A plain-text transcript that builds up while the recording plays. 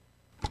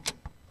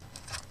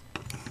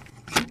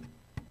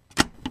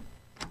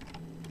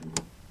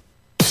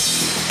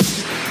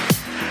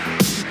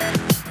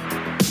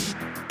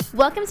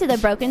Welcome to the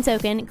Broken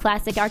Token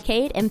Classic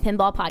Arcade and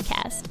Pinball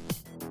Podcast.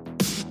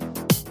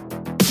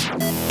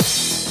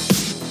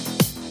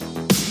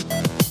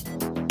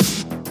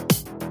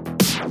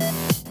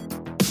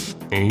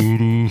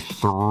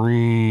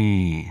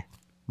 '83.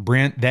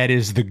 Brent, that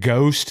is the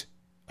ghost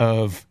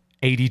of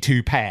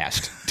 82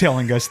 past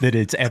telling us that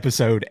it's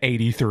episode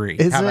 83.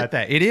 Is How it? about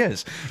that? It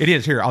is. It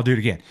is. Here, I'll do it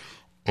again.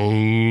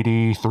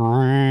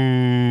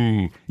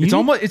 83.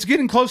 It's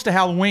getting close to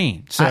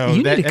Halloween. So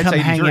you need to that's come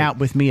 83. hang out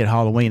with me at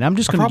Halloween. I'm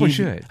just going probably to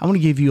give should. I'm going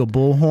to give you a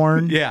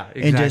bullhorn. Yeah,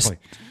 And just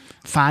exactly.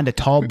 find a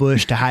tall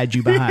bush to hide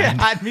you behind. Yeah,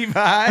 hide me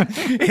behind,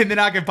 and then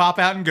I can pop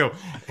out and go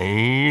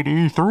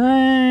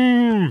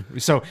 83.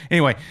 So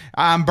anyway,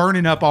 I'm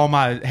burning up all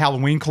my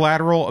Halloween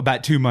collateral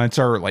about 2 months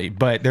early,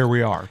 but there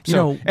we are.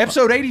 So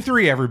episode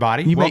 83,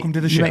 everybody. Welcome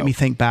to the show. You make me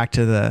think back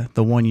to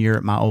the 1 year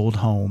at my old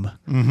home.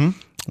 Mm-hmm.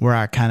 Where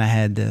I kind of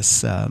had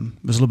this, it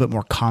was a little bit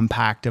more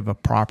compact of a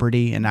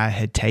property, and I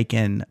had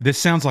taken. This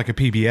sounds like a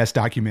PBS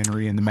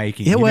documentary in the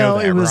making. Yeah, you well,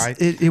 know that, it was. right?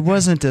 It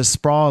wasn't as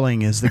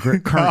sprawling as the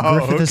current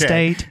Griffith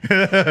estate,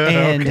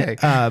 and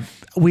Okay.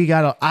 we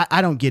got.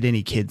 I don't get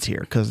any kids here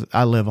because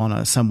I live on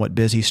a somewhat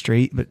busy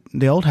street. But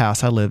the old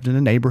house, I lived in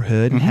a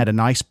neighborhood and had a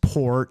nice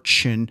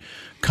porch and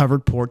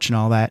covered porch and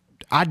all that.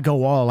 I'd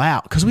go all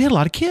out because we had a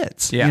lot of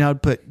kids. Yeah. You know,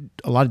 I'd put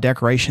a lot of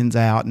decorations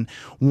out. And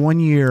 1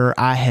 year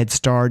I had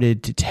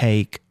started to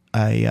take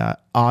a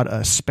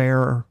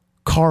spare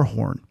car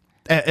horn,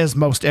 as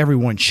most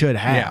everyone should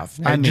have.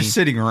 Yeah, just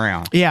sitting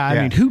around. Yeah,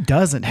 I mean, who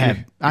doesn't have?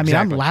 Yeah, I mean,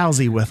 exactly. I'm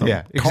lousy with them.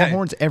 Yeah, Car exactly.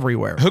 horns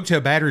everywhere. Hooked to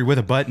a battery with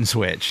a button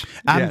switch.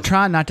 I'm Yeah.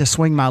 trying not to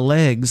swing my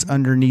legs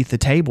underneath the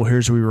table here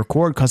as we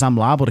record because I'm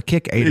liable to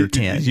kick 8 or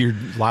 10. You're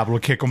liable to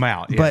kick them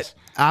out. Yes. But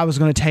I was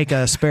going to take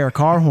a spare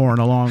car horn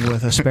along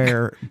with a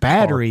spare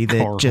battery Car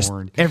that just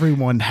horn.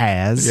 everyone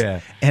has.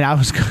 Yeah. And I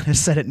was going to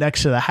set it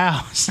next to the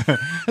house.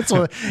 That's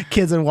what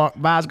kids would walk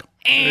by.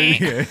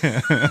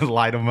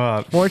 Light them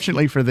up.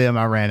 Fortunately for them,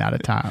 I ran out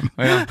of time.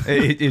 Well,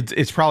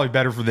 it's probably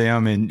better for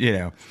them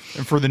and,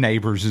 for the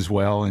neighbors as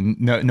well. And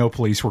no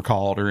police were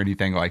called or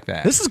anything like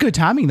that. This is good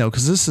timing, though,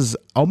 because this is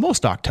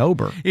almost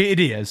October.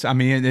 It is. I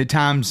mean,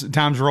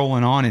 time's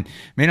rolling on, and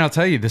man, I'll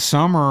tell you, the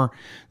summer's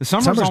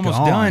almost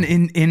gone. done,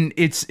 and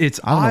it's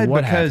don't know odd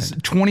what because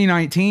happened.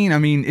 2019. I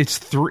mean, it's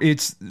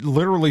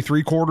literally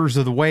 3/4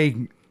 of the way.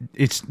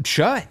 It's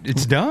shut.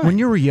 It's done. When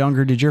you were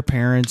younger, did your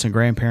parents and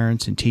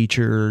grandparents and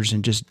teachers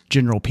and just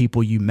general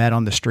people you met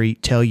on the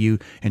street tell you,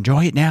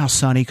 enjoy it now,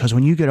 Sonny, because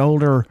when you get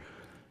older,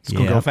 it's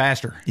gonna go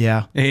faster.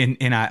 Yeah.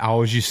 And I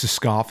always used to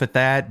scoff at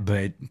that,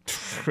 but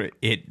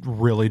it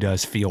really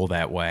does feel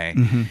that way.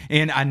 Mm-hmm.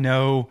 And I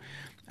know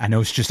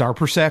it's just our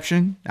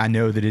perception. I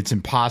know that it's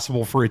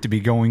impossible for it to be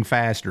going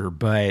faster,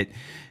 but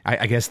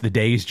I guess the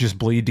days just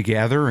bleed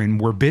together and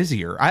we're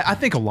busier. I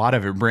think a lot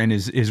of it, Brent,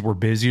 is we're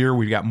busier.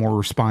 We've got more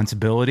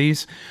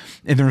responsibilities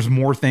and there's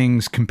more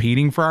things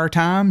competing for our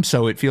time.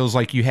 So it feels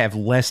like you have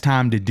less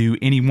time to do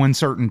any one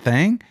certain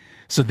thing.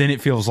 So then it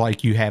feels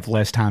like you have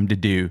less time to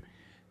do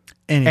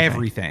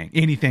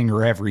anything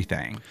or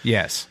everything.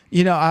 Yes.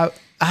 You know, I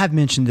have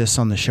mentioned this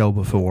on the show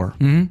before.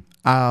 Mm-hmm.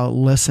 I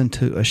listened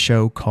to a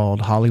show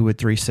called Hollywood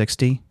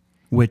 360,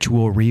 which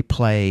will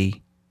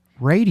replay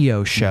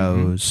radio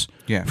shows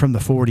from the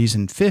 40s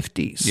and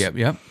 50s.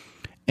 Yep.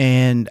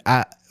 And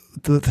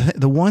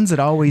the ones that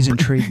always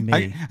intrigued me.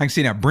 I can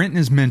see now Brent and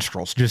his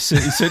minstrels just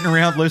sitting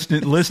around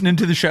listening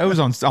to the shows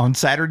on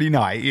Saturday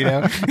night,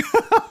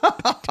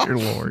 Dear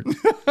Lord.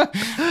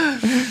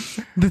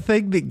 The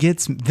thing that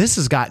this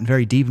has gotten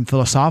very deep and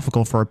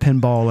philosophical for a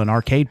pinball and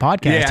arcade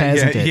podcast,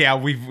 hasn't it? Yeah,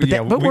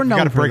 but we're known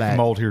got to for break that. the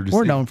mold here.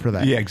 We're known for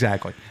that. Yeah,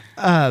 exactly.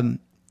 When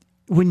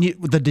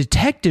the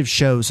detective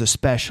shows,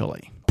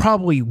 especially,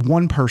 probably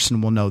one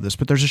person will know this,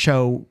 but there's a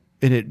show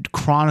and it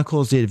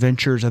chronicles the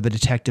adventures of a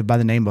detective by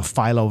the name of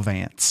Philo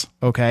Vance.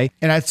 Okay,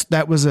 and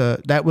that was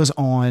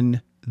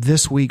on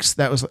this week's.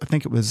 I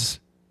think it was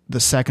the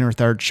second or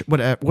third,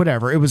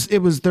 whatever. It was.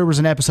 There was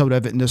an episode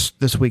of it in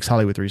this week's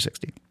Hollywood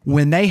 360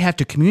 when they have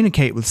to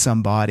communicate with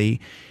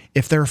somebody.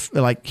 If they're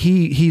like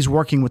he's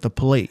working with the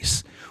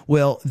police,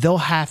 well, they'll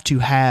have to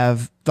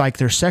have like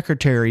their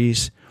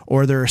secretaries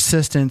or their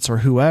assistants or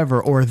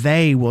whoever, or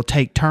they will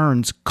take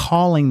turns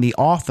calling the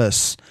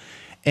office.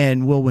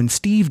 And when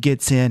Steve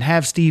gets in,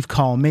 have Steve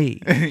call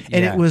me.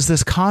 And it was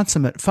this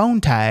consummate phone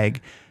tag.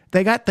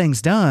 They got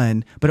things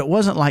done, but it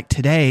wasn't like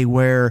today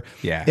where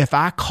if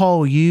I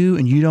call you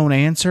and you don't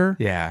answer,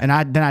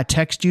 and then I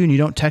text you and you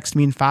don't text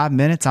me in 5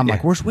 minutes, I'm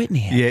like, where's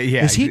Whitney at?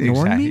 Is he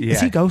ignoring me? Yeah.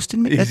 Is he ghosting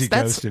me? Is he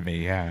ghosting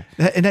me? Yeah.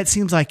 And that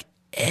seems like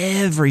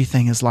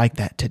everything is like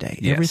that today.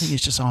 Yes. Everything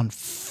is just on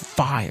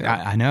fire.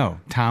 I know,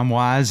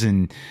 time-wise,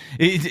 and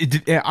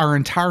our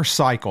entire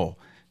cycle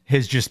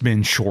has just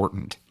been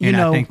shortened, and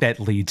I think that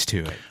leads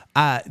to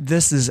it.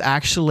 This is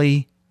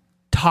actually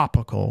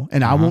topical,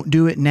 and I won't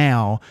do it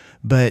now,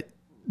 but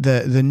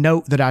the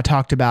note that I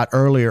talked about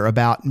earlier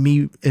about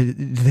me,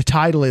 the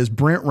title is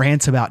Brent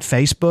Rants About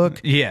Facebook.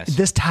 Yes.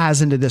 This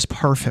ties into this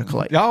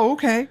perfectly. Oh,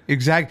 okay.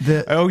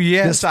 Exactly. Oh,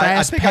 yes.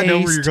 I think I know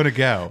where you're going to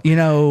go.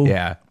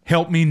 Yeah.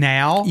 Help me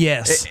now.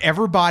 Yes.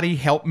 Everybody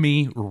help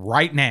me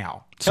right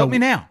now. Help me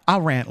now.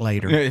 I'll rant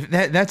later.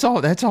 That's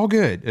all. That's all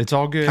good. It's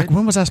all good. Like,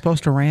 when was I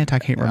supposed to rant? I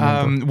can't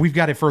remember. We've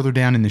got it further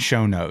down in the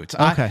show notes.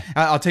 Okay.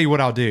 I'll tell you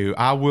what I'll do.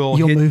 I will.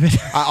 You'll move it.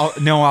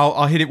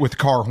 I'll hit it with the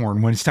car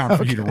horn when it's time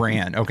for you to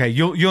rant. Okay.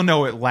 You'll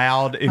know it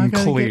loud and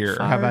clear.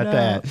 How about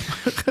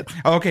that?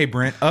 Okay,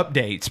 Brent.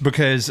 Updates,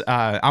 because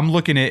I'm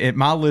looking at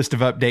my list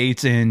of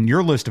updates and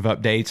your list of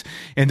updates,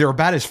 and they're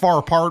about as far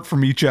apart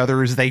from each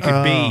other as they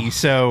could be.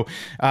 So,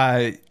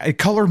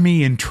 color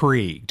me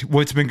intrigued.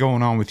 What's been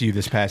going on with you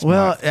this past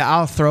month?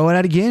 I'll throw it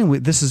out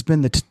again. This has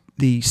been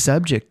the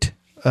subject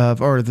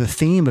of, or the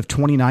theme of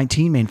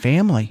 2019, man,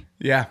 family.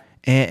 Yeah.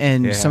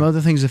 And some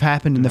other things have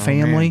happened in the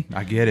family. Man,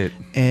 I get it.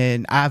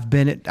 And I've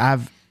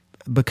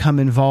become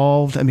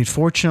involved. I mean,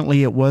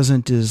 fortunately, it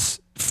wasn't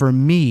for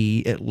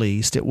me at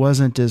least, it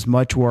wasn't as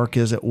much work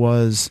as it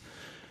was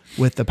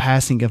with the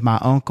passing of my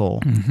uncle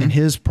and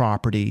his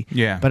property.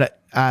 Yeah. But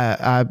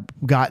I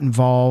got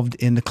involved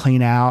in the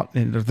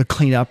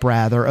cleanup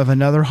rather of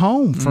another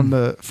home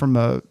from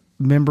a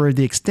member of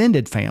the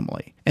extended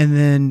family. And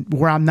then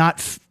where I'm not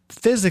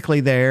physically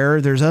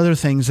there's other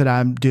things that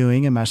I'm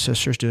doing and my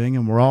sister's doing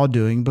and we're all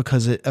doing,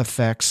 because it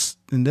affects,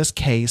 in this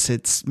case,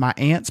 it's my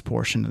aunt's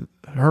portion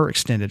of her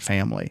extended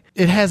family.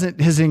 Has it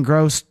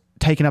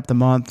taken up the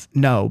month?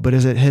 No. But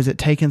has it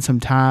taken some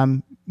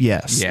time?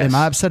 Yes. Am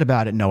I upset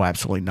about it? No,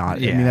 absolutely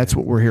not. Yeah. I mean, that's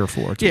what we're here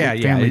for. It's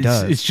what family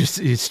does.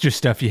 It's just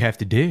stuff you have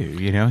to do.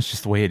 It's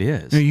just the way it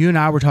is. You and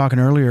I were talking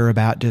earlier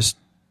about just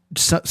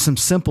some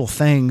simple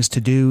things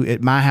to do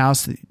at my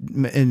house,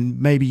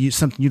 and maybe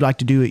something you'd like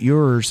to do at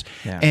yours,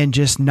 and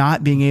just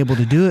not being able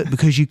to do it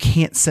because you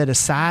can't set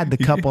aside the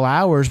couple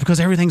hours because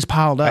everything's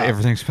piled up.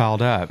 Everything's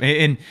piled up,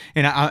 and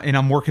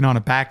I'm working on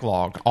a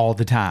backlog all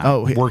the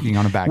time. Working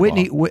on a backlog.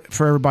 Whitney,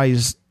 for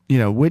everybody's,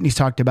 Whitney's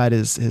talked about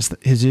his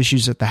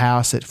issues at the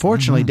house that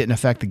fortunately didn't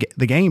affect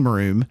the game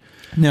room.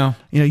 No,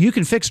 you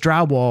can fix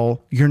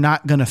drywall. You're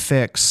not going to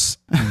fix.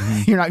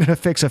 You're not going to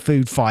fix a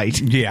food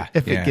fight.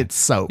 If it gets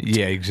soaked.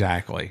 Yeah,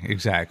 exactly.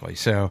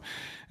 So,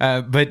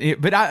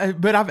 but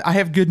I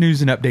have good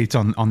news and updates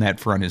on that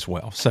front as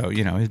well. So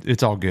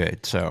it's all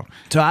good. So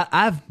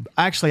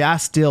I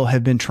still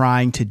have been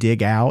trying to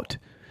dig out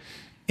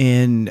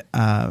and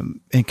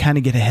kind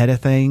of get ahead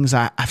of things.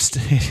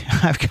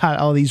 I've got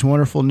all these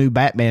wonderful new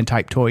Batman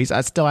type toys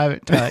I still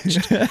haven't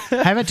touched.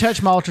 Haven't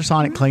touched my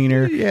ultrasonic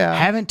cleaner. Yeah.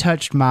 Haven't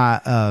touched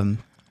my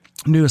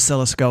new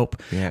oscilloscope.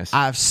 Yes.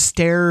 I've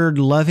stared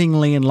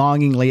lovingly and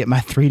longingly at my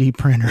 3D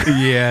printer.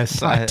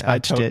 Yes. I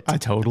touched it. I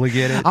totally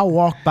get it. I'll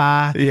walk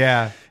by.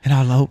 Yeah. And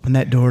I'll open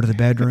that door to the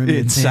bedroom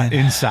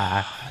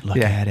inside. Look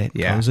at it.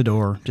 Close the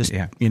door. Just,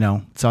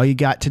 it's all you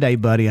got today,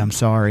 buddy. I'm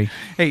sorry.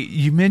 Hey,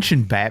 you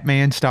mentioned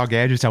Batman style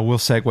gadgets. I will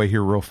segue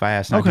here real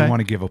fast. And I do want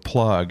to give a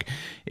plug.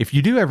 If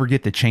you do ever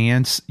get the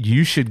chance,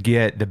 you should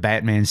get the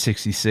Batman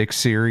 66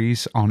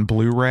 series on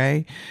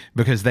Blu-ray,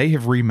 because they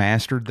have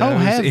remastered those. Oh,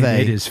 have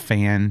they? It is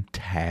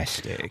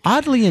fantastic.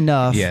 Oddly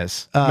enough.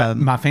 Yes.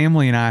 My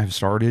family and I have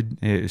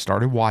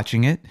started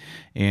watching it,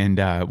 and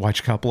watch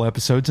a couple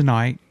episodes a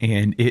night,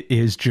 and it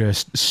is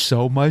just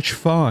so much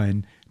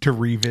fun to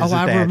revisit. Oh,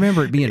 I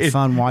remember it being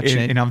fun watching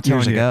it. And I'm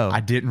telling you, ago. I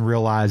didn't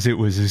realize it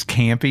was as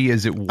campy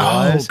as it was.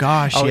 Oh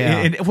gosh,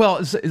 yeah.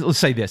 Well, let's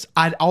say this: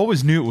 I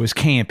always knew it was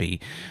campy,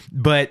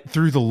 but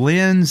through the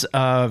lens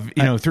of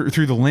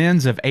through the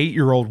lens of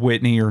 8-year-old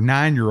Whitney or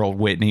 9-year-old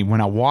Whitney, when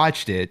I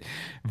watched it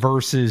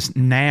versus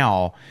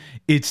now,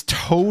 it's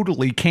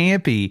totally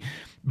campy.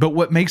 But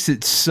what makes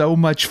it so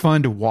much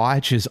fun to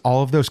watch is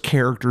all of those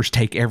characters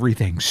take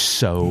everything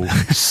so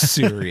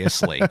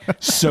seriously,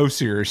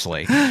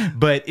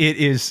 But it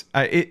is,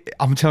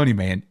 I'm telling you,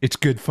 man, it's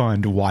good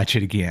fun to watch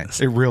it again.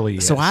 It really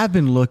is. So I've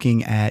been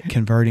looking at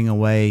converting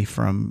away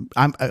from,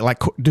 I'm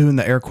like doing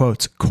the air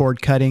quotes,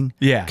 cord cutting.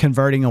 Yeah.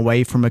 Converting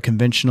away from a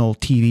conventional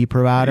TV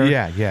provider.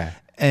 Yeah.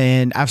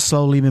 And I've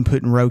slowly been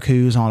putting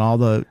Rokus on all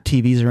the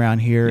TVs around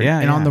here.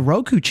 On the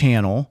Roku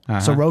channel.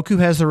 So Roku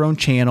has their own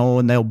channel,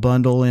 and they'll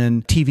bundle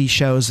in TV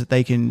shows that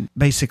they can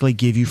basically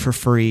give you for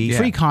free.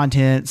 Free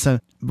content,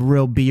 some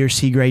real B or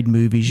C grade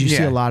movies. You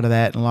see a lot of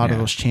that in a lot of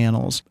those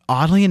channels.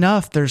 Oddly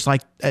enough, there's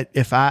like,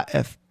 if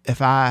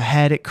I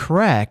had it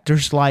correct,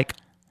 there's like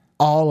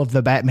all of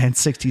the Batman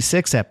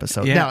 66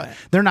 episodes. Yeah. Now,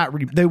 they're not.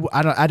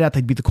 I doubt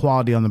they'd be the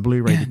quality on the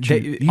Blu-ray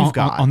that you've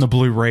got. On the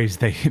Blu-rays,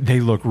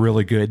 they look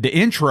really good. The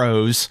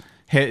intros,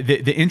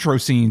 the intro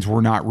scenes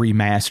were not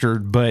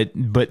remastered, but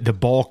the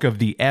bulk of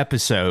the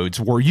episodes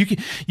were. You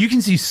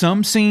can see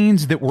some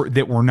scenes that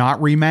were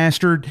not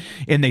remastered,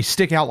 and they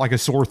stick out like a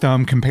sore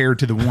thumb compared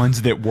to the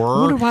ones that were.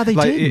 I wonder why they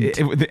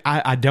didn't.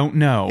 I don't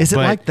know. Is it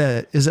like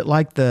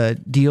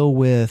the deal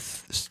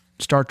with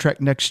Star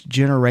Trek Next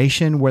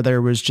Generation, where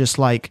there was just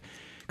like,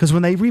 because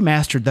when they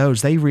remastered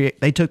those,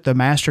 they took the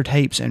master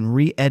tapes and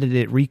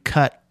re-edited,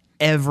 recut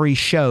every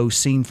show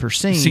scene for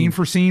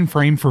scene,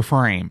 frame for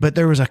frame. but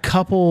there was a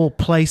couple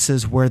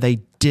places where they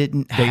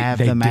didn't have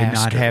they the masters. did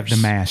not have the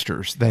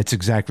masters. That's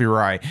exactly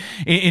right.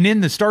 And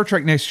in the Star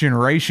Trek Next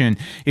Generation,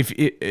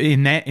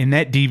 in that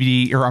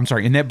DVD, or I'm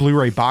sorry, in that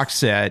Blu-ray box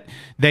set,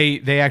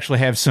 they actually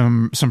have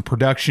some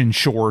production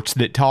shorts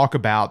that talk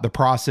about the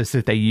process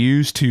that they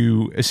use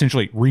to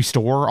essentially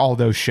restore all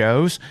those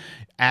shows.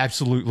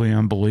 Absolutely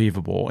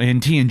unbelievable.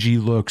 And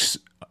TNG looks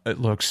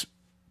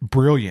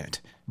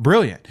brilliant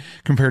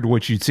compared to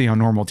what you'd see on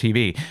normal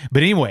TV.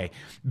 But anyway,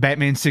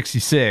 Batman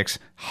 66,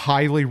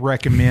 highly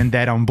recommend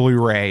that on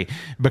Blu-ray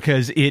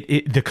because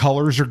the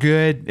colors are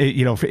good.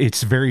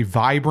 It's very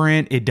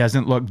vibrant. It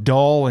doesn't look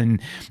dull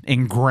and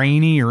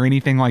grainy or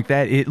anything like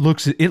that. It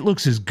looks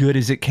as good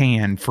as it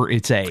can for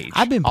its age.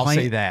 I'll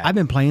say that. I've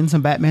been playing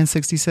some Batman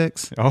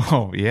 66.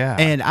 Oh yeah.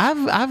 And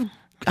I've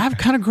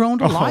kind of grown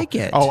to like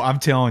it. Oh, I'm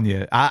telling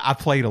you. I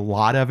played a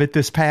lot of it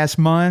this past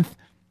month.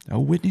 Oh,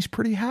 Whitney's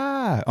pretty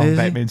high on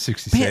Batman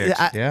 66. Man,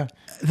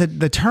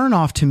 The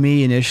turnoff to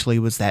me initially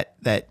was that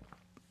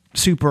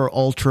super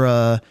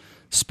ultra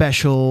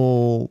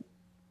special,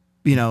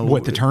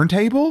 What, the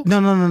turntable?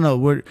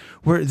 No.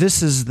 Where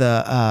this is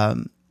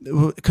the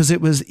because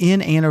it was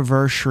in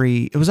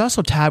anniversary. It was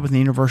also tied with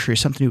the anniversary of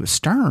something to do with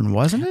Stern,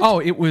 wasn't it? Oh,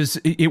 it was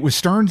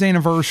Stern's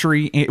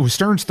anniversary. It was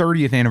Stern's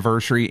 30th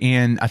anniversary,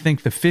 and I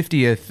think the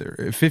 50 or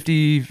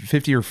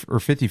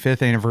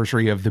 55th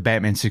anniversary of the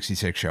Batman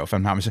 66 show. If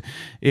I'm not mistaken,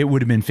 it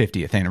would have been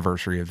 50th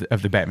anniversary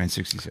of the Batman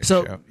 66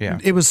 show. Yeah,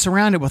 it was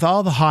surrounded with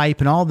all the hype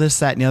and all this,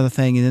 that, and the other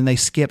thing, and then they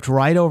skipped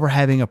right over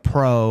having a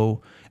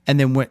pro. And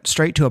then went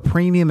straight to a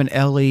premium and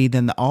LE,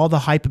 then all the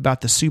hype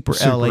about the super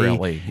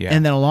LE. Yeah.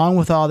 And then along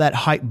with all that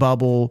hype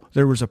bubble,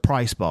 there was a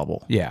price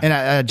bubble. Yeah. And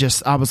I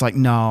was like,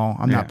 no,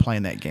 I'm not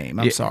playing that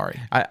game. I'm sorry.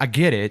 I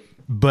get it.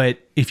 But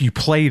if you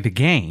play the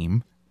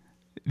game,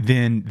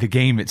 then the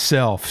game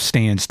itself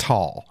stands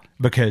tall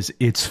because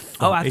it's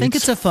fun. Oh, I think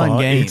it's a fun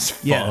game. It's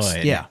fun.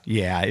 Yes. Yeah.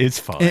 Yeah, it's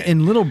fun.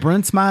 In little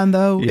Brent's mind,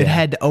 though, it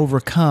had to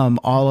overcome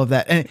all of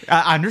that. And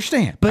I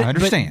understand. But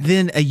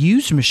then a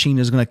used machine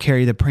is going to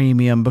carry the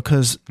premium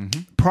because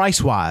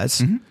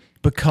price-wise,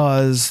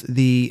 because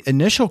the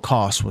initial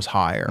cost was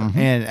higher.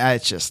 And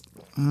it's just...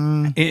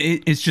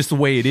 It's just the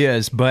way it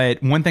is.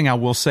 But one thing I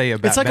will say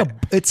about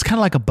it's kind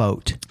of like a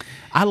boat.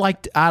 I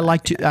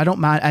don't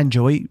mind. I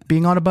enjoy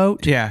being on a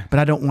boat. Yeah, but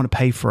I don't want to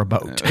pay for a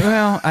boat.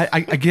 Well, I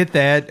get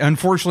that.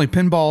 Unfortunately,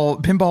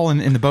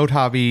 pinball in the boat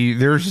hobby,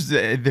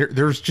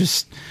 there's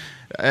just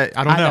I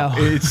don't know.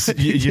 It's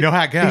you know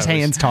how it goes. His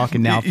hands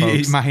talking now,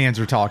 folks. My hands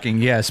are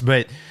talking. Yes,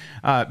 but.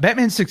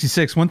 Batman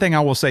 66, one thing I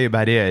will say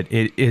about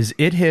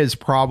it has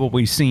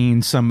probably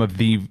seen some of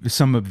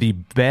the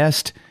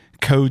best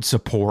code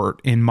support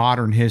in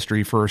modern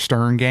history for a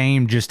Stern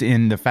game, just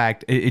in the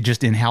fact,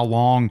 just in how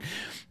long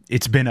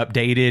it's been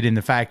updated, and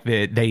the fact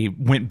that they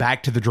went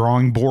back to the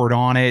drawing board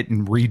on it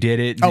and redid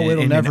it.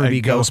 It'll never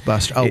be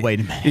Ghostbusters. Oh, wait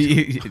a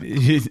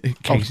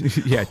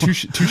minute. Yeah,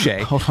 touche.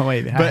 Hold on,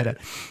 wait.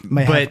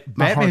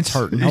 My heart's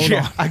hurting. Hold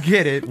on. I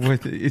get it.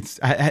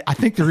 I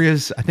think there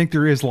is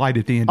light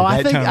at the end of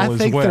that tunnel as well. I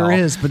think there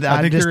is, but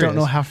I just don't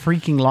know how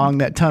freaking long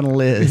that tunnel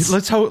is.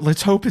 Let's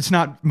hope it's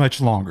not much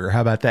longer.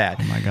 How about that?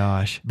 Oh my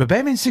gosh! But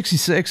Batman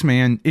 66,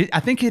 man, I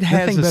think it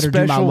has a better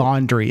special. Do my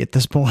laundry at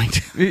this point.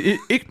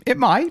 It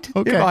might.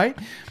 Okay. It might.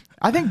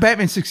 I think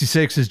Batman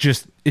 66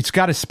 it's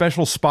got a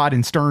special spot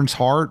in Stern's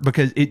heart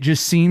because it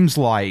just seems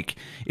like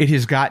it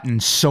has gotten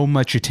so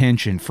much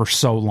attention for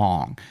so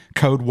long,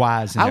 code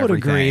wise. I would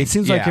agree. It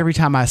seems like every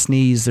time I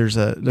sneeze, there's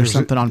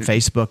something on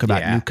Facebook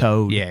about new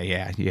code.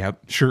 Yeah.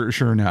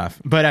 Sure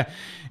enough. But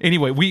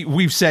anyway,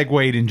 we've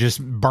segued and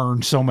just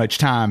burned so much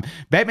time.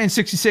 Batman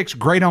 66,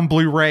 great on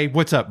Blu-ray.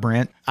 What's up,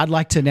 Brent? I'd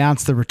like to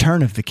announce the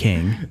return of the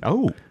King.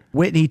 Oh.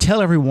 Whitney,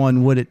 tell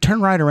everyone, would it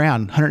turn right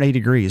around 180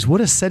 degrees?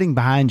 What is sitting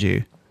behind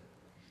you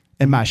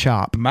in my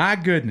shop? My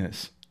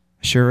goodness.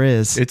 Sure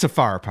is. It's a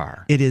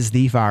firepower. It is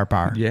the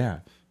firepower. Yeah.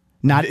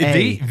 Not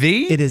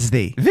the? It is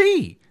the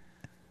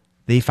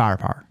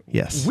firepower.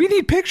 Yes. We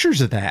need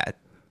pictures of that.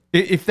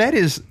 If that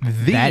is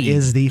the... That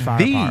is the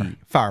firepower. The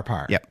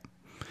firepower. Yep.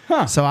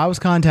 Huh. So I was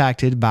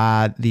contacted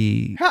by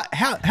the...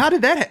 How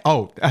did that...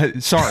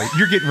 sorry.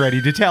 You're getting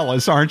ready to tell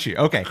us, aren't you?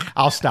 Okay.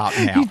 I'll stop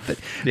now.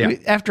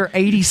 After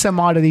 80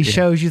 some odd of these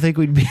shows, you think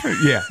we'd be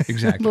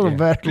exactly. a little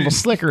better, a little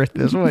slicker at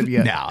this, wouldn't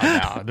you?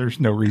 No. There's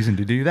no reason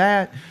to do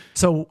that.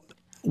 So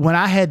when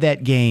I had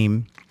that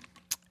game,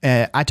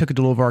 I took it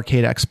to Louisville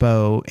Arcade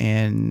Expo,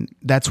 and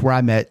that's where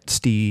I met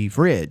Steve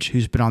Ridge,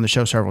 who's been on the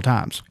show several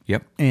times.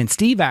 Yep. And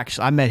Steve,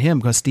 I met him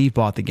because Steve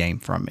bought the game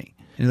from me.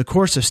 In the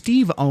course of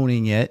Steve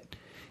owning it,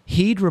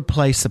 he'd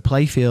replace the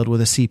playfield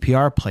with a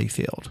CPR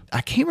playfield.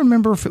 I can't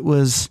remember if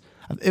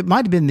it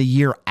might have been the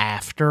year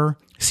after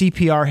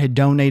CPR had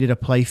donated a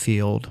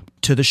playfield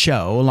to the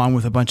show, along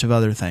with a bunch of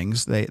other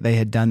things. They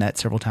had done that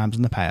several times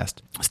in the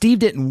past. Steve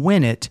didn't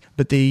win it,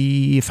 but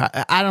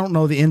I don't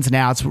know the ins and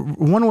outs.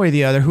 One way or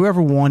the other,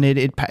 whoever won it,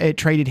 it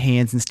traded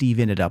hands, and Steve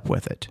ended up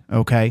with it.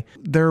 Okay,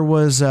 there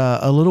was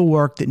a little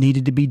work that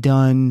needed to be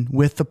done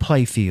with the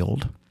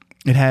playfield.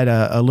 It had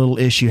a little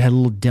issue, had a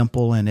little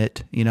dimple in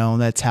it, you know,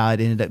 and that's how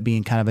it ended up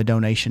being kind of a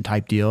donation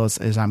type deal,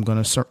 as I'm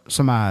going to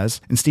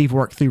surmise. And Steve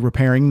worked through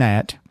repairing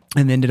that,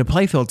 and then did a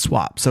playfield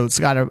swap. So it's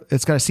got a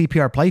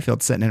CPR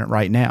playfield sitting in it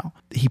right now.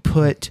 He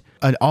put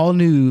an all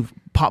new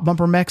pop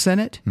bumper mechs in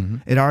it.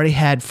 It already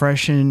had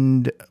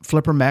freshened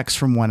flipper mechs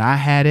from when I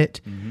had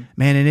it,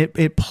 man, and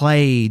it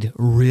played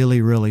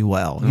really, really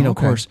well. You know, of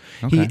course,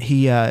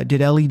 he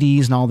did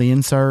LEDs and all the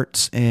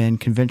inserts and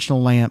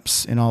conventional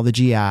lamps and all the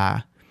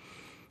GI.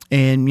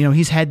 And, you know,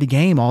 he's had the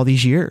game all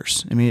these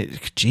years. I mean,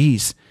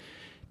 geez,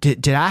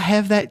 did I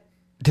have that?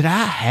 Did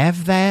I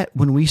have that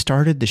when we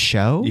started the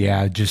show?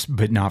 Yeah,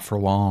 but not for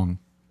long.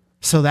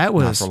 So that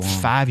was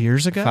 5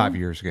 years ago? 5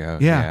 years ago.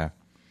 Yeah.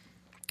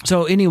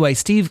 So anyway,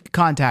 Steve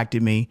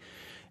contacted me,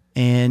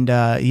 and,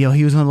 you know,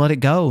 he was going to let it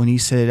go. And he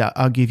said,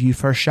 I'll give you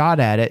first shot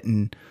at it.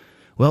 And,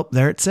 well,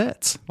 there it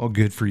sits. Well,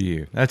 good for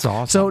you. That's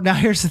awesome. So now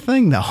here's the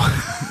thing, though.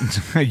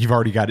 You've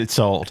already got it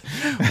sold.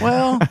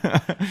 Well,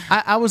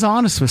 I was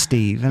honest with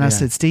Steve, and I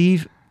said,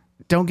 Steve,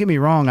 don't get me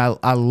wrong.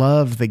 I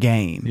love the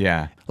game.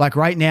 Yeah. Like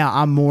right now,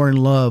 I'm more in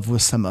love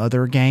with some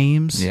other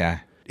games.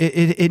 Yeah.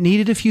 It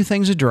needed a few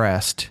things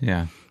addressed.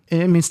 Yeah.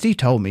 I mean, Steve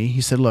told me,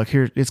 he said, look,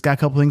 here, it's got a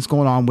couple things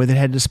going on with it. It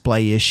had a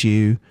display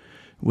issue,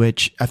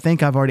 which I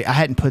think I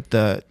hadn't put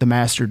the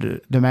master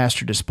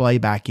display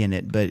back in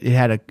it, but it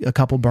had a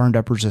couple burned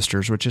up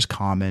resistors, which is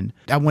common.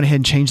 I went ahead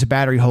and changed the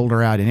battery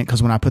holder out in it,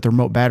 because when I put the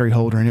remote battery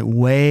holder in it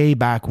way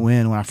back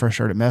when I first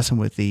started messing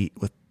with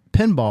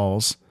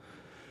pinballs,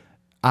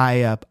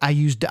 I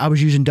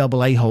was using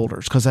AA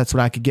holders, because that's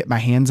what I could get my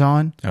hands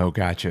on. Oh,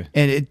 gotcha.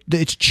 And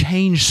it's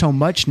changed so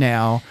much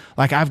now.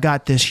 Like I've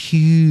got this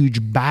huge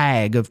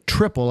bag of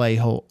I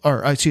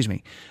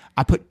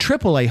put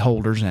AAA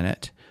holders in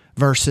it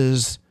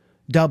versus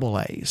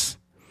AA's.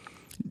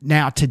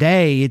 Now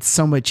today it's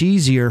so much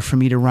easier for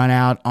me to run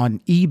out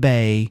on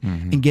eBay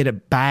and get a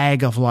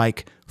bag of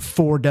like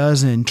 4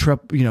 dozen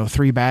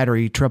 3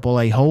 battery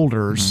AAA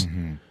holders.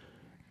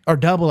 Or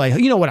AA,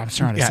 you know what I'm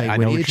trying to say. I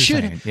know what it you're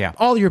should. saying. Yeah.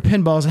 All your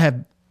pinballs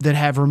that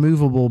have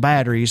removable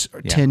batteries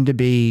tend to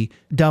be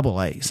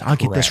AA's. I'll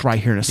get this right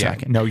here in a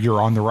second. No,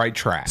 you're on the right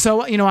track.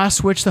 So, you know, I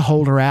switched the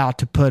holder out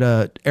to put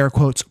a, air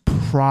quotes,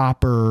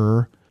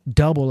 proper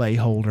AA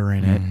holder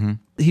in it.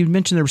 He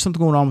mentioned there was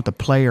something going on with the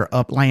player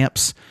up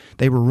lamps.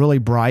 They were really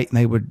bright, and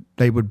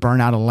they would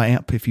burn out a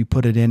lamp if you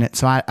put it in it.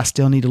 So I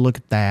still need to look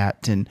at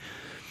that. And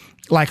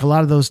like a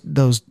lot of those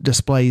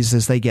displays,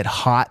 as they get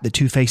hot, the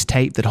two-phase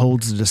tape that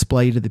holds the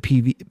display to the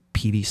PCB,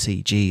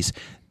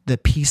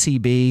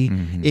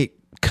 it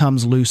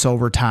comes loose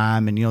over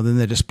time, and, you know, then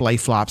the display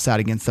flops out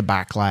against the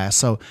back glass.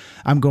 So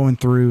I'm going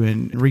through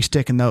and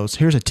resticking those.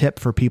 Here's a tip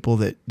for people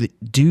that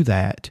do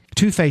that.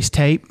 Two-phase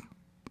tape,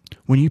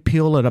 when you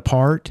peel it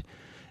apart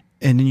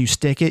and then you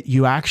stick it,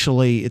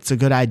 it's a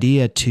good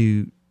idea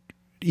to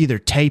either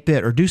tape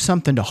it or do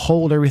something to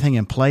hold everything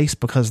in place,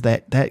 because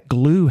that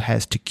glue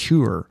has to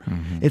cure.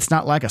 It's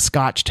not like a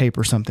Scotch tape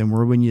or something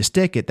where when you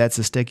stick it, that's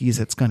as sticky as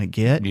it's going to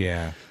get.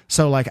 Yeah.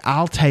 So like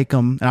I'll take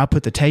them and I'll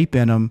put the tape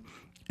in them,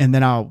 and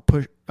then I'll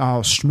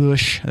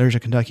smush, there's a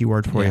Kentucky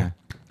word for you,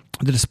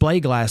 the display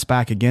glass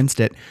back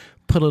against it,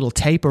 put a little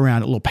tape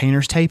around it, a little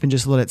painter's tape, and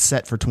just let it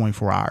set for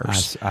 24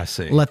 hours. I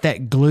see. Let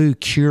that glue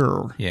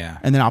cure. Yeah.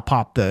 And then I'll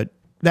pop that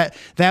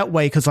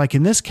way, because like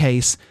in this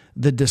case,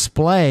 the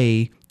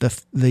display,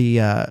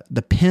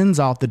 the pins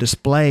off the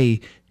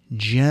display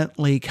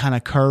gently kind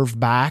of curve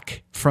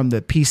back from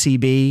the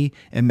PCB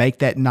and make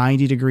that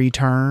 90-degree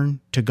turn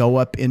to go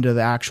up into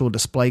the actual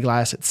display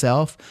glass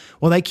itself.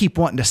 Well, they keep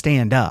wanting to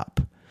stand up.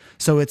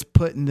 So it's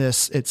putting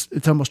this, it's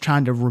almost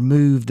trying to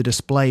remove the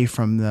display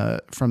from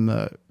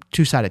the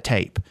two-sided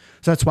tape.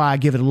 So that's why I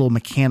give it a little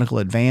mechanical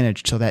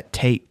advantage, so that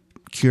tape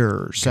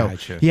cures. So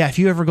Gotcha. Yeah, if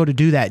you ever go to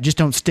do that, just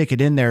don't stick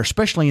it in there,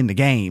 especially in the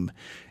game.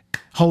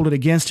 Hold it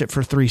against it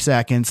for 3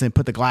 seconds and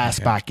put the glass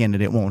back in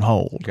it. It won't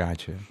hold.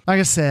 Gotcha. Like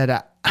I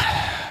said,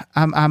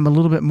 I'm a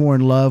little bit more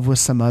in love with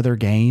some other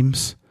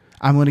games.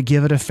 I'm going to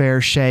give it a fair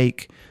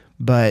shake,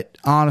 but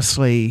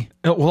honestly,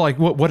 Well, like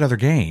what other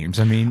games?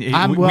 I mean,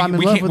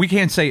 we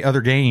can't say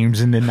other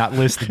games and then not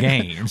list the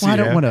games. well, I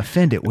don't want to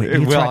offend it,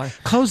 Whitney. It's like,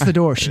 close the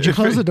door. Should you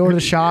close the door to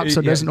the shop so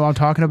it doesn't know what I'm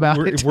talking about?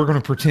 We're going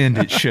to pretend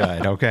it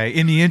should, okay?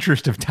 In the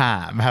interest of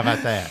time. How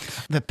about that?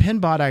 The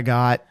Pinbot I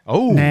got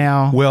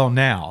now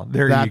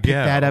there you go. I picked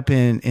that up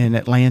in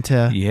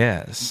Atlanta.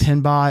 Yes.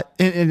 Pinbot,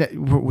 and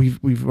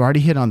we've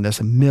already hit on this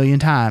a million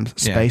times.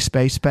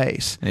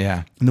 Space.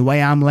 Yeah. And the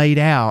way I'm laid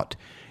out,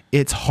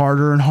 it's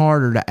harder and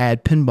harder to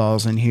add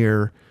pinballs in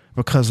here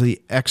because of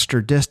the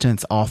extra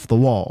distance off the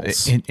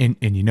walls. And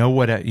you know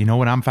what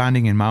I'm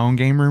finding in my own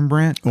game room,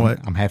 Brent? What?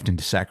 I'm having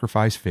to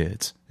sacrifice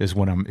fits is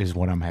what I'm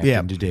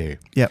having to do.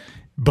 Yep.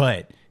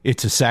 But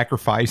it's a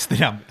sacrifice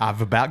that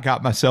I've about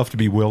got myself to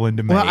be willing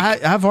to make. Well,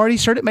 I've already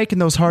started making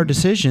those hard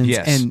decisions,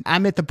 Yes. and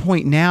I'm at the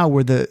point now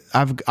where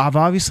I've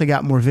obviously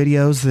got more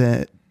videos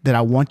that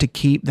I want to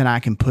keep that I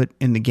can put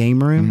in the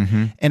game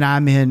room, and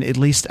I'm in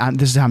this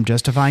is how I'm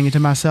justifying it to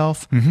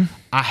myself.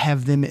 I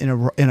have them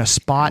in a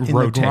spot in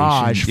the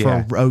garage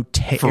for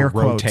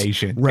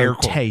rotation.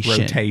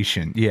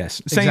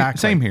 Yes, Exactly.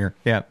 Same here.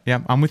 Yeah,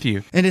 I'm with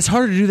you. And it's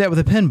harder to do that with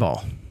a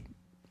pinball.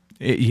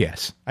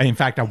 Yes, in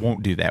fact, I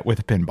won't do that with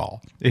a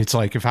pinball. It's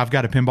like if I've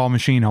got a pinball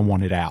machine, I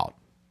want it out.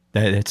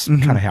 That's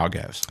kind of how it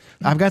goes.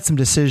 I've got some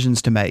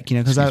decisions to make,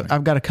 because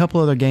I've got a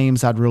couple other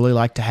games I'd really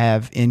like to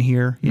have in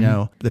here.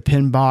 The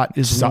Pinbot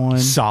is one.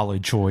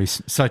 Solid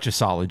choice. Such a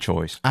solid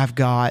choice. I've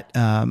got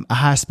a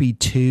High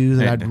Speed 2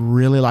 that I'd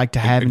really like to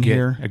have in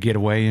here. A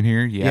Getaway in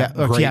here.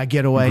 Yeah.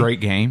 Getaway.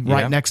 Great game.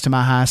 Right next to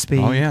my High Speed.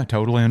 Oh, yeah.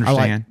 Totally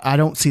understand. I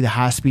don't see the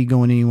High Speed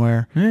going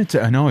anywhere. It's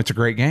a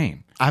great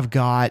game. I've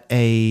got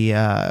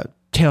a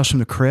Tales from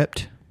the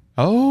Crypt.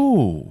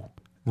 Oh,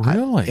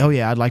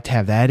 really? I'd like to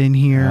have that in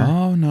here.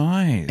 Oh,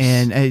 nice.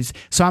 And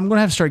so I'm going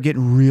to have to start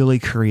getting really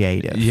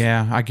creative.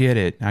 Yeah, I get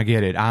it.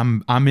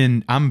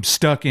 I'm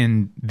stuck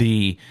in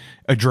the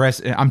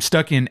address. I'm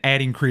stuck in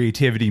adding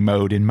creativity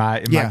mode in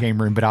my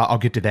game room, but I'll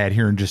get to that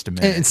here in just a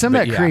minute. And some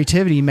of that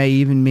creativity may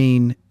even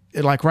mean,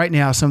 like right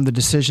now, some of the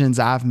decisions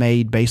I've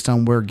made based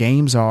on where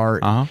games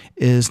are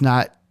is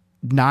not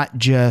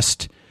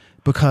just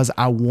because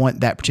I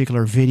want that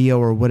particular video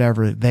or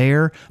whatever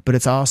there, but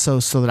it's also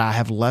so that I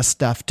have less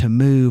stuff to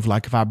move.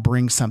 Like if I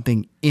bring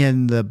something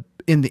in the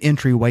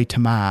entryway to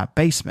my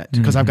basement,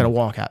 because I've got a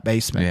walkout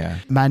basement. Yeah.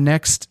 My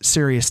next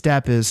serious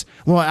step is,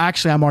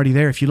 actually I'm already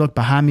there. If you look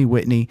behind me,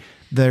 Whitney,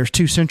 there's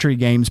 2 Century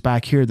games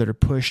back here that are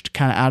pushed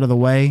kind of out of the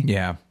way.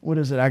 Yeah. What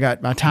is it? I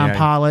got my Time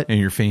Pilot and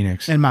your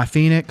Phoenix and my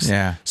Phoenix.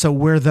 Yeah. So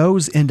where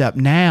those end up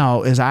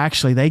now is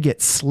actually they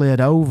get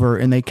slid over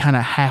and they kind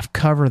of half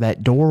cover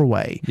that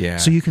doorway. Yeah.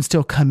 So you can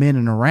still come in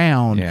and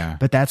around. Yeah.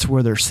 But that's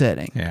where they're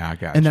sitting. Yeah, I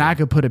got And then I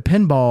could put a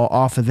pinball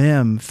off of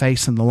them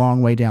facing the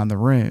long way down the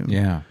room.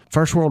 Yeah.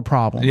 First world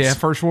problems. Yeah,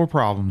 first world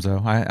problems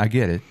though. I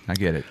get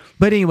it.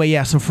 But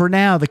anyway, so for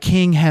now the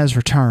king has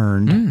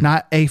returned.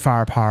 Not a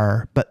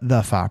firepower, but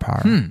the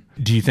firepower.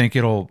 Do you think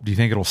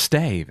it'll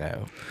stay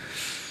though?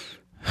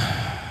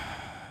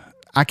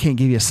 I can't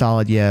give you a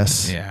solid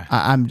yes. Yeah.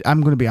 I'm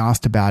going to be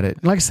honest about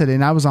it. Like I said,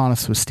 and I was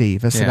honest with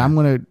Steve. I said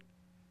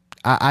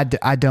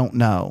I don't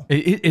know.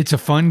 It's a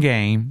fun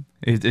game.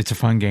 It's a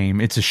fun game.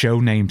 It's a show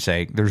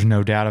namesake. There's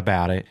no doubt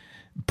about it.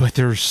 But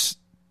there's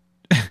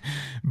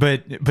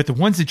but the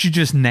ones that you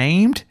just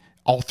named,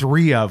 all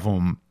 3 of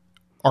them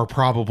are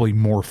probably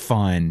more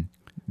fun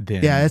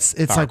than it's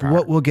like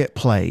what will get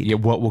played. Yeah,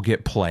 what will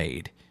get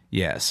played.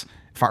 Yes.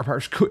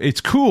 Firepower's cool.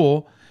 It's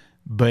cool,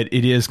 but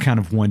it is kind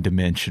of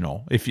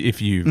one-dimensional if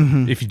you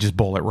just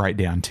boil it right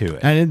down to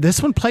it. And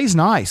this one plays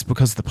nice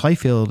because the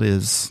playfield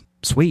is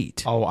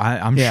sweet. Oh,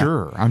 I'm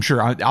sure.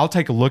 I'll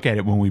take a look at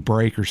it when we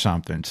break or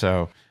something.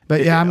 So,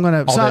 but yeah, I'm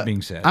gonna. All that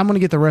being said, I'm gonna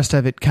get the rest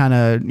of it kind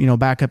of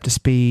back up to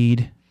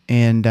speed.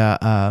 And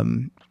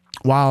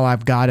while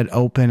I've got it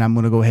open, I'm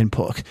gonna go ahead and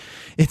pull.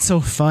 It's so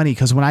funny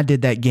because when I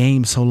did that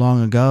game so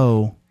long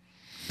ago,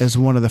 as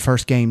one of the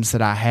first games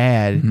that I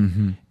had.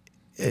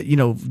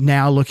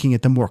 Now looking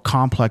at the more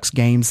complex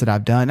games that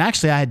I've done,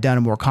 actually I had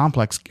done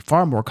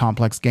far more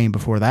complex game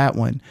before that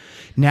one.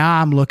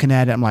 Now I'm looking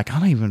at it, I'm like,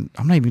 I'm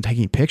not even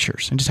taking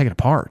pictures. I'm just taking it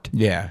apart.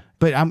 Yeah.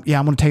 But I'm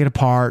going to take it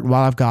apart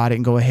while I've got it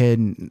and go ahead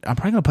and I'm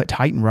probably going to put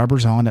Titan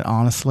rubbers on it.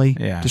 Honestly,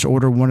 yeah. Just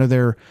order one of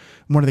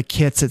the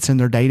kits that's in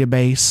their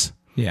database.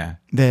 Yeah.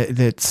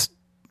 That's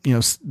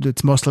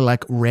it's mostly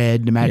like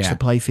red to match the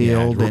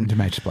playfield. Yeah, to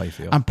match the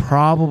playfield. I'm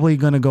probably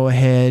going to go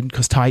ahead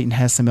because Titan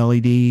has some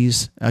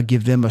LEDs.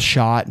 Give them a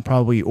shot and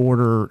probably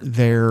order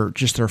their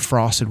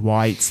frosted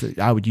whites that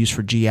I would use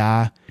for GI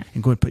and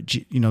go and put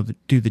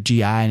do the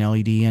GI and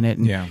LED in it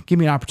and give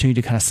me an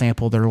opportunity to kind of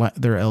sample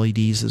their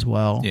LEDs as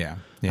well. Yeah.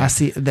 I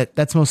see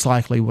that's most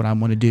likely what I'm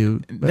going to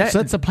do. So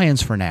that's the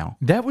plans for now.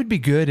 That would be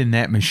good in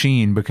that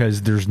machine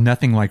because there's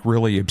nothing like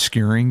really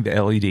obscuring the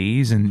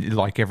LEDs and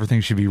like everything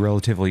should be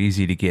relatively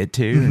easy to get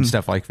to and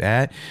stuff like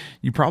that.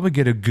 You probably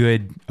get a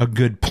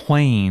good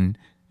plane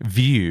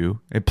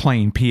view, a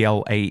plane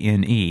plane,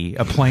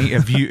 a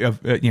view of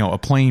a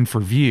plane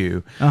for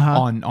view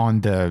on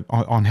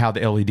how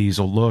the LEDs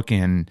will look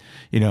in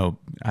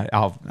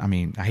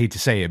I hate to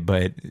say it,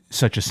 but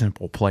such a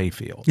simple play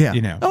field. Yeah.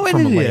 From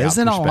and it is.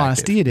 In all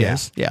honesty, it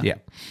is. Yeah.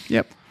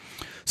 Yep.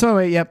 So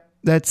anyway,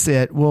 that's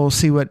it. We'll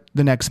see what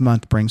the next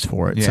month brings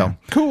for it. Yeah. So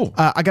cool.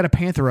 I got a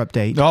Panther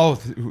update. Oh,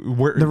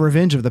 the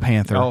Revenge of the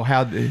Panther. Oh,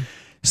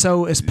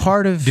 So as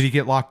part of... Did he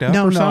get locked up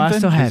No, or something? I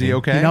still have him. Is he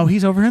okay? No,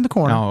 he's over here in the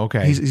corner. Oh,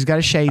 okay. He's got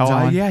his shades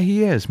on. Yeah,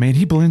 he is. Man,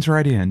 he blends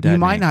right in, doesn't You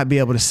might he? not be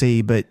able to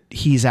see, but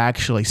he's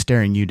actually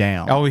staring you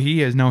down. Oh,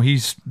 he is. No,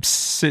 he's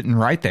sitting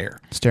right there.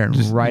 Staring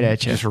right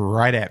at you. Just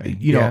right at me.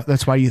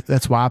 That's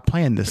why I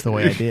planned this the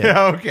way I did.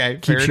 Okay.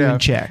 Keeps you in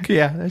check.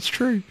 Yeah, that's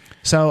true.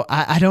 So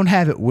I don't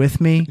have it with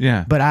me,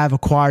 but I've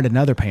acquired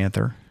another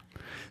Panther.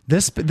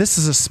 This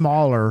is a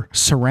smaller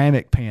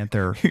ceramic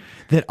Panther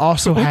that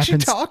also what happens.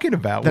 What you talking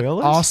about, that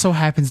Willis? Also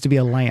happens to be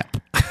a lamp.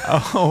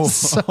 Oh,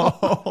 so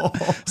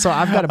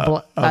I've got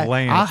a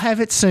lamp. I'll have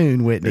it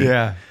soon, Whitney.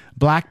 Yeah,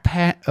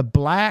 a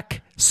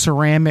black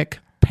ceramic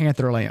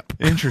Panther lamp.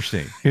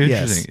 Interesting.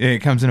 Yes. And it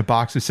comes in a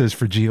box that says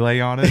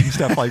Fragile on it and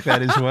stuff like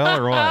that as well,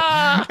 or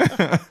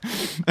what?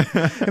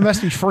 It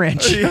must be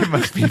French. It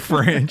must be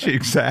French,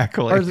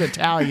 exactly. Or is it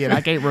Italian? I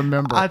can't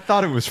remember. I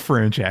thought it was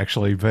French,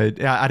 actually, but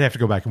I'd have to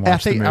go back and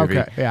watch the movie.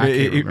 Okay. Yeah, I can't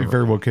it remember.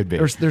 very well could be.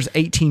 There's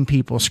 18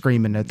 people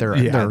screaming at their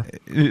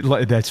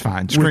That's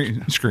fine.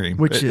 Scream.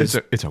 Which is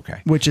it's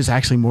okay. which is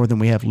actually more than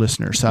we have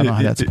listeners. So I don't know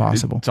how that's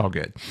possible. It's all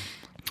good.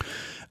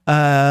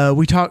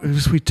 We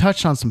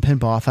touched on some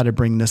pinball. I thought I'd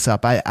bring this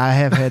up. I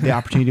have had the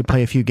opportunity to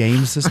play a few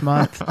games this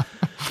month.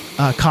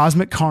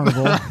 Cosmic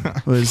Carnival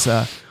was.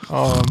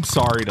 I'm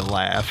sorry to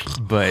laugh,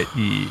 but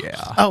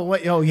yeah. Oh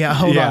wait! Oh yeah!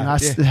 Hold on, I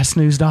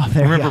snoozed off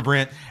there. Remember,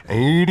 Brent?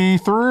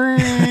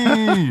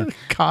 83.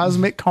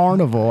 Cosmic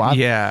Carnival.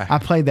 I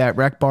played that.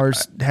 Rec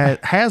Bars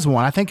has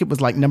one. I think it was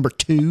like number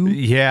 2.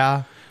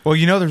 Yeah. Well,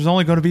 there's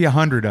only going to be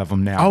 100 of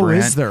them now. Oh,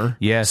 Brent. is there?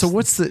 Yes. So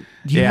what's the?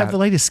 Do you have the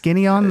latest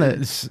skinny on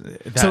the?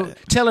 So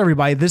tell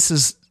everybody this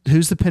is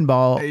who's the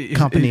pinball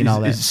company and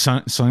all that.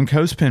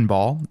 Suncoast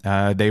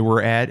Pinball. They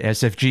were at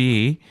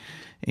SFGE,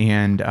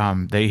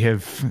 and they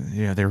have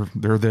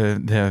they're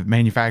the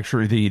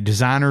manufacturer, the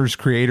designers,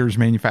 creators,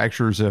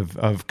 manufacturers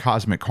of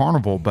Cosmic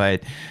Carnival.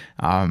 But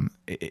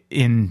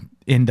in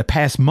the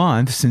past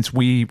month since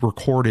we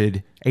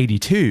recorded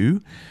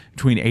 82.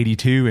 Between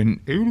 82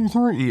 and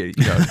 83, you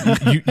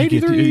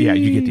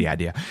get the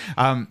idea.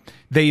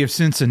 They have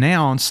since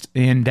announced,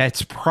 and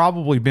that's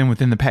probably been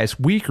within the past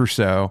week or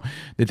so,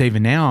 that they've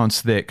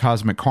announced that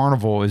Cosmic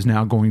Carnival is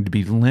now going to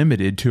be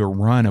limited to a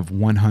run of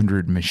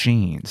 100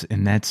 machines,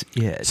 and that's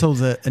it. So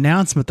the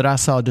announcement that I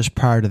saw just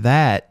prior to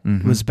that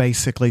was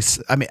basically,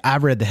 I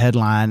read the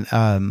headline,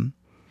 and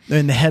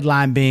the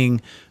headline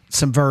being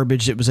some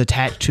verbiage that was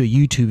attached to a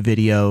YouTube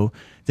video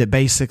that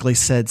basically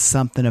said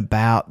something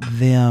about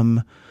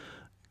them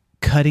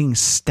cutting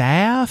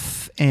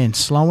staff and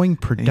slowing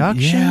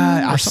production.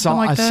 Yeah, I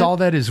saw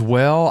that as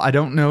well. I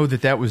don't know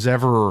that was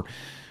ever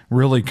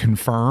really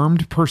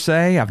confirmed per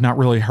se. I've not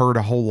really heard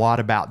a whole lot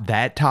about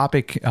that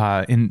topic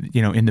in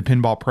the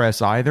pinball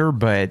press either,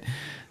 but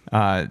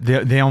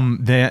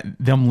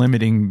them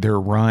limiting their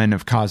run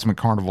of Cosmic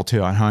Carnival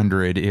to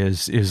 100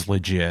 is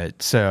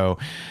legit. So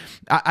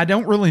I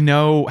don't really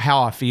know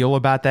how I feel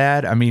about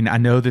that. I mean, I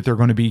know that they're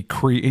going to be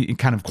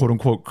kind of quote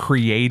unquote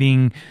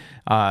creating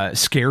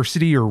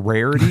scarcity or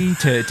rarity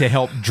to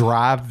help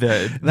drive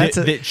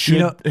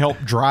help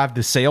drive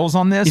the sales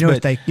on this. You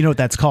know what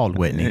that's called,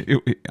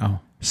 Whitney?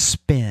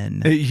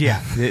 Spin.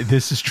 Yeah,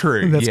 this is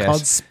true. That's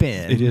called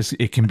spin. It is.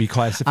 It can be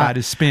classified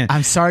as spin.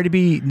 I'm sorry to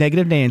be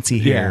negative Nancy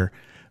here.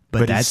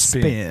 But that's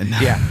spin.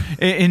 Yeah.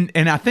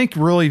 And I think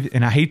really,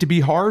 and I hate to be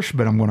harsh,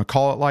 but I'm going to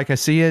call it like I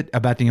see it,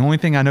 about the only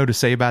thing I know to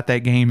say about that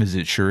game is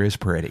it sure is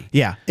pretty.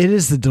 Yeah. It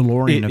is the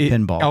DeLorean of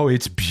pinball. Oh,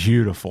 it's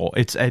beautiful.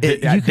 You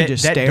can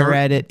just stare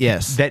at it.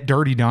 Yes. That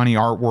Dirty Donnie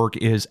artwork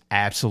is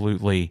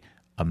absolutely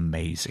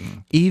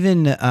amazing.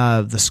 Even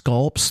the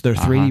sculpts, they're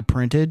 3D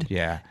printed.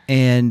 Yeah.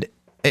 And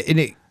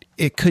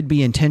it could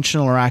be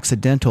intentional or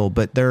accidental,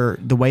 but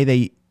the way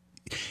they,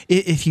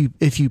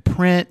 if you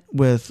print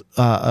with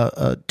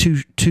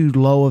too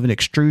low of an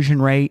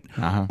extrusion rate,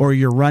 or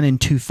you're running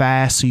too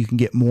fast so you can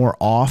get more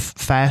off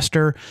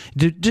faster,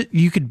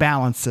 you could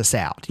balance this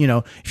out.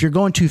 If you're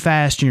going too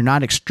fast and you're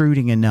not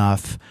extruding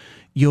enough,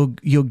 you'll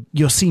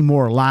see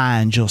more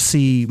lines, you'll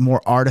see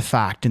more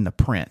artifact in the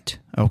print.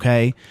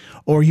 Okay,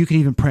 or you can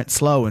even print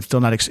slow and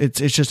still not. It's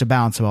just a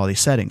balance of all these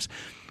settings.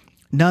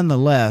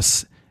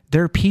 Nonetheless,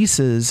 their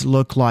pieces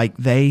look like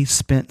they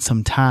spent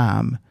some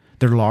time.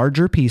 They're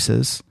larger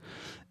pieces.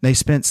 They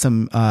spent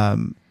some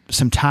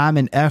time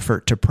and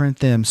effort to print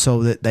them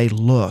so that they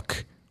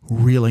look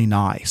really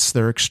nice.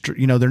 They're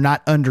they're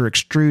not under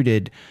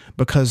extruded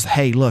because,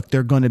 hey, look,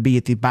 they're going to be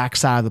at the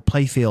backside of the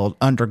playfield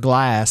under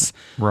glass,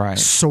 right?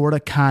 Sort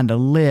of, kind of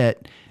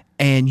lit,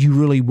 and you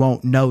really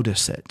won't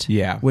notice it.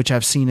 Yeah, which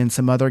I've seen in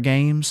some other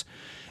games.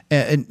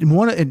 And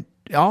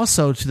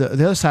also to the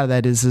other side of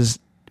that is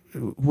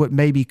what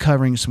may be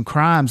covering some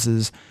crimes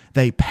is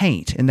they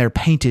paint, and they're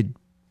painted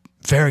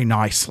very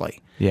nicely.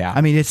 Yeah.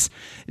 I mean,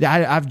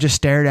 I've just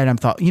stared at them,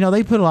 thought,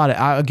 they put a lot of,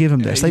 I'll give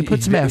them this. They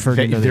put some effort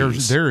into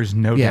these. There is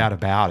no doubt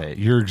about it.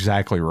 You're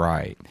exactly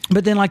right.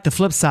 But then like the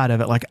flip side of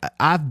it, like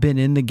I've been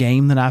in the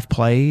game that I've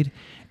played,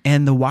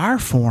 and the wire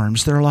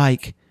forms, they're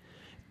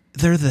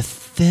the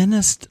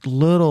thinnest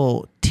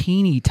little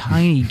teeny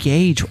tiny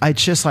gauge.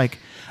 It's just like,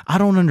 I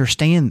don't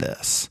understand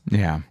this.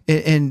 Yeah.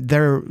 And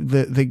they're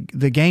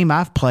the game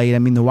I've played, I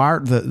mean, the wire,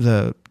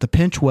 the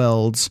pinch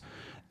welds,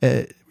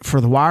 for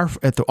the wire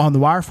on the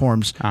wire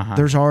forms,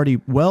 there's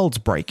already welds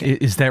breaking.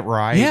 Is that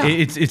right? Yeah.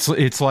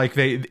 It's like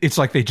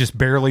they just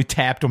barely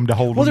tapped them to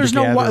hold them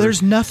together. Well,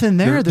 there's nothing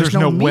there. There's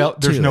no weld.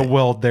 There's no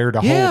weld there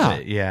to hold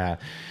it. Yeah.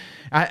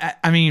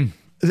 I mean,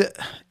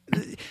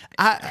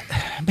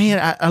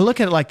 I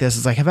look at it like this.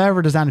 It's like, have I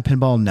ever designed a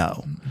pinball?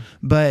 No,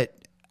 but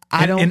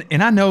I don't.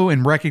 And I know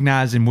and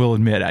recognize and will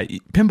admit,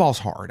 pinball's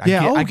hard.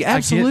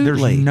 Absolutely.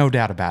 There's no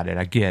doubt about it.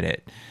 I get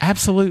it.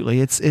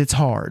 Absolutely, it's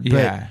hard.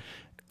 Yeah. But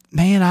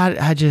man,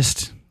 I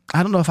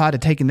don't know if I'd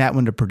have taken that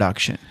one to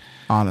production.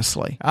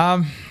 honestly.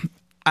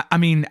 I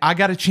mean, I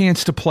got a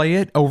chance to play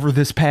it over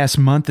this past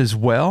month as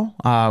well,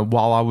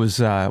 while I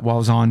was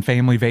on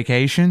family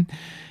vacation.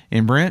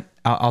 And Brent,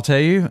 I'll tell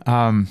you,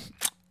 I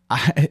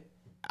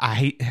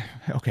hate.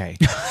 Okay,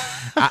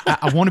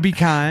 I want to be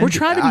kind. We're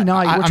trying to be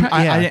nice.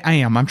 I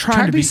am. I'm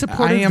trying to be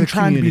supportive. I am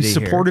trying to be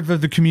supportive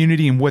of the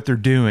community and what they're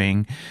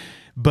doing.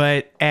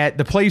 But at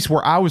the place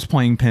where I was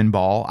playing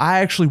pinball, I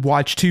actually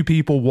watched two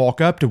people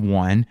walk up to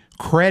one,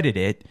 credit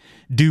it,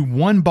 do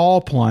one ball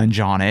plunge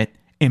on it,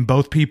 and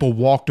both people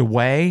walked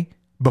away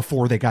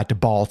before they got to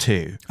ball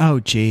two. Oh,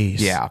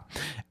 geez. Yeah.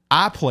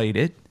 I played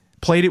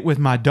it with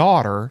my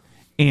daughter,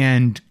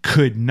 and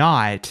could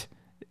not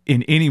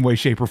in any way,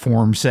 shape, or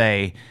form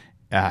say,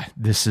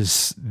 this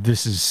is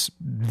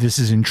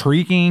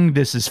intriguing.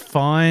 This is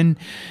fun.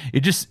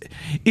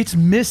 It's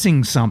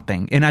missing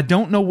something. And I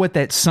don't know what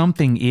that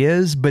something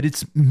is, but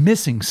it's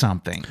missing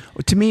something.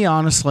 To me,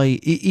 honestly,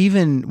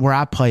 even where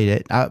I played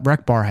it,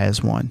 Rec Bar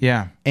has one.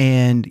 Yeah.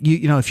 And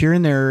you know, if you're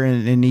in there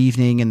in the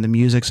evening and the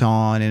music's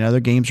on and other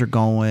games are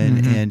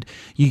going, and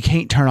you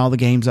can't turn all the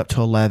games up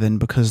to 11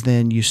 because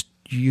then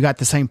you got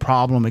the same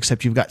problem,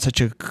 except you've got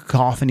such a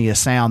cacophony of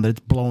sound that it's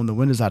blowing the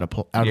windows out of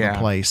the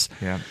place.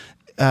 Yeah.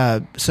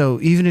 So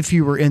even if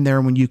you were in there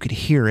when you could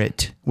hear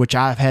it, which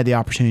I've had the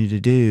opportunity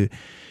to do,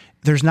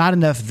 there's not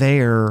enough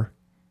there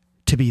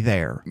to be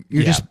there.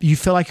 You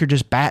feel like you're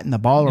just batting the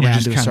ball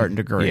around to a certain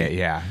degree.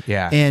 Yeah.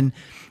 And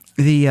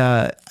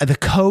the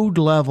code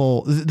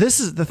level, this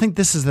is the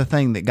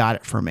thing that got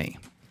it for me.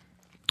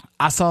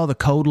 I saw the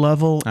code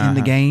level in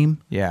the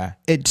game. Yeah.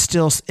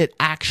 It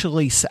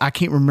actually, I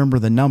can't remember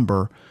the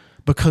number,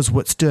 because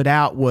what stood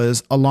out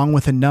was, along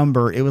with a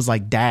number, it was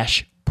like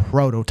dash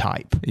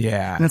prototype.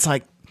 Yeah. And it's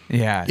like,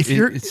 yeah, if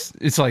you're,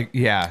 it's like,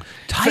 yeah,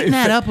 tighten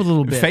that up a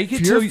little bit. Fake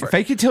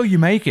it till you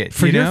make it.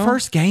 For your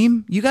first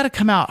game, you got to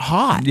come out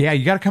hot. Yeah,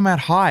 you got to come out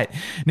hot.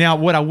 Now,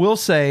 what I will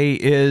say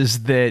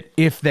is that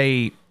if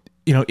they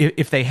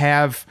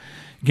have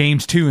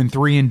games 2 and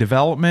 3 in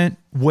development,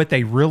 what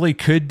they really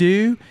could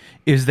do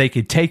is they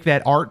could take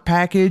that art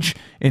package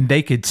and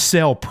they could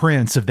sell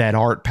prints of that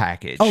art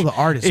package. Oh, the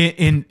art is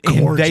and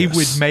they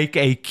would make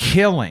a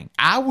killing.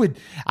 I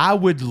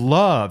would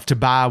love to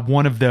buy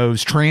one of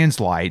those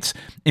Translights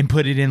and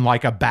put it in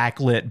like a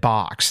backlit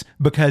box,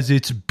 because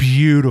it's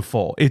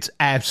beautiful. It's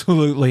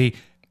absolutely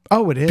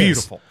it is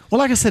beautiful. Well,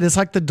 like I said, it's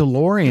like the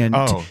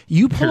DeLorean.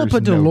 You pull up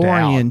a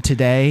DeLorean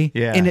today,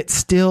 and it's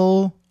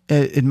still,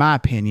 in my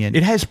opinion,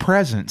 it has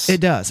presence. It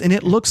does, and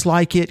it looks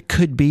like it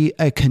could be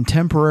a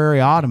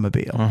contemporary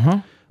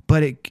automobile.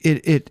 But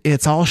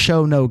it's all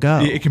show, no go.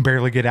 It can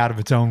barely get out of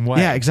its own way.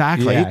 Yeah,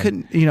 exactly. Yeah.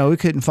 It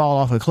couldn't fall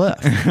off a cliff,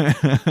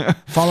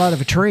 fall out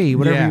of a tree,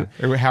 whatever.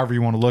 Or however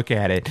you want to look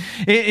at it.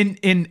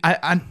 And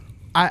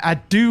I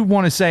do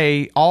want to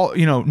say,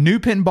 new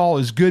pinball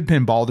is good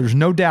pinball. There's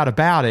no doubt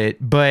about it.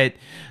 But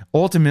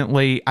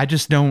ultimately, I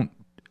just don't.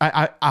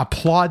 I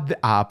applaud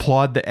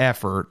the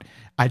effort.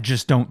 I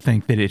just don't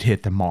think that it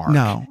hit the mark.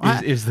 No,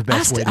 is the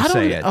best way to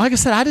say it. Like I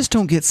said, I just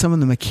don't get some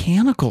of the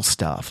mechanical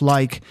stuff,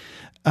 like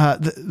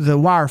the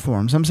wire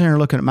forms. I'm sitting here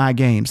looking at my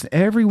games.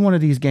 Every one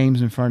of these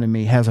games in front of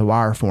me has a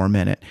wire form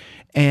in it,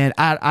 and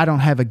I don't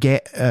have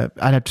I'd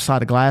have to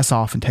slide a glass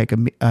off and take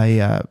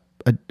a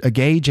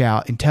gauge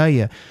out and tell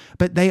you,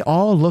 but they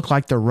all look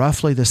like they're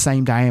roughly the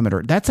same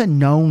diameter. That's a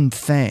known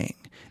thing.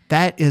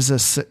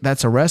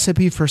 That's a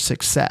recipe for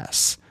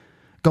success.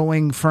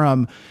 Going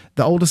from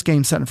the oldest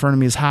game set in front of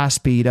me is High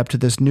Speed up to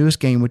this newest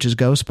game, which is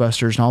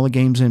Ghostbusters, and all the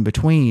games in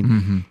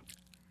between.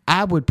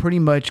 I would pretty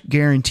much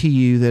guarantee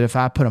you that if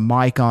I put a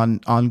mic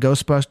on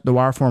Ghostbusters, the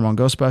wire form on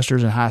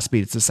Ghostbusters and High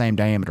Speed, it's the same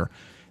diameter.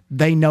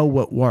 They know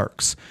what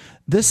works.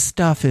 This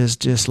stuff is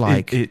just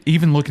like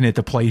even looking at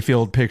the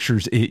playfield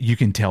pictures, you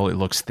can tell it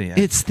looks thin.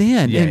 It's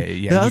thin.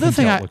 Yeah.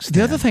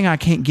 The other thing I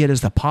can't get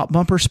is the pop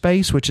bumper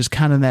space, which is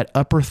kind of that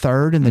upper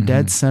third in the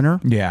dead center.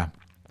 Yeah.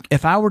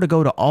 If I were to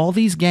go to all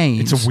these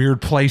games, it's a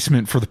weird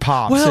placement for the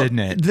pops, isn't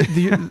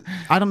it?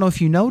 I don't know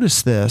if you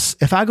noticed this.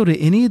 If I go to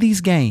any of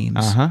these games,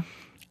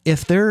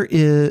 if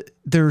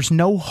there's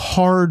no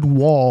hard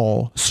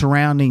wall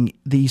surrounding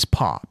these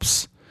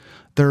pops.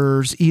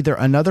 There's either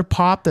another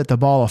pop that the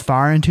ball will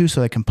fire into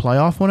so they can play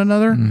off one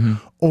another,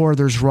 or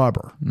there's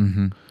rubber.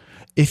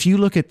 If you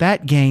look at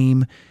that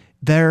game,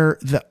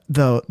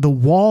 the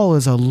wall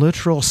is a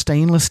literal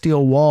stainless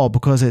steel wall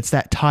because it's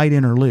that tight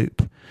inner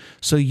loop.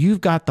 So you've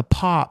got the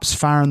pops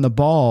firing the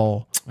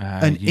ball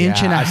an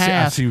inch and a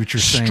half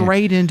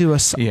straight into a.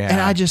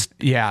 And I just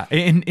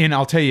and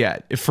I'll tell you,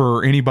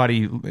 for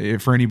anybody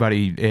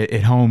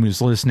at home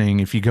who's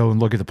listening, if you go and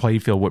look at the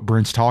playfield, what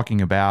Brent's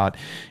talking about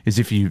is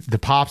the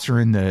pops are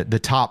in the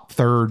top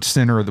third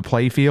center of the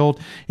playfield,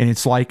 and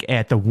it's like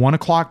at the 1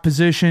 o'clock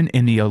position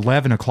and the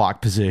 11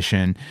 o'clock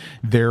position,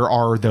 there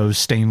are those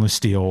stainless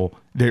steel.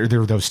 There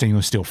are those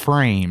stainless steel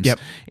frames,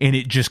 and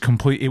it just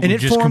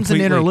it forms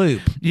an inner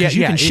loop. Yeah,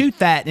 you can shoot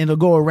that, and it'll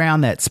go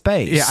around that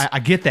space. Yeah, I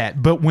get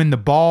that, but when the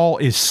ball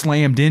is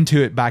slammed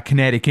into it by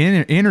kinetic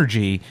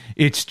energy,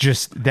 it's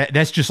just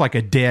that's just like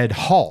a dead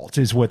halt,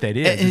 is what that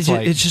is.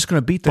 It's just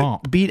going to beat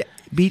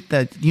beat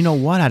the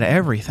out of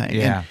everything.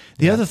 Yeah. And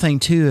the other thing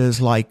too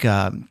is like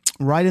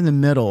right in the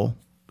middle,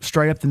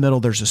 straight up the middle,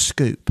 there's a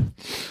scoop.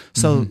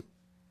 So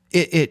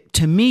it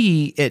to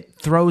me, it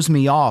throws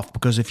me off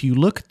because if you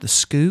look at the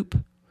scoop,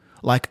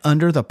 like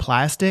under the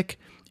plastic,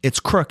 it's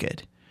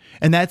crooked.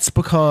 And that's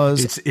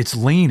because it's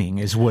leaning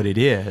is what it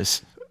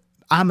is.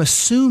 I'm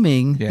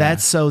assuming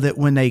that's so that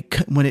when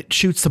it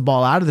shoots the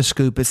ball out of the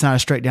scoop, it's not a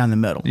straight down the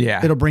middle.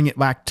 Yeah. It'll bring it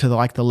back to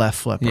the left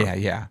flipper.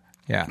 Yeah.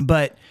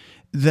 But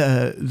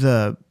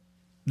the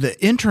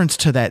entrance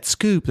to that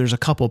scoop, there's a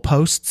couple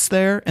posts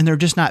there, and they're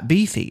just not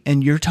beefy.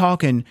 And you're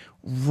talking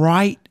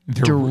directly.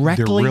 They're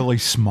really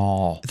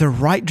small. They're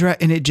right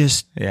direct, and it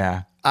just.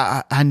 Yeah.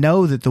 I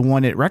know that the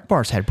one at Rec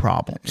Bars had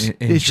problems.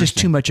 It's just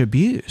too much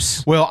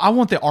abuse. Well, I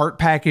want the art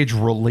package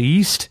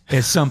released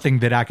as something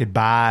that I could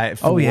buy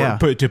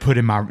to put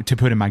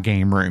in my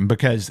game room,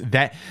 because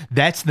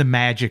that's the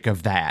magic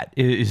of that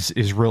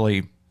is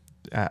really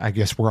I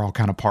guess we're all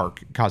kind of part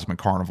Cosmic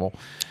Carnival.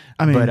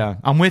 I mean, but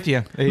I'm with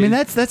you. I mean,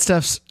 that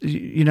stuff's,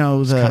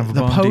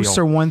 the posts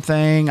are one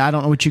thing. I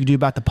don't know what you can do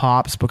about the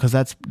pops because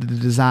that's the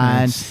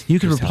design. You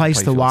could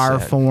replace the wire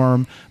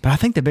form, but I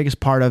think the biggest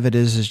part of it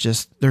is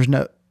just there's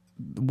no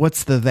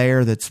what's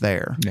that's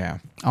there. Yeah,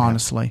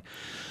 honestly.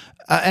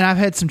 And I've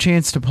had some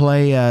chance to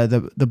play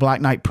the Black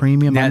Knight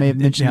Premium. I may have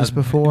mentioned this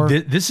before.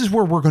 This is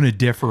where we're going to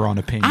differ on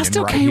opinion. I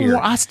still can't. Here.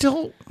 I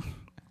still.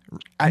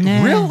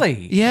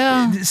 Really?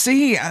 Yeah.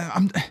 See,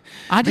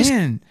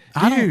 dude,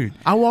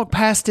 I walk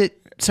past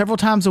it several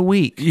times a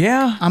week.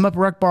 Yeah. I'm up at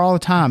Rec Bar all the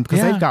time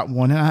because they've got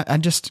one. And I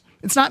just,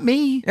 it's not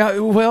me.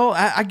 Well,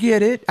 I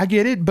get it.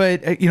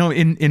 But,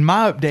 in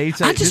my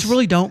updates, I just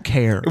really don't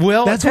care.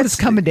 Well, that's what it's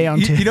coming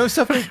down to. You know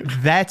something?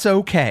 That's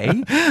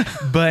okay.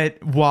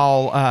 But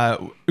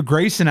while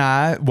Grace and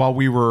I, while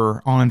we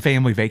were on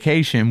family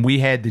vacation, we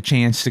had the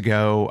chance to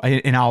go,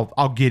 and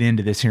I'll get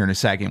into this here in a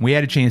second. We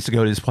had a chance to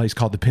go to this place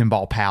called the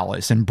Pinball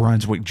Palace in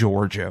Brunswick,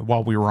 Georgia,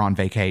 while we were on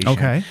vacation.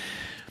 Okay.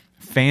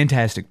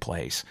 Fantastic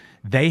place.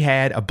 They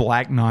had a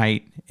Black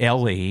Knight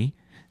LE.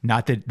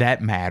 Not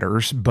that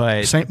matters,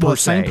 but same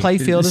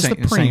playfield as the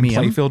premium.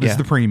 Same playfield as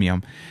the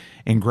premium.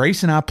 And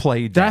Grace and I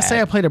played. Did I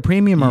say I played a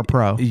premium or a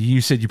pro?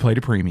 You said you played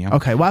a premium.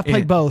 Okay, well I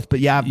played both, but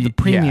I have the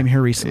premium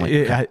here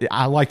recently.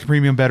 I like the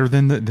premium better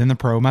than the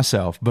pro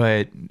myself,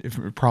 but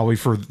probably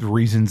for the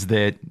reasons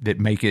that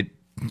make it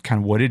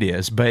kind of what it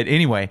is. But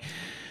anyway,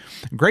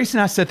 Grace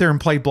and I sat there and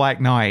played Black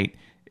Knight,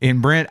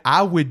 and Brent,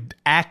 I would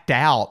act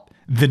out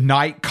the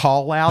night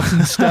call outs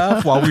and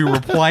stuff while we were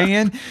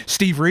playing.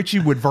 Steve Ritchie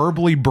would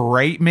verbally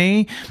berate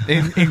me,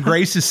 and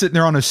Grace is sitting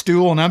there on a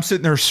stool, and I'm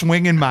sitting there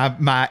swinging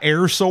my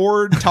air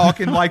sword,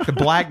 talking like the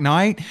Black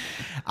Knight.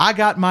 I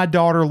got my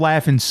daughter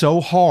laughing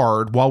so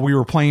hard while we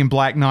were playing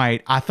Black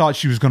Knight, I thought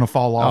she was going to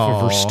fall off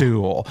of her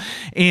stool.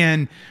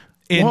 And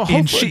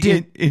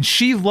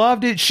she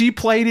loved it. She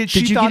played it. Did she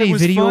you thought get it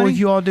was a video funny. of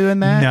you all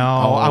doing that? No,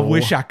 I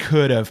wish I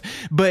could have.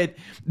 But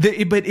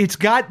it's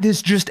got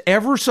this just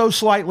ever so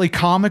slightly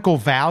comical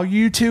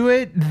value to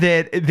it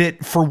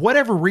that for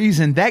whatever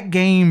reason that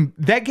game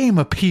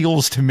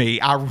appeals to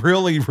me. I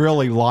really,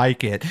 really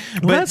like it.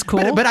 But that's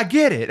cool. But I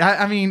get it.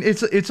 I mean,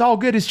 it's all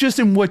good. It's just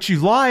in what you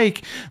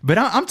like. But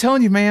I'm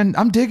telling you, man,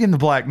 I'm digging the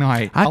Black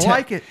Knight. I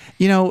like it.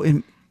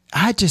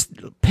 I just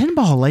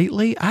pinball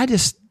lately. And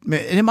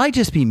it might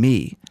just be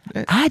me.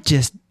 I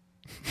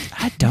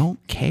don't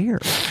care.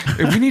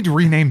 We need to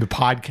rename the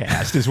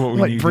podcast. Is what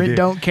we need Brent to do.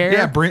 Don't Care?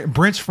 Yeah,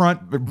 Brent's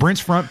front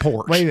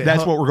porch.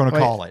 That's what we're going to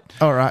call it.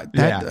 All right,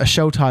 a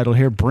show title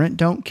here. Brent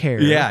Don't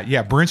Care.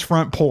 Yeah, Brent's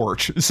front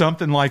porch,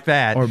 something like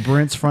that, or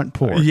Brent's front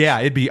porch. Yeah,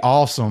 it'd be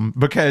awesome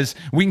because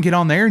we can get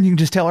on there and you can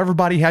just tell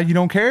everybody how you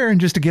don't care and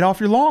just to get off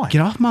your lawn.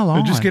 Get off my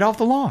lawn. Just get off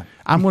the lawn.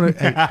 I'm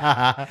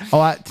gonna.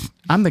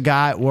 I'm the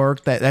guy at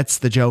work that's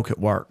the joke at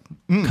work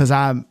because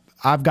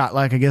I've got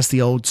I guess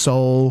the old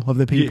soul of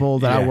the people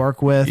that I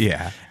work with.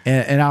 Yeah.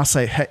 And I'll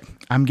say, hey,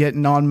 I'm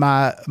getting on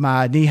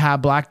my knee-high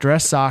black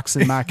dress socks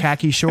and my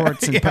khaki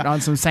shorts and putting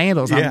on some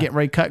sandals. I'm getting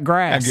ready to cut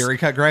grass. I'm getting ready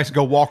to cut grass and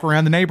go walk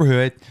around the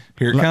neighborhood.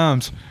 Here it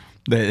comes.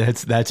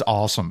 That's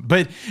awesome.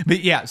 But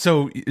yeah,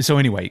 so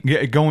anyway,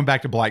 going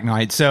back to Black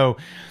Knight. So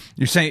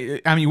you're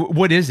saying, I mean,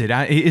 what is it?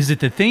 Is it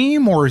the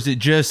theme, or is it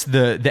just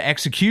the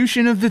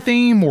execution of the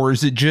theme, or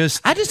is it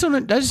just? I just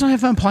don't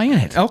have fun playing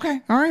it. Okay,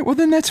 all right. Well,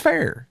 then that's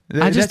fair.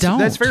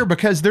 That's fair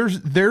because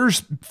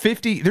there's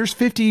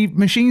 50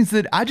 machines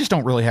that I just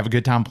don't really have a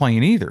good time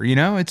playing either.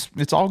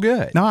 It's all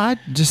good. No, I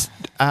think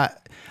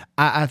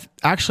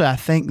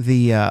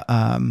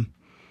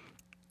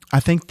I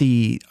think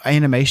the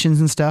animations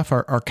and stuff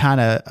are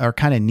kind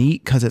of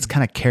neat because it's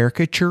kind of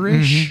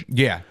caricature-ish. Mm-hmm.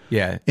 Yeah.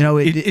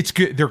 It's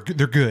good. They're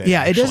good.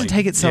 Yeah, it doesn't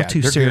take itself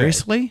too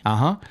seriously.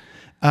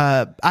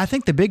 I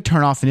think the big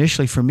turnoff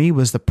initially for me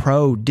was the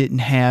Pro didn't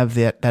have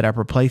that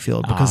upper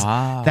playfield because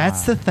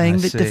that's the thing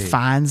that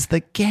defines the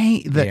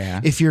game.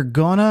 If you're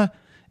gonna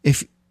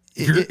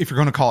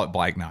call it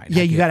Black Knight,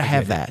 you got to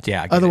have that.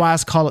 Yeah.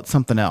 Otherwise, call it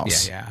something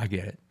else. Yeah, I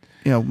get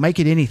it. Make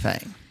it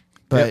anything.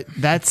 But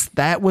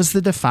that was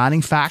the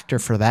defining factor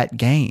for that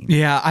game.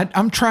 Yeah,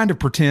 I'm trying to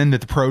pretend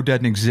that the Pro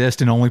doesn't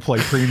exist and only play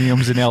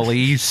premiums and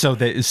LEs so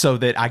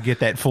that I get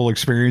that full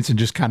experience and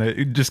just kind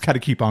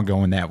of keep on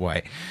going that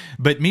way.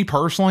 But me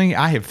personally,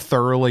 I have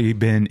thoroughly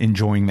been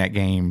enjoying that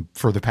game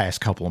for the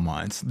past couple of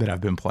months that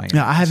I've been playing.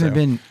 No, I haven't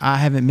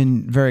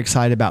been very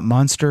excited about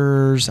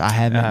Monsters. I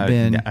haven't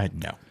been.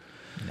 No.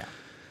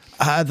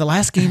 The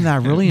last game that I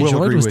really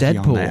enjoyed was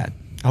Deadpool.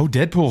 Oh,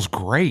 Deadpool's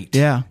great.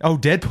 Yeah. Oh,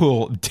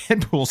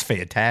 Deadpool's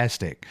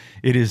fantastic.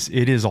 It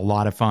is a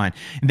lot of fun.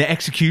 And the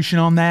execution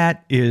on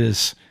that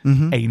is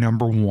a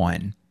number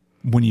one.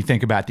 When you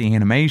think about the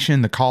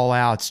animation, the call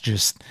outs,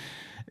 just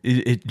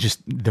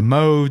the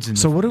modes. And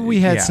so what have we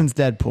had since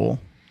Deadpool?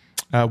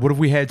 What have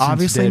we had since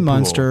Obviously, Deadpool?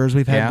 Monsters.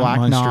 We've had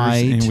Black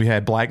Knight. And we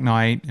had Black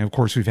Knight. And of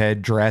course, we've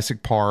had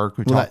Jurassic Park.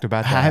 We talked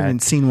about that. I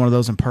haven't seen one of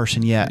those in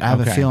person yet. I have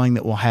a feeling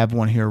that we'll have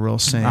one here real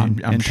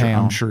soon in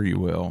town. I'm sure you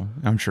will.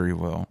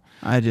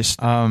 I just...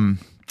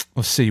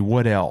 let's see.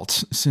 What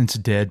else since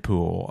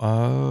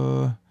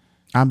Deadpool?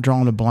 I'm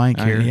drawing a blank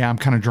here. Yeah, I'm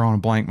kind of drawing a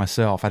blank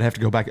myself. I'd have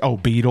to go back. Oh,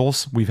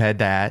 Beatles. We've had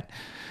that.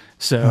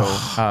 So...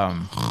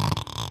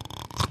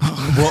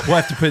 we'll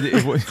have to put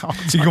it.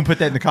 So you're gonna put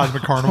that in the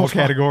Cosmic Carnival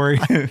category?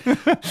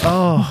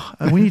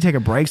 We need to take a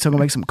break so I'm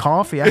gonna make some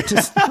coffee. I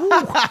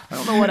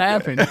don't know what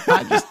happened.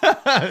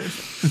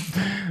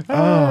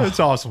 It's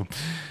awesome.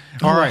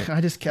 All right.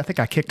 I think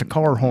I kicked a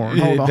car horn.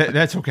 Hold on.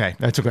 That's okay.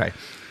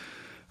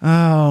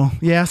 Oh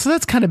yeah. So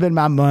that's kind of been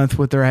my month.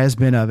 What there has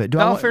been of it.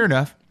 Fair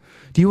enough.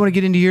 Do you want to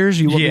get into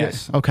yours?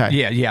 Yes. Okay.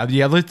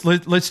 Yeah.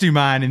 Let's do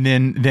mine, and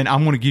then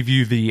I'm going to give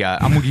you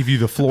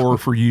the floor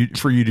for you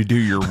to do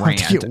your rant.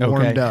 To get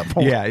warmed up.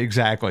 Yeah,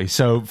 exactly.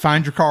 So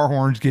find your car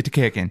horns, get to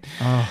kicking.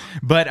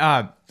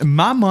 But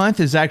my month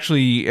has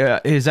actually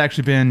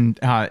been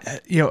a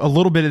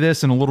little bit of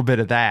this and a little bit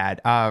of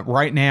that.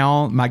 Right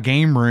now, my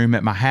game room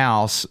at my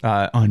house,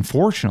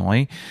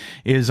 unfortunately,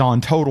 is on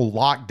total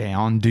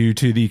lockdown due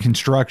to the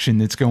construction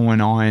that's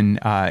going on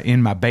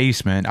in my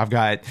basement. I've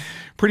got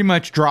pretty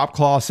much drop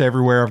cloths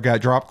everywhere. I've got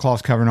drop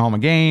cloths covering all my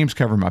games,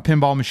 covering my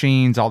pinball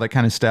machines, all that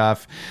kind of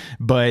stuff.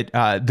 But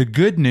the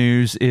good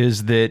news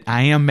is that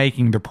I am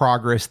making the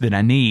progress that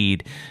I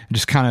need. I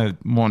just kind of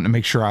want to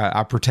make sure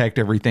I protect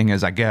everything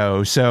as I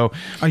go. So,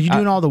 are you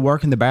doing all the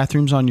work in the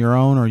bathrooms on your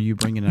own, or are you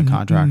bringing in a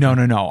contractor?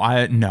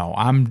 No.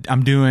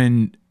 I'm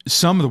doing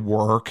some of the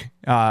work,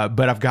 but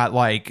I've got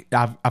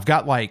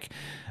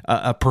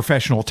a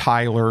professional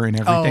tiler and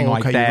everything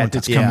like that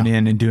that's coming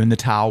in and doing the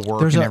tile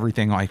work and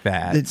everything like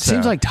that. It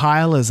seems like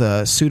tile is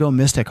a pseudo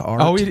mystic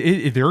art. Oh,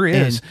 there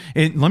is.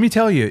 And let me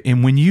tell you,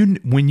 and when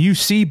you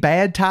see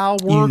bad tile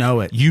work,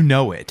 you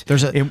know it.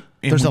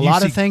 There's a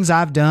lot of things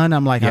I've done.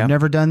 I'm like, I've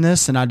never done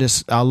this, and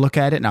I'll look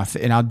at it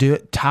and I'll do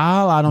it.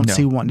 Tile, I don't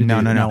see wanting to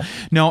do.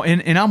 No.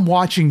 And I'm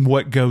watching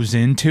what goes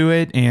into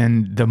it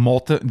and the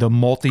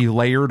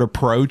multi-layered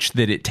approach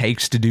that it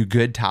takes to do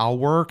good tile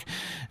work.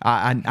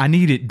 I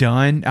need it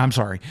done. I'm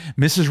sorry,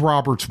 Mrs.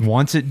 Roberts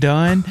wants it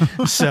done,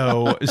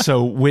 so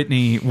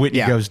Whitney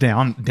goes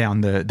down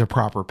the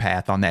proper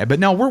path on that. But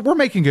no, we're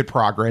making good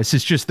progress.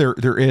 It's just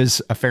there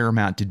is a fair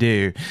amount to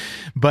do,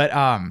 but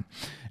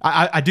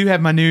I do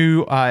have my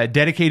new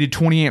dedicated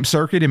 20 amp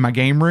circuit in my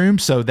game room,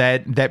 so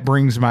that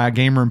brings my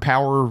game room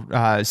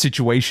power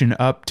situation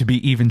up to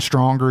be even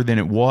stronger than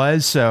it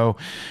was. So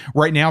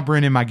right now,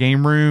 Brent, in my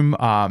game room,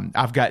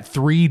 I've got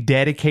 3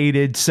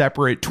 dedicated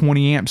separate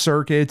 20 amp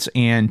circuits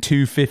and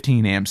 2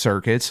 15 amp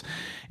circuits.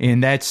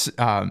 And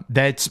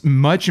that's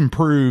much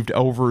improved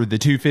over the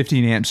 2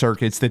 15 amp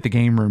circuits that the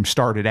game room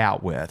started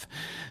out with.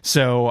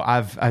 So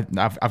I've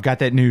got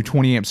that new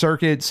 20 amp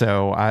circuit,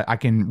 so I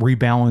can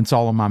rebalance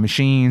all of my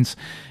machines.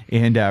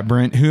 And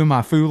Brent, who am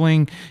I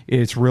fooling?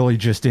 It's really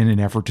just in an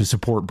effort to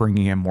support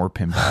bringing in more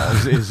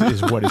pinball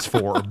is what it's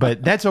for.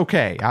 But that's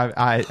okay.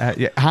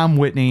 I'm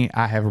Whitney.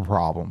 I have a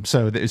problem.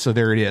 So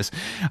there it is.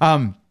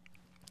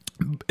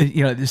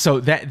 So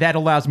that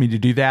allows me to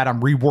do that. I'm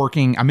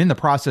reworking. I'm in the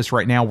process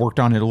right now. Worked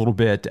on it a little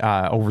bit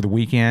over the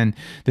weekend,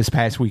 this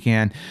past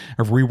weekend,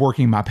 of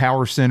reworking my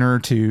power center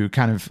to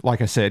kind of, like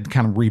I said,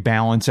 kind of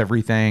rebalance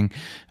everything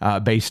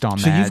based on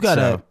that.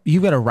 So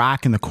you've got a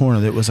rack in the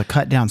corner that was a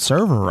cut down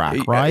server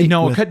rack, right?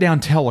 No, a cut down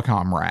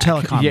telecom rack.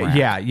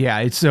 Rack. Yeah.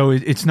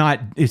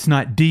 It's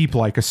not deep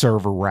like a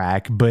server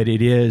rack, but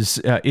it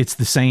is. It's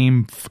the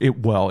same. It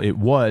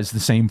was the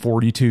same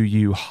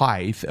 42U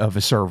height of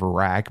a server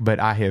rack, but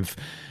I have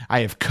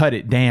cut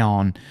it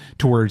down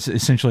towards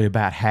essentially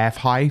about half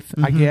height,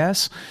 I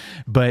guess.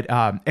 But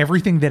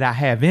everything that I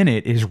have in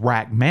it is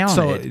rack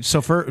mounted.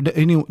 So for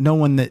no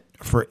one that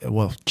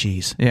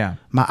yeah,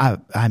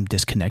 I'm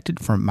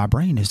disconnected from my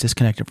brain is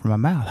disconnected from my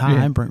mouth. Hi,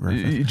 I'm Brent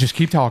Griffith. Just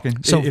keep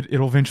talking. So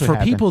it'll eventually for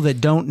happen. people that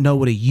don't know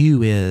what a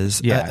U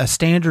is, a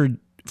standard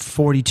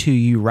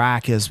 42U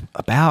rack is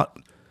about.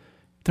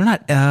 They're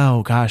not.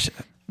 Oh gosh.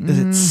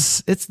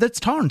 That's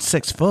taller than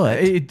 6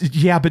 foot.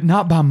 Yeah, but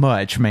not by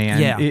much,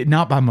 man. Yeah.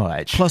 Not by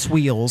much. Plus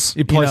wheels.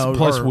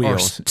 Plus or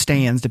wheels.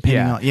 stands,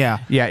 depending on. Yeah.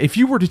 Yeah. If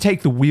you were to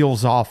take the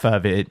wheels off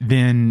of it,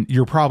 then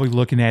you're probably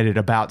looking at it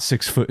about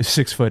 6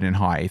 foot in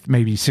height,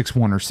 maybe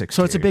 6'1" or 6'2".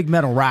 So it's a big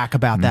metal rack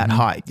about that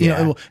height. You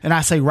know, and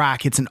I say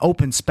rack, it's an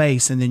open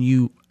space, and then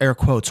you air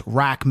quotes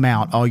rack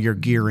mount all your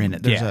gear in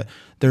it.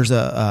 There's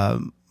a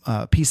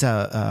piece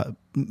of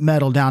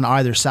metal down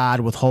either side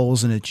with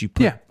holes in it. You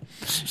put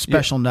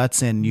special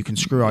nuts in. You can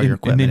screw all your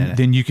equipment in it.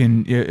 Then you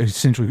can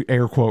essentially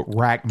air quote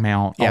rack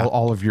mount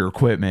all of your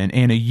equipment.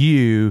 And a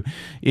U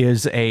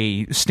is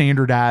a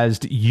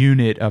standardized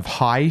unit of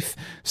height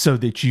so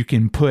that you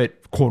can put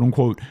quote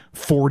unquote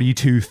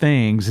 42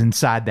 things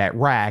inside that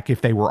rack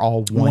if they were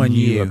all one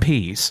U a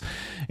piece.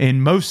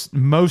 And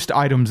most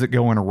items that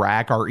go in a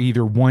rack are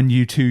either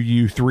 1U,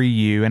 2U,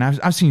 3U, and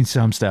I've seen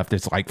some stuff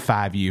that's like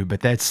 5U,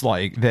 but that's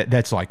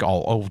like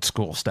all old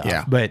school stuff.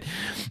 Yeah. But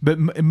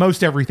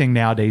most everything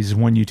nowadays is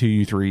 1U,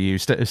 2U,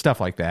 3U, stuff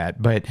like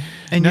that. But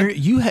and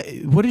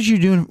what are you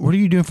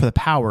doing for the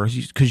power?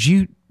 Because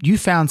you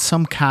found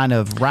some kind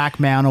of rack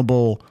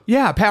mountable.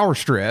 Yeah, power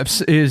strips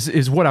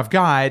is what I've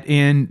got,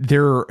 and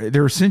they're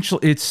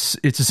essentially it's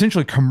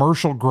essentially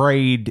commercial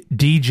grade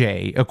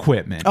DJ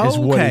equipment is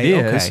what it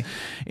is. Okay.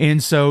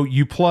 And so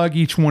you plug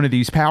each one of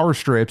these power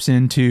strips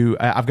into.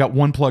 I've got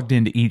one plugged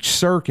into each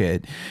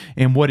circuit,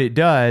 and what it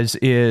does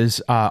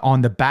is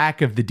on the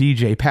back of the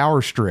DJ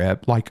power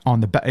strip, like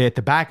at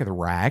the back of the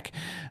rack,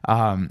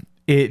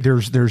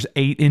 there's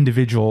 8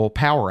 individual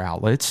power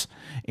outlets.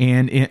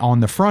 And on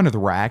the front of the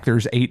rack,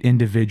 there's 8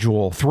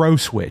 individual throw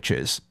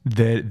switches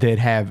that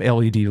have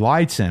LED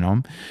lights in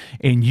them,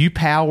 and you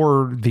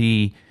power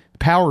the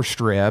power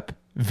strip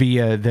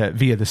via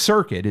the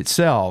circuit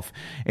itself,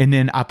 and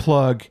then I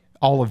plug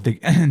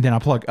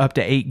up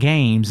to 8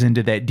 games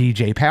into that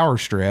DJ power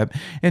strip,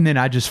 and then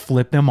I just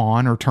flip them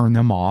on or turn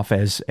them off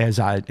as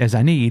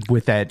I need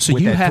with that. So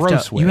you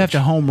have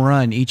to home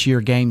run each of your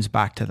games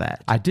back to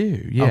that. I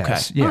do.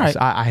 Yes. Okay. Yes. Right.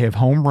 I have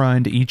home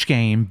runned each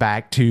game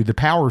back to the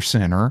power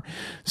center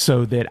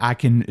so that I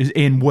can.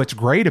 And what's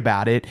great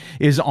about it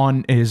is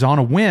on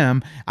a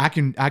whim, I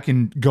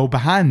can go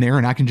behind there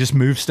and I can just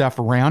move stuff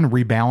around and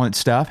rebalance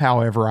stuff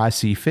however I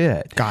see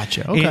fit.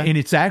 Gotcha. Okay. And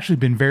it's actually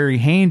been very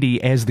handy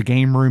as the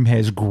game room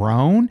has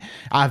grown.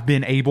 I've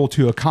been able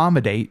to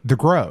accommodate the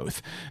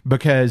growth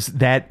because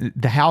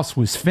the house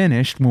was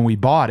finished when we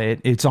bought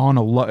it. It's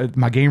on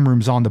my game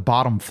room's on the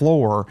bottom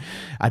floor.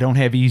 I don't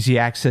have easy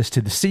access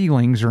to the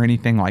ceilings or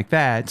anything like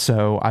that.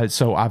 So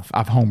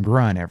I've home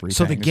run everything.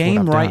 So the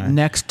game right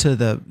next to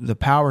the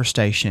power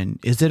station,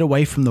 is it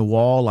away from the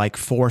wall like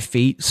 4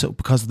 feet? So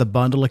because of the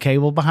bundle of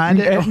cable behind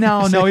it?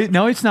 No,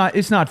 it's not.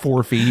 It's not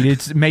 4 feet.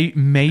 It's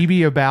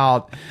maybe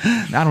about,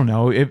 I don't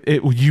know.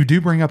 You do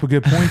bring up a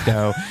good point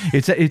though.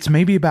 It's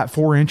maybe about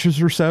 4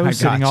 inches or so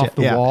sitting off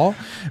the wall.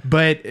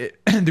 But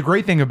the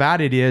great thing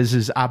about it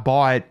is I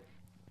bought,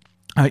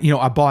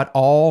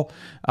 all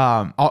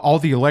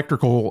the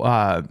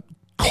electrical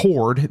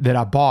cord that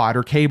I bought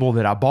or cable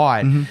that I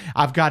bought.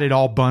 I've got it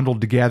all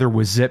bundled together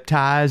with zip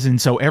ties,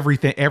 and so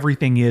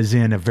everything is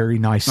in a very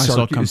nice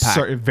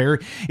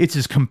compact. It's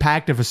as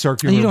compact of a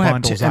circular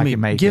bundle as I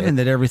can make. Given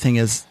that everything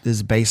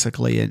is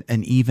basically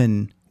an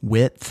even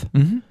width.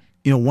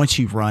 Once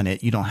you run it,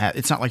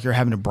 it's not like you're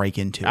having to break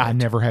into it. I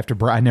never have to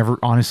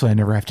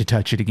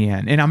touch it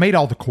again. And I made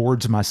all the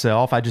cords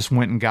myself. I just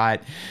went and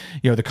got,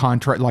 the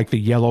contract, like the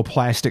yellow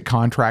plastic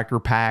contractor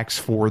packs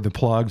for the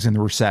plugs and the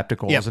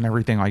receptacles and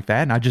everything like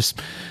that. And I just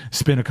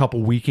spent a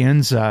couple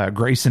weekends,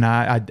 Grace and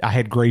I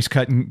had Grace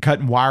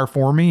cutting wire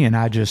for me, and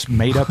I just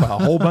made up a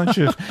whole bunch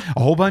of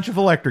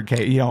electric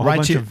cable,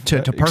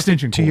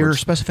 extension cords to your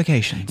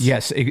specifications.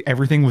 Yes.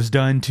 Everything was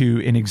done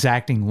to an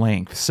exacting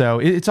length. So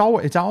it's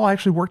all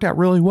actually worked out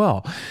really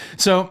well.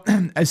 So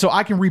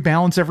I can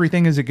rebalance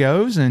everything as it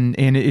goes, and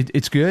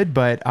it's good.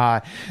 But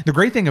the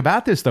great thing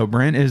about this though,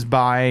 Brent, is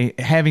by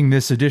having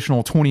this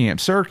additional 20 amp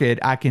circuit,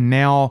 I can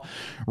now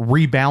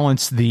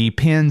rebalance the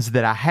pins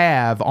that I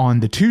have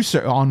on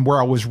on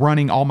where I was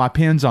running all my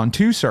pins on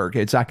 2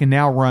 circuits. I can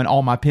now run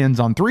all my pins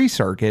on 3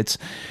 circuits.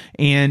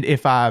 And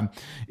if I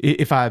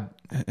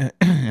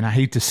and I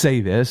hate to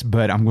say this,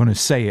 but I'm going to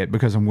say it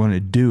because I'm going to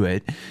do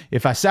it.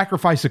 If I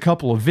sacrifice a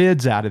couple of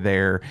vids out of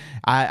there,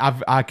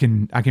 I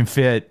can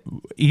fit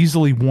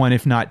easily 1,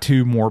 if not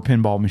 2 more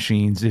pinball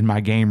machines in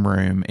my game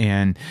room.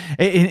 And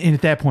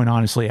at that point,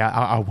 honestly,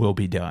 I will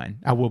be done.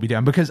 I will be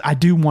done because I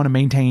do want to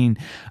maintain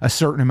a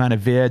certain amount of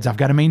vids. I've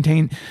got to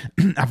maintain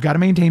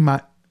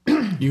my.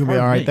 You can be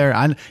all right there.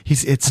 I'm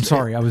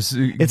sorry.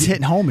 It's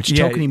hitting home. It's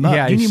choking him up.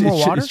 Yeah, Do you need more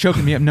water? It's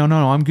choking me up. No,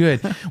 I'm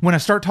good. When I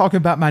start talking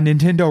about my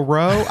Nintendo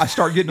Row, I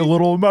start getting a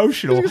little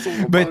emotional.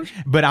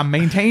 But I'm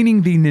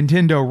maintaining the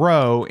Nintendo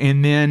Row,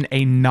 and then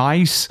a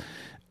nice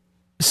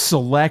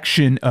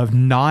selection of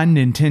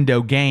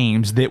non-Nintendo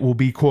games that will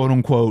be quote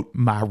unquote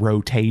my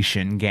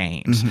rotation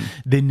games.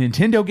 The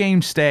Nintendo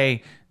games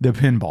stay, the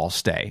pinball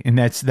stay, and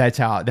that's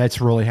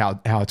really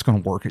how it's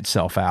going to work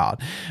itself out.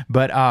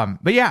 But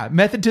yeah,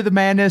 method to the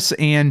madness.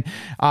 And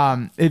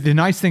the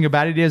nice thing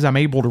about it is I'm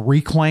able to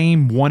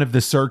reclaim one of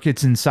the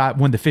circuits inside,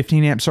 one of the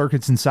 15 amp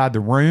circuits inside the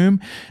room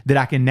that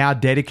I can now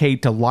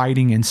dedicate to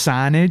lighting and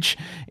signage.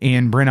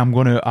 And Brent,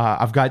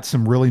 I've got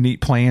some really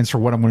neat plans for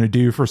what I'm going to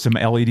do for some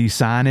LED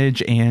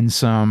signage and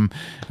some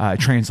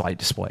Translight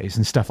displays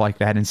and stuff like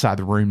that inside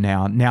the room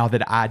now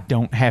that I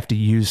don't have to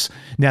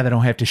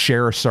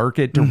share a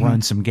circuit to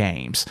run some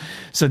games.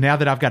 So now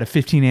that I've got a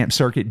 15 amp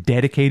circuit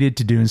dedicated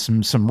to doing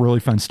some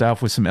really fun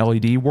stuff with some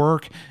LED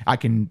work, I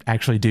can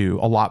actually do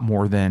a lot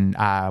more than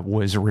I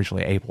was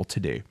originally able to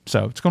do.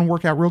 So it's going to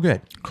work out real good.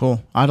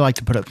 Cool. I'd like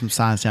to put up some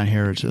signs down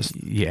here. It's just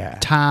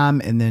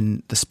time and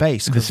then the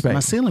space.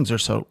 My ceilings are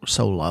so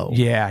low.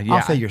 Yeah.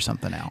 I'll figure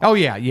something out. Oh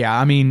yeah.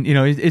 I mean,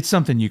 it's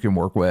something you can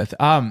work with.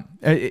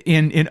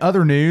 In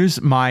other news,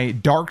 my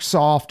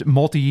DarkSoft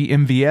Multi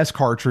MVS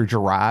cartridge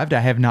arrived. I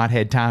have not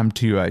had time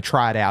to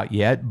try it out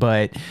yet,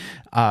 but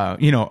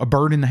a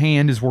bird in the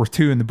hand is worth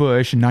two in the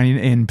bush,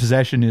 and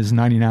possession is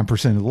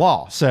 99% of the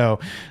law.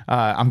 So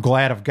I'm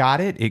glad I've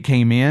got it. It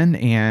came in,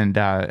 and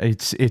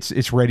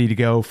it's ready to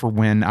go for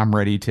when I'm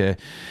ready to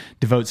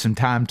devote some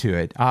time to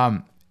it.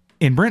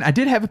 And Brent, I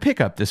did have a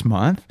pickup this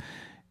month.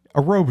 A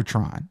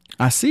Robotron.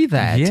 I see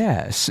that.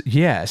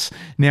 Yes.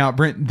 Now,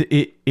 Brent,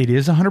 it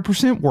is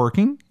 100%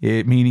 working,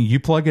 meaning you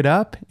plug it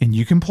up and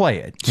you can play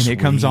it. And it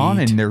comes on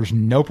and there's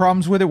no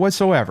problems with it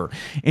whatsoever.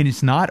 And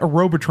it's not a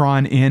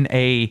Robotron in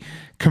a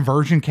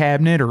conversion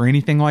cabinet or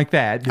anything like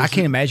that. I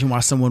can't imagine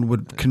why someone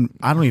would...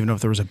 I don't even know if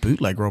there was a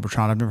bootleg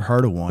Robotron. I've never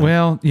heard of one.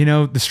 Well,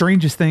 the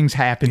strangest things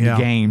happen to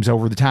games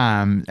over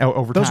time.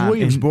 Those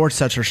Williams board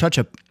sets are such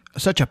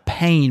a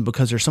pain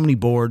because there's so many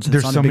boards.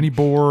 There's so many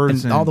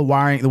boards. And all the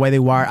wiring, the way they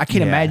wire. I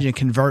can't imagine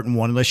converting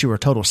one unless you were a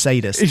total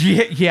sadist.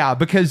 Yeah,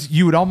 because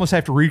you would almost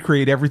have to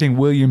recreate everything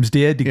Williams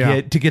did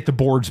to get the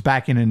boards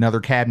back in another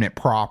cabinet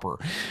proper.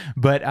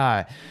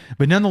 But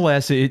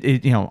nonetheless,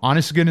 it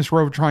honest to goodness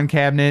Robotron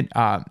cabinet.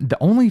 The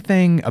only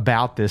thing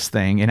about this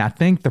thing, and I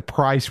think the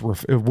price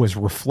was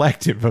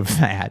reflective of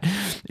that,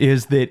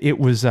 is that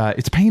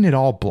it's painted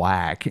all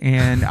black,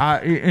 and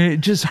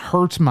it just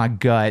hurts my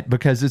gut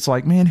because it's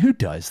like, man, who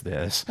does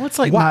this? Well, it's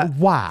like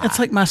why? It's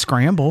like my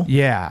scramble.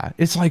 Yeah,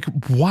 it's like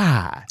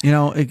why?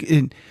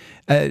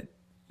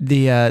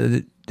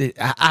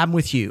 I'm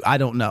with you. I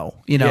don't know.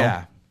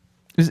 Yeah,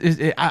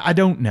 I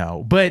don't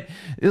know. But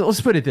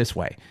let's put it this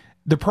way: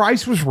 the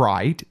price was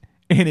right,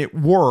 and it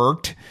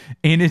worked,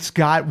 and it's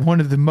got one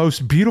of the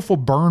most beautiful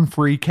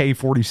burn-free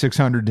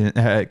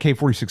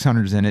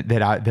K4600s in it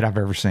that I've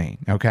ever seen.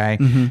 Okay,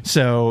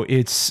 so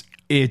it's.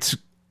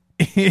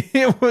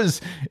 It was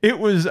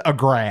a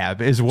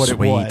grab is what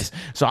Sweet. It was.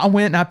 So I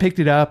went and I picked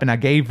it up and I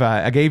gave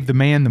the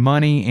man the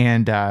money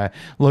and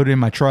loaded it in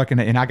my truck and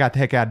I got the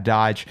heck out of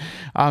Dodge.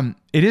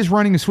 It is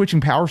running a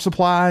switching power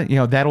supply.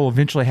 That'll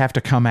eventually have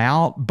to come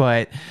out,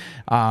 but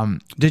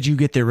did you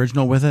get the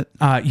original with it?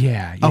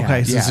 Yeah.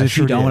 Okay, so if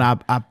sure you don't,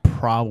 did. I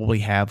probably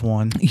have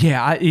one.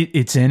 Yeah,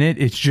 it's in it.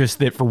 It's just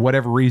that for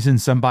whatever reason,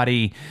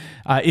 somebody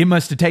it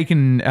must have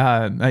taken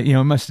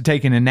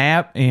a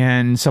nap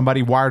and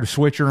somebody wired a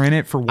switcher in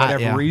it for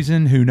whatever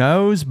reason. Who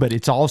knows? But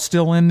it's all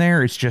still in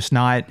there. It's just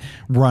not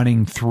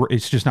running through.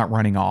 It's just not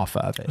running off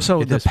of it.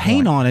 So the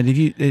paint on it,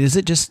 is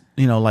it just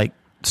like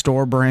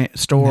store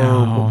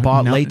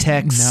bought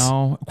latex?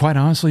 No, quite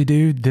honestly,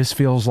 dude, this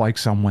feels like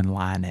someone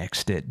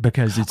Linexed it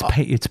because it's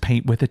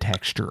paint with a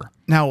texture.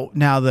 Now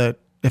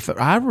if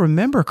I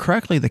remember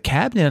correctly, the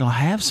cabinet will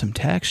have some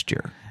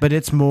texture, but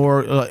it's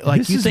more like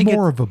this is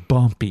more of a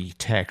bumpy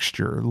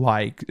texture,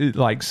 like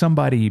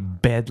somebody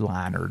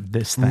bedlinered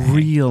this thing.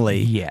 Really?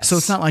 Yes. So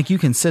it's not like you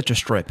can citrus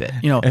strip it.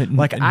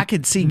 I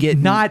could see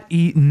getting not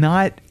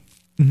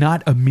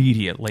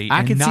immediately.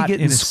 I could see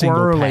getting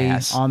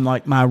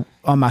squirrely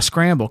on my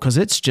scramble because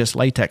it's just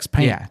latex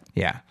paint.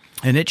 Yeah.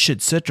 And it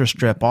should citrus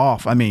strip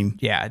off. I mean,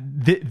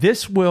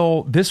 this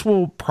will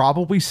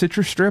probably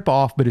citrus strip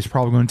off, but it's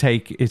probably going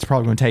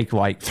to take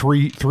like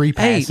three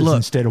passes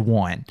instead of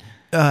one.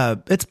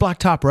 It's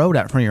Blacktop Road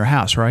out in front of your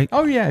house, right?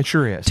 Oh yeah, it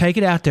sure is. Take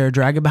it out there,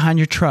 drag it behind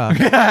your truck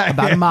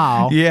about a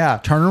mile. Yeah.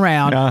 Turn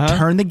around,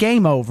 turn the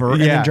game over,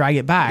 and then drag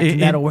it back.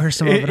 That'll wear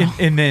some of it off.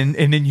 And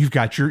then you've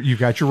got your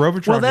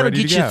Robotron. Well, that'll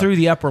get you through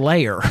the upper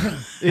layer.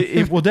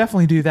 It will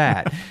definitely do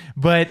that.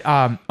 But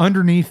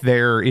underneath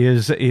there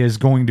is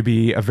going to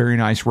be a very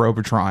nice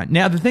Robotron.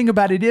 Now, the thing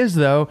about it is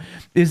that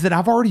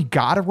I've already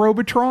got a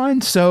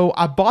Robotron, so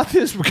I bought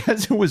this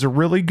because it was a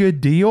really good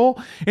deal,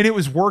 and it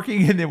was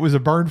working, and it was a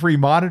burn-free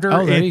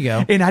monitor. Oh, there you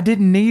go. And I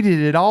didn't need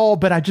it at all,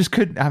 but I just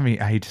couldn't. I mean,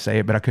 I hate to say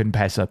it, but I couldn't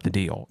pass up the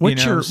deal.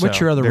 What's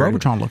your other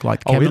Robotron look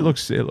like? Oh, it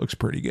looks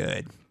pretty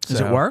good. Does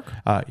it work?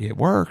 It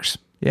works.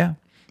 Yeah.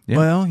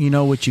 Well, you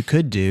know what you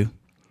could do?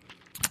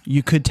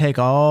 You could take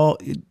all,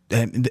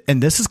 and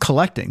this is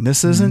collecting.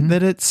 This isn't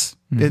that it's,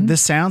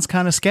 this sounds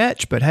kind of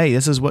sketch, but hey,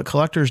 this is what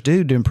collectors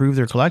do to improve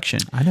their collection.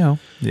 I know.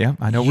 Yeah,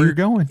 I know where you're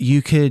going.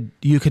 You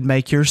could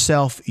make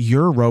yourself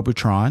your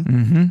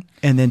Robotron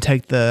and then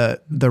take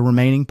the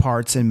remaining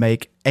parts and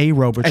make a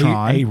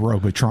Robotron. A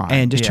Robotron.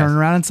 And just turn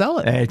around and sell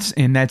it.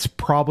 And that's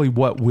probably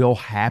what will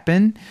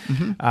happen.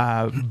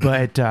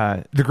 But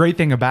the great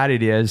thing about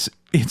it is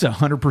it's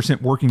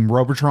 100% working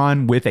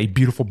Robotron with a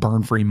beautiful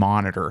burn-free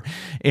monitor.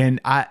 And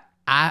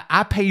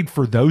I paid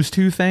for those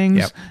two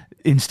things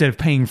instead of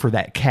paying for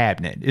that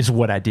cabinet is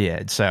what I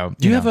did. So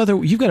do you have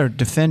you've got a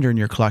Defender in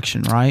your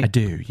collection, right? I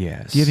do,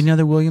 yes. Do you have any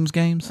other Williams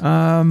games?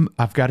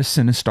 I've got a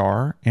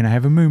Cinestar and I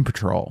have a Moon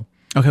Patrol.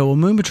 Okay, well,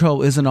 Moon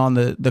Patrol isn't on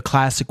the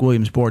classic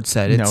Williams board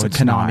set. It's a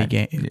Konami not.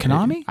 game.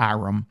 Konami?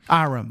 Irem.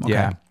 Irem, okay.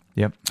 Yeah.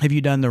 Yep. Have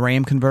you done the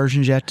RAM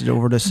conversions yet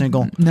over to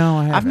single? No,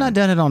 I haven't. I've not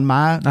done it on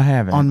my. I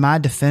haven't. On my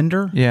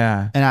Defender.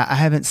 Yeah. And I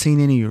haven't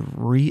seen any.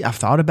 I've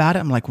thought about it.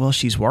 I'm like, well,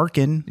 she's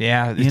working.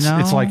 Yeah.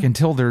 It's like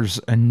until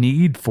there's a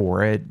need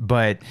for it,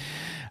 but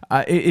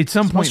at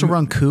some point, supposed to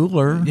run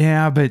cooler.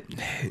 Yeah, but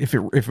if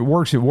it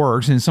works, it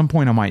works. And at some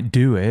point, I might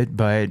do it.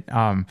 But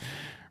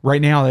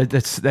right now,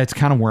 that's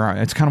kind of where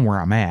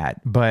I'm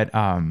at. But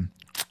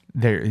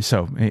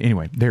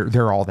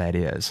they're all that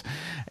is.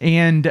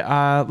 And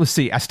let's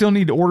see, I still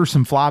need to order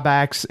some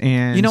flybacks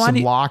and some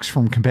locks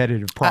from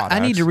Competitive Products. I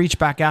need to reach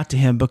back out to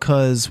him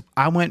because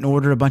I went and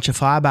ordered a bunch of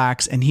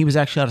flybacks and he was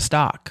actually out of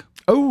stock.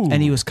 Oh,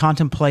 and he was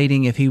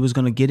contemplating if he was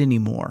going to get any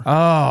more.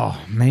 Oh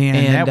man,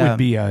 and,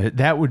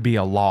 that would be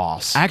a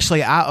loss.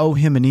 Actually, I owe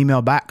him an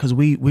email back because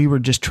we were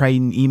just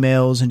trading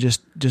emails and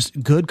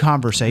just good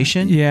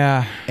conversation.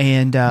 Yeah,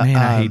 and man,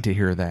 I hate to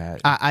hear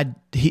that.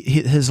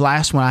 His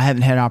last one I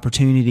haven't had an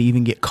opportunity to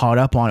even get caught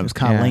up on. It was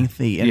kind of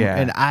lengthy,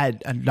 and I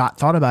had not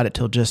thought about it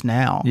till just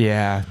now.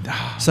 Yeah,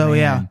 so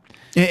man.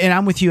 And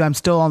I'm with you. I'm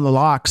still on the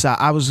locks.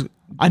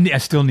 I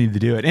still need to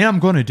do it, and I'm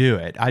going to do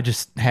it. I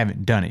just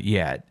haven't done it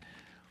yet.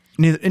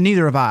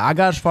 Neither have I. I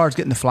got as far as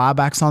getting the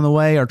flybacks on the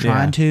way or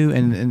trying to,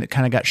 and it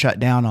kind of got shut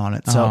down on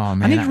it. So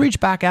I need to reach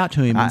back out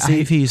to him and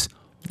see if he's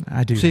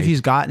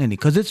gotten any,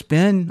 because it's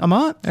been a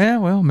month. Yeah,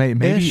 well,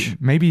 maybe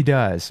he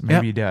does.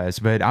 Maybe he does.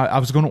 But I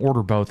was going to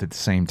order both at the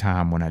same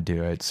time when I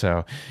do it.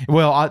 So,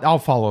 well, I'll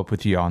follow up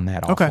with you on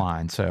that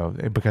offline. So,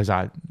 because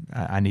I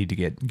need to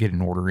get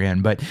an order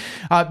in. But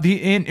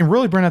and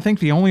really, Brent, I think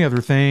the only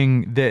other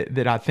thing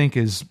that I think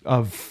is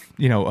of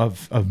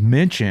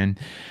mention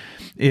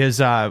is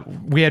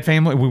we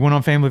went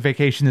on family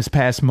vacation this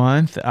past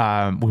month.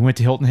 We went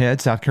to Hilton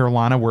Head, South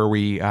Carolina, where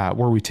we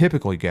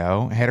typically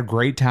go. Had a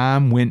great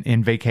time. Went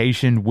in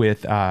vacation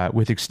with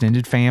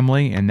extended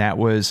family, and that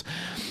was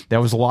a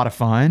lot of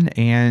fun.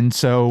 And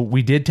so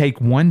we did take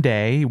one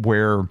day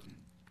where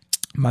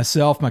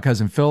myself, my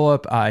cousin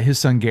Philip, his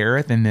son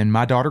Gareth, and then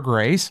my daughter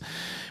Grace,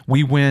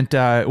 we went,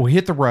 we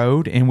hit the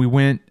road, and we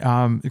went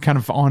kind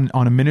of on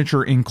a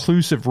miniature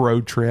inclusive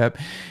road trip,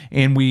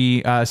 and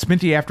we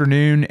spent the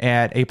afternoon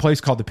at a place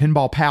called the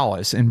Pinball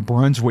Palace in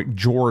Brunswick,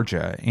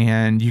 Georgia,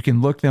 and you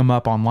can look them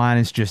up online.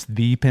 It's just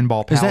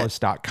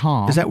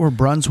thepinballpalace.com. Is that where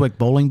Brunswick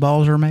bowling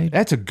balls are made?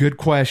 That's a good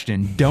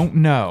question. Don't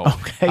know.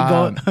 Okay,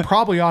 go.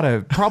 Probably ought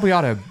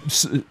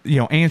to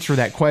answer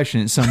that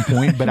question at some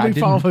point, but I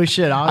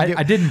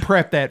didn't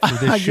prep that for this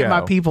show. I get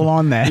my people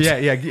on that.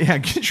 Yeah.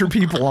 Get your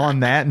people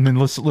on that, and then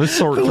let's sort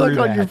through that. The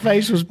look on your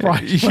face was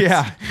priceless.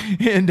 Yeah,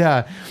 and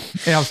I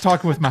was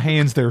talking with my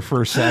hands there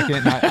for a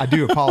second. I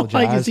do apologize.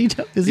 Like,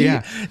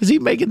 is he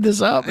making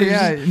this up?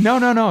 Yeah,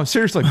 no.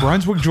 Seriously,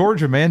 Brunswick,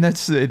 Georgia, man.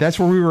 That's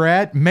where we were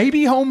at.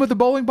 Maybe home of the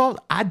bowling ball.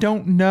 I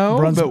don't know.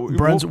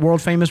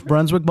 World famous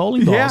Brunswick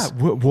bowling balls. Yeah,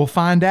 we'll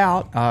find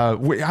out.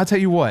 I'll tell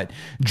you what.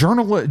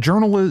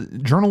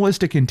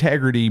 Journalistic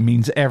integrity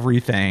means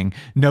everything.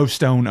 No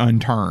stone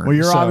unturned. Well,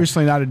 you're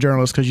obviously not a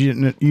journalist because you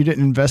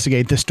didn't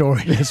investigate the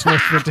story. That's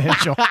most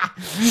potential.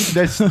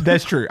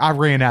 That's true. I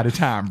ran out of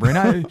time,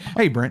 Brent.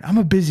 Hey, Brent, I'm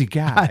a busy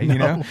guy, you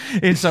know.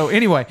 And so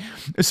anyway,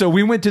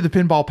 we went to the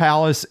Pinball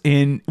Palace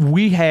and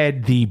we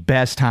had the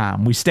best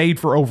time. We stayed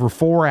for over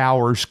 4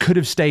 hours. Could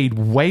have stayed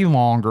way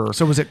longer.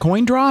 So was it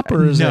coin drop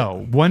or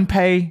no? One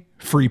pay,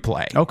 free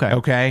play.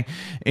 Okay,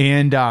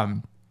 and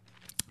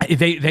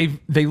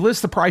They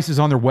list the prices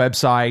on their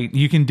website.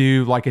 You can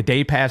do like a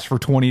day pass for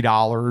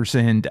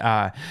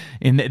 $20,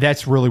 and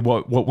that's really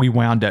what we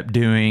wound up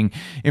doing.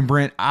 And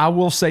Brent, I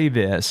will say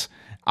this.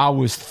 I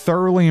was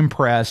thoroughly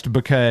impressed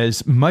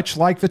because much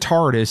like the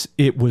TARDIS,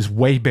 it was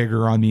way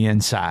bigger on the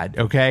inside.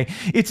 Okay,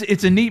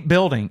 it's a neat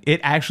building. It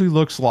actually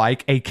looks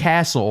like a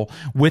castle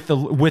with the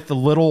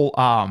little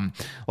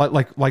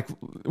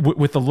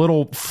with the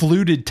little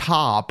fluted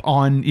top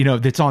on,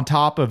 that's on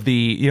top of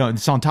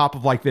it's on top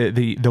of like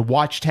the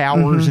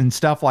watchtowers and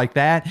stuff like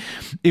that.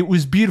 It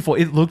was beautiful.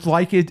 It looked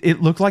like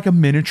it looked like a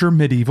miniature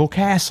medieval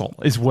castle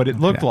is what it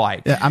looked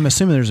like. I'm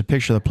assuming there's a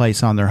picture of the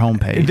place on their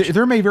homepage.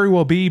 There may very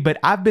well be, but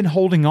I've been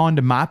holding holding on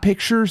to my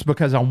pictures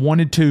because I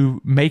wanted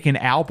to make an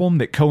album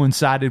that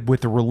coincided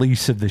with the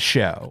release of the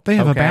show. They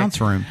have a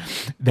bounce room.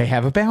 They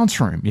have a bounce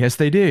room. Yes,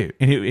 they do.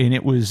 And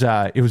it was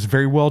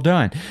very well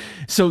done.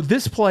 So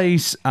this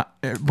place,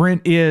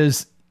 Brent,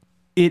 it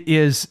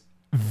is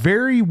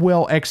very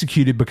well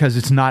executed because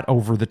it's not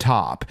over the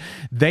top.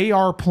 They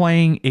are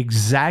playing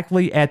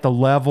exactly at the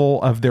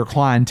level of their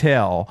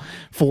clientele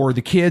for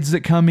the kids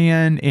that come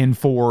in and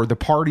for the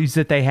parties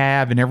that they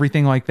have and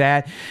everything like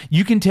that.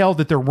 You can tell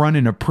that they're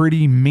running a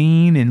pretty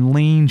mean and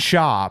lean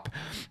shop,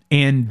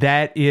 and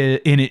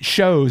it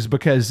shows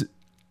because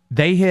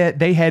they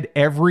had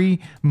every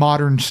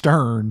modern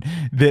Stern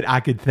that I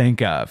could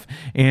think of.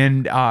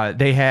 And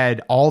they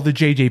had all the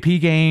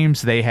JJP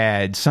games. They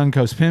had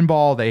Suncoast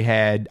Pinball. They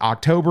had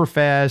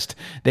Oktoberfest.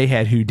 They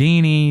had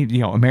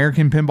Houdini,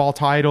 American pinball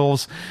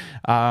titles.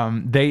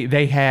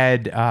 They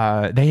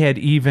had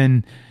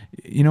even...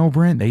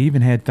 Brent, they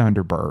even had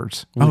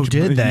Thunderbirds.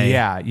 Did they?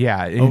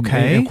 Yeah.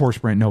 Okay. And of course,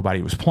 Brent,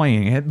 nobody was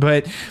playing it.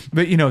 But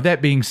that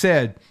being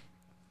said...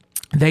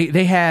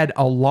 They had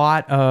a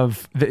lot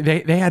of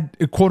they had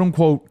quote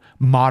unquote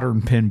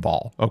modern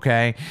pinball,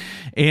 okay,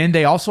 and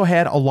they also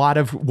had a lot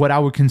of what I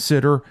would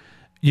consider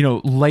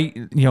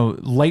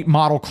late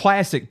model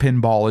classic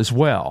pinball as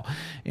well.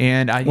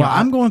 And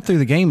I'm going through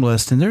the game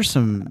list, and there's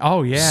some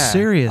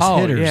serious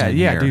hitters. in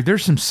here. Dude,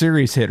 there's some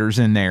serious hitters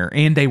in there,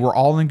 and they were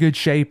all in good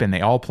shape, and they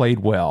all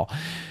played well.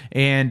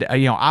 And,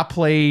 I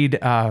played,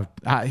 what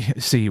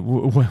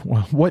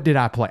did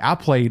I play? I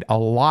played a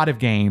lot of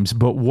games,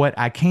 but what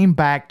I came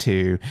back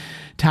to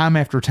time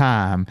after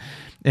time,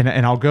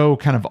 and I'll go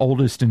kind of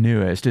oldest to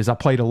newest, is I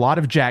played a lot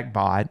of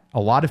Jackbot, a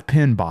lot of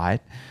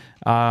Pinbot,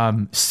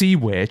 Sea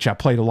Witch. I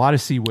played a lot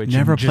of Sea Witch.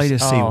 Never played a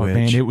Sea Witch.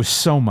 Man, it was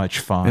so much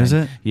fun. Is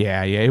it?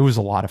 Yeah, it was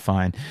a lot of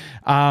fun.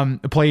 I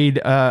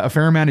played a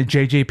fair amount of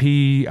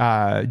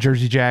JJP,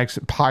 Jersey Jacks,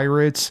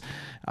 Pirates,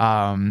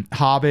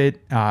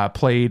 Hobbit,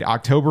 played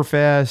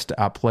Oktoberfest,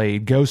 I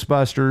played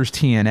Ghostbusters,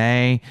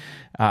 TNA,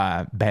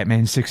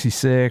 Batman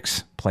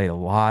 66, played a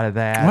lot of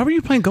that. Why were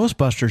you playing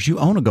Ghostbusters? You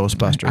own a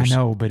Ghostbusters. I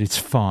know, but it's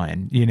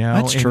fun,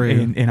 That's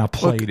true. And I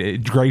played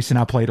it. Grace and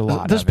I played a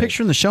lot This of it.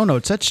 picture in the show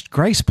notes, that's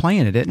Grace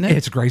playing it, isn't it?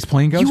 It's Grace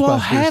playing Ghostbusters. You all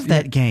have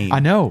that game. I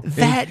know.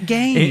 That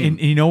game. And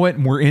you know what?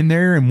 And we're in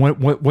there, and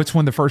what's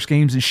one of the first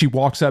games that she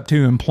walks up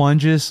to and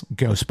plunges?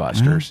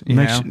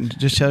 Ghostbusters.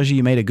 Just tells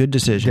you made a good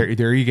decision.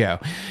 There you go.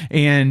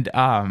 And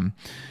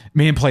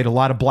man, played a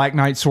lot of Black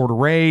Knight Sword of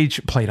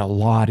Rage, played a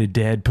lot of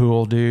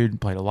Deadpool, dude.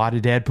 Played a lot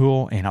of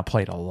Deadpool, and I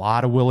played a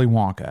lot of Willy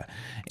Wonka.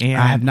 And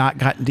I have not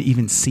gotten to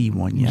even see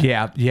one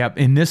yet. Yeah.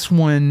 And this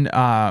one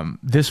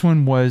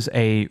was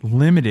a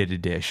limited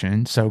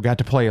edition, so got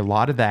to play a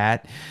lot of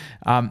that.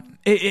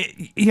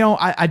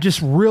 I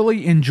just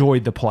really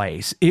enjoyed the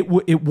place. It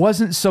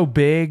wasn't so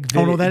big.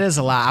 That is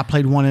a lie. I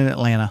played one in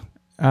Atlanta.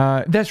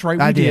 That's right.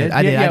 I did.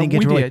 I didn't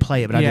get to really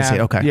play it, but I did see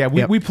it. Okay. Yeah,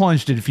 we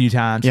plunged it a few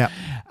times. Yeah.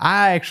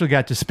 I actually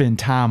got to spend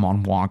time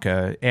on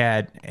Wonka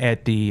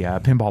at the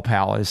Pinball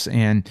Palace,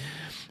 and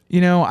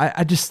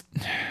I just,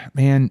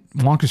 man,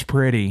 Wonka's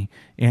pretty,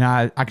 and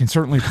I can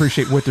certainly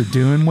appreciate what they're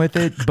doing with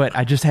it, but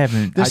I just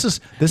haven't. This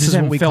is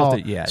what we call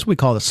it yet. This is what we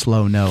call the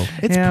slow no.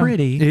 It's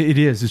pretty. It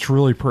is. It's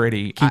really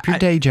pretty. Keep your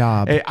day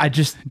job.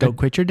 Don't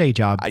quit your day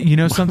job. You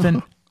know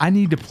something? I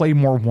need to play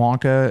more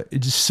Wonka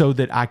just so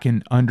that I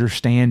can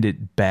understand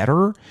it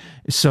better,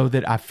 so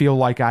that I feel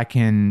like I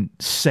can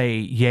say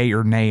yay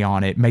or nay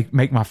on it,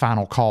 make my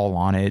final call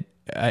on it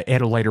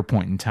at a later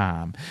point in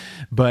time.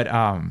 But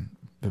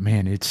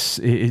man, it's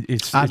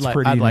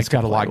pretty. And it's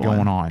got a lot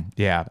going on.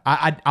 Yeah,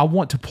 I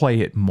want to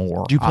play it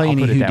more. Do you play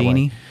any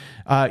Houdini?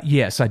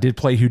 Yes, I did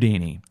play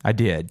Houdini. I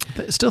did.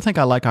 Still think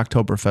I like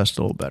Oktoberfest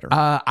a little better.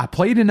 I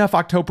played enough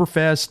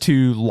Oktoberfest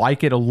to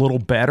like it a little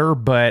better,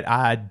 but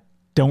I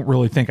don't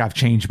really think I've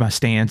changed my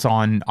stance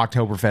on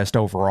Oktoberfest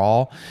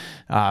overall.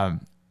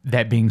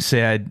 That being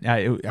said,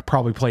 I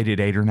probably played it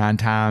 8 or 9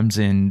 times,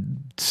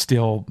 and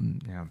still,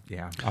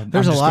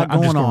 There's a lot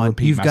going on.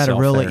 You've got to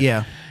really,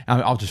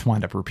 I'll just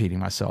wind up repeating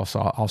myself,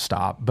 so I'll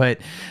stop. But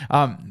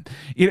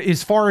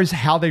as far as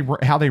how they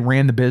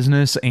ran the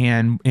business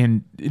and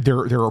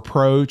their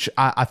approach,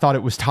 I thought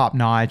it was top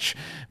notch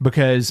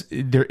because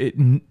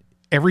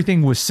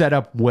everything was set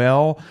up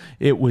well.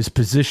 It was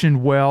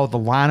positioned well. The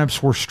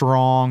lineups were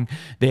strong.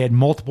 They had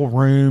multiple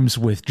rooms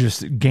with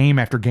just game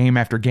after game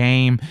after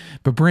game.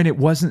 But Brent, it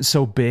wasn't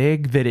so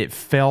big that it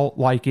felt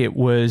like it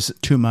was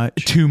too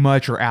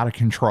much or out of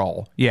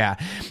control. Yeah,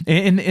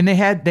 and they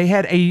had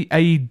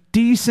a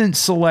decent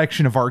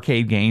selection of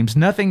arcade games.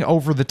 Nothing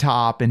over the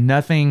top, and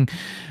nothing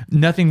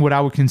what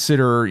I would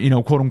consider,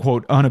 quote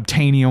unquote,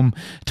 unobtainium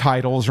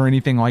titles or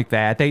anything like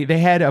that. They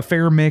had a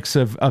fair mix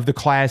of the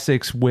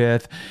classics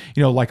with,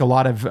 like a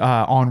lot of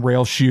on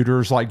rail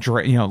shooters, like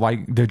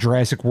like the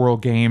Jurassic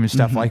World game and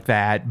stuff like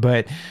that.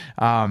 But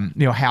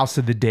House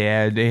of the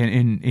Dead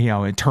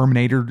and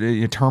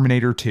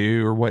Terminator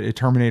 2 or what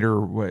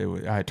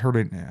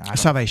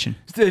Salvation.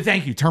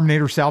 Thank you,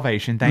 Terminator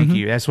Salvation. Thank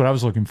you. That's what I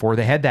was looking for.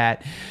 They had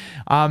that.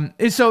 And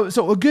so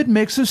a good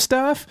mix of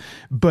stuff,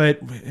 but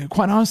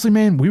quite honestly,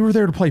 man, we were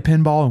there to play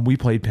pinball, and we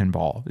played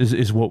pinball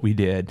is what we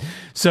did.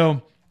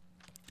 So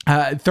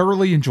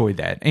thoroughly enjoyed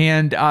that.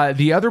 And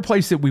the other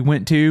place that we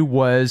went to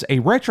was a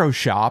retro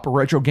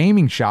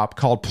gaming shop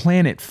called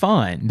Planet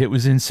Fun that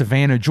was in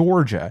Savannah,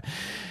 Georgia.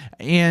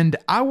 And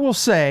I will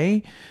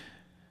say,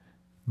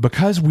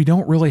 because we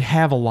don't really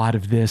have a lot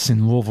of this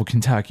in Louisville,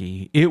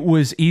 Kentucky, it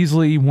was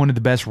easily one of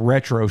the best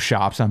retro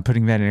shops, I'm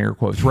putting that in air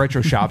quotes,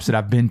 retro shops that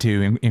I've been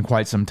to in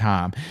quite some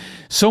time.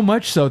 So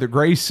much so that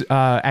Grace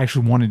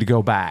actually wanted to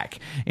go back.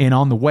 And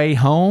on the way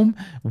home,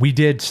 we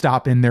did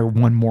stop in there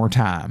one more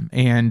time.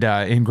 And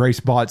Grace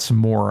bought some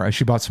more.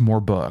 She bought some more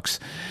books.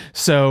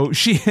 So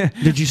she...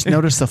 Did you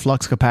notice the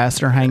flux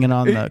capacitor hanging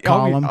on the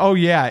column? Oh,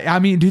 yeah. I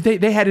mean, dude,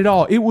 they had it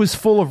all. It was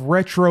full of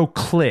retro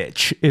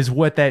klitsch is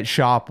what that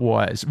shop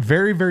was.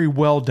 Very, very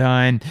well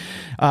done.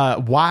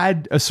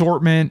 Wide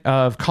assortment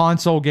of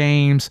console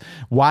games,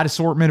 wide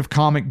assortment of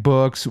comic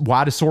books,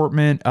 wide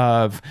assortment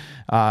of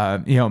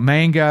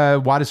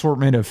manga, wide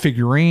assortment of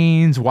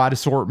figurines, wide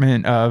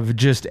assortment of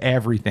just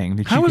everything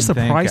that How you was can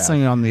the think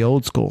pricing of. on the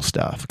old school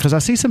stuff? Because I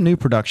see some new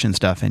production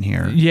stuff in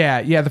here.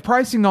 Yeah. The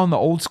pricing on the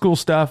old school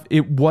stuff,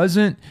 it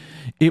wasn't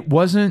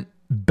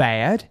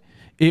bad.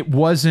 It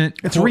wasn't.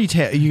 It's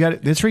retail.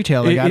 It's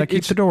retail. They got to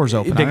keep the doors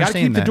open. They got to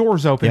keep the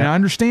doors open. Yeah. I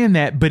understand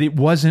that, but it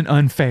wasn't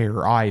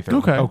unfair either.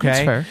 Okay, that's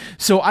fair.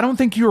 So I don't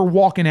think you were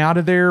walking out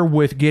of there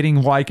with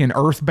getting like an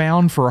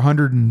Earthbound for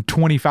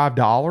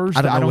 $125.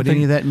 I don't know what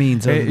any of that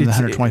means other than the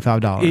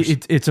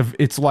 $125.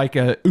 It's like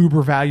a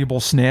uber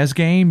valuable SNES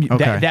game.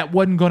 Okay. That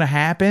wasn't going to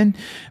happen,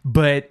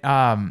 but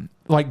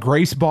like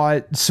Grace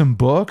bought some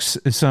books,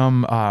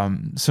 some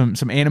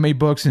anime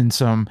books and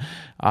some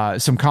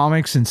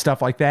comics and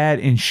stuff like that,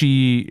 and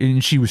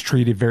she was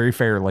treated very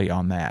fairly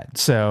on that.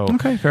 So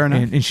okay, fair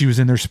enough. And she was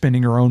in there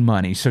spending her own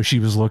money, so she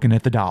was looking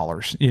at the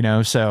dollars,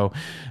 So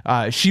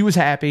she was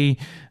happy.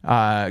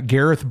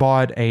 Gareth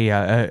bought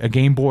a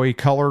Game Boy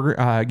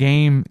Color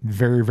game.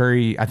 Very,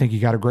 very. I think he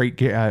got a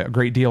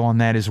great deal on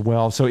that as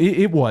well. So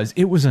it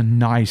was a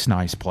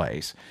nice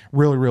place.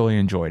 Really, really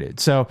enjoyed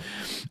it. So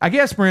I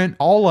guess, Brent,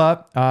 all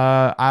up,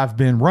 I've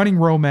been running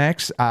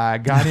Romex. I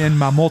got in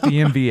my multi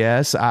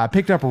MVS. I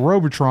picked up a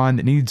Robotron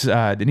that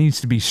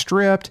needs to be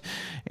stripped.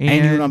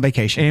 And you went on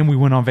vacation. And we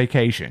went on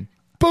vacation.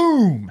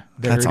 Boom!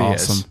 That's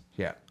awesome. Is.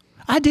 Yeah.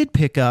 I did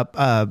pick up,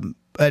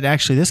 but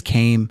actually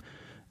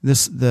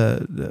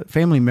the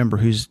family member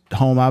whose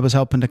home I was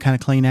helping to kind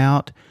of clean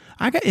out,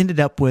 ended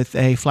up with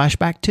a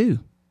Flashback 2.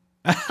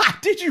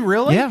 Did you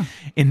really? Yeah.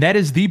 And that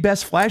is the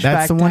best flashback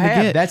That's the one to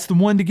have. get. That's the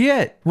one to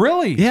get.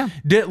 Really? Yeah.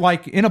 Did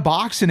like in a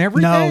box and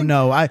everything?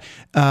 No.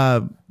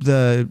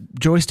 The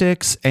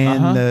joysticks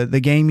and the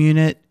game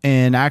unit,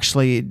 and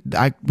actually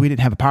we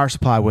didn't have a power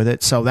supply with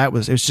it, so it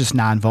was just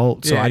 9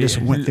 volts. So I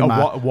just went through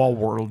my wall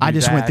wart.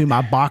 went through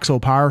my box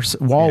of power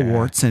wall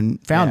warts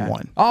and found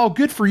one. Oh,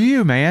 good for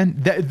you, man.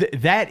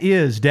 That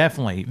is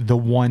definitely the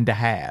one to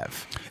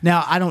have.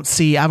 Now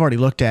I've already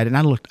looked at it,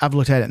 and I've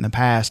looked at it in the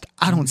past.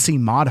 I don't see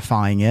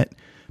modifying it,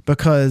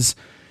 because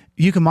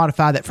you can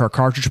modify that for a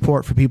cartridge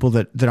port for people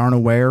that aren't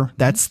aware.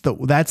 That's the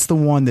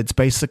one that's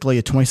basically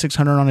a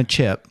 2600 on a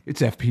chip.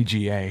 It's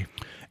FPGA,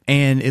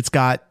 and it's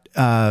got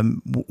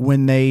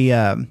when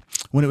it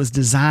was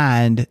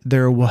designed,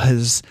 there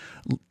was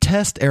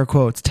test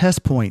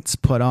points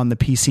put on the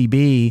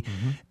PCB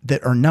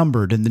that are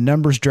numbered, and the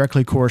numbers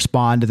directly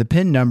correspond to the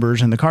pin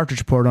numbers in the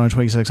cartridge port on a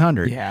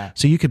 2600. Yeah.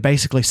 So you could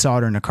basically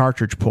solder in a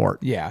cartridge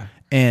port. Yeah.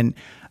 And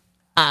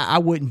I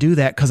wouldn't do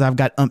that because I've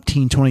got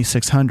umpteen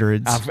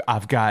 2600s.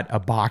 I've got a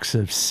box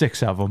of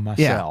 6 of them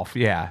myself.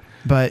 Yeah.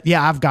 But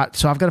yeah, I've got a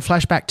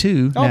Flashback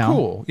 2 Oh, now.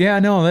 cool. Yeah,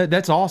 no,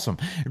 that's awesome.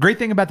 The great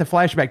thing about the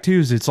Flashback 2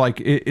 is it's like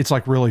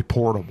really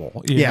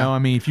portable. You know, I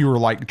mean, if you were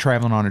like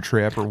traveling on a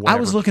trip or whatever. I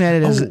was looking at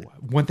it as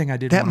one thing I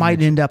did that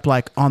might end up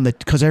like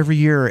because every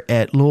year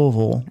at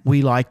Louisville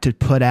we like to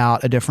put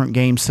out a different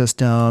game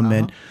system,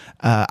 and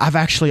I've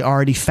actually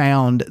already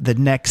found the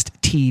next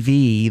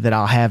TV that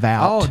I'll have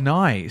out. Oh,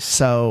 nice.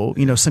 So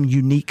some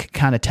unique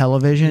kind of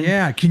television.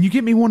 Yeah, can you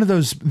get me one of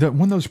those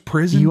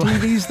prison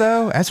TVs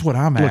though? That's what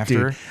I'm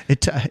after. Dude,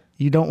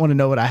 you don't want to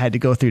know what I had to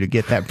go through to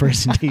get that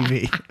prison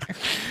TV.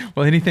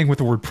 Well, anything with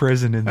the word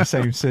prison in the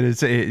same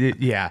sentence,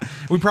 yeah,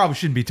 we probably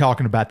shouldn't be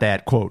talking about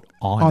that quote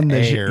on the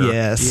air.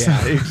 Yes,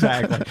 yeah,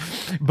 exactly.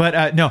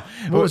 But no,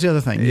 what was the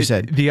other thing you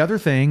said? The other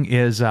thing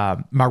is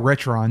my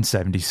Retron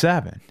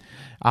 77.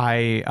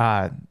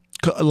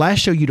 Last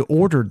show you'd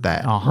ordered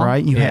that,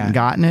 right? You hadn't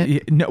gotten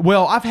it? No,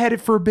 well, I've had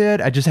it for a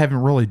bit. I just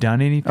haven't really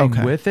done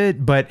anything with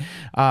it. But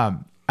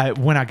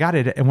when I got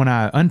it, when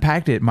I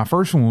unpacked it, my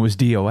first one was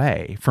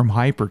DOA from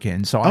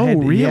Hyperkin. So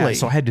I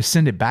so I had to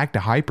send it back to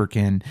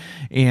Hyperkin,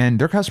 and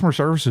their customer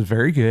service was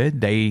very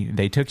good.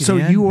 They took it. So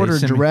in. you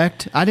ordered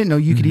direct? I didn't know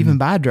you could even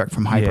buy direct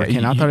from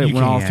Hyperkin. I thought it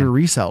went all through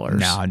resellers.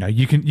 No,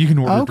 you can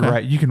order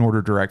direct. You can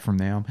order direct from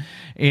them,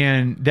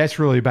 and that's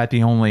really about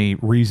the only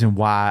reason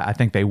why I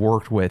think they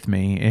worked with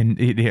me, and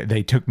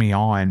they took me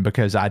on,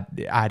 because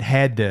I'd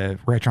had the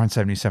Retron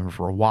 77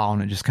 for a while,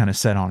 and it just kind of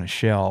sat on a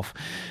shelf,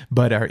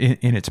 but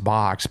in its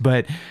box.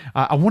 But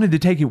I wanted to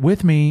take it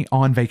with me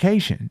on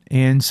vacation,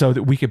 and so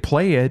that we could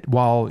play it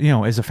while,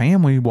 as a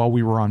family, while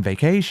we were on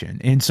vacation.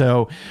 And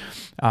so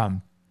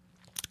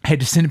had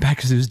to send it back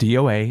because it was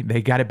DOA.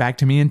 They got it back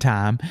to me in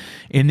time.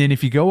 And then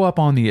if you go up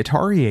on the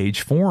Atari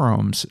Age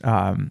forums,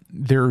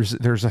 there's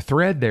a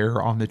thread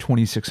there on the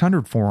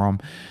 2600 forum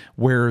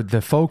where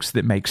the folks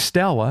that make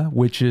Stella,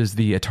 which is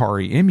the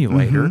Atari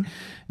emulator,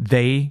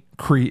 they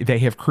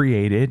have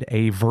created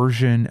a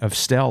version of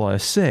Stella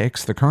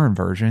 6, the current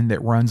version,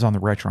 that runs on the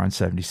Retron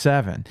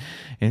 77.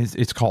 And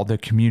it's called the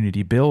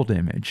Community Build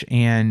Image.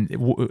 And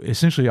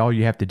essentially all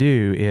you have to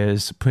do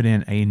is put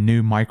in a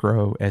new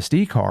micro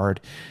SD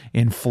card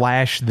and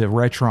flash the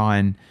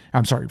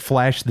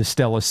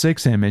Stella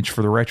 6 image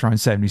for the Retron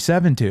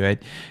 77 to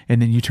it.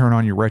 And then you turn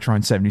on your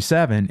Retron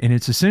 77, and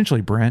it's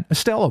essentially, Brent, a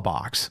Stella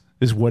box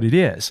is what it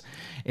is.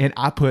 And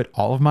I put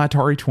all of my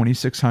Atari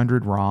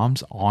 2600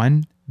 ROMs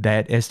on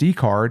that SD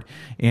card,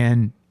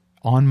 and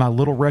on my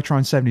little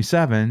Retron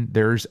 77,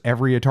 there's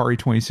every Atari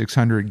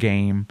 2600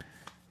 game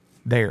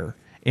there.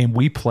 And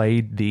we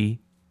played the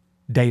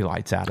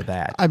daylights out of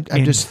that. I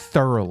just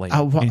thoroughly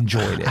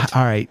enjoyed it.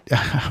 All right.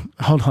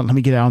 Hold on. Let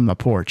me get out on my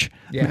porch.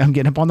 Yeah. I'm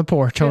getting up on the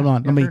porch. Hold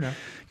on.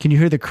 Can you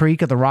hear the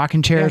creak of the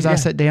rocking chair as I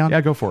sit down?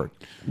 Yeah, go for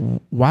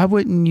it. Why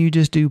wouldn't you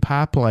just do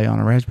Pi Play on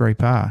a Raspberry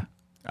Pi?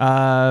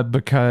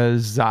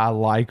 Because I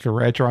like the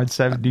Retron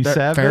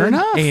 77. Fair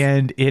enough.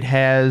 And it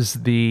has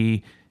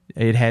the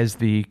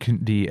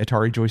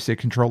Atari joystick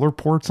controller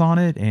ports on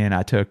it, and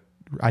I took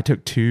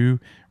 2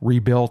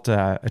 rebuilt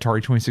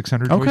Atari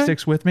 2600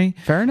 joysticks with me.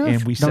 Fair enough.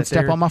 And we don't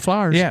step on my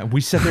flowers. Yeah,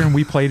 we sat there and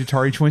we played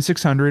Atari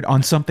 2600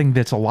 on something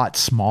that's a lot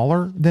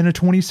smaller than a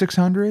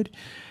 2600.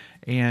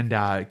 And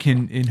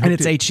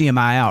it's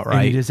HDMI out,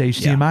 right? And it is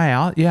HDMI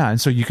out, yeah.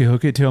 And so you could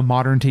hook it to a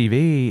modern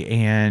TV,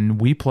 and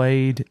we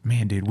played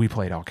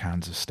all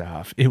kinds of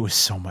stuff. It was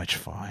so much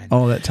fun.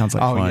 Oh, that sounds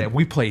like fun. Oh, yeah.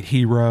 We played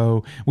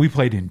Hero. We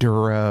played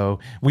Enduro.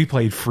 We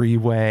played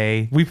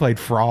Freeway. We played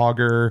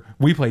Frogger.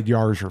 We played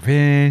Yar's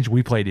Revenge.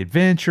 We played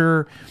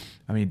Adventure.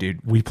 I mean, dude,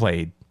 we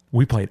played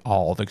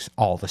all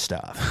the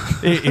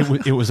stuff.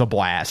 It was a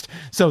blast.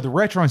 So the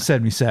Retron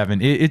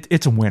 77,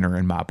 it's a winner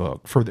in my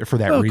book for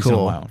that reason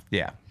alone.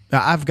 Yeah.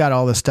 I've got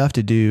all the stuff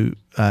to do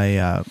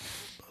a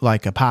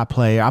Pi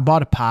player. I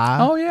bought a Pi.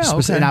 Oh yeah,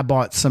 okay. And I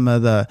bought some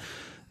of the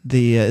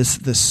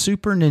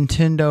Super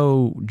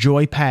Nintendo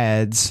joy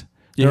pads.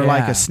 They're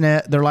like a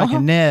SNES. They're like a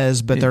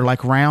NES, but they're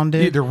like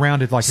rounded. Yeah, they're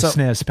rounded like a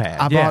SNES pad.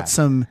 I bought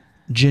some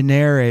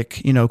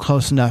generic,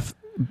 close enough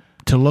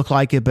to look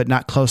like it, but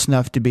not close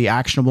enough to be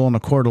actionable in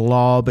a court of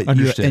law. But and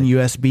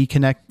USB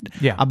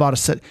connect. Yeah, I bought a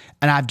set,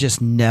 and I've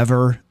just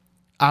never.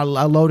 I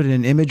loaded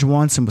an image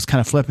once and was kind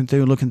of flipping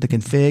through and looking at the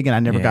config, and I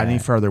never got any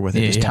further with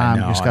it. Just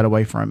got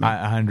away from it.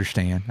 I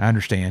understand.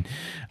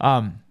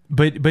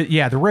 But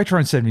yeah, the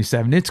Retron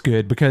 77, it's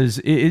good because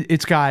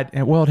it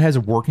has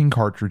a working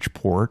cartridge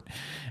port,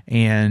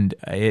 and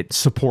it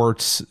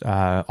supports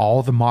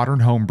all the modern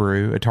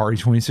homebrew Atari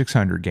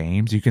 2600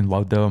 games. You can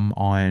load them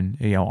on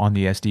the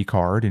SD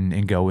card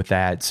and go with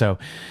that. So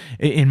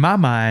in my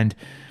mind,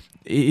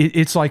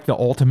 it's like the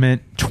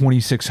ultimate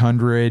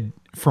 2600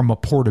 from a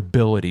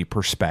portability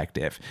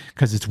perspective,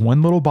 because it's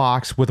one little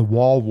box with a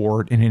wall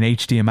wart and an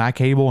HDMI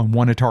cable and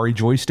one Atari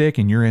joystick,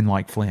 and you're in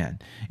like Flynn.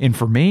 And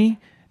for me,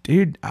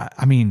 dude,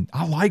 I mean,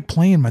 I like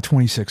playing my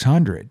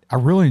 2600. I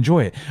really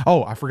enjoy it.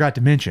 Oh, I forgot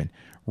to mention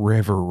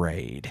River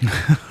Raid.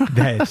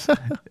 That's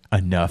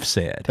enough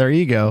said. There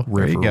you go.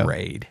 River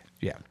Raid.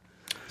 Yeah.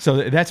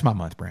 So that's my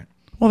month, Brent.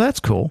 Well, that's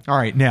cool. All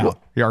right. Now,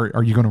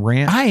 are you going to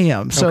rant? I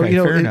am. So,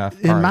 fair enough.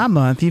 In my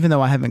month, even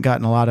though I haven't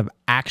gotten a lot of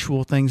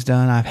actual things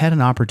done, I've had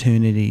an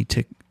opportunity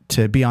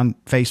to be on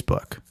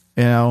Facebook,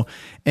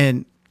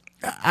 and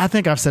I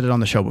think I've said it on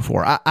the show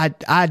before. I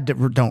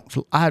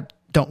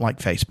don't like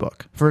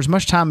Facebook. For as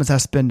much time as I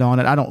spend on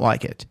it, I don't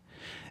like it.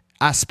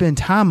 I spend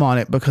time on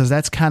it because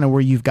that's kind of where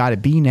you've got to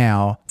be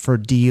now for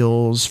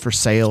deals, for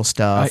sale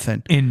stuff.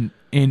 And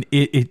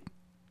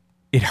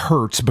it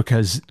hurts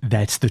because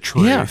that's the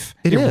truth. Yeah,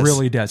 it is.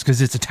 Really does, because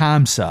it's a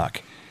time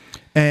suck.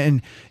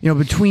 And,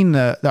 between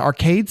the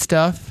arcade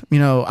stuff,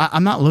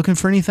 I'm not looking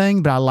for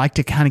anything, but I like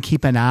to kind of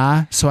keep an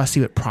eye. So I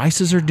see what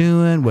prices are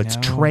doing, what's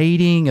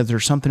trading. If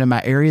there's something in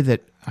my area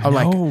that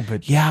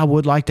I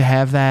would like to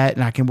have that,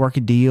 and I can work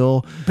a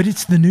deal. But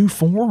it's the new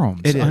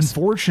forums,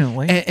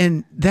 unfortunately.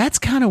 And that's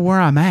kind of where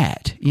I'm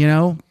at,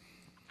 And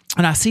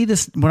I see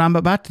this when I'm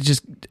about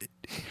to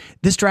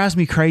this drives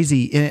me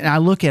crazy. And I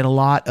look at a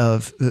lot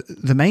of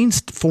the main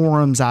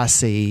forums I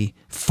see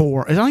I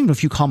don't even know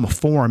if you call them a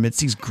forum. It's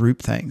these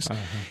group things. Uh-huh.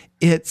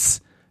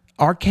 It's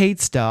arcade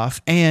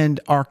stuff and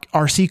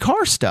RC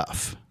car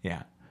stuff.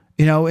 Yeah.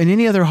 You know, and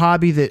any other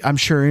hobby that I'm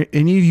sure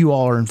any of you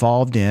all are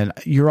involved in,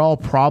 you're all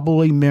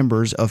probably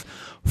members of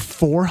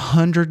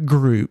 400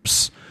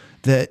 groups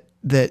that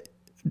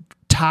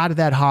tie to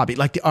that hobby.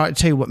 Like, I'll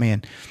tell you what,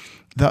 man,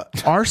 the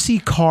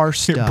RC car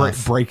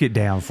stuff. Break it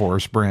down for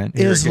us, Brent.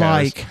 Is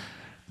like,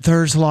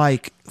 there's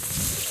like,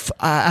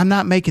 I'm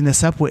not making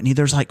this up, Whitney.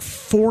 There's like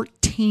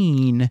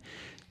 14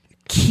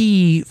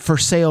 key for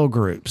sale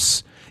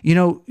groups. You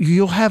know,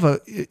 you'll have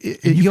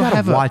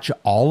watch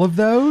all of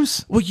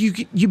those. Well,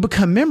 you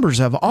become members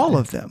of all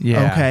of them.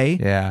 Yeah, okay.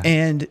 Yeah.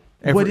 And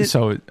what ends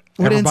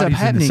up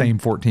happening in the same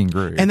 14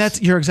 groups.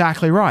 And you're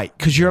exactly right.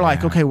 Because you're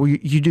like, okay, well,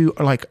 you do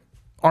like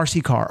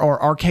RC car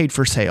or arcade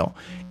for sale,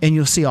 and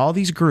you'll see all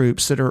these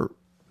groups that are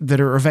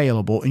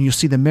available, and you'll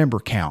see the member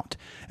count,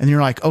 and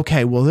you're like,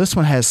 okay, well, this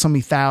one has so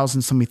many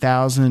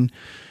thousand.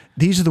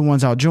 These are the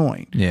ones I'll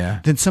join. Yeah.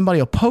 Then somebody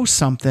will post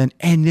something,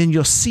 and then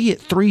you'll see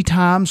it 3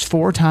 times,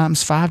 4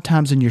 times, 5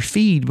 times in your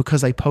feed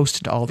because they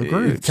posted to all the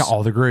groups. To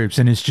all the groups,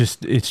 and it's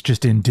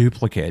just in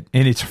duplicate,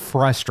 and it's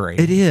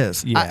frustrating. It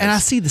is. Yes. And I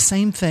see the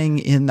same thing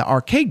in the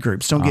arcade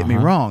groups. Don't get me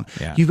wrong.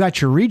 Yeah. You've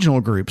got your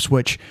regional groups,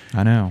 which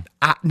I know.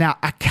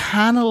 I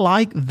kind of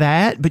like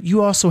that, but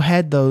you also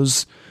had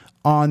those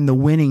on the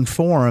winning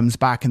forums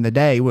back in the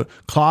day.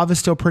 Clav is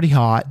still pretty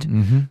hot.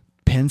 Mm-hmm.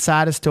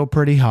 Pinside is still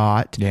pretty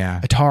hot.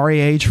 Yeah. Atari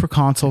Age for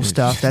console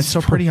stuff, that's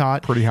still pretty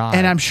hot. Pretty hot.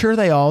 And I'm sure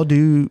they all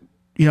do,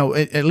 you know,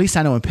 at least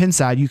I know in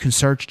Pinside you can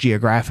search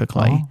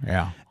geographically.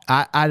 Yeah.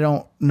 I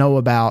don't know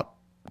about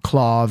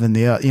Clav and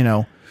the, you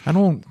know.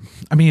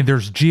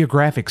 There's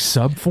geographic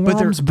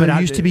subforums. But there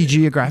used to be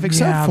geographic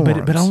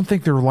subforums. But I don't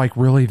think they're like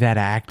really that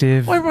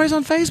active. Well, everybody's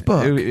on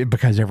Facebook.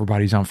 Because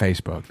everybody's on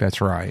Facebook. That's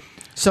right.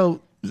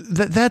 So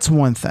that's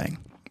one thing.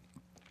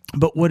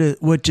 But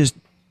what just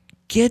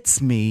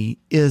gets me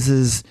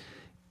is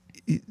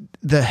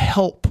the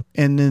help,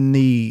 and then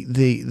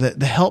the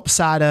help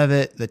side of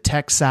it, the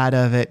tech side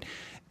of it,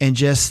 and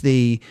just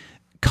the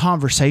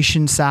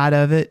conversation side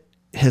of it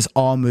has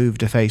all moved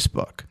to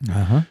Facebook.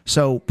 Uh-huh.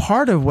 So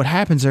part of what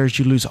happens there is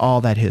you lose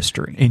all that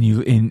history,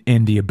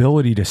 and the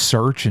ability to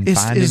search and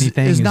find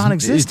anything is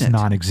non-existent.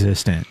 It's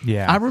non-existent.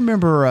 Yeah, I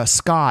remember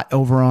Scott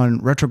over on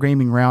Retro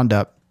Gaming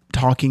Roundup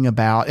talking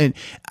about, and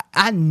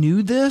I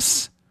knew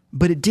this,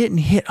 but it didn't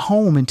hit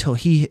home until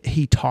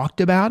he talked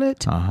about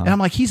it. Uh-huh. And I'm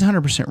like, he's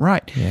 100%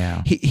 right.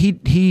 Yeah.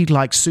 He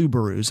likes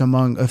Subarus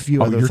among a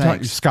few other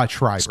things. Scott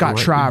Schreiber. Scott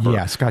Schreiber.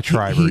 Yeah, Scott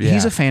Schreiber.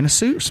 He's a fan of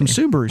some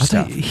Subaru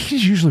stuff.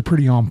 He's usually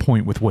pretty on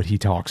point with what he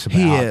talks about.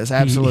 He is,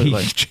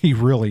 absolutely. He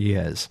really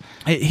is.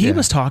 He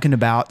was talking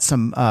about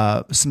some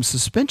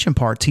suspension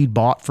parts he'd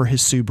bought for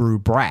his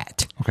Subaru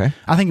Brat. Okay.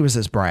 I think it was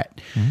his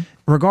Brat. Mm-hmm.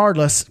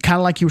 Regardless, kind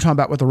of like you were talking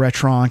about with the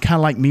Retron, kind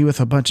of like me with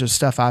a bunch of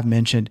stuff I've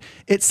mentioned,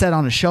 it sat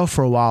on a shelf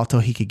for a while till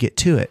he could get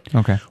to it.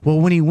 Okay. Well,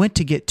 when he went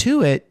to get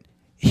to it,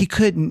 he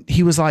couldn't.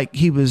 He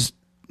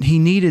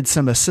needed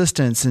some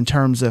assistance in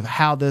terms of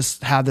how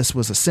this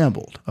was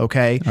assembled.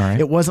 Okay. All right.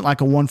 It wasn't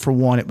like a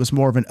 1-for-1. It was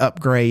more of an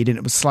upgrade, and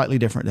it was slightly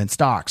different than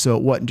stock. So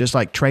it wasn't just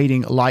like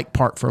trading like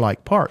part for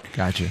like part.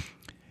 Gotcha.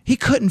 He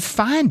couldn't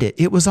find it.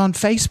 It was on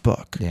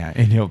Facebook. Yeah,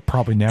 and he'll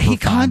probably never He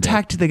find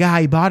contacted the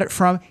guy he bought it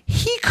from.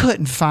 He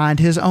couldn't find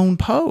his own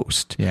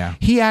post. Yeah.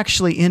 He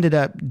actually ended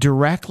up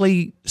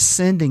directly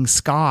sending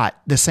Scott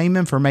the same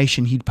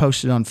information he'd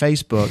posted on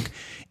Facebook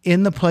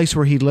in the place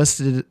where he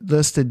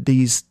listed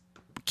these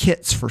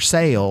kits for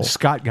sale.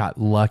 Scott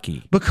got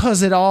lucky.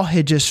 Because it all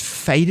had just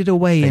faded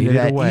away into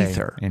the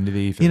ether.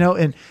 You know,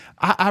 and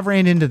I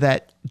ran into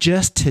that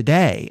just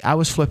today. I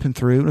was flipping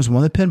through. It was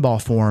one of the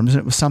pinball forums, and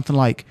it was something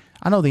like,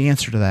 I know the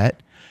answer to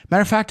that.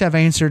 Matter of fact, I've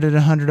answered it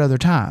 100 other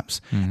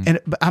times. Mm-hmm.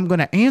 But I'm going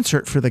to answer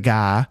it for the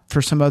guy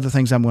for some other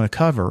things I'm going to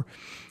cover,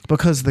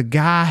 because the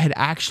guy had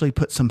actually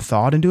put some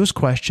thought into his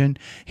question.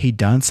 He'd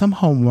done some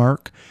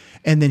homework,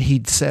 and then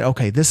he'd said,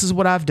 okay, this is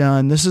what I've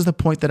done. This is the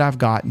point that I've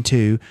gotten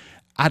to.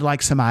 I'd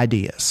like some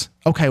ideas.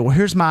 Okay, well,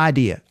 here's my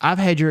idea. I've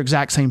had your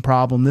exact same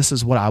problem. This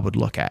is what I would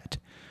look at.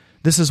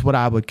 This is what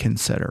I would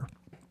consider.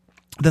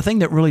 The thing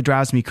that really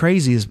drives me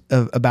crazy is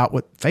about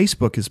what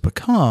Facebook has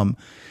become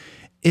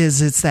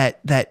is it's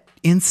that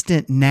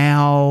instant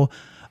now.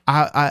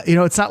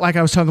 It's not like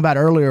I was talking about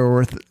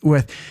earlier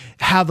with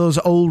how those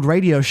old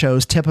radio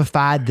shows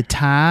typified the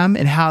time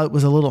and how it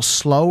was a little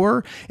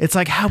slower. It's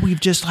like how we've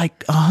just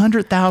like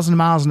 100,000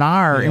 miles an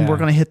hour and we're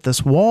going to hit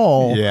this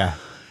wall. Yeah.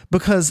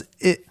 Because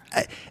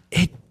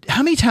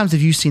how many times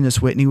have you seen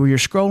this, Whitney, where you're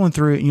scrolling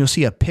through it and you'll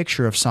see a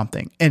picture of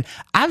something? And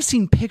I've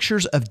seen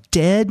pictures of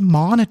dead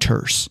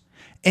monitors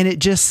and it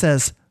just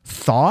says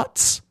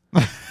thoughts.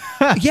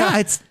 Yeah,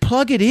 it's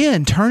plug it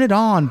in, turn it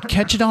on,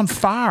 catch it on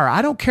fire.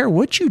 I don't care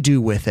what you do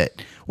with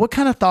it. What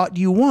kind of thought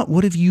do you want?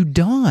 What have you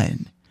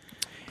done?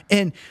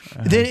 And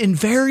then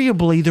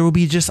invariably there will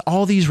be just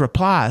all these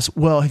replies.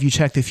 Well, have you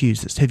checked the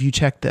fuses? Have you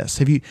checked this?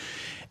 Have you?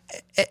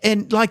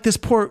 And like this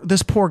poor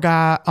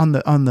guy on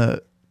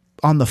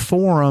the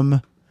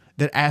forum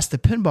that asked the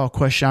pinball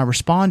question I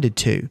responded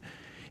to,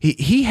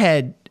 he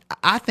had,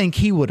 I think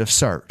he would have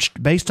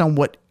searched based on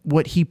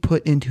what he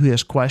put into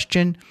his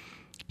question.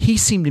 he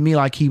seemed to me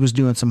like he was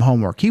doing some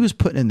homework. He was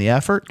putting in the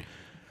effort,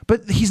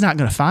 but he's not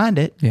going to find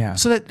it. Yeah.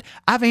 So that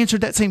I've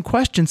answered that same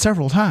question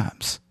several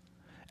times.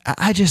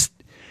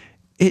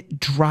 It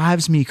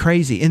drives me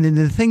crazy. And then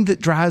the thing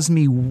that drives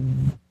me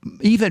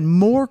even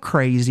more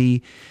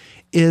crazy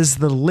is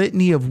the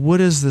litany of what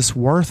is this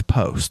worth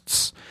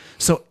posts.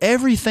 So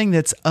everything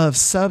that's of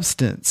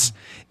substance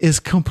is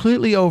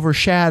completely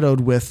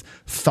overshadowed with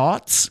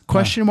thoughts,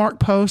 question mark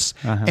posts,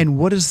 and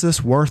what is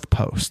this worth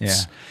posts. Yeah.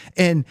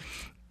 And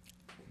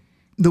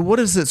the what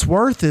is this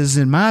worth is,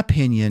 in my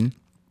opinion,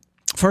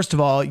 first of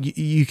all,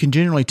 you can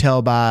generally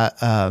tell by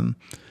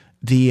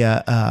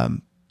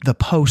the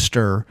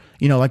poster,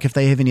 like if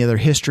they have any other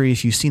history,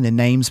 if you've seen the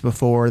names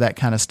before, that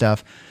kind of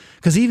stuff.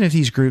 Because even if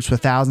these groups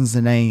with thousands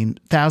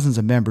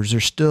of members,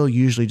 there's still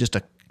usually just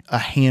a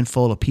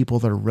handful of people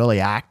that are really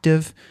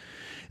active.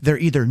 They're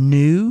either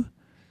new,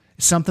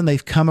 something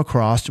they've come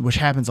across, which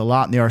happens a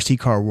lot in the RC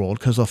car world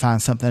because they'll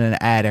find something in an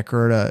attic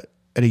or at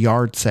a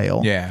yard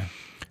sale. Yeah.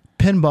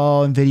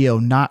 Pinball and video,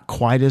 not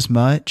quite as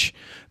much,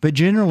 but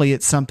generally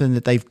it's something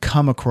that they've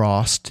come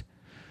across,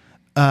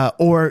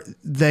 or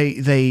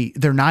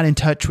they're not in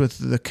touch with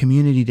the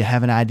community to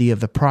have an idea of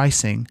the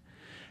pricing.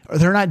 Or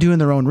they're not doing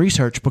their own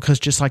research because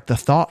just like the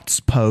thoughts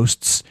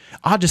posts,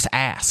 I'll just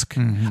ask.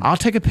 I'll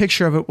take a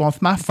picture of it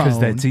with my phone Because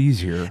that's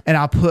easier. and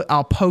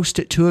I'll post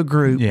it to a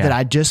group that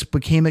I just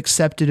became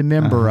accepted a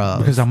member of.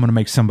 Because I'm going to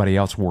make somebody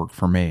else work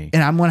for me.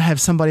 And I'm going to have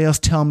somebody else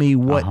tell me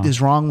what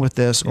is wrong with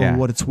this or Yeah.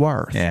 what it's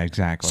worth. Yeah,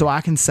 exactly. So I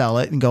can sell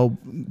it and go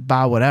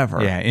buy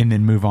whatever. Yeah, and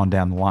then move on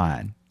down the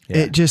line. Yeah.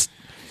 It just,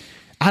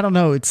 I don't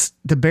know. It's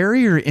the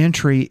barrier to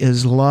entry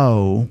is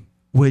low,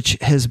 which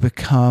has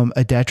become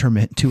a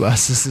detriment to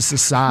us as a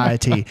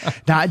society,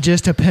 not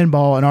just to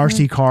pinball and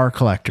RC car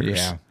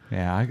collectors.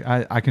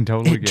 Yeah, I can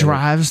totally get it. It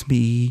drives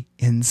me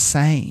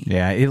insane.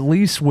 Yeah, at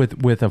least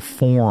with a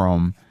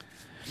forum,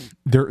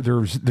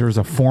 there's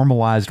a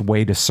formalized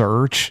way to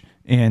search,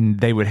 and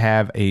they would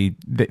have a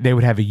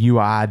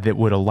UI that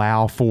would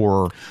allow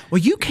for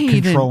You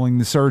can't controlling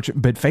the search.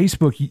 But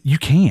Facebook, you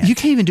can't. You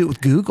can't even do it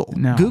with Google.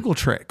 No. Google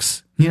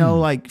tricks.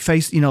 Like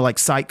like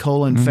site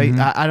colon.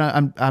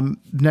 I'm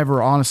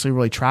never honestly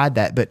really tried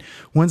that. But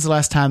when's the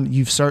last time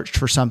you've searched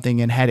for something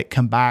and had it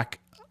come back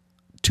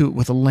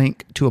with a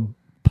link to a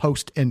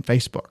post in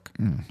Facebook?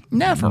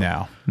 Never.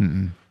 No.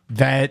 Mm-mm.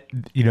 That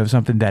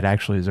something that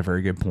actually is a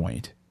very good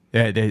point.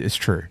 It's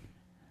true.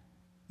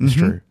 It's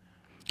true.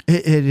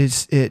 It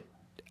is.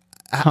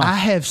 I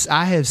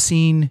have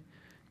seen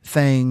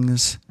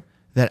things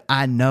that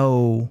I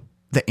know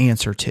the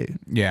answer to.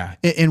 Yeah.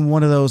 In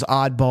one of those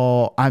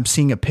oddball, I'm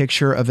seeing a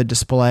picture of a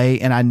display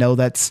and I know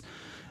that's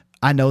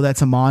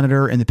a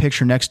monitor and the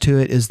picture next to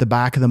it is the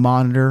back of the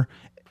monitor,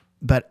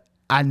 but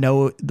I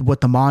know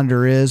what the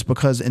monitor is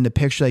because in the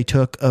picture they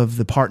took of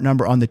the part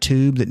number on the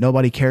tube that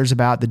nobody cares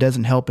about, that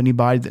doesn't help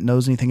anybody that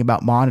knows anything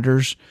about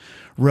monitors,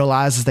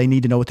 realizes they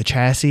need to know what the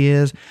chassis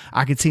is.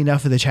 I could see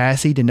enough of the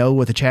chassis to know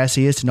what the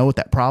chassis is, to know what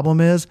that problem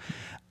is.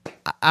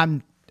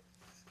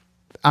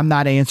 I'm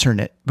not answering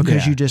it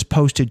because you just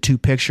posted 2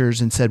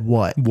 pictures and said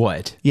what?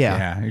 What? Yeah.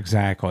 Yeah,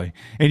 exactly.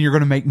 And you're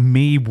going to make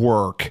me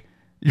work.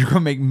 You're going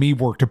to make me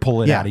work to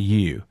pull it out of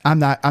you. I'm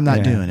not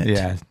doing it.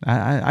 Yeah,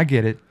 I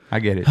get it. I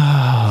get it.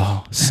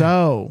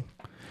 So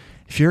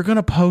if you're going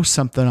to post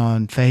something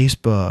on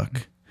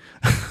Facebook,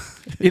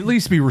 at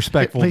least be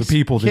respectful to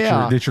people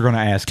that you're going to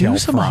ask do help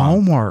some from.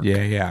 homework.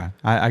 Yeah.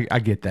 I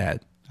get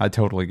that. I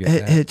totally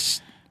get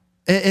that.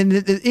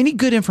 Any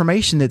good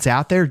information that's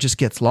out there just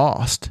gets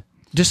lost.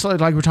 Just like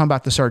we're talking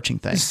about the searching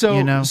thing.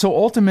 So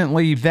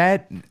ultimately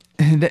that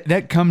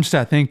comes to,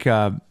 I think,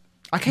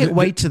 I can't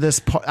wait to this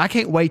part. I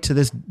can't wait to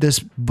this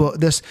book,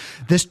 this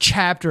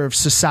chapter of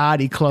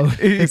society close.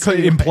 It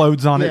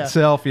implodes on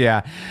itself.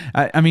 Yeah.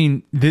 I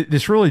mean,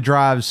 this really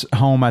drives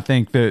home, I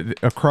think,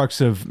 a crux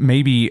of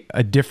maybe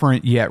a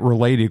different yet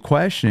related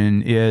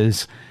question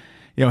is,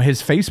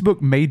 has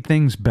Facebook made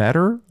things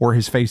better or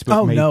has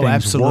Facebook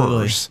made things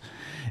worse?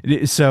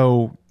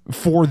 So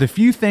for the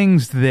few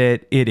things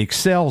that it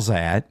excels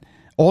at,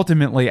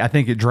 ultimately, I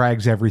think it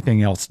drags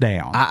everything else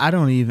down.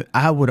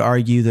 I would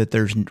argue that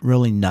there's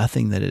really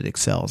nothing that it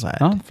excels at.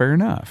 Oh, fair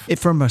enough.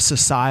 From a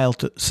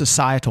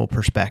societal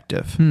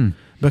perspective,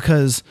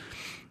 because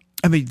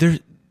I mean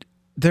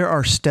there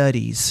are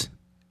studies,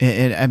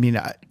 and I mean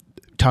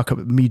talk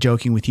about me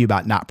joking with you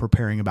about not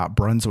preparing about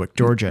Brunswick,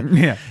 Georgia.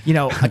 Yeah.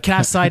 Can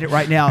I cite it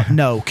right now?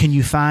 No. Can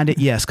you find it?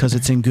 Yes, because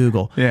it's in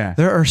Google. Yeah.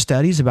 There are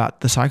studies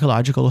about the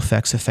psychological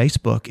effects of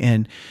Facebook,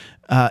 and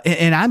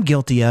I'm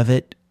guilty of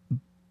it.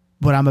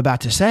 What I'm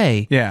about to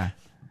say. Yeah.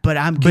 But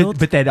I'm guilty.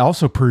 But that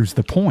also proves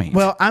the point.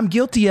 Well, I'm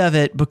guilty of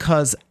it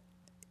because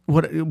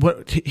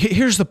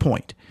here's the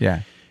point.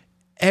 Yeah.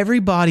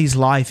 Everybody's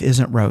life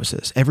isn't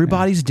roses.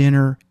 Everybody's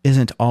dinner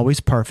isn't always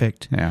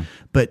perfect. Yeah.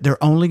 But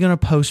they're only going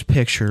to post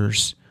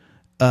pictures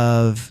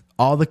of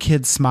all the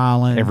kids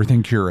smiling.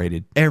 Everything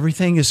curated.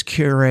 Everything is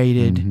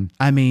curated.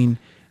 I mean,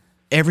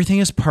 everything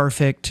is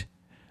perfect.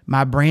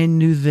 my brand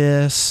new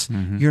this.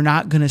 You're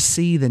not going to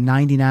see the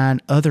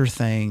 99 other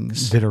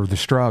things that are the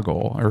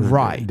struggle.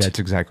 Right. That's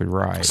exactly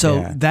right.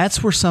 So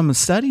that's where some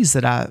studies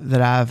that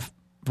I've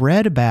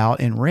read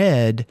about and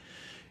read,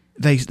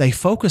 they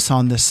focus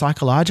on this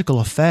psychological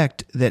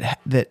effect that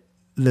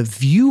the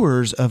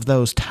viewers of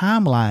those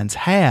timelines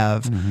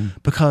have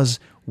because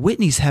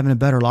Whitney's having a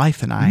better life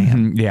than I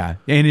am. Yeah.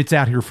 And it's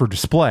out here for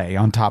display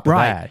on top of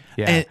that.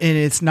 Yeah. And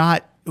it's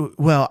not,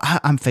 well,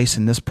 I'm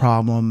facing this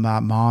problem.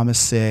 My mom is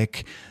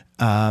sick.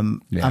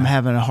 I'm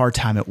having a hard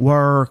time at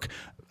work.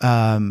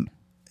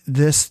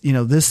 This,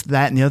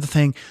 that, and the other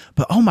thing.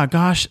 But oh my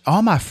gosh,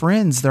 all my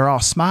friends, they're all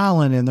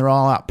smiling and they're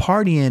all out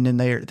partying and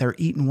they're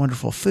eating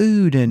wonderful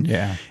food.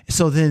 And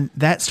so then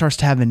that starts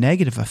to have a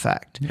negative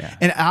effect. Yeah.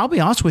 And I'll be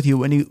honest with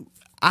you,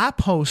 I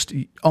post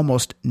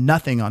almost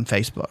nothing on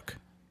Facebook,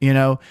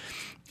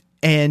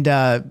 and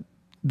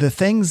the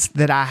things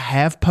that I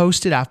have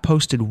posted, I've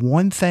posted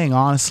one thing,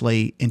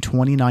 honestly, in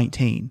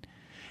 2019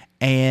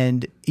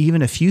 and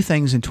even a few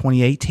things in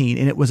 2018.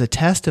 And it was a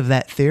test of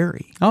that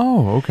theory.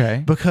 Oh,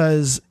 okay.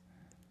 Because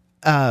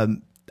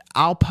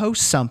I'll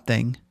post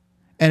something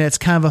and it's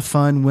kind of a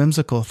fun,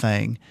 whimsical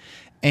thing.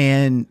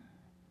 And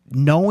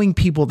knowing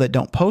people that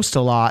don't post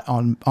a lot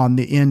on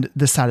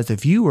this side as a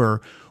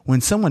viewer, when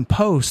someone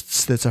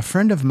posts that's a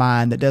friend of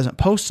mine that doesn't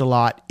post a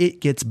lot, it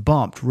gets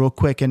bumped real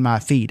quick in my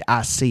feed.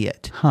 I see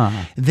it.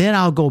 Then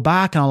I'll go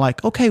back and I'm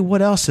like, okay,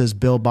 what else is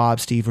Bill, Bob,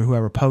 Steve, or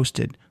whoever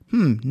posted?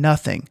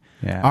 Nothing.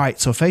 Yeah. All right,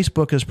 so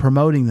Facebook is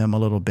promoting them a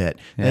little bit.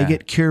 Yeah. They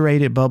get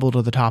curated, bubbled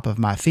to the top of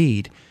my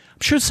feed.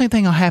 I'm sure the same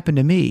thing will happen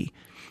to me.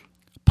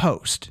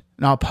 Post.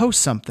 And I'll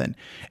post something.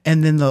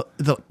 And then the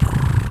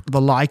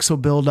likes will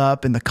build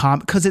up and the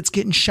comment, because it's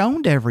getting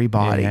shown to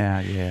everybody.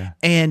 Yeah.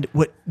 And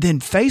then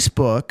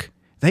Facebook,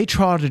 they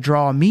try to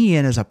draw me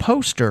in as a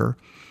poster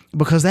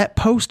because that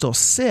post will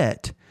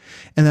sit.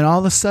 And then all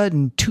of a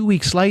sudden, 2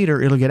 weeks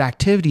later, it'll get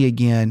activity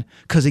again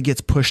because it gets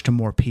pushed to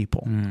more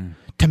people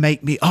to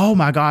make me, oh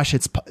my gosh,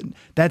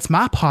 that's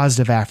my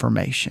positive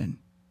affirmation.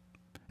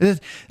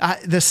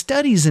 The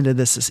studies into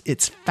this,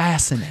 it's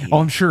fascinating. Oh,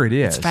 I'm sure it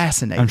is. It's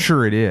fascinating. I'm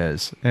sure it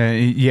is.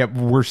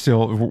 We're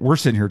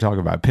sitting here talking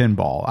about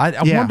pinball.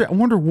 I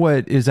wonder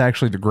what is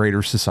actually the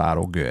greater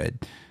societal good.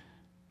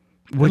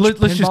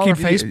 Let's just keep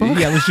Facebook.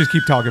 Yeah, let's just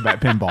keep talking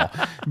about pinball.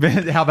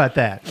 How about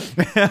that?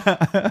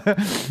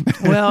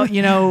 Well,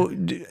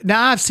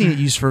 now I've seen it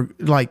used for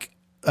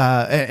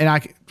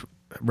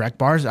Rec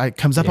Bars. It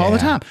comes up all the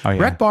time. Oh,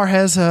 yeah. Rec Bar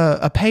has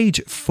a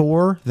page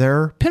for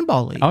their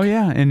pinball league. Oh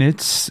yeah, and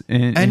it's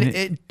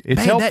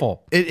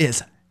helpful. It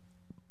is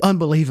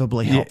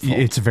unbelievably helpful.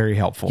 It's very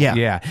helpful.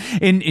 Yeah.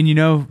 And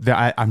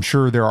I'm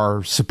sure there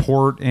are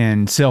support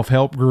and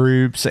self-help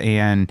groups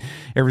and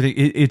everything.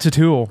 It's a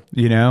tool,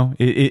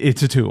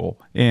 it's a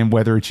tool. And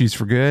whether it's used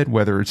for good,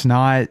 whether it's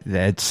not,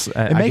 that's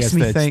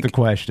the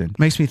question.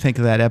 Makes me think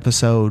of that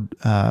episode,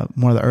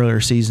 one of the earlier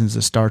seasons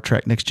of Star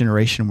Trek Next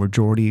Generation, where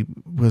Geordi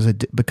was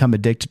become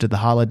addicted to the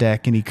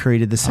holodeck and he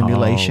created the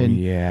simulation. Oh,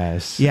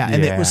 yes. Yeah.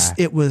 And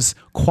it was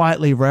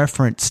quietly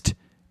referenced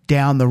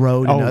down the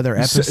road in other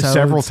episodes.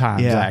 Several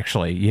times,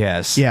 actually.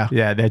 Yes. Yeah.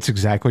 Yeah, that's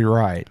exactly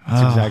right.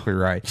 That's exactly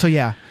right. So,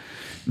 yeah.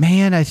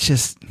 Man, it's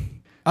just...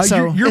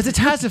 Facebook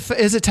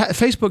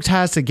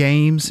ties to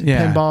games,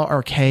 pinball,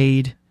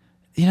 arcade.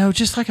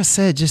 Just like I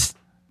said, just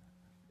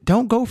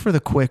don't go for the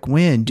quick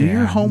win. Do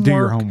your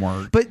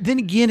homework. But then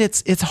again,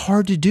 it's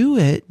hard to do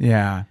it.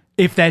 Yeah.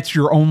 If that's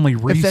your only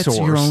resource.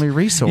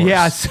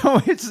 Yeah,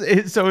 so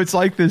it's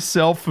like this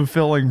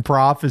self-fulfilling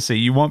prophecy.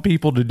 You want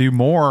people to do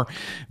more,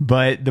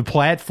 but the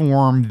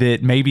platform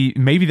that maybe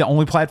the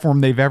only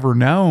platform they've ever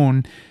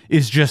known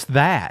is just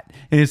that.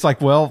 And it's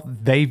like, well,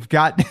 they've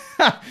got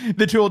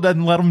the tool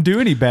doesn't let them do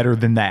any better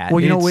than that.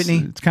 Well, Whitney,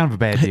 it's kind of a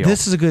bad deal.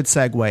 This is a good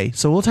segue.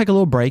 So we'll take a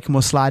little break and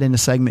we'll slide into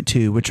segment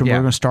 2, which we're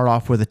going to start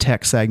off with a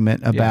tech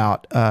segment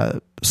about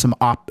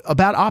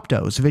about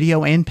optos,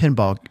 video and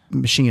pinball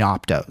machine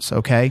optos.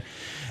 Okay.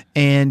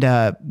 And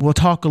we'll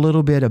talk a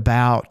little bit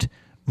about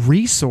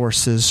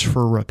resources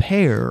for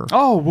repair.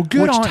 Oh, well,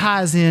 which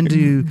ties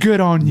into good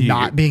on you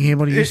not being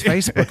able to use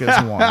Facebook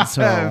as one.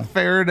 So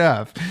fair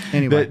enough.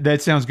 Anyway,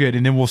 that sounds good.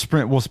 And then we'll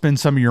spend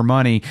some of your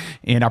money,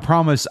 and I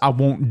promise I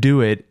won't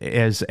do it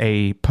as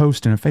a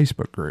post in a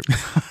Facebook group.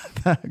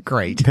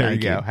 Great. There you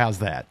go. How's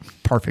that?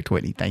 Perfect,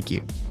 Whitney. Thank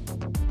you.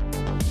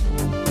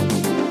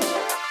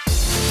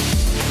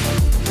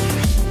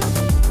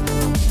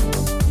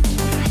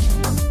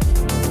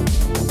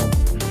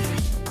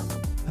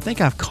 I think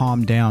I've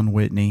calmed down,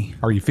 Whitney.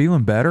 Are you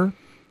feeling better?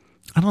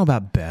 I don't know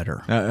about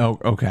better.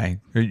 Okay.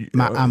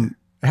 I'm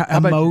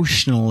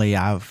emotionally,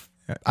 I've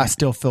I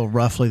still feel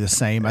roughly the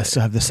same. I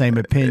still have the same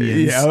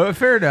opinions. Yeah,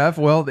 fair enough.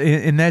 Well,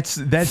 and that's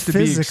to be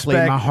Physically,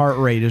 expected. my heart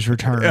rate is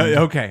returned.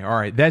 Okay, all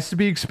right. That's to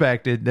be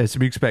expected. That's to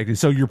be expected.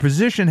 So your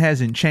position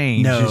hasn't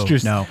changed. It's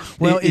just, no.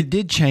 Well, it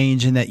did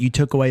change in that you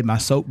took away my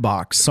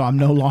soapbox, so I'm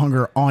no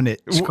longer on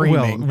it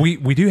screaming. Well,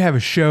 we do have a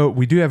show.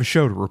 We do have a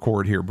show to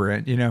record here,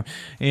 Brent.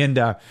 And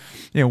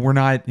we're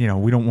not.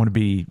 We don't want to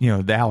be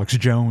the Alex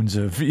Jones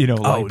of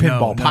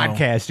pinball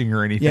podcasting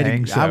or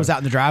anything. Yeah, I was out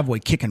in the driveway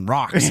kicking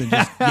rocks and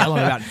just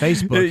yelling about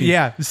Facebook.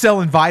 Yeah,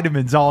 selling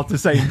vitamins all at the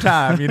same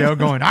time.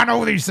 Going, I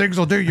know these things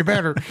will do you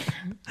better.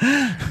 You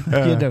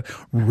had to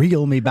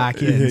reel me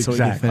back in so we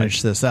can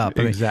finish this up.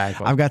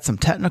 Exactly. I've got some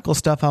technical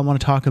stuff I want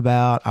to talk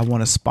about. I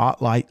want to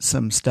spotlight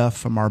some stuff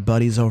from our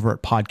buddies over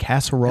at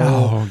Podcasserole.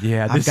 Oh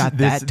yeah,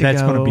 that's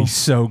going to be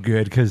so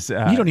good because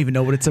you don't even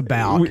know what it's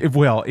about.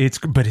 Well, it's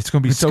going to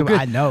be so good.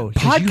 I know.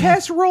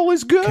 Podcasserole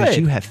is good because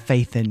you have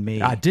faith in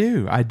me. I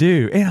do,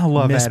 and I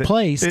love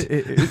Misplaced.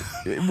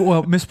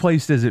 Well,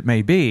 misplaced as it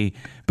may be,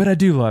 but I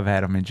do love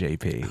Adam and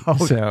JP.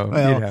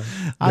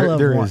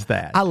 Is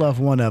that. I love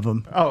one of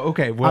them. Oh,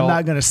 okay. Well, I'm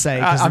not going to say.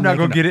 I'm not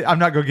going to get it. I'm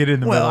not going to get in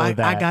the middle of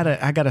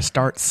that. I gotta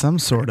start some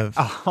sort of.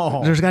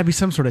 There's got to be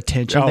some sort of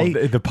tension.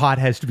 The pot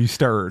has to be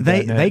stirred.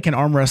 They can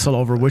arm wrestle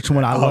over which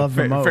one I love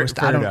the most.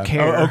 Fair I don't enough.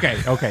 care.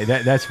 Okay.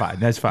 That's fine.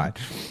 That's fine.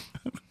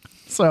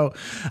 So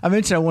I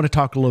mentioned I want to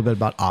talk a little bit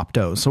about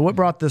Opto. So what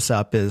brought this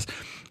up is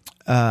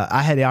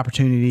I had the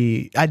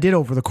opportunity. I did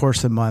over the course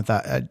of the month.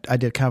 I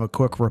did kind of a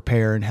quick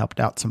repair and helped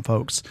out some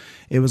folks.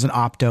 It was an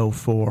Opto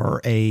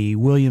for a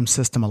Williams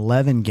System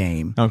 11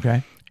 game.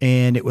 Okay.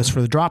 And it was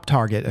for the drop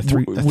target, a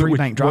three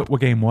bank drop.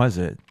 What game was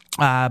it?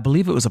 I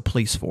believe it was a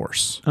police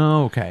force.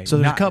 Oh, okay. So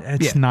there's a couple.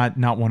 It's not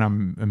one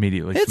I'm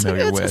immediately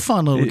familiar with. It's a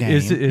fun little game.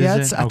 Is it?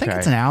 I think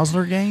it's an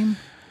Owsler game.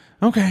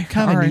 Okay.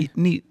 Kind of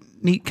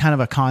neat kind of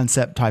a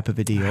concept type of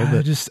a deal. But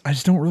I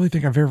just don't really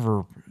think I've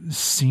ever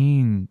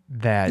seen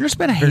that. There's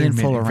been a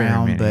handful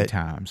around, but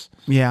times.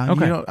 Yeah.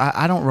 Okay.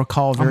 I don't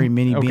recall very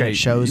many being at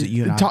shows that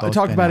you and I both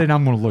talk been about at. it. And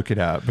I'm going to look it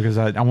up because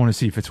I want to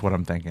see if it's what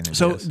I'm thinking.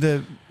 So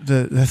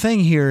the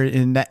thing here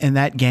in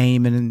that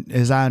game, and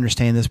as I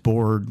understand, this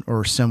board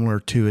or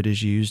similar to it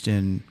is used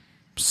in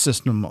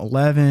System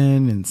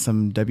 11 and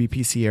some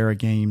WPC era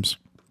games.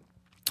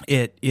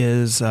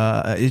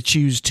 It's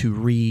used to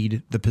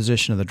read the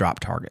position of the drop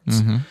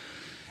targets. Mm-hmm.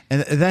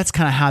 And that's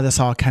kind of how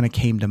this all kind of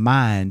came to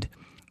mind.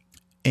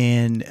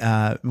 And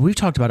we've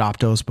talked about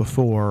Optos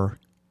before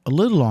a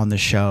little on the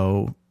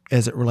show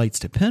as it relates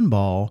to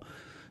pinball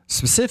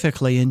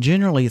specifically. And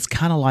generally, it's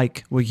kind of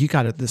like, well, you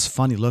got this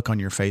funny look on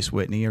your face,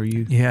 Whitney. Are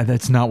you? Yeah,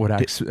 that's not what I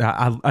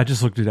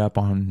just looked it up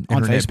on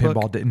Internet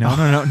Facebook?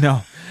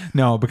 Pinball.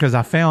 No, because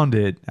I found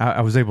it.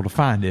 I was able to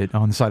find it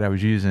on the site I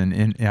was using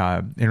in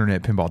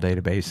Internet Pinball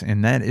Database,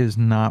 and that is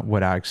not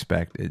what I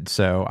expected.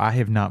 So I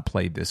have not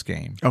played this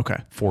game. Okay,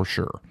 for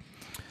sure.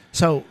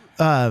 So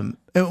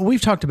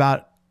we've talked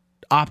about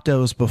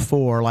Optos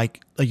before,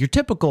 like your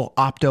typical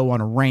Opto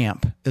on a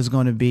ramp is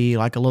going to be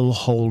like a little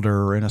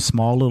holder and a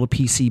small little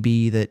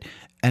PCB that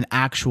an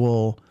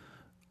actual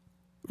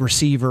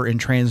receiver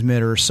and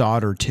transmitter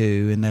solder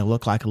to, and they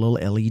look like a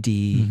little LED,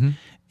 mm-hmm.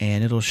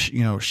 and it'll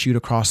shoot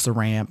across the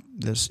ramp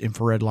this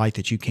infrared light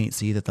that you can't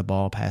see that the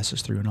ball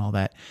passes through and all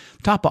that.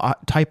 Type of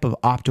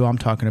Opto I'm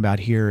talking about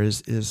here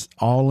is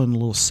all in a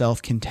little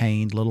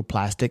self-contained little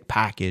plastic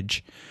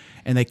package,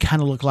 and they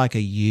kind of look like a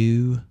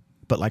U,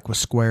 but like with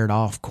squared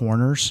off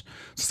corners.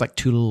 So it's like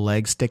two little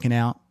legs sticking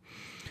out.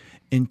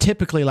 And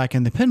typically, like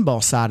in the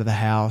pinball side of the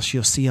house,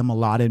 you'll see them a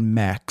lot in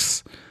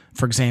mechs.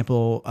 For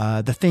example,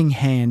 the Thing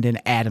Hand in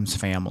Addams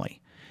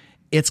Family.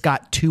 It's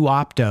got two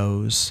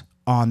Optos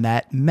on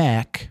that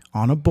mech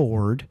on a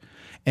board,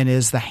 and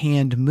as the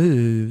hand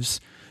moves,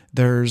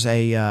 there's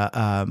a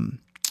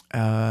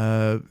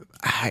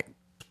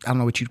I don't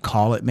know what you'd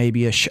call it.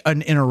 Maybe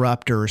an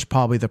interrupter is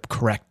probably the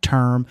correct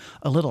term.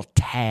 A little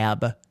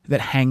tab that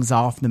hangs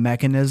off the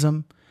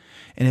mechanism.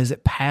 And as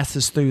it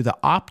passes through the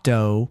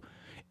Opto,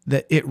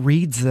 the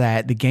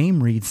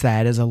game reads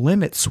that as a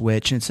limit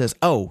switch. And it says,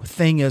 oh,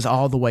 thing is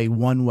all the way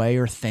one way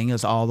or thing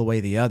is all the way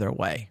the other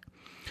way.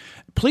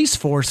 Police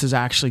Force is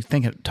actually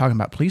talking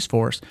about Police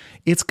Force.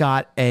 It's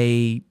got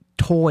a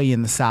toy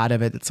in the side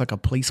of it that's like a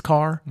police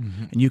car.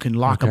 Mm-hmm. And you can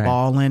lock a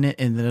ball in it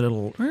and then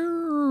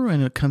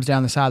and it comes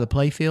down the side of the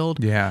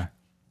playfield. Yeah.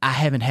 I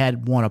haven't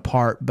had one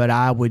apart, but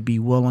I would be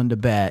willing to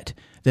bet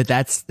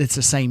it's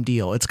the same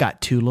deal. It's got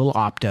two little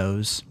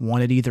Optos,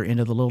 one at either end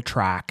of the little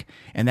track,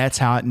 and that's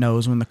how it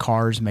knows when the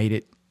car's made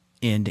it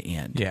end to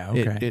end. Yeah,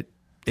 okay.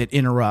 It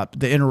interrupts.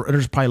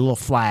 There's probably a little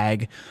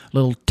flag,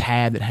 little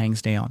tab that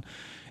hangs down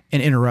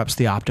and interrupts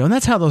the Opto. And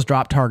that's how those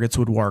drop targets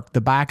would work.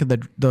 The back of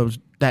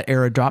that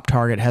era drop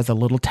target has a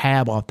little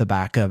tab off the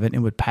back of it, and it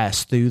would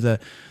pass through the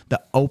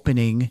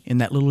opening in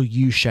that little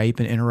U shape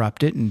and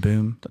interrupt it, and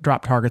boom, the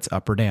drop target's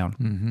up or down.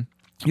 Mm-hmm.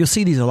 You'll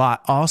see these a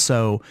lot.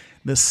 Also,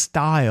 the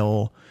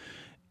style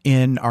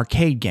in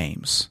arcade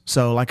games.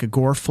 So like a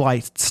Gore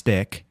Flight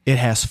stick, it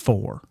has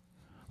 4,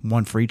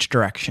 one for each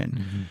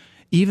direction. Mm-hmm.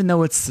 Even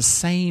though it's the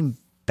same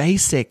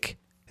stick,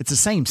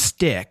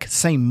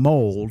 same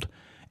mold,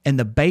 and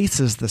the base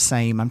is the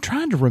same. I'm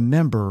trying to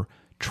remember.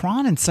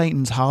 Tron and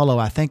Satan's Hollow,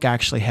 I think,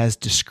 actually has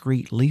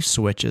discrete leaf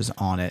switches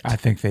on it. I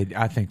think they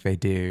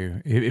do,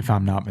 if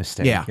I'm not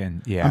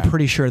mistaken. Yeah. I'm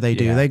pretty sure they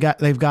do. Yeah.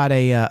 They've got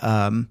a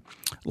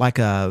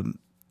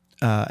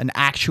an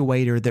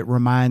actuator that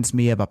reminds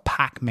me of a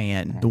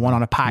Pac-Man, the one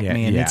on a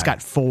Pac-Man. Yeah. It's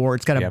got four.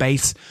 It's got a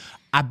base.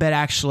 I bet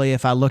actually,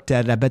 if I looked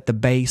at it, I bet the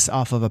base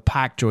off of a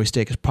Pac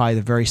joystick is probably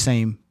the very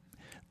same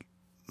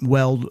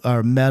weld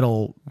or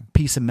metal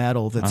piece of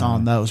metal that's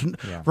on those.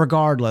 Yeah.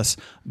 Regardless,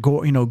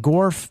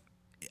 Gorf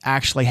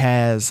actually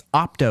has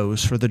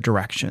optos for the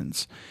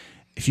directions.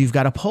 If you've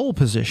got a pole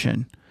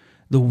position,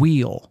 the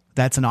wheel,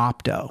 that's an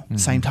opto,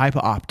 same type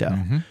of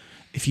opto.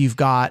 If you've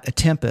got a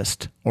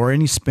Tempest or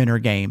any spinner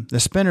game, the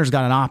spinner's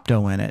got an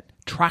opto in it.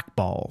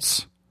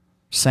 Trackballs,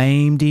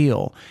 same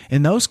deal.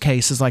 In those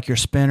cases, like your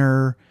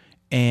spinner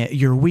and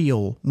your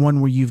wheel, one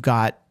where you've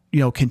got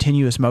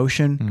continuous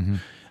motion,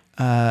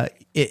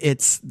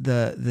 it's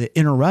the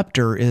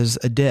interrupter is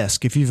a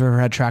disc. If you've ever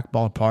had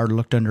trackball part or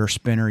looked under a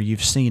spinner,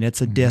 you've seen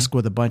it's a disc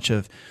with a bunch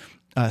of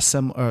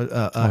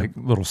like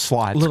little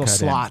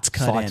slots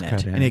cut in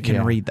it, and it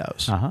can read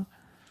those.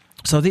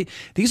 So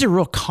these are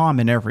real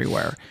common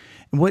everywhere.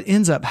 And what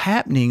ends up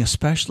happening,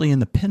 especially in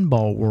the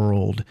pinball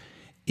world,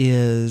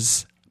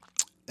 is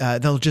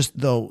they'll just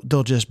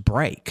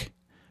break.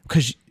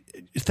 Because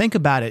think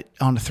about it,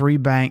 on a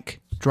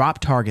 3-bank drop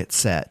target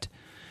set,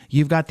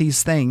 you've got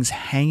these things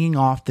hanging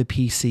off the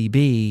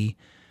PCB,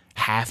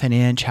 half an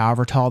inch,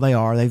 however tall they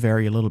are. They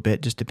vary a little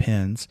bit, just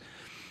depends.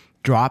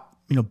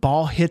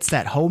 Ball hits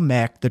that whole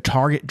mech, the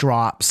target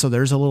drops, so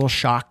there's a little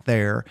shock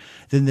there.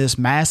 Then this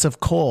massive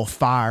coil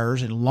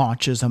fires and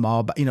launches them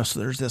all. So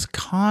there's this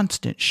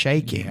constant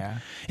shaking. Yeah.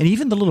 And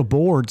even the little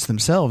boards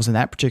themselves in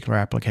that particular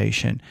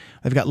application,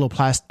 they've got little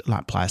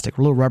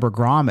little rubber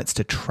grommets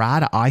to try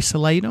to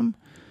isolate them,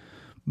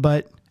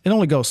 but it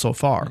only goes so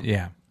far.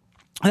 Yeah.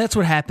 And that's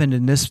what happened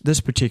in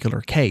this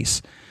particular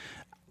case.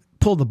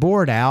 Pulled the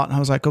board out, and I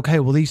was like,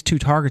 okay, well, these two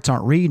targets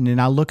aren't reading. And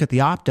I look at the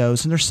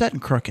optos, and they're setting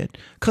crooked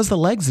because the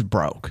legs had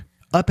broke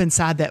up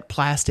inside that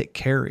plastic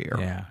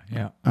carrier.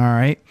 Yeah. All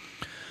right.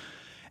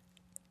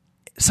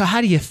 So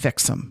how do you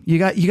fix them? You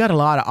got a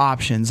lot of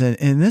options,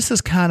 and this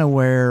is kind of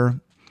where,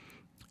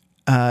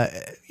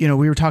 we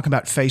were talking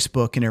about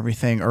Facebook and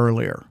everything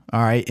earlier.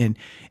 All right,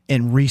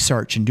 and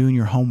research and doing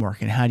your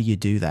homework, and how do you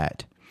do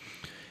that?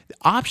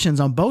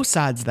 Options on both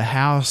sides of the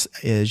house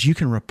is you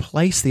can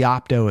replace the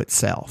opto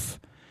itself.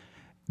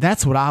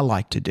 That's what I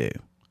like to do.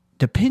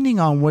 Depending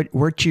on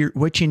what you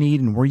need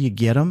and where you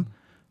get them,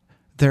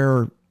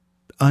 they're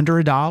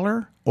under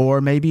 $1 or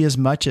maybe as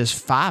much as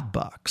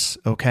 $5.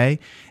 Okay,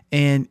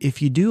 and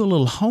if you do a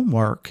little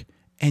homework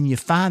and you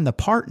find the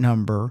part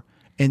number,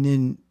 and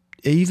then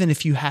even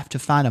if you have to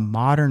find a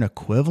modern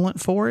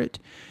equivalent for it,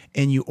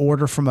 and you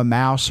order from a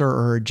Mouser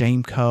or a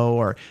Jameco,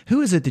 or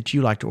who is it that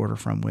you like to order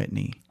from,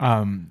 Whitney?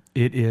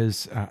 It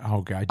is,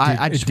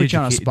 I just put you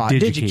on a spot.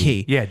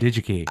 DigiKey. Yeah,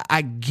 DigiKey.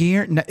 I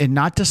guarantee, and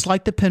not just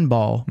like the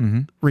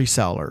pinball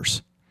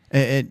resellers.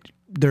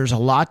 There's a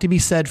lot to be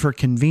said for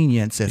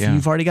convenience. If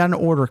you've already got an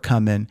order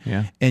coming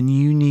and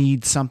you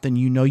need something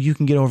you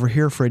can get over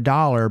here for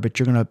 $1, but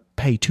you're going to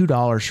pay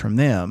 $2 from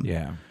them.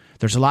 Yeah.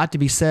 There's a lot to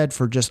be said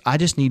for I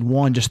just need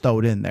one, just throw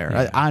it in there.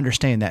 Yeah. I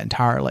understand that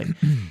entirely.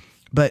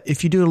 But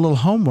if you do a little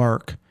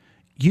homework,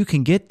 you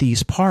can get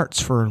these parts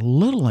for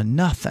little and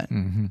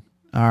nothing.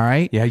 All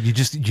right. Yeah, you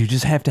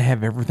just have to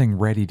have everything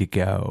ready to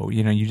go.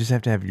 You just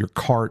have to have your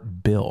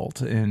cart built,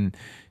 and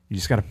you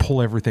just got to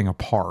pull everything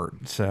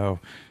apart. So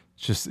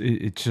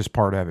it's just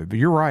part of it. But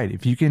you're right.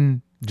 If you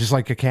can, just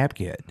like a cap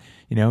kit,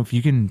 if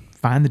you can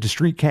find the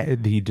discrete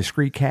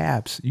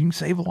caps, you can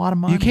save a lot of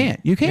money.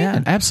 You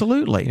can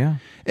absolutely. Yeah.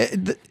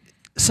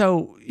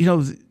 So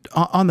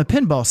on the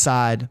pinball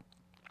side,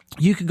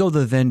 you could go to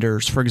the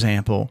vendors, for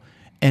example,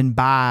 and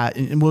buy,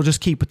 and we'll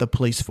just keep with the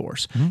police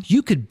force.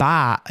 You could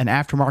buy an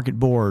aftermarket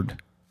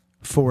board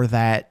for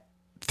that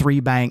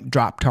 3-bank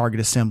drop target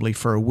assembly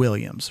for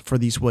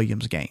these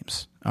Williams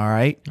games. All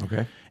right.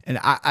 Okay. And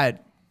I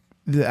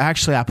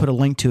put a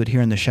link to it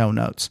here in the show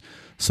notes.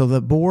 So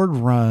the board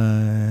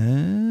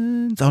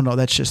runs. Oh no,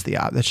 that's just an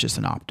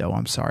opto.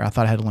 I'm sorry, I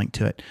thought I had a link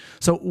to it.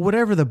 So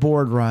whatever the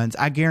board runs,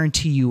 I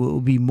guarantee you it will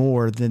be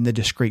more than the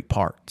discrete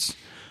parts.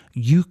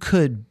 You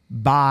could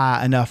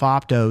buy enough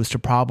optos to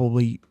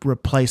probably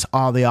replace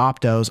all the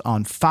optos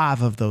on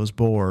 5 of those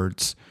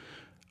boards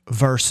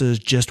versus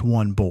just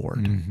one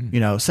board.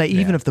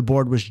 Even if the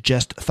board was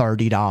just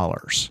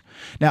 $30.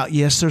 Now,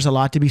 yes, there's a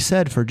lot to be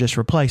said for just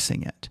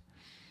replacing it.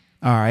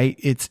 All right,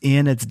 it's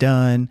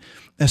done,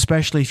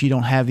 especially if you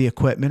don't have the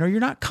equipment or you're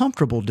not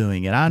comfortable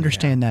doing it. I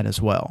understand that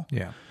as well.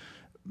 Yeah.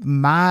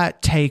 My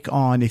take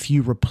on, if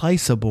you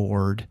replace a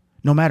board,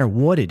 no matter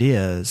what it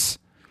is,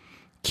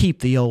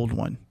 keep the old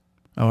one.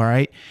 All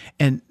right.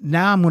 And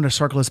now I'm going to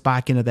circle us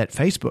back into that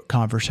Facebook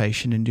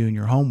conversation and doing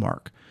your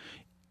homework.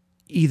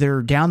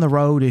 Either down the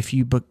road, if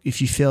you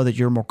feel that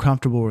you're more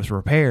comfortable with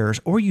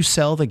repairs, or you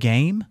sell the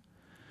game.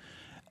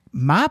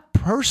 My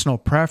personal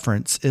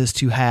preference is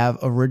to have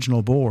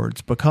original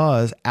boards,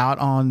 because out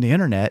on the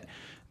internet,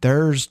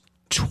 there's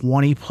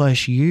 20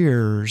 plus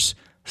years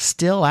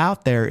still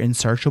out there in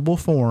searchable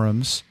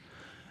forums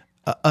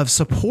of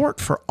support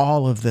for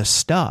all of this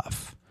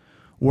stuff.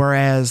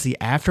 Whereas the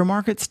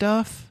aftermarket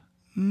stuff,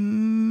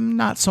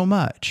 not so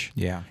much.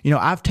 Yeah.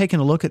 I've taken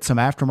a look at some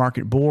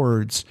aftermarket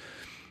boards,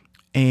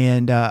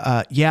 and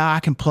I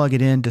can plug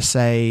it in to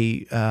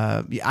say,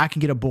 I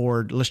can get a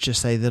board, let's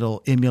just say,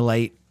 that'll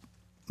emulate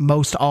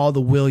most all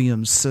the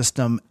Williams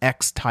System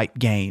X type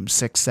games,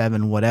 6,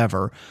 7,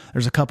 whatever.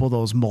 There's a couple of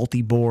those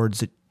multi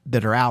boards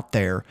that are out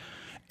there.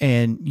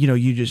 And,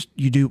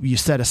 you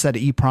set a set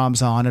of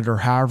EEPROMs on it, or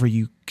however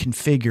you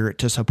configure it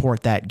to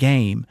support that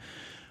game.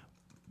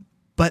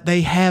 But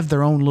they have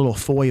their own little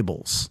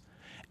foibles,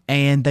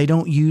 and they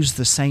don't use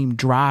the same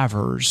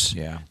drivers.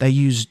 Yeah. They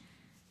use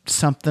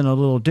something a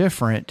little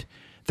different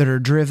that are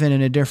driven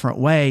in a different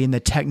way, and the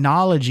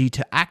technology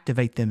to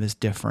activate them is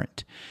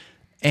different.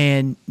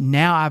 And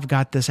now I've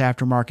got this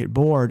aftermarket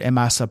board, and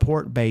my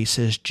support base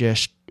has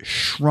just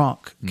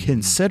shrunk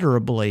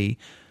considerably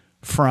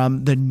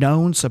from the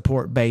known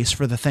support base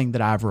for the thing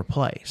that I've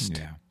replaced.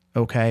 Yeah.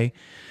 Okay.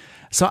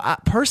 So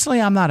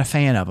I'm not a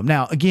fan of them.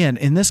 Now, again,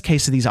 in this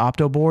case of these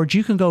Opto boards,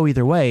 you can go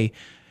either way.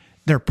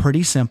 They're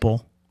pretty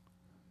simple.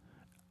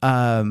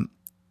 So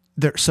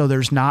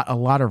there's not a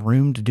lot of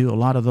room to do a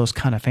lot of those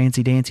kind of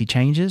fancy dancy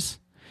changes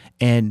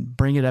and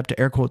bring it up to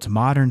air quotes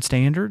modern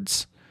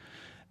standards.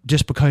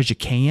 Just because you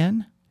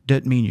can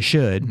doesn't mean you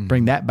should.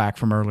 Bring that back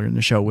from earlier in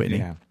the show, Whitney.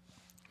 Yeah.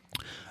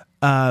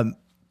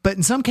 But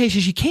in some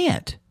cases you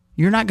can't.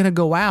 You're not going to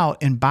go out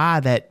and buy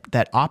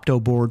that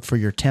Opto board for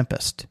your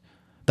Tempest,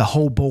 the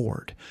whole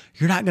board.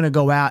 You're not going to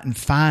go out and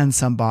find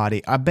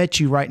somebody. I bet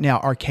you right now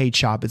Arcade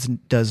Shop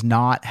does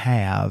not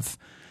have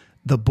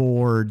the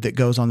board that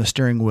goes on the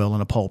steering wheel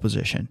in a pole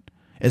position.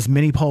 As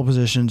many pole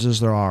positions as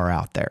there are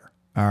out there.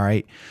 All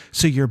right.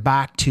 So you're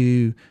back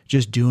to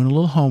just doing a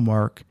little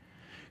homework,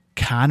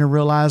 kind of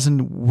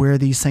realizing where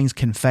these things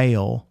can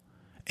fail,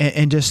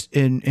 and just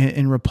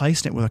in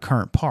replacing it with a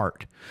current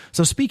part.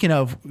 So speaking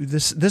of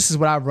this is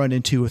what I've run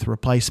into with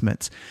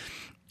replacements.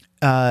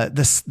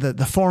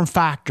 The form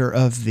factor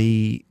of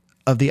the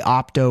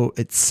Opto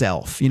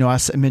itself.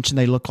 I mentioned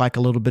they look like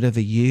a little bit of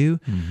a U.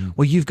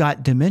 Well, you've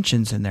got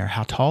dimensions in there.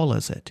 How tall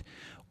is it?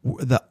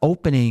 The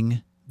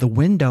opening, the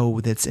window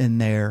that's in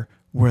there,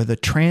 where the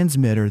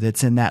transmitter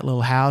that's in that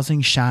little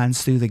housing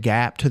shines through the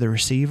gap to the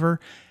receiver.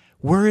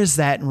 Where is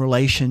that in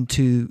relation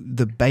to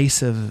the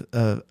base of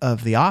the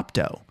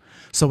Opto?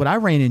 So what I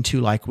ran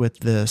into, like with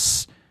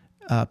this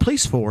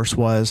police force,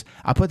 was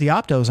I put the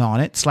Optos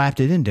on it, slapped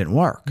it in, didn't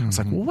work. I was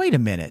like, well, wait a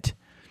minute.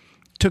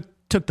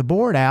 Took the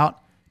board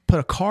out, put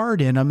a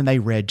card in them, and they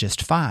read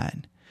just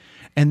fine.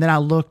 And then I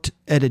looked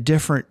at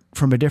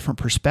from a different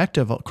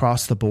perspective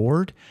across the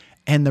board,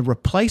 and the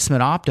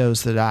replacement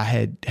Optos that I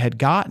had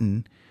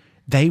gotten,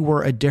 they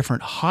were a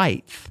different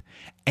height.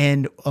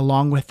 And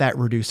along with that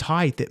reduced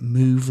height, it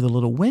moved the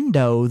little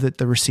window that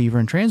the receiver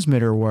and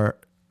transmitter were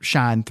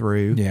shine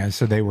through. Yeah,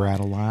 so they were out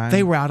of line.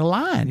 They were out of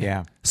line.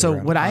 Yeah. So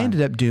what I ended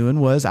up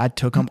doing was I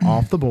took them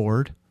off the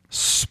board,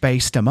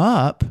 spaced them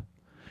up,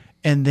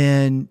 and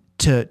then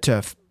to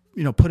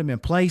put them in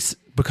place,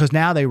 because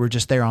now they were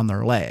just there on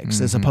their legs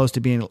as opposed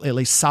to being at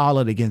least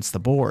solid against the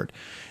board.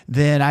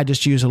 Then I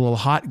just used a little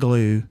hot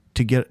glue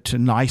to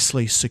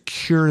nicely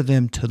secure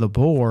them to the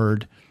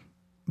board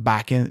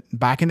back in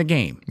the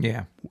game.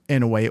 Yeah.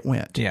 And away it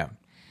went. Yeah.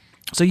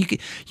 So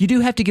you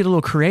do have to get a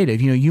little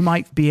creative. You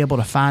might be able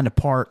to find a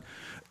part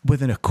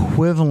with an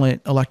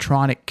equivalent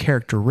electronic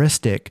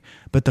characteristic,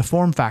 but the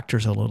form factor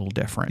is a little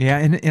different. Yeah,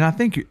 and I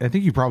think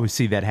you probably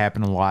see that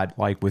happen a lot,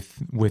 like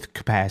with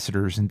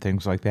capacitors and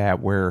things like that,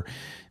 where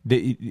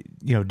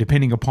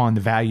depending upon the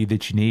value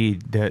that you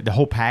need, the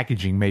whole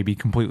packaging may be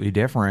completely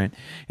different.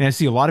 And I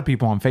see a lot of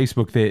people on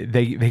Facebook that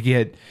they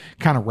get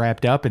kind of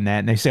wrapped up in that,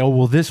 and they say, "Oh,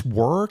 will this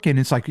work?" And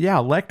it's like, yeah,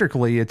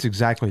 electrically, it's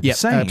exactly the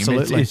same.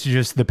 Absolutely. It's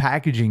just the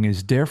packaging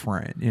is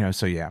different.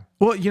 So yeah.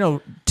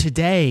 Well,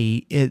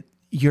 today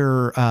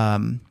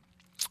the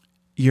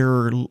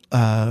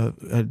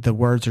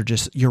words are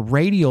just, your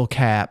radial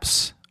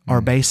caps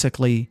are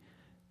basically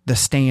the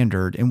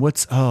standard. And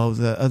what's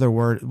the other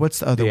word?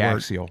 The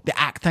axial.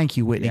 Thank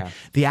you, Whitney. Yeah.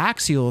 The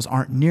axials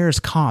aren't near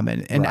as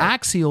common. And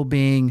axial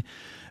being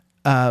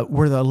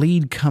where the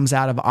lead comes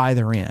out of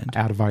either end.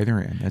 Out of either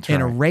end. That's right.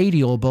 And a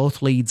radial,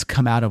 both leads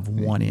come out of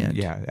one end.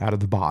 Yeah, out of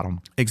the bottom.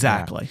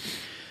 Exactly.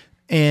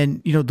 Yeah.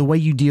 And the way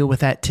you deal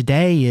with that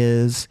today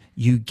is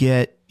you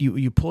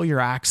pull your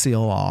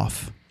axial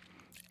off,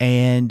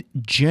 and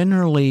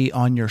generally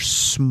on your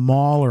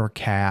smaller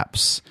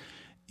caps,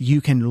 you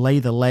can lay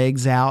the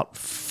legs out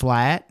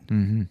flat,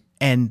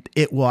 and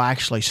it will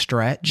actually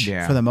stretch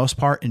for the most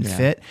part and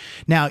fit.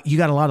 Now you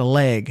got a lot of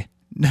leg.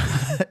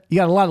 You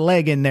got a lot of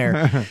leg in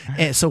there.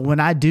 And so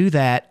when I do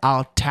that,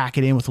 I'll tack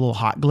it in with a little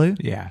hot glue.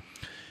 Yeah.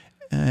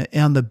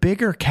 On the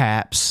bigger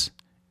caps,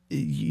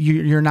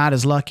 you're not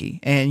as lucky,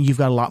 and you've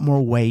got a lot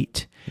more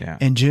weight. Yeah.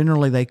 And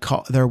generally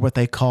they're what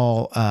they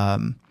call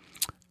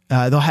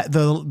They'll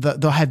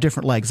have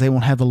different legs. They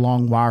won't have the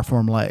long wire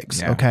form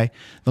legs. Yeah. Okay,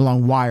 the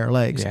long wire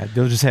legs. Yeah,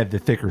 they'll just have the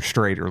thicker,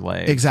 straighter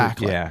legs.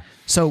 Exactly. Yeah.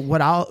 So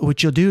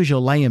what you'll do is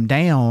you'll lay them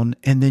down,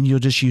 and then you'll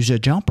just use a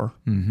jumper.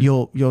 Mm-hmm.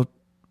 You'll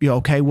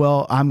okay.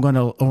 Well, I'm going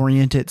to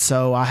orient it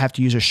so I have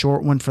to use a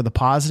short one for the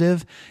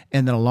positive,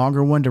 and then a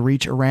longer one to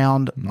reach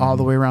around all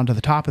the way around to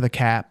the top of the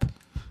cap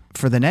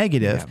for the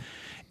negative. Yeah.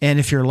 And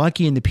if you're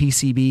lucky and the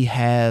PCB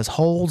has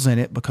holes in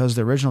it because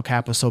the original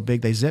cap was so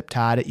big they zip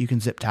tied it, you can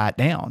zip tie it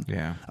down.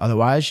 Yeah.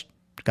 Otherwise,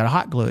 you got to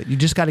hot glue it. You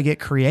just got to get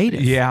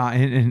creative. Yeah,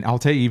 and I'll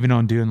tell you, even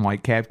on doing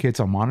like cap kits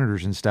on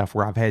monitors and stuff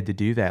where I've had to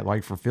do that,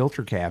 like for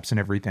filter caps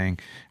and everything,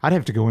 I'd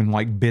have to go and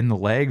like bend the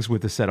legs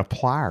with a set of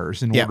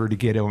pliers in order to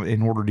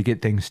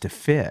get things to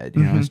fit.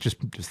 You know, it's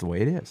just the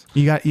way it is.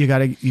 You've got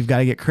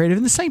to get creative.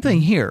 And the same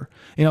thing here.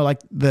 You know, like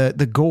the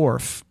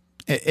Gorf.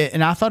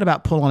 And I thought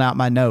about pulling out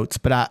my notes,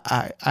 but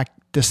I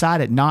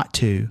decided not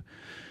to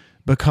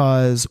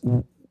because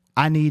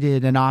I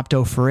needed an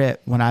opto for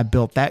it when I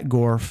built that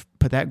Gorf,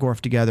 put that Gorf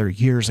together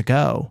years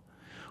ago.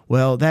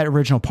 Well, that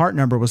original part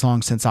number was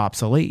long since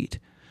obsolete.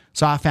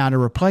 So I found a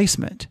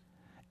replacement.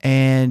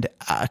 And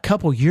a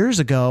couple years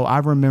ago, I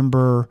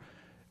remember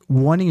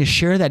wanting to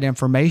share that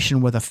information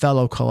with a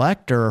fellow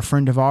collector, a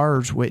friend of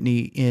ours,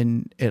 Whitney,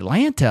 in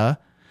Atlanta.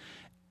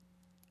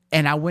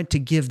 And I went to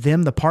give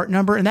them the part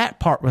number, and that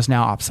part was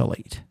now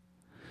obsolete.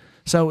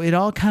 So it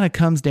all kind of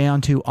comes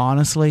down to,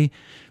 honestly,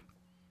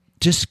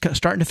 just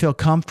starting to feel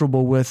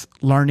comfortable with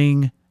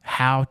learning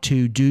how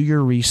to do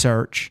your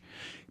research,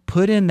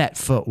 put in that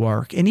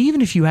footwork. And even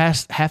if you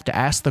have to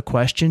ask the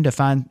question to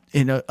find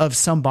of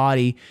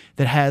somebody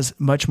that has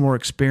much more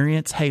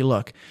experience, hey,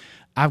 look,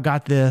 I've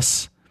got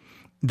this.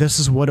 This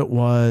is what it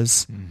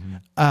was. Mm-hmm.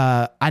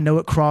 I know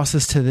it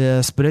crosses to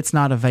this, but it's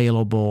not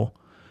available.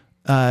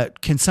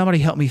 Can somebody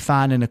help me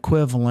find an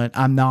equivalent?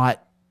 I'm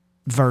not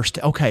versed.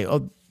 Okay.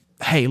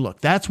 Hey, look,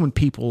 that's when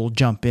people will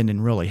jump in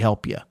and really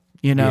help you.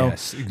 You know,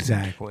 yes,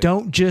 exactly.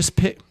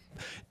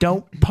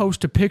 Don't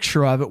post a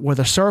picture of it with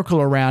a circle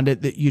around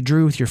it that you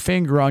drew with your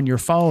finger on your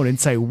phone and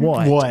say,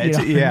 what? You know,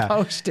 Yeah.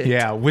 Post it.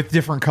 Yeah. With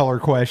different color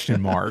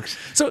question marks.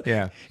 So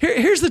yeah.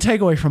 Here's the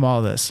takeaway from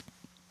all this.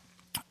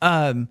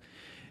 You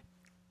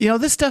know,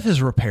 this stuff is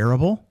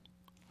repairable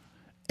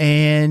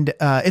and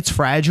it's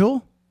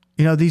fragile.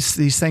 You know,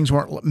 these things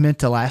weren't meant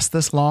to last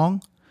this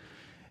long.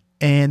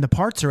 And the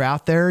parts are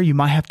out there. You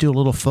might have to do a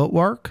little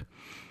footwork.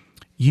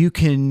 You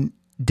can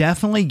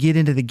definitely get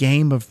into the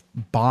game of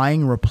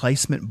buying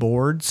replacement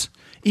boards.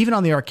 Even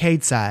on the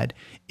arcade side,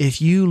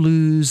 if you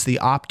lose the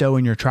opto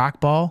in your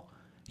trackball,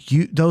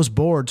 those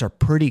boards are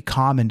pretty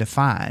common to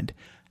find.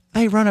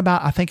 They run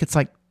about, I think it's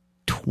like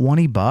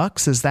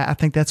 $20. I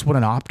think that's what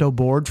an opto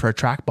board for a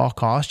trackball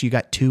costs. You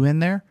got two in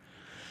there.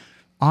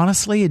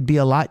 Honestly, it'd be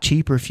a lot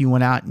cheaper if you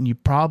went out and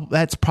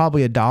that's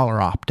probably $1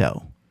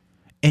 opto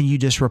and you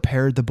just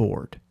repaired the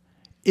board.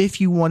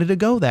 If you wanted to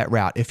go that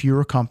route, if you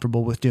were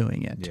comfortable with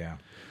doing it. Yeah.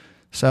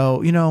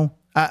 So, you know,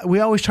 we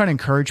always try to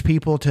encourage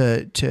people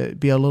to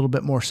be a little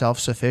bit more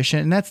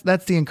self-sufficient. And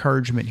that's the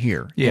encouragement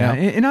here. Yeah.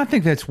 You know? And I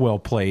think that's well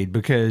played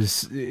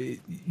because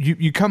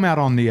you come out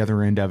on the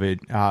other end of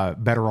it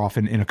better off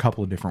in a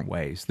couple of different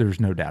ways. There's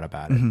no doubt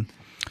about it. Mm-hmm.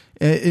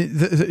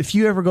 If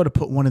you ever go to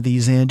put one of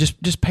these in,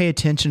 just pay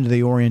attention to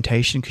the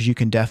orientation because you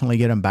can definitely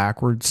get them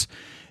backwards.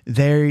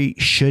 They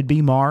should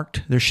be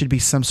marked. There should be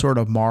some sort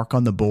of mark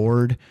on the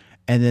board,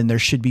 and then there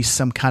should be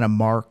some kind of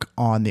mark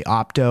on the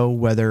opto,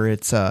 whether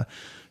it's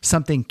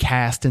something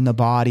cast in the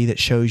body that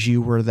shows you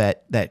where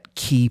that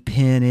key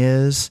pin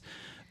is,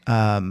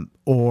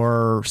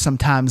 or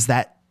sometimes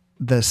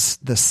the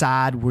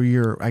side where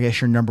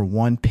your number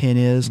one pin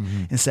is,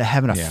 instead of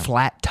having a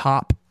flat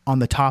top on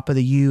the top of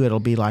the U, it'll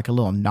be like a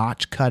little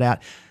notch cut out.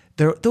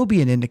 There'll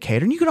be an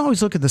indicator, and you can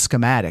always look at the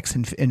schematics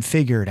and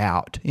figure it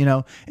out, you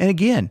know. And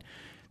again,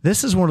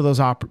 this is one of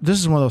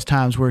those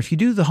times where if you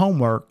do the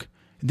homework,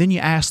 then you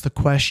ask the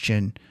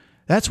question,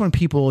 that's when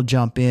people will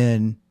jump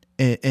in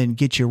and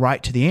get you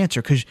right to the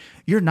answer because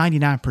you're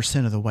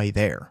 99% of the way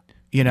there,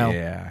 you know.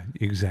 Yeah,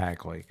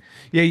 exactly.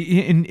 Yeah,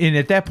 and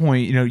at that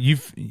point, you know,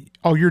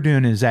 all you're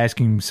doing is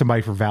asking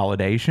somebody for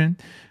validation,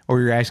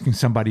 or you're asking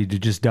somebody to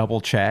just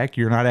double check.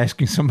 You're not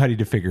asking somebody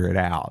to figure it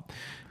out,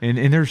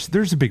 and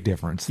there's a big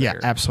difference there. Yeah,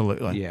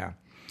 absolutely. Yeah.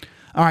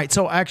 All right,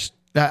 so actually,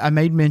 I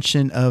made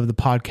mention of the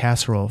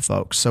podcast role,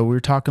 folks. So we were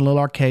talking a little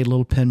arcade, a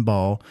little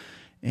pinball.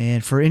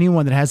 And for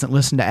anyone that hasn't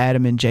listened to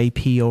Adam and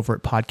JP over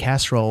at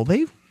Podcast Roll,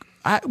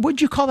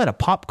 would you call that a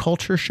pop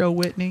culture show,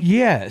 Whitney?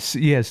 Yes,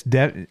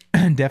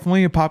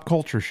 definitely a pop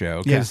culture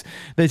show because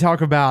they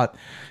talk about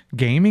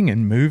gaming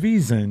and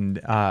movies and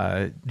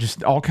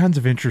just all kinds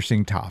of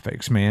interesting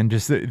topics. Man,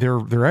 just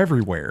they're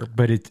everywhere,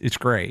 but it's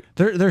great.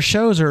 Their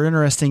shows are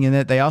interesting in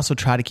that they also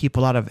try to keep a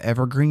lot of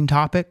evergreen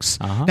topics.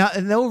 Now,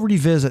 and they'll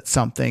revisit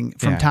something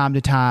from time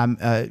to time,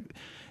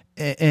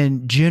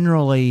 and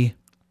generally.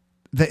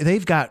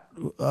 They've got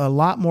a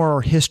lot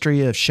more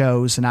history of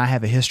shows than I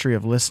have a history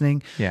of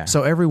listening. Yeah.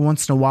 So every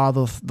once in a while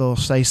they'll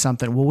say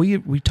something. Well,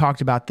 we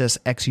talked about this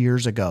X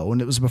years ago, and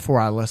it was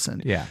before I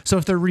listened. Yeah. So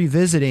if they're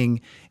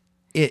revisiting,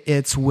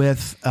 it's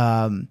with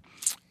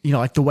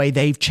like the way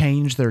they've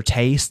changed their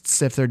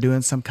tastes if they're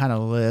doing some kind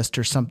of list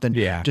or something.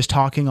 Yeah. Just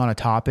talking on a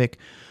topic.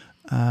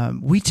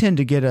 We tend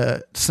to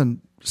get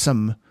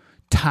some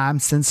time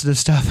sensitive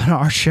stuff in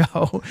our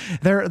show.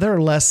 They're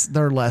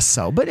less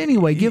so. But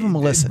anyway, give them a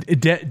listen.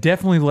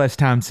 Definitely less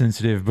time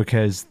sensitive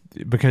because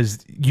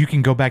you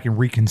can go back and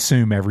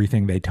reconsume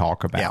everything they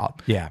talk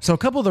about. Yeah. So a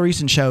couple of the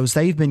recent shows,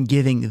 they've been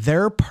giving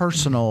their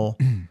personal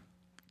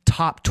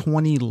top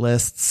 20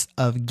 lists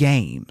of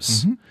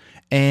games. Mm-hmm.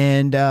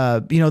 And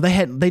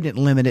they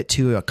didn't limit it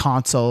to a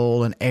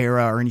console, an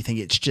era, or anything.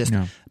 It's just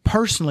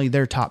personally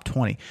their top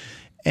 20.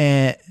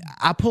 And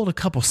I pulled a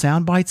couple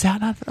sound bites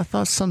out, and I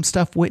thought some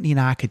stuff Whitney and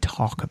I could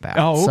talk about.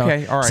 Oh,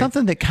 okay. All right.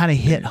 Something that kind of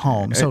hit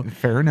home. So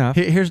fair enough.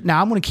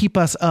 Now I'm going to keep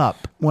us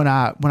up when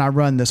I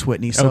run this,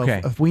 Whitney. So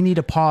okay. if we need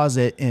to pause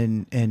it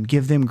and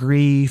give them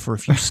grief or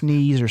if you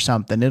sneeze or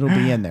something, it'll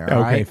be in there.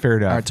 All okay, right? fair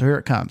enough. All right, so here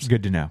it comes.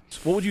 Good to know.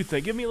 What would you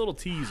think? Give me a little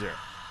teaser.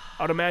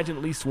 I would imagine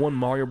at least one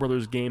Mario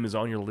Brothers game is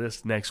on your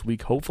list next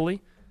week,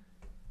 hopefully.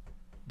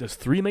 Does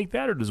 3 make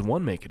that, or does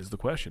 1 make it is the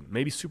question.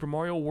 Maybe Super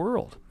Mario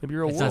World. Maybe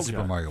you're a It's world not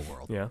Super guy. Mario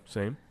World. Yeah,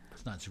 same.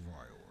 It's not Super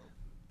Mario World.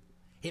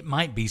 It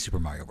might be Super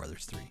Mario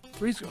Brothers 3.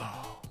 3's...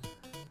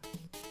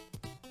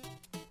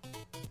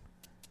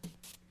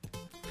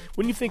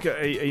 Wouldn't you think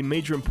a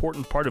major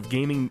important part of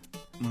gaming,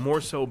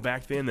 more so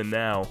back then than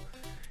now,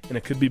 and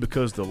it could be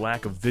because the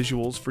lack of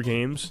visuals for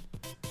games,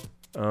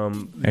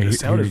 the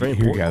sound is very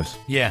important. Here goes.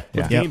 Yeah.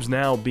 With games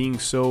now being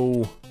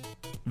so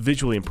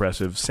visually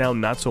impressive, sound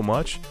not so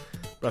much.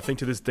 But I think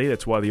to this day,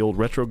 that's why the old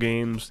retro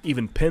games,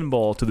 even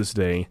pinball to this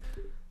day,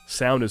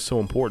 sound is so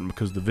important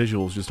because the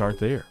visuals just aren't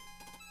there.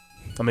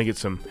 I may get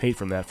some hate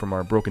from that from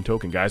our Broken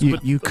Token guys. You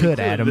but could,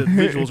 Adam. The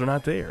visuals are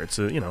not there. It's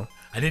I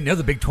didn't know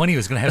the Big 20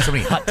 was going to have so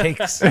many hot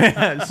takes.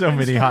 So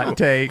many hot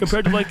takes.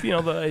 compared to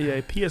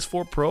a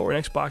PS4 Pro or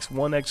an Xbox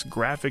One X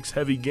graphics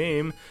heavy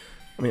game.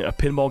 I mean, a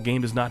pinball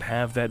game does not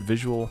have that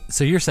visual.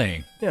 So you're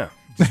saying, Yeah.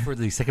 just for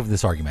the sake of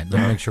this argument,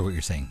 let me make sure what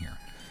you're saying here,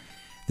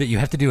 that you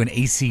have to do an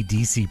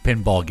AC/DC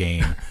pinball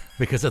game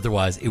because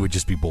otherwise it would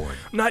just be boring.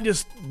 Not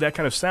just that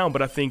kind of sound,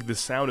 but I think the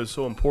sound is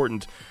so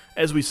important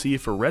as we see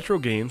for retro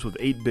games with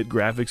 8-bit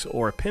graphics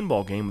or a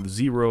pinball game with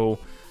 0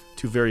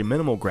 to very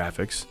minimal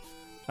graphics.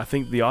 I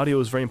think the audio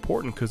is very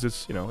important because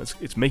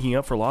it's making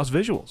up for lost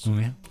visuals. Oh,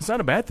 yeah. It's not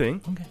a bad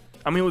thing. Okay.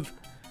 I mean, with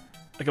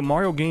like a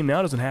Mario game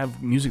now doesn't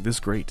have music this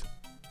great.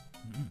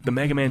 The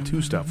Mega Man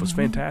 2 stuff was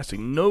fantastic.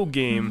 No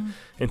game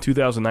in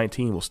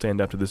 2019 will stand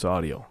up to this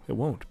audio. It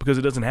won't because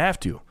it doesn't have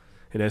to.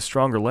 It has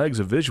stronger legs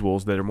of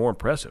visuals that are more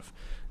impressive.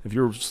 If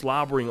you're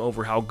slobbering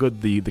over how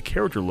good the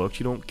character looks,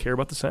 you don't care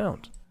about the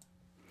sound.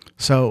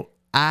 So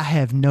I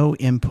have no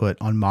input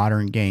on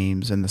modern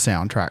games and the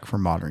soundtrack for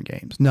modern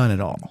games. None at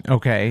all.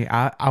 Okay,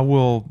 I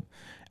will.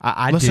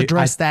 Let's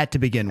address that to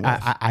begin with.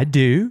 I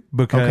do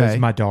because Okay.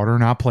 my daughter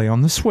and I play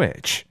on the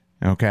Switch.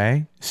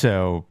 Okay,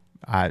 so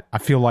I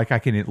feel like I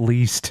can at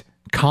least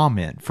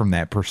comment from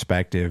that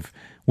perspective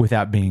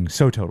without being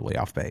so totally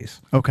off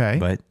base. Okay.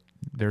 But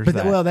there's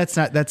that. Well, that's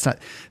not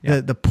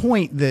the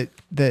point that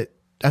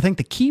I think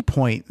the key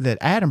point that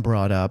Adam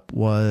brought up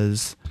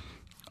was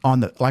on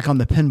the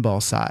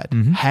pinball side,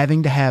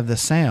 having to have the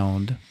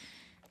sound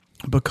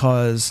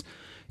because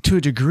to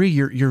a degree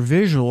your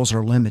visuals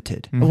are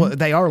limited. Well,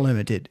 they are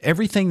limited.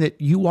 Everything that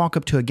you walk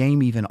up to a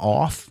game even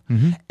off,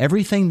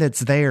 everything that's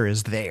there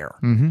is there.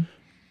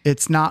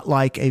 It's not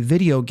like a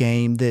video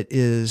game that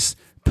is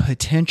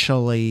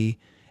potentially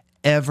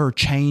ever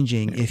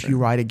changing if you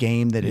write a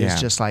game that is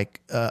just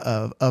like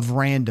of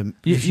random.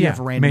 If you have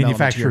a random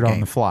element to your manufactured on game.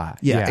 the fly.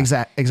 Yeah.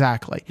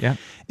 Exactly. Yeah.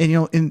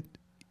 And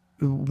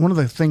one of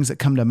the things that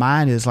come to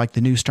mind is like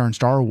the new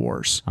Star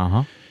Wars.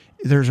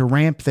 There's a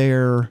ramp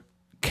there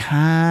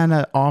kind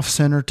of off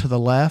center to the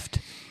left,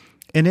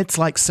 and it's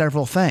like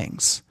several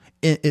things.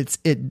 It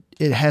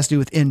has to do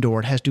with indoor,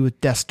 it has to do with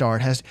Death Star,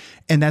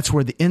 and that's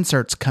where the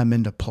inserts come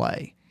into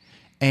play.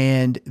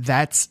 And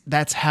that's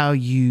how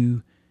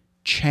you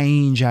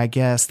change, I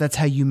guess. That's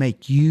how you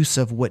make use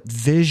of what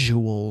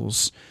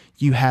visuals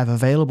you have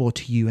available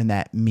to you in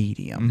that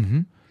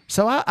medium.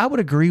 So I would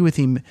agree with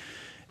him,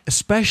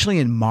 especially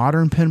in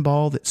modern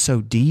pinball that's so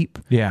deep.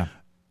 Yeah.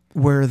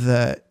 Where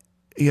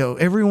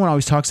everyone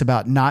always talks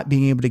about not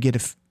being able to get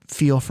a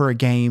feel for a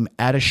game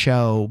at a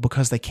show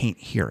because they can't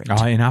hear it.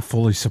 And I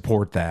fully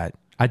support that.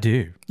 I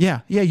do. Yeah.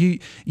 You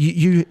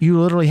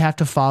literally have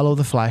to follow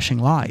the flashing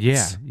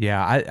lights.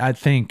 Yeah. I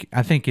think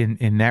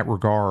in that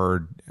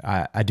regard,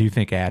 I do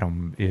think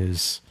Adam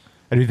is.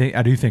 I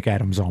do think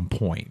Adam's on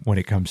point when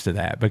it comes to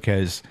that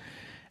because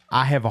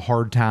I have a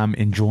hard time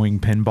enjoying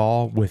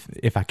pinball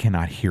if I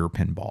cannot hear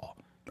pinball.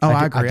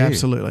 I agree. do.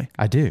 Absolutely.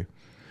 I do.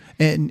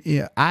 And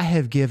I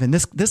have given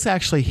this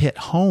actually hit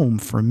home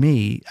for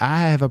me.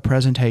 I have a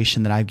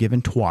presentation that I've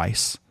given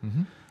twice.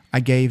 I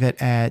gave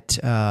it at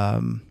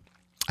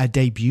I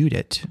debuted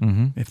it,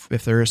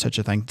 if there is such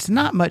a thing. It's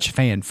not much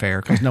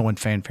fanfare because no one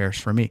fanfares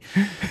for me.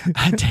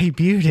 I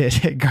debuted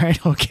it at Grand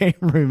Ole Game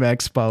Room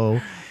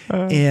Expo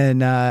in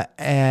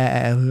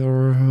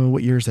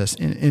what year is this?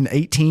 In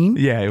 18?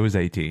 Yeah, it was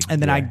 18.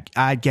 And then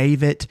I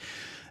gave it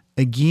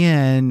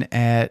again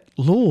at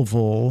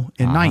Louisville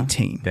in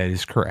 19. That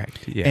is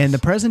correct. Yes. And the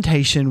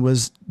presentation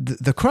was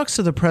the crux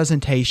of the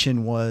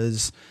presentation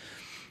was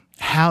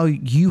how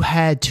you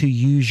had to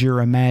use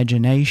your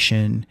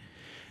imagination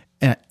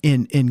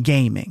in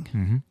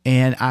gaming.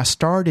 And I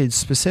started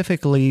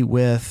specifically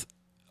with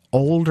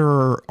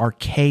older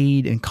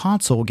arcade and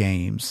console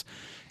games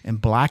and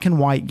black and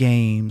white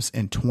games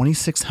and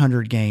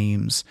 2600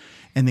 games,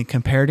 and then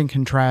compared and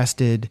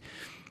contrasted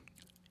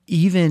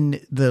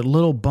even the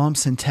little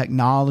bumps in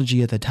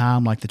technology at the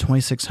time, like the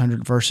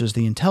 2600 versus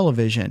the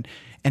Intellivision,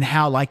 and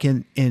how like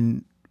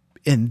in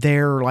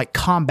their like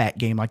combat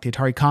game, like the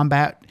Atari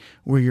Combat,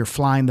 where you're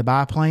flying the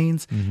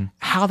biplanes,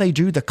 how they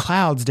drew the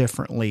clouds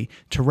differently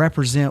to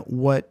represent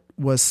what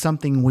was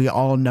something we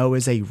all know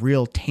is a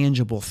real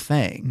tangible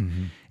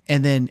thing.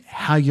 And then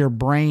how your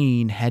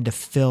brain had to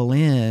fill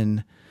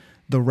in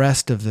the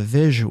rest of the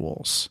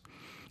visuals.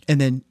 And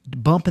then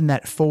bumping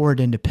that forward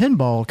into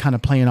pinball, kind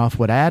of playing off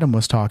what Adam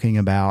was talking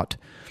about,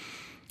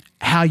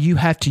 how you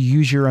have to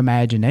use your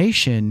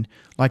imagination,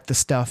 like the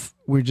stuff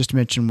we just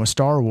mentioned with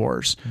Star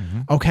Wars.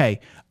 Okay,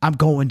 I'm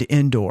going to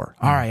indoor.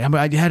 All right, I'm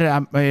got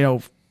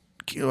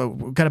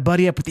a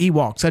buddy up with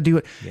Ewoks. I do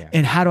it. Yeah.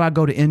 And how do I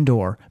go to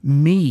indoor?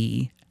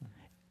 Me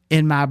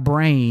in my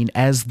brain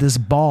as this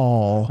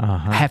ball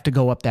have to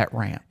go up that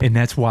ramp. And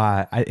that's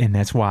why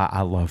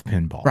I love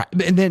pinball. Right.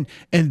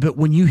 But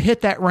when you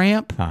hit that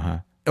ramp,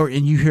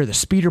 and you hear the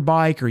speeder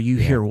bike, or you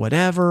hear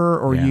whatever,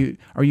 or you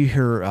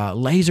hear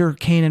laser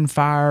cannon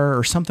fire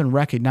or something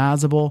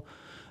recognizable.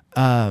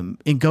 In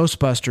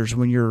Ghostbusters,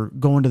 when you're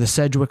going to the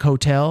Sedgwick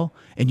Hotel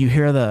and you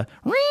hear the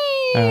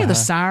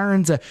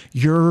sirens,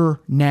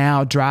 you're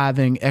now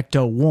driving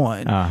Ecto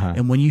 1.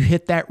 And when you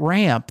hit that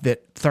ramp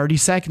that 30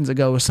 seconds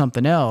ago was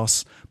something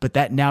else, but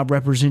that now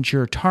represents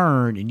your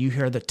turn, and you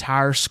hear the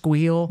tire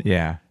squeal.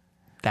 Yeah.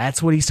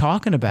 That's what he's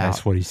talking about.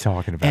 That's what he's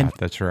talking about. And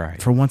that's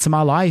right. For once in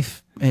my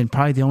life, and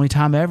probably the only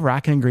time ever, I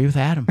can agree with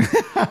Adam.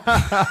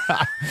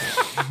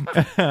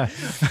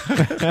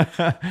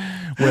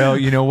 Well,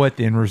 you know what?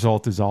 The end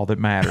result is all that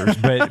matters.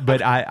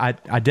 But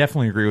I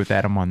definitely agree with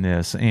Adam on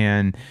this.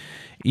 And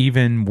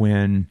even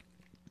when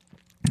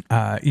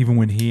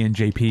he and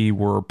JP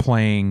were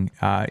playing,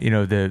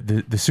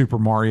 the Super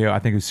Mario, I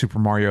think it was Super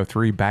Mario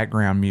 3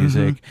 background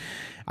music,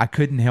 I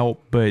couldn't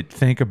help but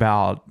think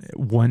about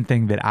one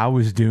thing that I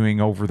was doing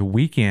over the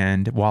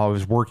weekend while I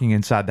was working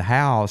inside the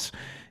house.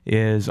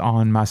 Is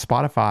on my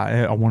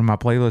Spotify, one of my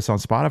playlists on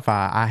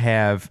Spotify, I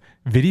have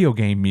video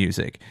game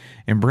music.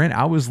 And Brent,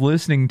 I was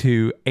listening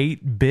to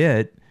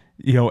 8-bit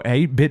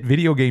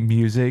video game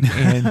music,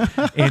 and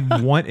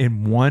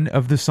one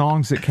of the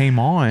songs that came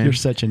on, You're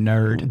such a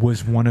nerd.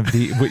 was one of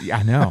the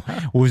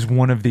was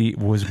one of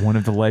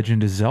the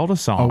Legend of Zelda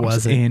songs. Oh,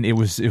 was it? And it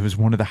was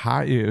one of the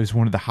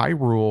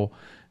Hyrule.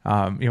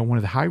 One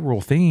of the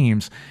Hyrule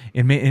themes,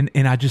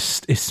 and I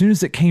just, as soon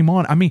as it came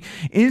on, I mean,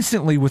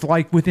 instantly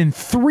within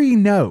three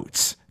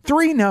notes,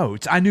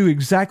 I knew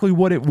exactly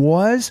what it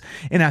was,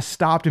 and I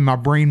stopped, and my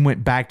brain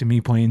went back to me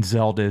playing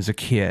Zelda as a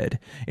kid,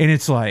 and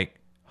it's like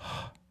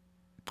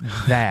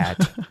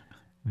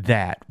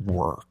that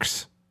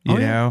works, you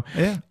know,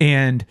 yeah.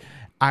 And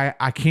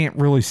I can't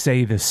really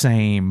say the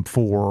same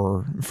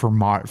for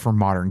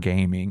modern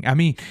gaming. I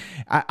mean,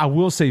 I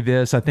will say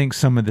this. I think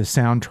some of the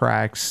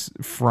soundtracks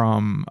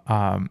from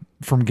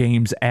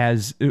games,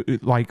 as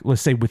like,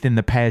 let's say within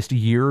the past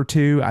year or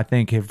two, I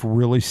think have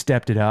really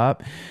stepped it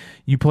up.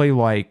 You play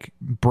like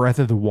Breath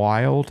of the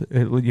Wild,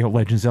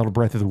 Legend of Zelda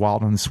Breath of the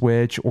Wild on the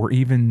Switch, or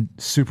even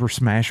Super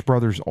Smash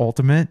Brothers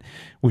Ultimate,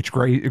 which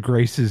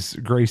Grace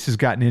has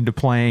gotten into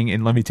playing.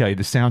 And let me tell you,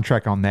 the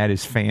soundtrack on that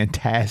is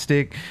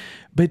fantastic.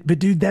 But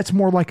dude, that's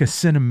more like a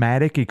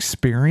cinematic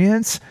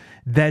experience.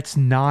 It's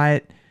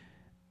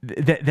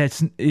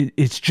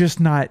just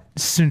not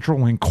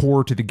central and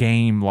core to the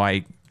game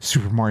like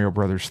Super Mario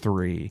Brothers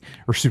 3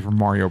 or Super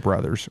Mario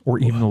Brothers or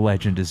even The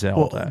Legend of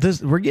Zelda. Well,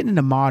 we're getting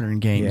into modern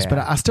games, but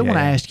I still want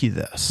to ask you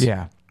this.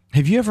 Yeah.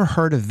 Have you ever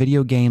heard of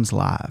Video Games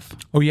Live?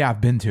 Oh yeah,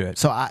 I've been to it.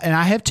 So I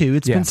have too.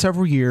 It's been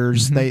several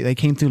years. They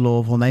came through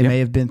Louisville, and they may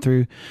have been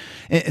through.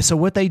 So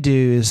what they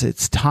do is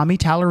it's Tommy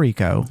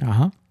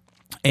Tallarico.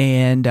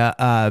 And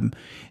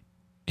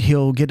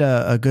he'll get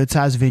a good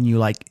sized venue.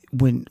 Like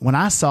when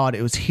I saw it,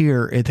 it was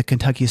here at the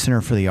Kentucky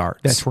Center for the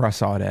Arts. That's where I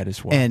saw it at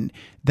as well. And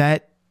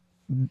that,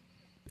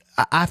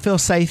 I feel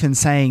safe in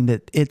saying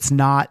that it's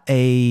not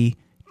a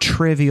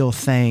trivial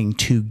thing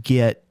to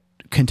get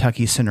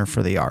Kentucky Center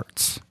for the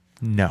Arts.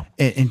 No.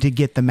 And to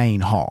get the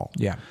main hall.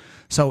 Yeah.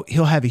 So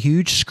he'll have a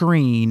huge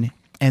screen,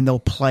 and they'll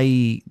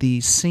play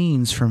these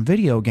scenes from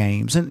video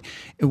games. And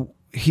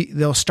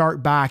they'll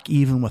start back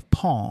even with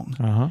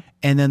Pong,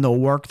 and then they'll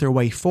work their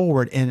way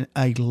forward, and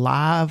a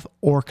live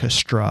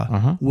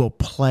orchestra will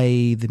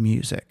play the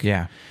music.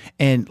 Yeah.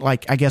 And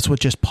like, I guess with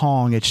just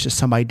Pong, it's just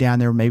somebody down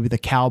there, maybe the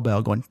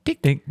cowbell going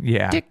tick, Ding,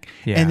 yeah, tick,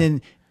 yeah. and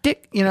then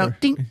tick,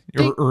 ding,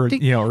 ding, or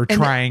ding, you know, or and then-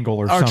 triangle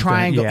or something.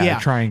 triangle, Yeah, yeah,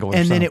 triangle or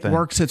and then something. it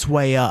works its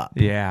way up.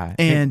 Yeah.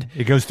 And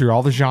it goes through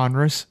all the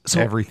genres, so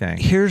everything.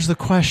 Here's the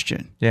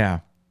question: Yeah.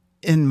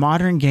 in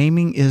modern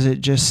gaming, is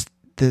it just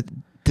that?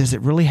 Does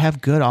it really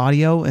have good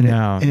audio? And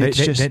No, it's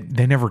they, just.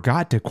 they never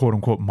got to quote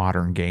unquote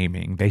modern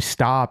gaming. They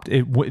stopped. I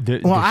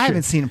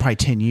haven't seen it in probably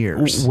 10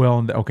 years.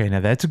 Well, okay, now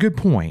that's a good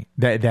point.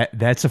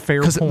 That's a fair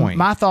Because point.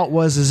 my thought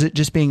was, is it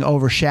just being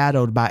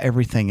overshadowed by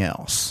everything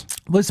else?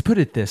 Let's put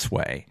it this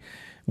way: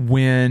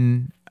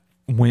 when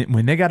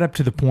they got up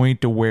to the point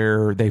to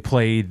where they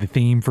played the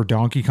theme for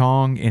Donkey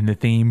Kong and the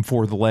theme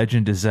for The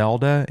Legend of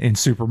Zelda in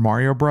Super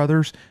Mario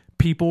Brothers,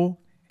 people,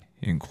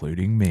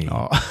 including me,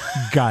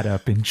 got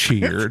up and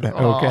cheered.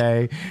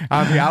 Okay.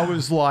 I mean, I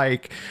was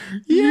like,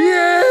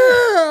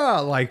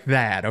 yeah, like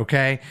that.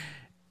 Okay.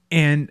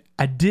 And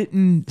I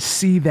didn't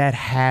see that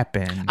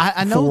happen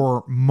I know-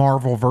 for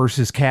Marvel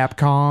versus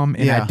Capcom,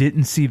 and Yeah. I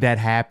didn't see that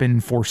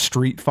happen for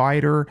Street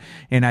Fighter,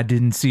 and I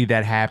didn't see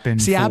that happen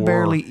See, for... I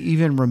barely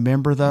even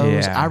remember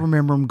those. Yeah. I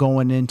remember them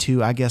going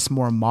into, I guess,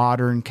 more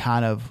modern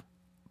kind of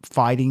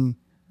fighting,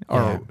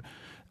 or Yeah.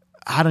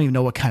 I don't even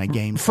know what kind of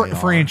games they are.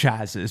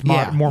 franchises,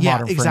 Yeah, more yeah,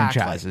 modern exactly,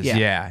 franchises.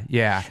 yeah.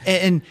 Yeah.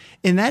 And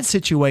in that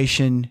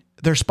situation,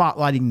 they're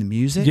spotlighting the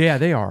music. Yeah,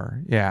 they are.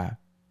 Yeah.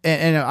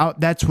 And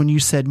that's when you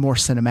said more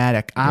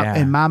cinematic. Yeah.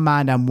 In my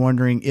mind, I'm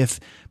wondering if,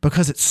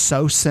 because it's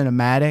so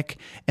cinematic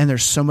and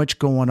there's so much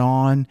going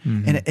on,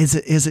 Mm-hmm. and is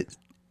it?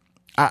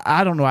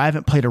 I don't know. I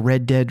haven't played a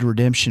Red Dead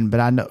Redemption, but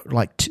I know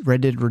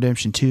Red Dead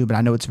Redemption 2, but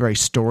I know it's very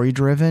story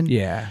driven.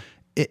 Yeah.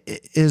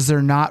 Is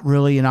there not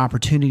really an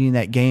opportunity in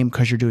that game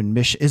because you're doing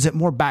mission? Is it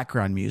more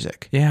background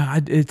music Yeah,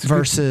 it's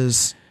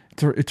versus?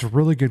 It's a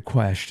really good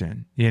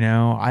question. You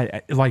know,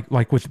 I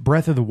like with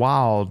Breath of the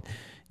Wild,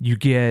 you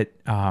get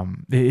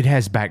it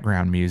has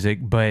background music,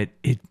 but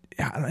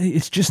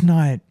it's just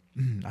not.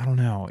 I don't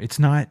know. It's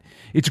not.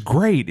 It's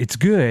great. It's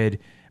good,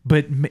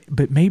 but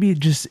maybe it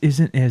just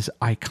isn't as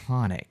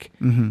iconic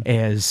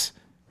as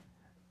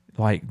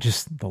like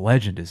just The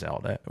Legend of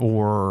Zelda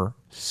or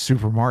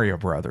Super Mario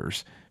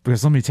Brothers.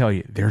 Because let me tell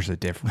you, there's a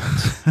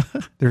difference.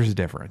 There's a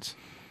difference.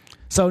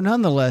 So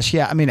nonetheless,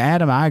 yeah. I mean,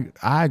 Adam, I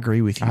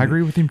agree with you. I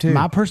agree with him too.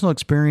 My personal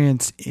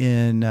experience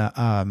in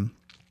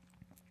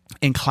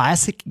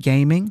classic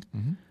gaming,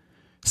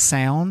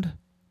 sound,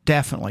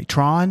 definitely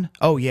Tron.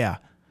 Oh yeah,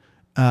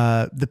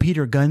 the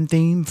Peter Gunn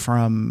theme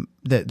from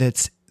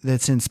that's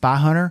in Spy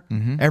Hunter.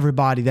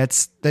 Everybody,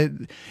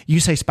 you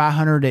say Spy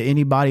Hunter to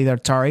anybody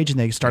that's our age, and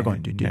they start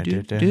going.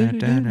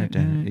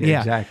 Yeah,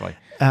 exactly.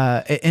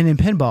 And in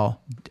pinball,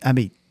 I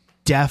mean,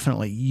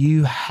 definitely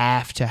you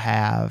have to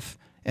have,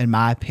 in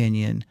my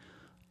opinion,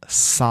 a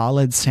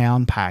solid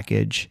sound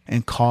package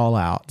and call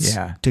outs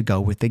to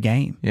go with the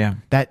game. Yeah.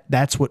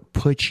 That's what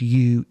puts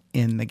you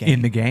in the game.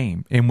 In the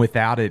game. And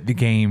without it, the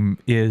game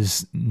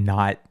is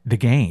not the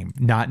game.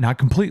 Not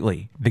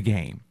completely the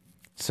game.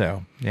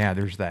 So yeah,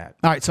 there's that.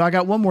 All right, so I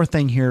got one more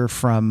thing here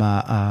from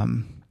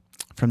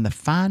the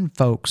fine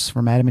folks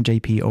from Adam and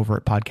JP over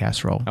at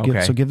Podcast Roll.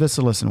 Okay. So give this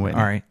a listen, Whitney.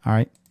 All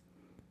right.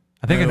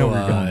 I think I know where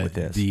you're going with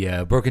this.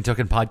 The Broken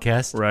Token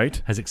podcast Right.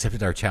 has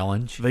accepted our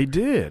challenge They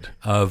did.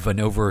 of an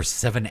over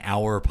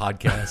 7-hour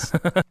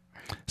podcast.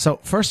 So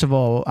first of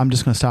all, I'm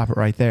just going to stop it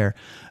right there.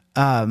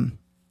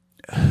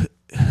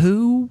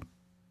 Who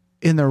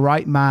in their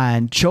right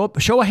mind, show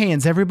of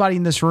hands, everybody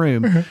in this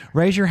room,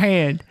 raise your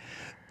hand.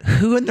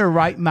 Who in their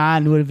right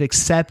mind would have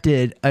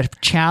accepted a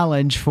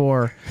challenge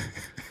for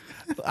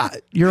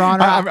Your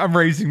Honor? I'm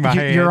raising my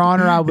hand. Your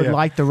Honor, I would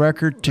like the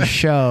record to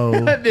show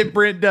that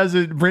Brent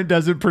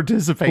doesn't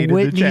participate in the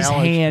Whitney's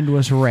challenge. hand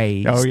was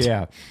raised. Oh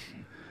yeah.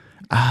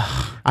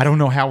 I don't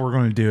know how we're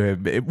going to do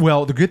it.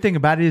 Well, the good thing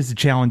about it is the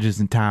challenge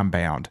isn't time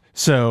bound.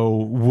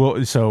 So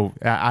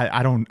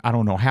I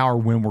don't know how or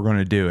when we're going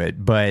to do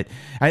it, but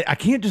I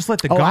can't just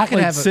let the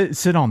gauntlet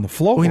sit on the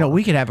floor. Well,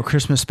 we could have a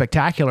Christmas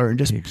spectacular and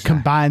just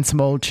combine some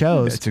old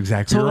shows. That's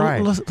exactly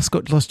right. Let's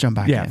go. Let's jump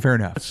back. Yeah, in. fair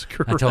enough.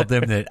 I told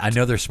them that I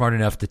know they're smart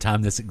enough to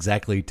time this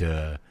exactly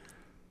to.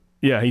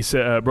 Yeah, he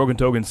said. Broken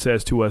Token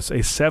says to us a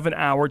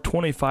 7-hour,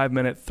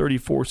 25-minute,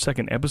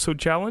 34-second episode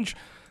challenge.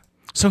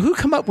 So who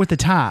come up with the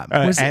time?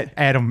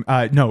 Adam?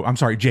 No, I'm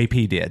sorry.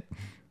 JP did.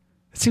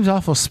 It seems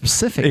awful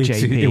specific,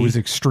 JP. It was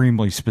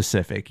extremely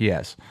specific.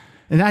 Yes.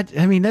 And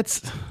I mean,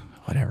 that's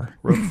whatever.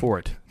 Run for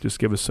it. Just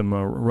give us some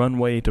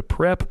runway to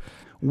prep.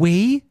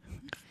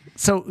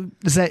 So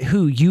is that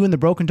who? You and the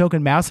Broken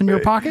Token mouse in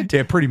your pocket?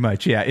 Yeah, pretty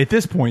much. Yeah. At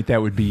this point,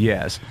 that would be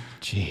yes.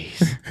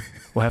 Jeez.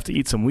 We'll have to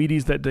eat some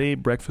Wheaties that day.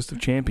 Breakfast of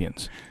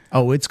champions.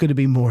 Oh, it's going to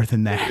be more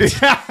than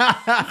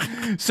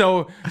that.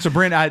 So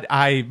Brent,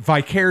 I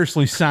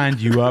vicariously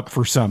signed you up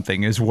for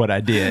something is what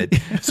I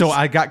did. So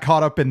I got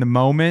caught up in the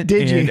moment.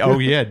 Did you? Oh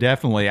yeah,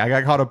 definitely. I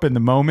got caught up in the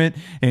moment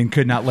and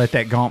could not let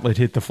that gauntlet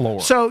hit the floor.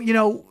 So,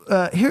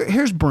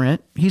 here's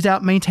Brent. He's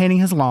out maintaining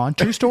his lawn.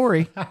 True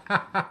story.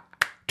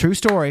 True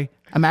story.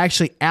 I'm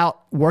actually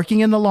out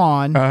working in the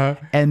lawn,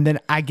 and then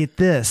I get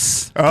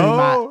this.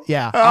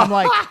 I'm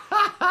like,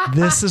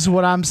 this is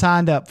what I'm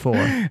signed up for.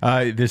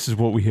 This is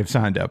what we have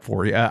signed up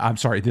for. I'm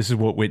sorry. This is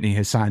what Whitney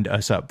has signed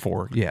us up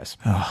for. Yes.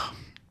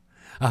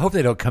 I hope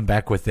they don't come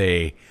back with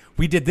we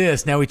did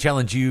this, now we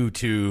challenge you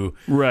to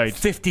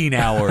 15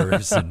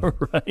 hours.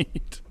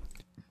 Right.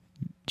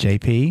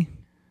 JP,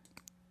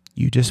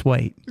 you just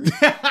wait.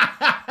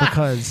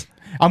 Because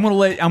I'm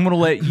gonna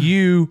let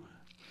you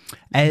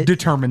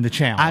determine the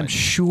challenge. I'm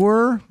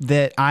sure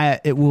that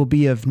it will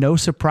be of no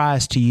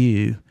surprise to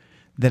you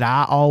that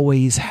I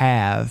always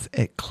have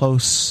at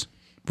close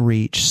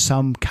reach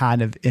some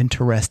kind of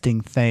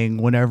interesting thing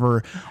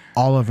whenever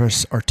all of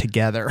us are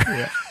together.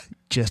 Yeah.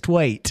 Just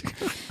wait.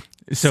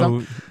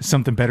 So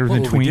something better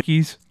than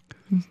Twinkies?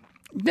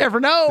 Never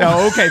know.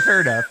 Oh, okay,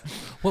 fair enough.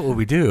 What would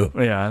we do?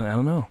 Yeah, I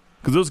don't know.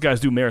 Because those guys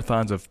do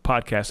marathons of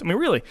podcasts. I mean,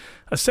 really,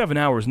 a 7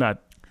 hour is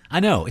not... I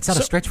know. It's not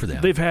a stretch for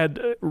them. They've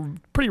had,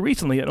 pretty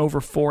recently, an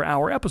over 4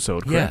 hour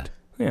episode, correct?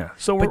 Yeah.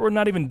 So we're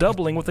not even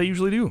doubling what they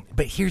usually do.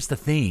 But here's the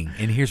thing,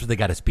 and here's what they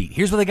got us beat.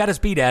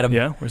 Adam.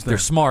 Yeah, where's that? They're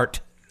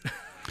smart.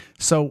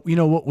 So,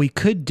 what we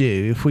could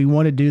do if we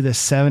want to do this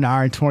 7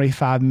 hour and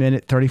 25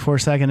 minute,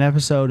 34-second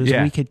episode is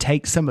we could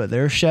take some of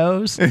their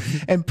shows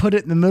and put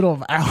it in the middle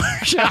of our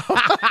show.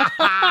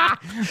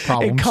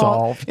 Problem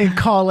solved. And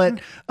call it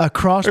a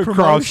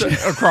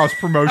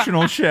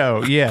cross-promotional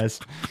show, yes.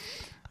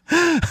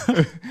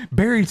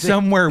 Buried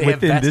somewhere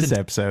within this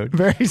episode.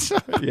 Very so.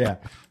 Yeah.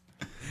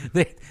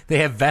 They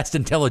have vast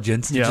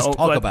intelligence to just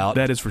talk about.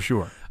 That is for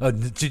sure.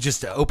 To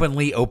just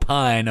openly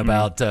opine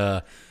about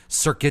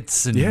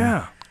circuits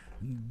and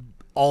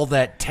all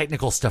that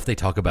technical stuff they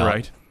talk about.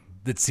 Right.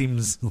 That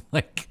seems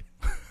like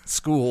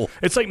school.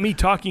 It's like me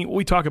talking.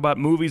 We talk about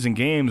movies and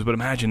games, but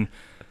imagine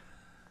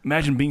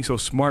being so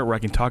smart where I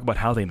can talk about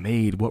how they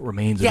made What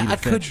Remains of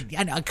Edith Finch.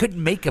 I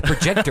couldn't make a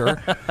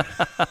projector.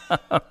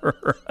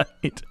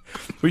 Right.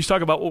 We just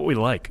talk about what we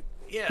like.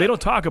 Yeah. They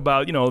don't talk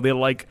about, they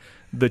like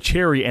the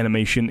cherry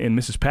animation in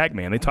Mrs.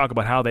 Pac-Man. They talk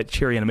about how that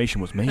cherry animation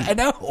was made. I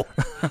know.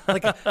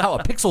 Like how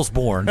a pixel's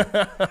born.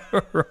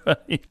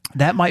 Right.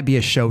 That might be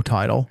a show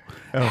title.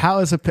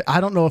 Oh.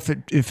 I don't know if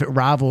it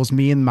rivals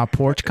me and my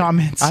porch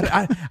comments.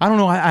 I don't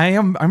know.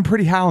 I'm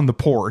pretty high on the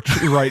porch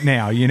right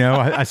now.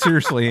 I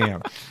seriously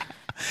am.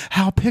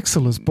 How a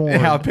Pixel is born.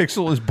 How a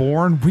Pixel is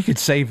born. We could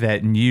save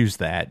that and use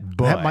that.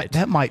 But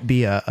that might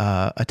be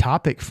a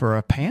topic for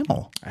a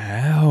panel.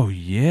 Oh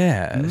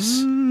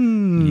yes,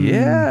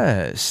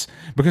 yes.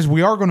 Because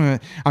we are going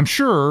to. I'm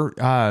sure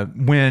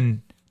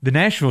when the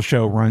Nashville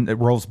show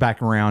rolls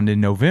back around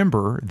in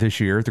November this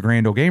year at the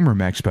Grand Ole Game Room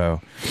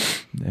Expo,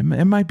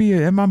 it might be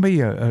a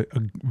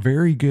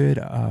very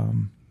good.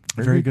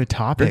 Very good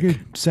topic. Very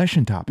good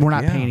session topic. We're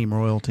not paying him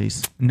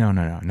royalties. No.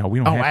 We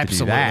don't have to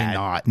do that. Absolutely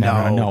not.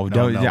 No.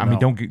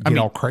 Don't get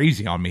all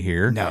crazy on me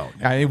here. No.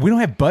 We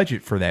don't have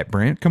budget for that,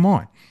 Brent. Come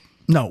on.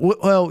 No.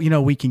 Well,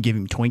 we can give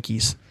him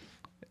Twinkies.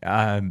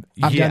 I've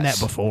done that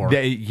before.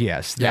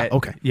 Yes.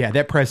 Okay. Yeah,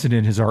 that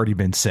precedent has already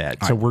been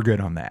set, so we're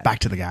good on that. Back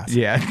to the guys.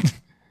 Yeah.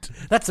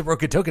 That's the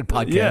Broken Token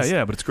podcast.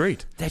 Yeah, but it's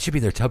great. That should be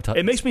their subtitle.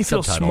 It makes me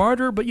feel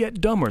smarter, but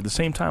yet dumber at the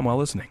same time while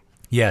listening.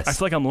 Yes. I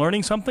feel like I'm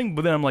learning something,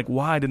 but then I'm like,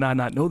 why did I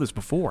not know this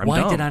before?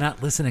 Why did I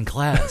not listen in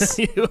class?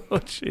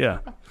 Yeah.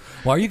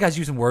 Why are you guys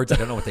using words I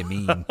don't know what they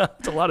mean?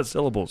 It's a lot of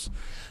syllables.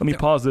 Let me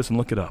pause this and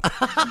look it up.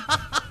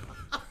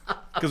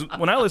 Because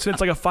when I listen,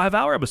 it's like a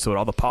 5-hour episode.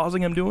 All the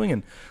pausing I'm doing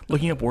and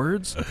looking up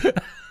words.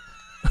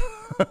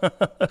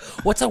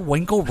 What's a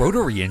Wankel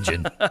rotary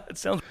engine? It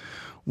sounds...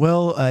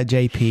 Well,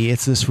 JP,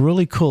 it's this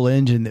really cool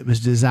engine that was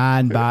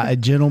designed by a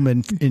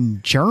gentleman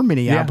in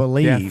Germany, I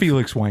believe. Yeah,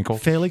 Felix Wankel.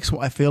 Felix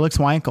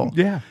Wankel.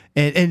 Yeah.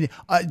 And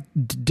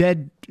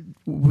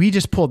we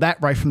just pulled that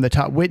right from the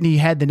top. Whitney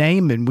had the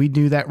name, and we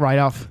knew that right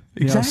off.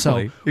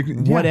 Exactly.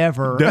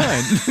 Whatever.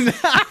 Done.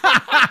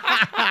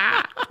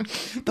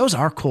 Those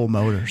are cool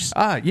motors.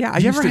 Yeah.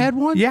 You ever had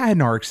one? Yeah, I had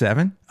an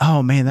RX-7.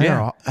 Oh, man. It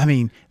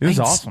was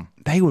awesome.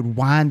 They would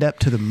wind up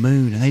to the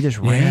moon, and they just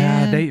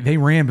ran. Yeah, they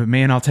ran, but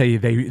man, I'll tell you,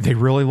 they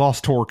really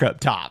lost torque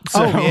up top.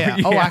 So, yeah.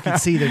 Oh, I could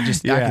see I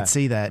could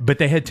see that. But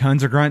they had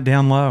tons of grunt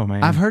down low,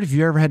 man. I've heard if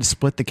you ever had to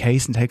split the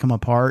case and take them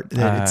apart,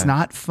 that it's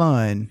not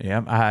fun.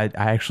 Yeah, I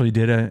actually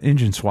did an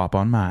engine swap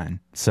on mine.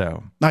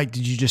 So, did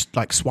you just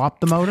swap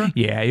the motor?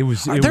 Yeah, it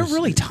was. They're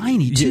really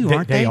tiny too,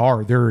 aren't they? They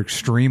are. They're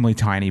extremely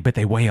tiny, but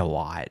they weigh a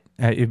lot.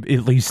 At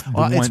least the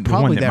one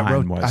that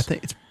mine was. I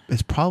think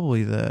is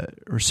probably the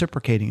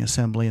reciprocating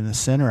assembly in the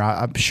center.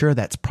 I'm sure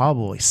that's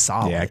probably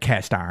solid. Yeah,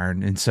 cast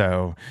iron, and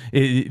so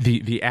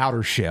the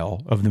outer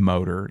shell of the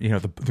motor,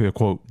 the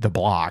quote the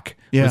block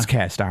was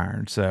cast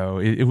iron. So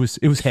it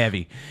was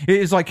heavy. It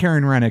was like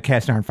carrying around a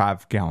cast iron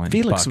 5-gallon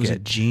Felix bucket. was a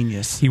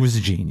genius. He was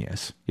a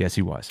genius. Yes,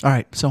 he was. All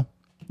right, so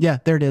yeah,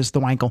 there it is, the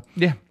Wankel.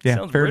 Yeah.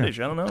 Sounds fair British.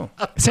 enough. I don't know.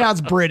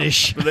 Sounds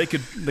British. But they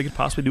could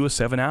possibly do a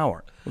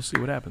 7-hour. We'll see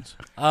what happens.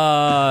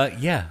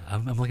 Yeah,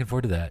 I'm looking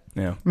forward to that.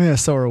 Yeah. Yeah,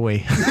 so are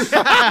we.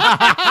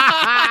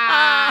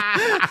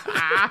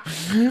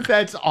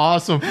 That's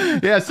awesome.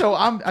 Yeah, so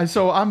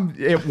I'm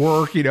at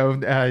work,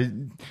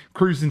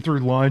 cruising through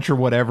lunch or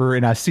whatever,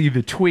 and I see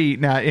the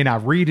tweet and I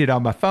read it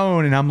on my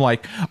phone, and I'm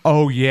like,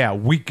 oh yeah,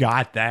 we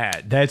got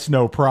that. That's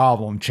no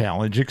problem.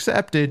 Challenge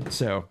accepted.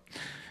 So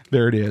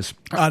there it is.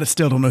 I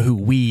still don't know who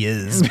we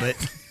is, but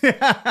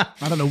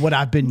I don't know what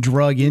I've been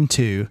drug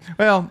into.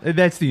 Well,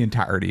 that's the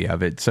entirety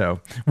of it. So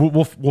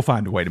we'll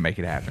find a way to make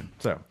it happen.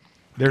 So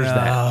there's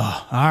that.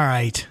 All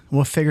right,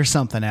 we'll figure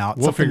something out.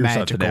 We'll something figure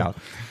magical. something out.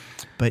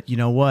 But you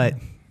know what?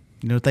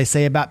 You know what they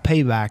say about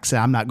paybacks?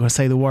 I'm not going to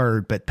say the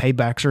word, but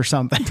paybacks are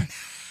something.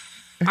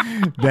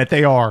 That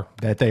they are.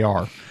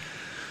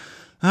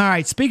 All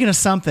right. Speaking of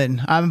something,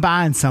 I'm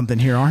buying something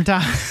here, aren't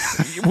I?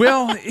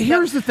 Well,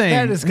 here's the thing.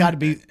 That has got to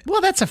be.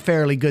 Well, that's a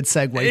fairly good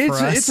segue for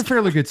us. It's a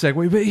fairly good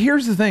segue, but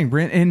here's the thing,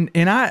 Brent,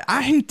 and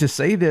I hate to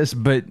say this,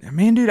 but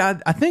man, dude, I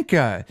think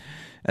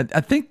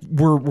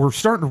we're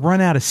starting to run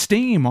out of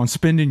steam on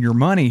spending your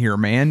money here,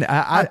 man.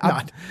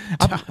 I'm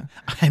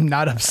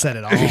not upset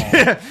at all.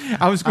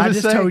 I was going I to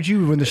just say, told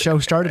you when the show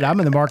started, I'm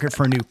in the market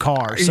for a new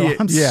car, so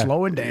I'm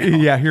slowing down.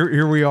 Yeah,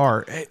 here we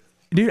are.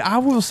 Dude, I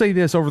will say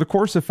this, over the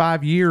course of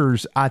 5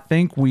 years, I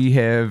think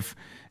we've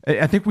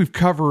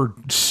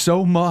covered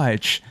so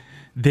much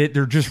that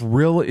there just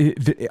really,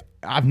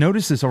 I've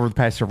noticed this over the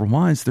past several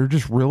months, there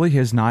just really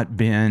has not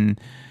been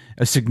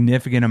a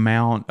significant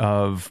amount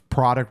of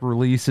product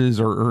releases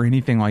or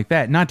anything like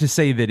that. Not to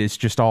say that it's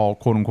just all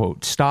quote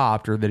unquote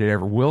stopped or that it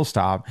ever will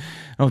stop.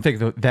 I don't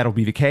think that'll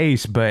be the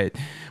case, but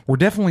we're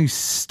definitely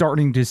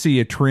starting to see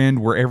a trend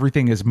where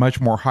everything is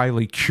much more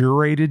highly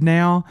curated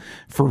now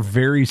for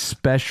very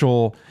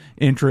special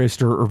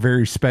interest or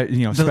very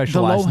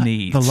specialized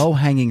needs. The low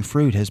hanging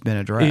fruit has been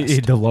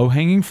addressed. The low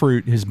hanging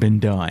fruit has been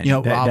done.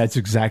 That's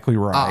exactly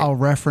right. I'll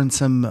reference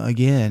him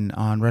again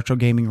on Retro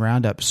Gaming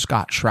Roundup.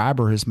 Scott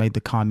Schreiber has made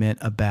the comment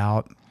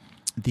about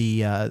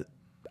the.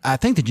 I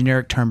think the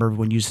generic term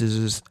everyone uses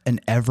is an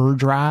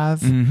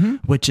EverDrive,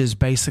 which is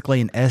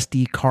basically an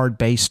SD card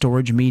based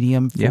storage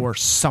medium for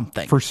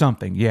something. For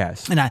something,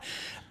 yes. And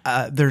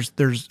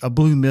there's a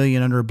Blue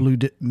Million under a Blue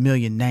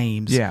Million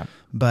names. Yeah,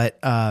 but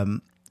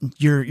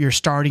you're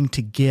starting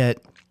to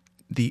get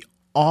the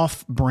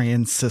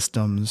off-brand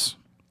systems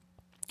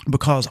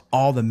because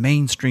all the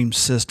mainstream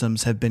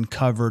systems have been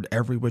covered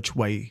every which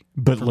way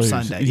but from loose.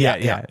 Sunday.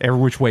 Yeah, every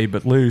which way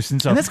but loose. And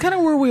that's kind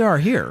of where we are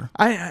here.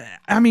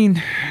 I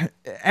mean,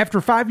 after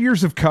 5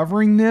 years of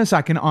covering this,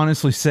 I can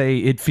honestly say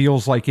it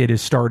feels like it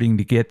is starting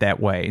to get that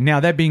way. Now,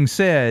 that being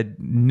said,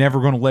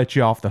 never going to let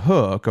you off the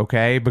hook,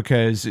 okay?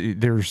 Because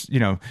there's,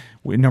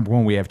 number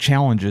one, we have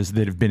challenges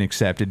that have been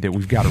accepted that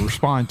we've got to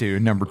respond to.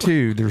 And number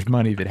two, there's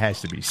money that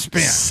has to be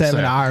spent.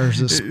 7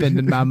 hours of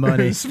spending my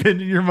money.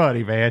 Spending your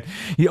money, man.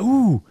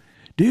 Ooh,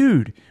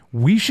 dude,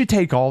 we should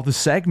take all the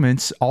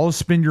segments, all the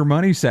Spend Your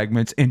Money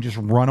segments, and just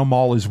run them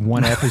all as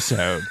one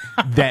episode.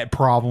 That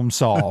problem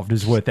solved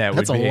is what that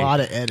would be. That's a lot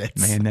of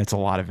edits. Man, that's a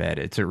lot of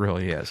edits. It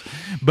really is.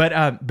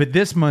 But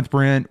this month,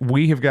 Brent,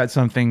 we have got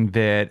something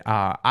that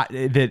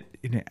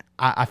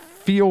I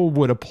feel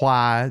would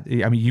apply.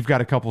 I mean, you've got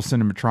a couple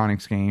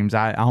Cinematronics games.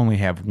 I only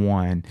have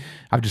one.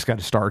 I've just got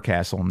a Star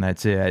Castle, and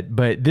that's it.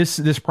 But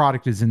this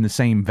product is in the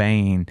same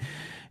vein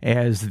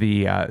as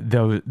those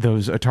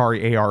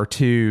Atari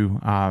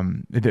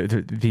AR2,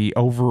 the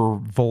over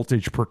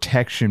voltage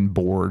protection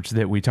boards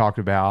that we talked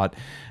about.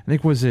 I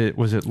think was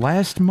it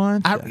last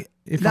month?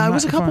 It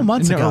was a couple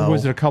months ago. Or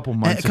was it a couple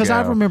months ago? Because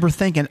I remember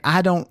thinking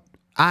I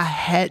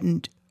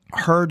hadn't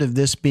heard of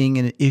this being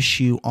an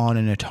issue on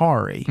an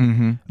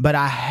Atari, but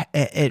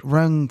it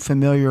rung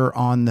familiar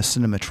on the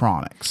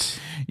Cinematronics.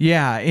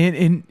 Yeah,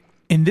 and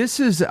this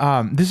is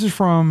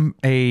from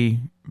a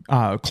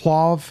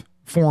Clove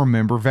forum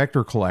member,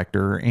 Vector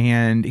Collector,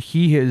 and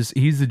he's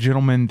the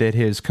gentleman that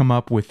has come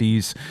up with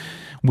these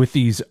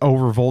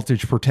over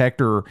voltage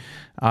protector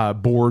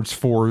boards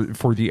for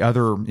the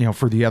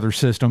other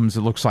systems.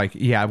 It looks like,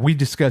 we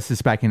discussed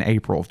this back in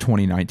April of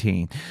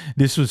 2019.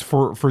 This was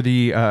for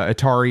the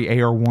Atari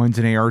AR1s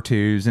and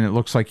AR2s, and it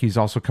looks like he's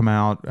also come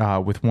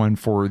out with one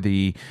for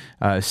the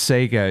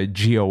Sega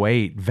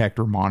G08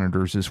 vector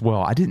monitors as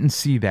well. I didn't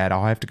see that.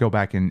 I'll have to go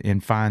back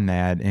and find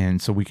that, and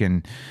so we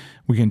can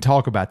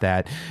talk about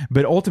that.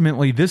 But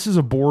ultimately, this is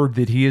a board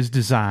that he has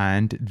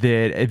designed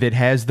that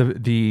has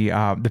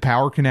the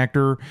power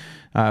connector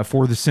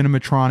for the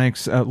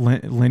Cinematronics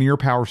linear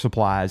power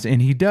supplies,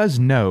 and he does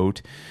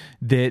note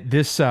that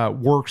this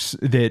works,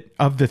 that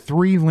of the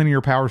 3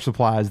 linear power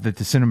supplies that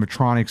the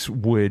Cinematronics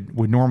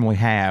would normally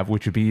have,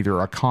 which would be either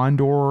a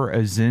Condor, a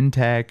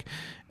Zentech,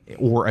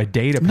 or a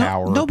Data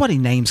Power. Nobody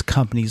names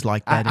companies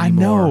like that I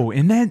anymore. know,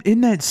 and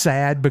isn't that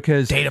sad?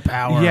 Because Data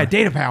Power. yeah,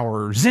 Data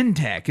Power,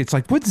 Zentech. It's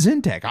like, what's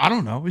Zentech? I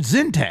don't know. It's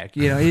Zentech.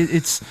 You know,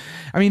 it's.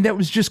 I mean, that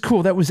was just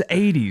cool. That was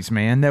 80s,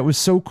 man. That was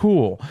so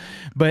cool.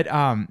 But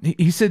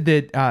he said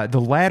that the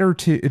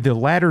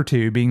latter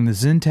two being the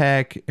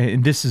Zentech,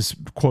 and this is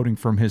quoting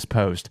from his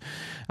post,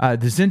 the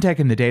Zentech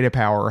and the Data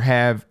Power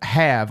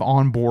have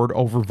onboard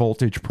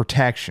overvoltage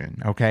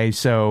protection. Okay,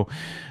 so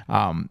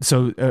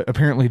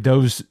apparently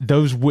those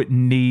wouldn't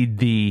need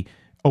the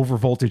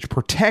overvoltage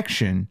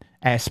protection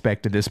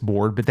aspect of this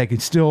board, but they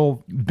could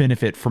still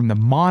benefit from the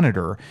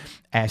monitor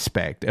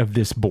aspect of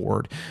this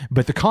board.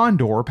 But the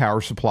Condor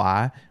power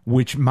supply,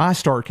 which my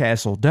Star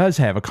Castle does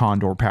have a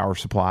Condor power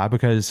supply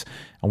because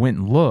I went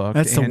and looked.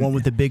 That's the one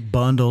with the big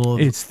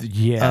bundle.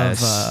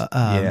 Yes.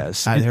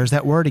 There's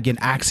that word again.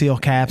 Axial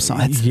caps.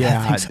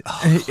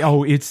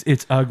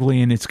 It's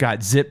ugly, and it's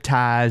got zip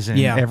ties and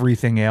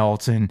everything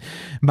else. And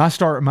my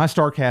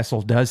Star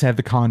Castle does have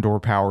the Condor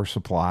power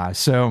supply.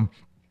 So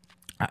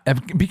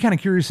I'd be kind of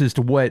curious as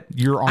to what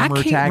your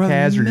Armor Attack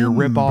has or your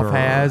ripoff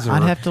has. Or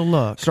I'd have to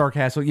look. Star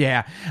Castle,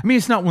 yeah. I mean,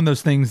 it's not one of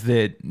those things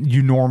that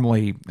you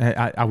normally,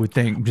 I would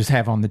think, just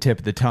have on the tip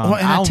of the tongue.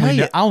 Well,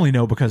 I only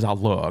know because I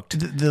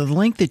looked. The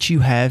link that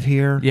you have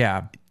here,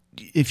 yeah.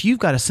 If you've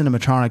got a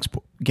Cinematronics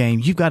game,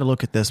 you've got to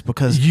look at this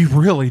because you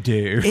really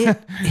do.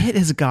 it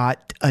has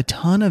got a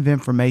ton of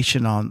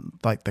information on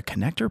like the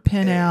connector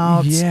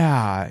pinouts,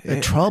 the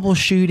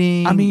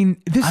troubleshooting. I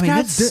mean,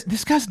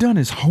 this guy's done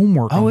his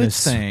homework on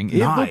this thing. Nice.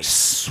 It looks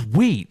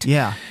sweet.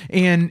 Yeah,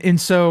 and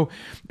so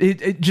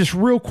it just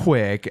real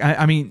quick.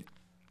 I mean,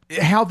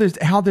 how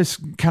this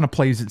kind of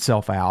plays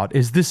itself out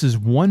is this is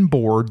one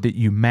board that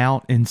you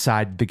mount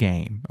inside the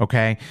game.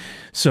 Okay,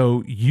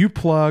 so you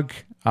plug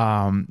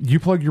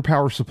your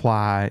power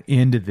supply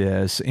into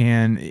this,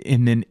 and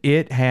then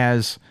it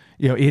has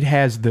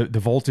the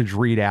voltage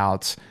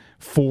readouts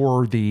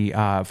for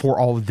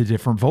all of the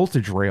different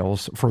voltage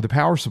rails for the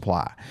power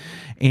supply,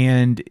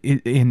 and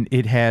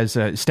it has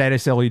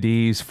status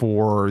LEDs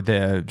for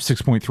the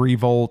 6.3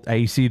 volt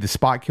AC, the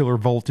spot killer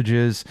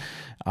voltages,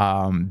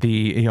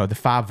 the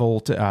 5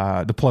 volt,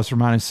 the plus or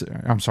minus.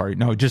 I'm sorry,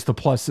 no, just the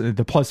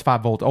plus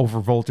 5 volt over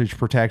voltage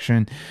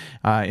protection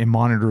and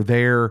monitor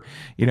there.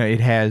 It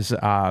has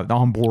the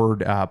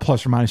onboard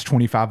plus or minus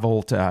 25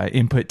 volt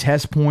input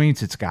test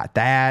points. It's got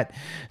that.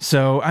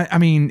 So I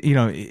mean,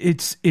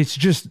 it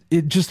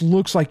just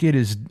looks like it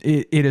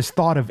has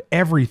thought of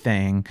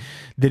everything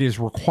that is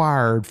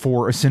required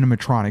for a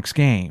Cinematronics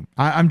game.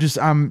 I'm just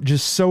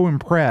so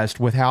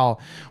impressed with how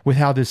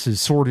this has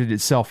sorted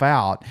itself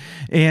out.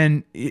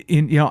 And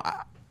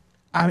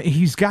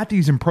he's got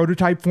these in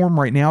prototype form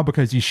right now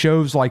because he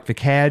shows like the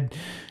CAD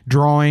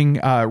drawing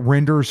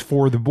renders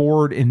for the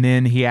board, and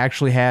then he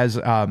actually has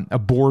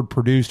a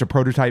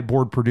prototype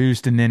board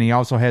produced, and then he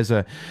also has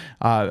an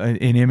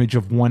image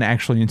of one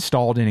actually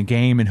installed in a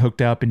game and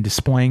hooked up and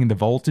displaying the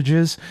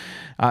voltages.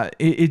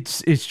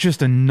 It's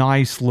just a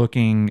nice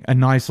looking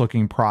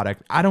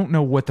product. I don't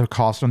know what the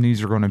cost on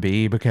these are going to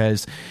be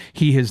because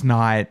he has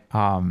not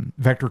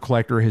Vector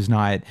Collector has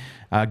not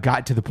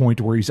got to the point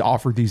where he's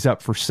offered these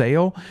up for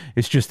sale.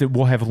 It's just that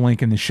we'll have a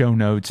link in the show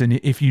notes, and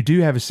if you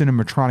do have a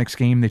Cinematronics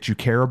game that you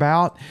care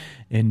about,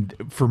 and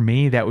for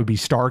me that would be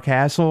Star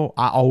Castle.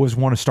 I always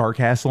want a Star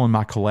Castle in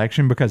my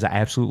collection because I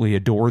absolutely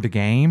adore the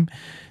game.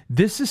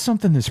 This is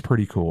something that's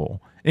pretty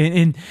cool.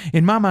 And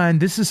in my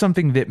mind, this is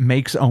something that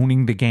makes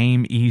owning the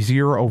game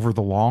easier over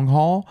the long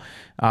haul.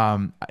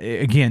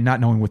 Again, not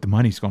knowing what the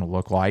money's going to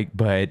look like,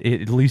 but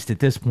at least at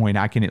this point,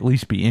 I can at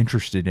least be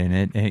interested in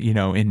it.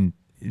 And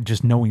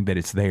just knowing that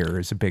it's there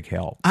is a big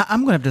help.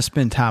 I'm going to have to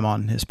spend time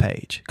on his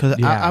page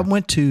because I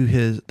went to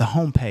the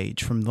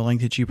homepage from the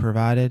link that you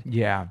provided.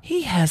 Yeah,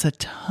 he has a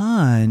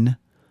ton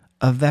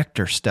of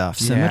Vector stuff,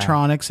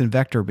 Cinematronics and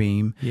Vector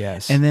Beam.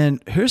 Yes, and then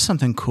here's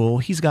something cool.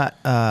 He's got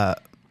a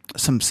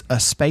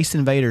Space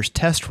Invaders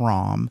test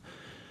ROM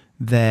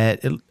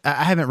that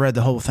I haven't read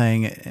the whole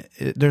thing.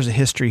 There's a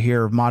history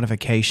here of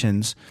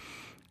modifications.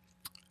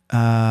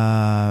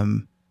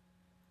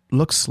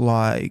 Looks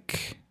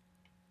like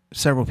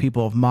several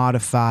people have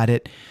modified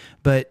it,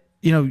 but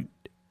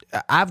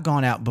I've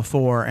gone out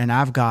before and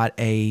I've got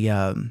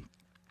the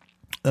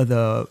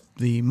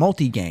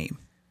multi game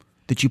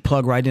that you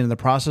plug right into the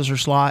processor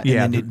slot.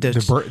 Yeah, and then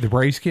the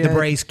brace kit. The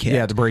brace kit.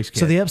 Yeah, the brace kit.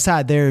 So the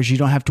upside there is you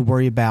don't have to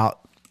worry about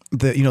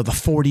the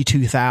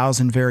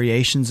 42,000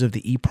 variations of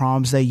the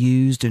EPROMs they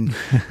used, and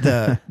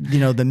the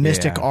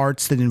mystic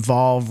arts that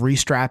involve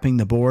restrapping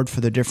the board for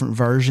the different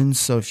versions.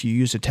 So if you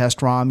use a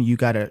test ROM, you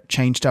got to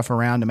change stuff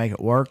around to make it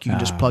work. You can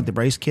just plug the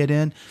brace kit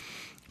in.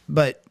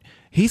 But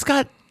he's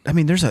got I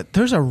mean, there's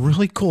a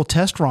really cool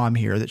test ROM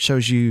here that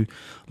shows you,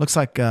 looks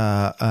like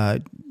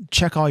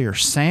check all your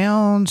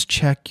sounds,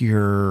 check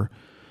your,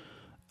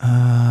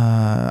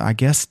 I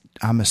guess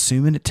I'm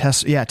assuming it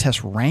tests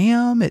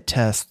RAM, it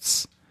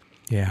tests.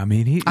 Yeah, I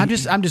mean, I'm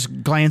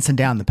just glancing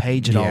down the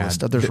page at all this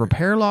stuff. There's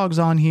repair logs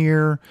on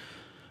here.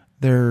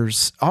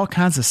 There's all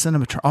kinds of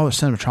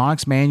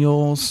Cinematronics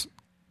manuals,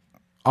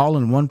 all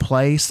in one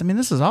place. I mean,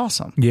 this is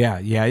awesome. Yeah.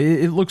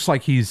 It looks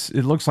like he's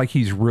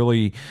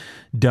really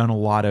done a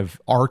lot of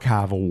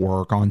archival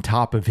work on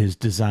top of his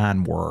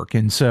design work,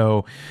 and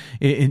so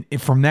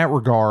from that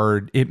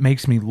regard, it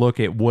makes me look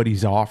at what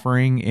he's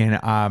offering, and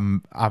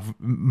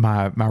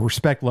my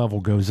respect level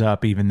goes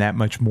up even that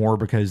much more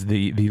because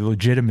the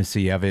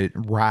legitimacy of it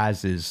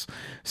rises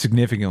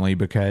significantly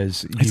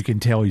because you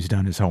can tell he's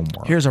done his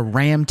homework. Here's a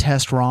RAM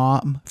test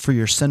ROM for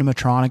your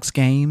Cinematronics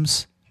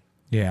games.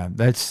 Yeah,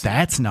 that's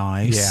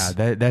nice.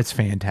 Yeah, that's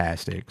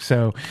fantastic.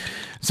 So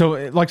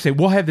like I say,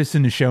 we'll have this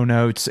in the show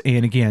notes.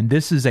 And again,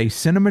 this is a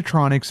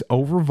Cinematronics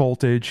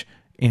overvoltage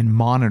and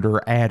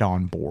monitor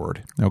add-on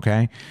board.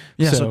 Okay.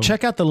 Yeah. So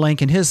check out the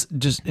link and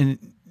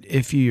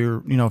if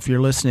you're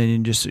listening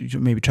and just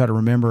maybe try to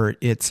remember,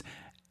 it's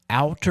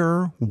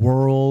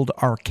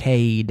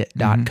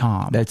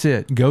outerworldarcade.com. That's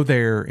it. Go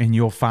there and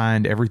you'll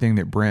find everything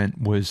that Brent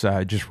was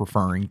just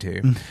referring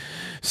to.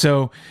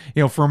 So,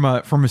 from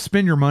a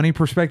spend your money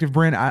perspective,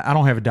 Brent, I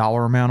don't have a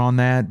dollar amount on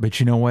that,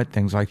 but you know what?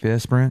 Things like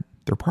this, Brent,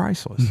 they're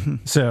priceless.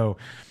 So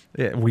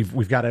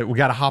we've got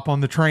to hop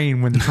on the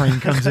train when the train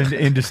comes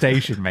into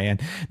station, man.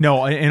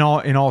 No, in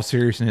all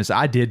seriousness,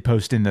 I did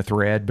post in the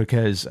thread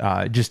because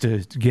just to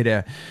get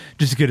a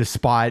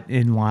spot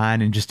in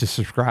line and just to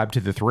subscribe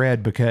to the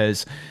thread,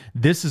 because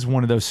this is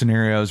one of those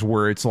scenarios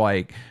where it's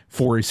like,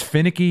 for as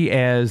finicky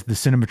as the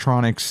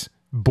Cinematronics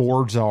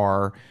boards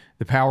are,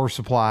 the power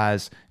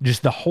supplies,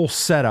 just the whole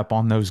setup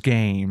on those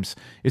games,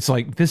 it's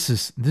like this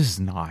is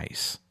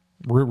nice.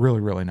 Really,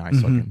 really nice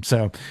looking.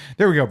 So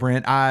there we go,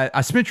 Brent.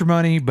 I spent your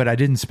money, but I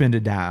didn't spend a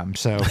dime.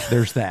 So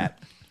there's that.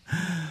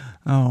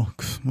 Oh,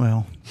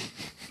 well,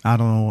 I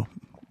don't know.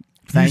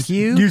 Thank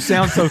you. You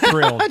sound so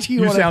thrilled.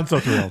 you sound so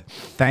thrilled.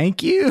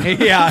 Thank you.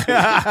 Yeah.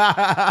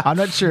 I'm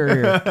not sure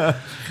here. I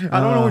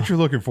don't know what you're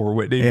looking for,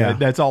 Whitney. Yeah. But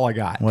that's all I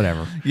got.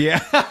 Whatever.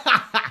 Yeah.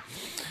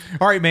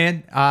 All right,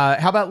 man.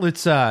 How about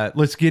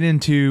let's get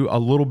into a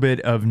little bit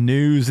of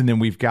news, and then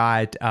we've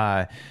got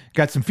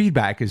some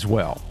feedback as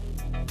well.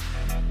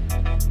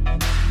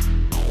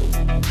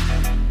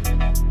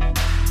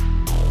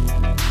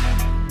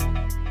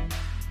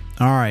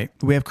 All right.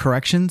 We have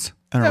corrections?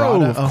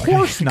 No, of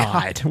course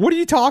not. What are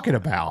you talking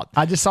about?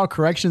 I just saw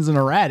corrections in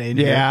errata.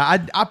 Yeah,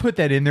 I put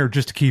that in there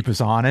just to keep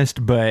us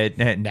honest, but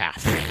nah,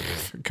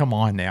 come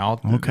on now.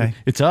 Okay.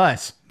 It's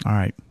us. All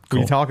right. What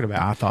are you talking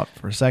about? I thought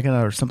for a second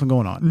there was something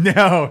going on.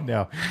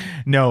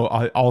 No.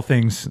 All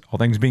things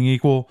being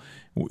equal,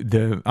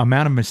 the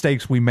amount of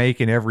mistakes we make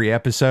in every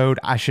episode,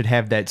 I should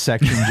have that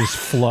section just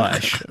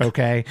flush.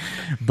 Okay,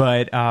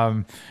 but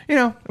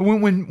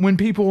when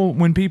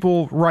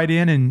people write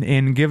in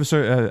and give us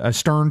a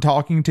stern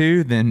talking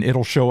to, then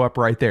it'll show up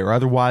right there.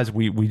 Otherwise,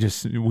 we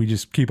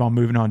just keep on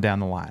moving on down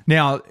the line.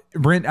 Now,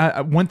 Brent,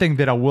 one thing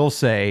that I will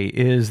say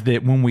is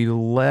that when we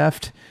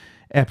left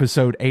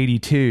episode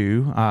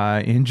 82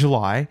 in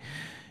July,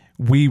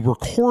 we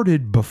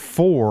recorded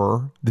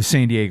before the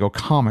San Diego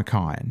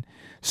Comic-Con.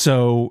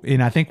 So,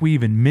 and I think we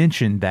even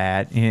mentioned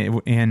that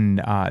in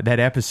that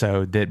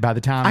episode, that by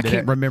the time I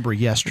can't remember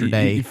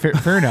yesterday.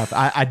 Fair enough.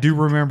 I do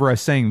remember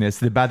us saying this,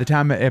 that by the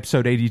time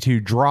episode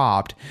 82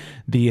 dropped,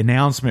 the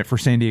announcement for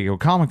San Diego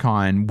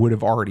Comic-Con would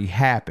have already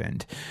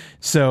happened.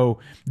 So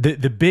the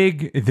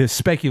big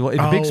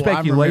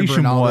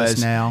speculation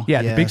was now.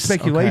 Yeah, yes, the big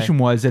speculation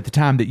was at the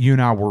time that you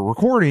and I were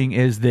recording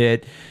is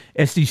that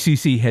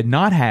SDCC had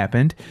not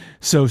happened,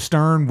 so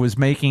Stern was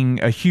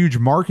making a huge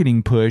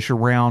marketing push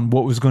around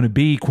what was going to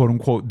be, quote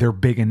unquote, their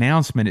big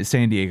announcement at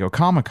San Diego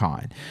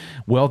Comic-Con.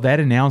 Well, that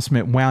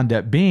announcement wound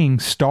up being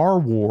Star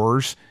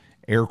Wars,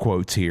 air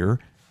quotes here,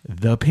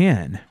 the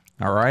Pen.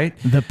 All right.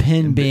 The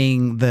Pen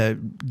being the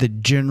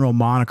general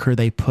moniker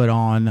they put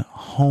on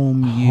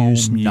home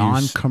use,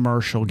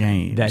 non-commercial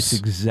games. That's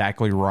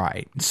exactly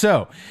right.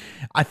 So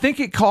I think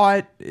it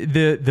caught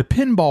the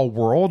pinball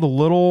world a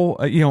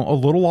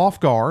little off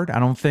guard. I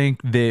don't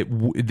think that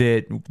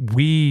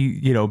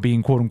we,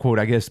 being quote unquote,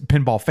 I guess,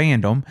 pinball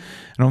fandom,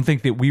 I don't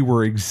think that we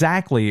were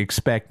exactly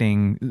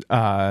expecting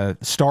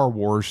Star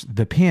Wars,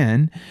 the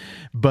Pen,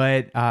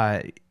 but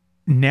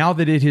now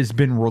that it has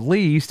been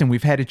released and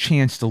we've had a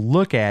chance to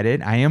look at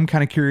it, I am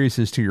kind of curious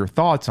as to your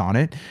thoughts on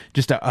it.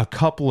 Just a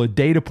couple of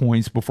data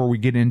points before we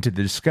get into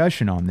the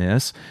discussion on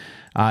this.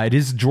 It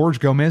is George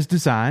Gomez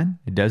design.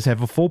 It does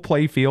have a full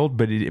play field,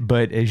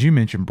 but as you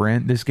mentioned,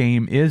 Brent, this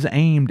game is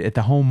aimed at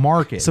the home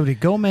market. So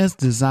did Gomez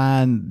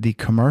design the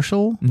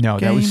commercial? No,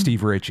 game? That was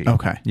Steve Ritchie.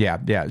 Okay.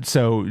 Yeah.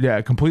 So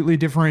completely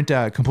different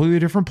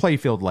play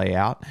field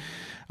layout.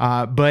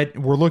 But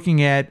we're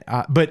looking at,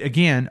 but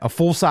again, a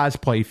full size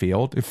play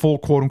field, a full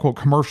quote unquote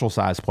commercial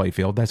size play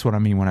field. That's what I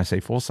mean when I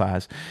say full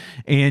size,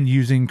 and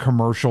using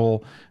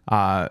commercial,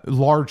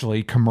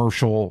 largely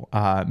commercial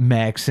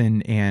mechs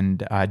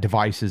and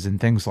devices and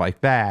things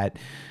like that.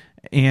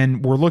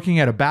 And we're looking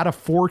at about a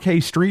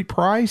 4K street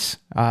price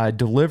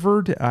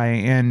delivered.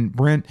 And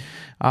Brent,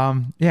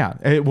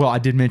 I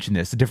did mention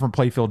this, a different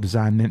playfield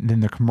design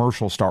than the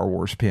commercial Star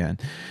Wars pin.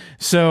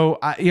 So,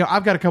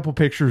 I've got a couple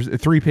pictures,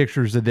 3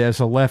 pictures of this,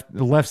 a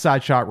left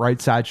side shot,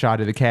 right side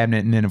shot of the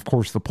cabinet, and then, of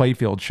course, the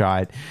playfield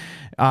shot.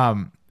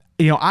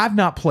 I've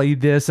not played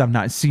this. I've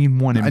not seen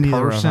one in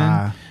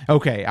person.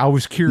 Okay, I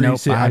was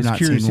curious. Nope, I was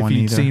curious if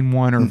you'd seen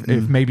one, or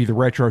if maybe the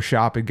retro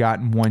shop had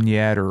gotten one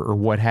yet, or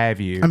what have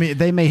you. I mean,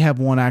 they may have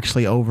one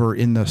actually over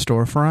in the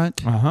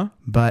storefront.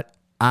 But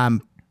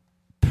I'm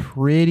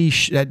pretty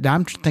sure.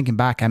 I'm thinking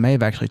back. I may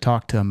have actually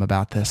talked to them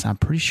about this. I'm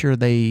pretty sure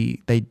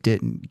they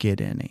didn't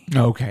get any.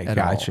 Okay,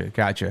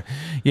 gotcha.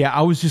 Yeah,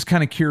 I was just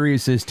kind of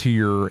curious as to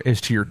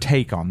your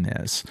take on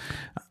this.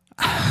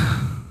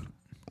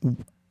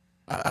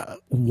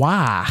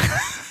 Why?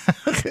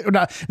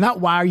 Not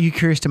why are you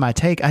curious to my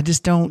take? I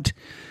just don't.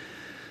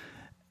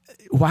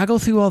 Why go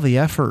through all the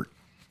effort,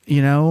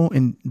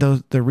 and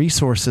the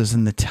resources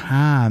and the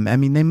time? I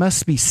mean, they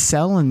must be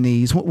selling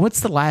these.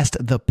 What's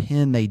the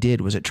pin they did?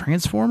 Was it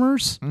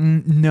Transformers?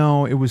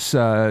 No, it was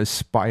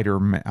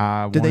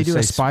Spider-Man. Did they do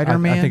a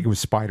Spider-Man? I think it was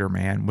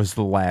Spider-Man was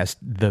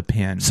the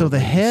pin. So the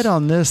head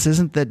on this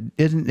isn't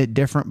it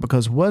different?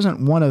 Because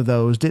wasn't one of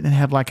those, didn't it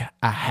have like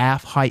a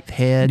half height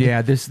head?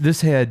 Yeah,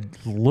 this head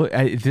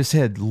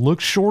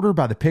looks shorter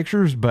by the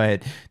pictures,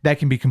 but that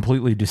can be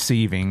completely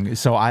deceiving.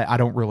 So I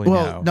don't really know.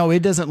 Well, no,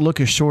 it doesn't look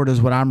as short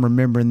as what I'm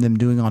remembering them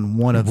doing on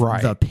one of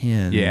the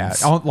pins. Yeah,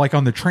 like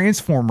on the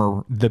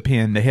Transformer, the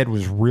pin, the head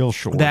was real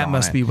short. That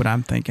must be what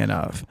I'm thinking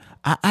of.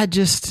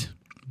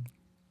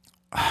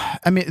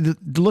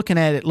 Looking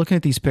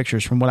at these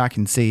pictures, from what I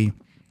can see,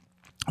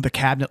 the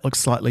cabinet looks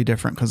slightly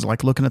different, because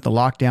like looking at the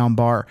lockdown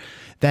bar,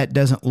 that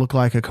doesn't look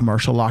like a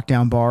commercial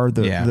lockdown bar.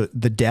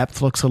 The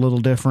depth looks a little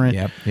different.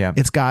 Yep.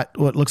 It's got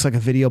what looks like a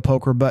video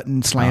poker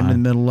button slammed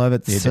in the middle of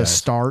it. It's a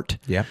start.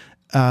 Yep.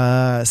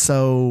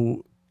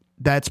 So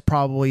that's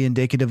probably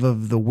indicative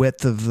of the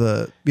width of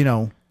the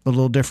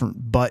little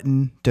different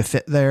button to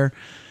fit there.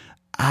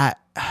 I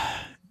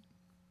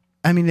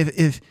mean,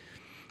 if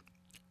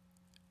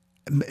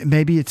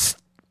maybe it's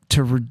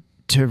to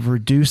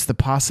reduce the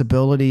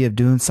possibility of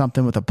doing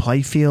something with the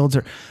play fields,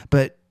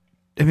 but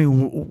I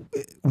mean,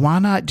 why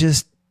not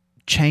just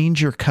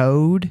change your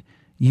code,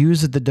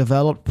 use the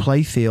developed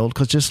play field?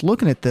 Because just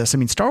looking at this, I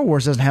mean, Star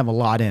Wars doesn't have a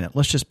lot in it.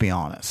 Let's just be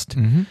honest.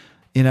 Mm-hmm.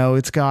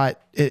 It's got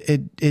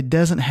it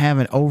doesn't have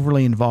an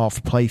overly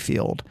involved play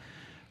field.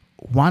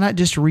 Why not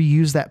just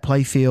reuse that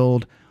play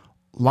field,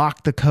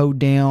 lock the code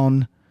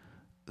down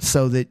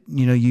so that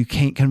you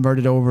can't convert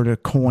it over to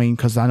coin,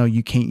 because I know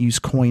you can't use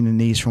coin in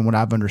these. From what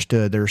I've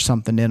understood, there's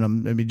something in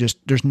them. I mean,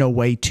 there's no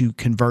way to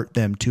convert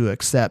them to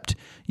accept.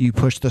 You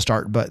push the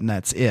start button,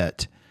 that's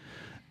it.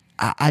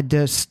 I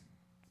just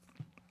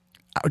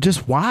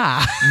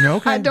why?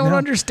 Okay, I don't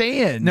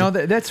understand. No,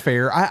 that's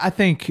fair. I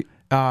think.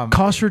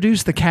 Cost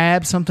reduce the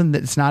cab, something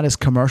that's not as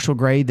commercial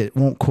grade, that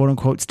won't quote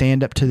unquote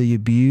stand up to the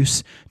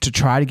abuse, to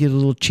try to get a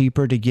little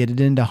cheaper to get it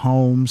into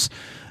homes.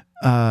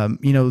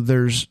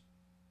 There's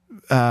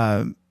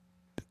I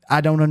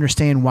don't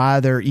understand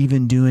why they're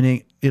even doing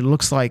it. It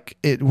looks like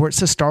where it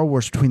says Star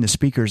Wars between the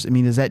speakers. I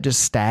mean, is that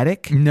just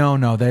static?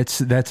 No, that's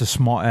a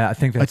small. I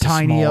think that's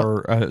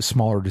a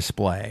smaller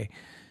display.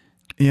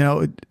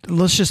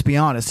 Let's just be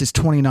honest. It's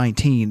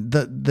 2019.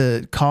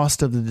 The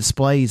cost of the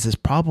displays is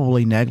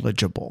probably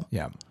negligible.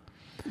 Yeah.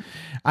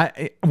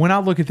 When I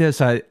look at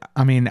this, I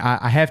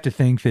have to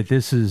think that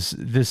this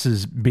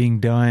is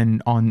being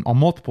done on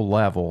multiple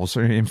levels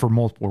and for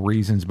multiple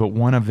reasons. But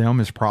one of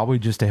them is probably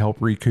just to help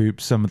recoup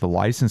some of the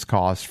license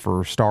costs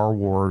for Star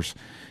Wars,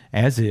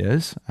 as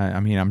is. I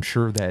mean, I'm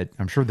sure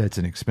that's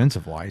an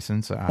expensive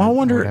license. Well, I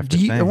wonder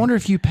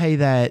if you pay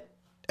that.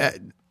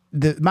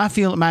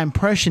 My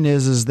impression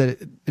is that,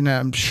 and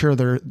I'm sure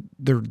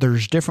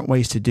there's different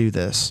ways to do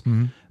this,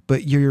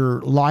 but you're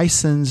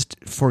licensed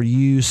for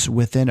use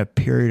within a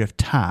period of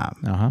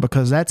time,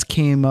 because that's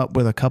came up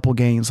with a couple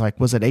games. Like,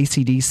 was it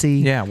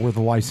AC/DC? Yeah, where the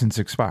license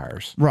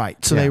expires.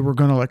 Right. So they were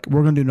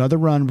we're gonna do another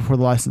run before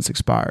the license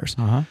expires.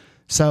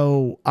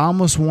 So I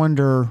almost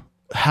wonder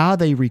how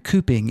they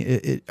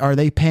recouping. Are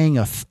they paying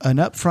an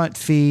upfront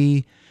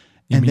fee?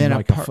 And then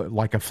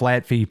like a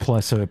flat fee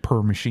plus a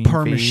per machine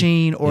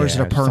machine, or is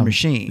it a per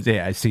machine?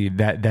 Yeah, I see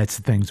that's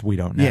the things we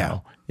don't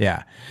know.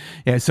 Yeah.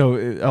 So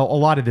a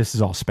lot of this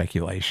is all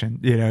speculation,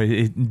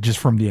 just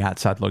from the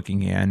outside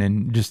looking in,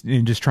 and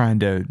just trying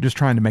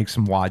to make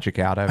some logic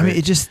out of it. I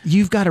mean,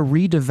 you've got to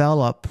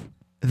redevelop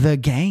the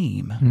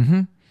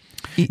game.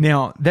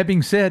 Now, that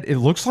being said, it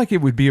looks like it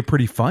would be a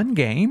pretty fun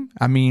game.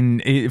 I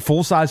mean,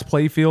 full size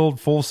playfield,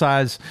 full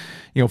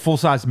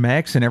size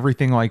mechs and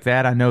everything like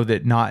that. I know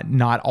that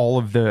not all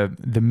of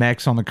the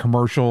mechs on the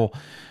commercial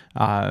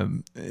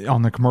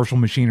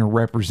machine are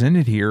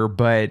represented here,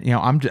 but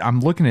I'm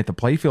looking at the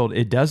playfield.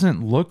 It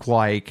doesn't look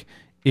like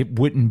it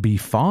wouldn't be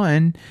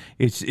fun.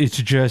 It's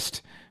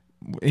just.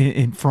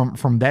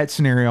 From that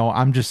scenario,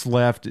 I'm just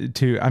left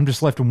to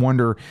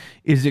wonder: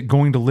 is it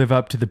going to live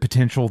up to the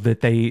potential that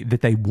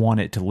they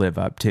want it to live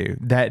up to?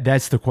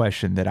 That's the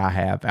question that I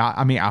have.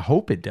 I mean, I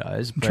hope it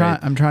does. But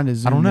I'm trying to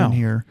zoom in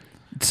here.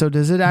 So,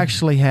 does it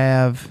actually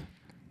have?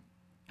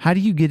 How do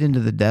you get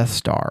into the Death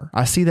Star?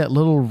 I see that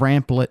little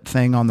ramplet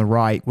thing on the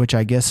right, which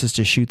I guess is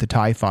to shoot the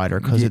TIE fighter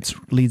because it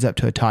leads up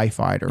to a TIE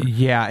fighter.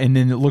 Yeah, and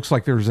then it looks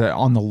like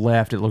on the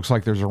left. It looks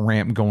like there's a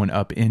ramp going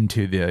up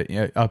into the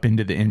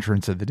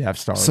entrance of the Death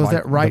Star. So like is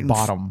that right? The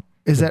bottom.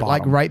 Is that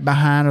like right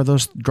behind? Are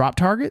those drop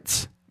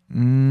targets?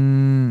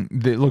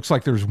 It looks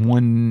like there's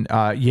one.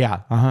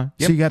 Yeah. Yep.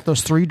 So you got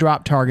those 3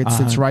 drop targets.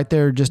 It's right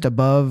there, just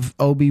above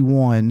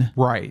Obi-Wan.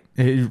 Right,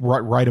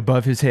 right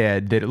above his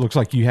head. That it looks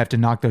like you have to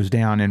knock those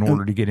down in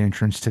order to get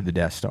entrance to the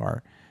Death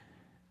Star.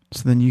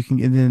 So then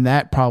and then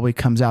that probably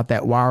comes out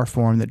that wire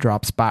form that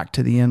drops back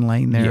to the end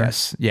lane there.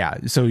 Yes, yeah.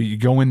 So you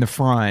go in the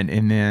front,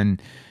 and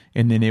then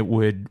it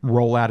would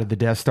roll out of the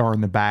Death Star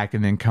in the back,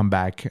 and then come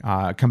back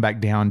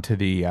down to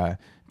the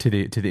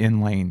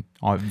end lane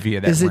via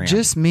that. Is it ramp.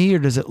 just me, or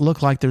does it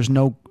look like there's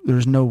no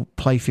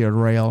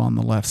playfield rail on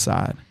the left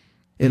side?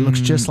 It looks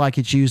just like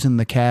it's using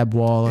the cab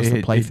wall as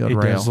the playfield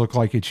rail. It does look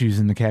like it's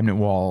using the cabinet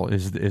wall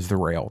as the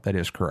rail. That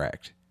is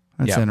correct.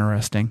 That's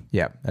interesting.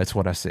 Yeah, that's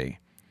what I see.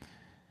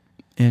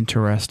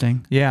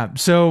 Interesting. Yeah,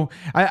 so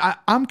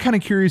I'm kind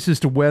of curious as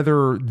to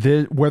whether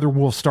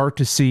we'll start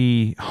to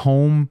see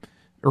home,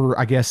 or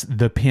I guess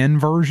the pen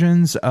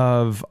versions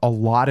of a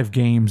lot of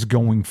games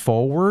going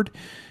forward.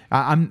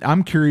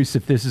 I'm curious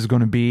if this is going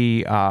to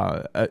be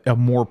a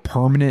more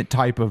permanent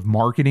type of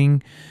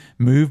marketing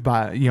move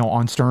by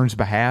on Stern's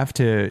behalf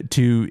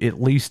to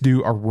at least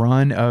do a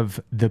run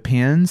of the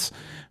pens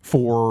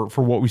for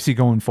what we see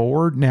going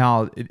forward.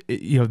 Now,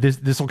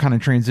 this will kind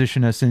of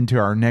transition us into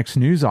our next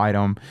news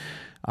item.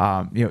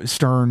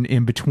 Stern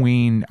in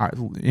between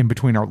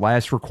our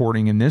last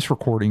recording and this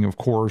recording, of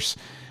course,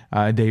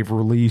 they've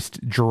released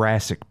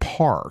Jurassic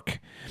Park.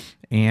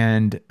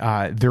 And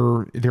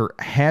there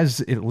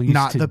has, at least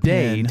not to the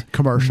date, pen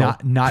commercial,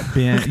 not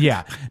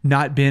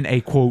been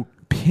a quote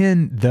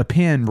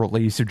pen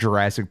release of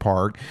Jurassic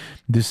Park.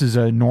 This is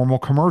a normal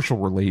commercial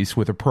release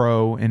with a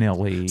Pro and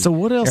LE. So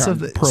what else of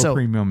the Pro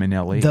Premium and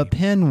LE? The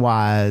pen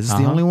wise,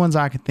 the only ones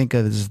I can think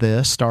of is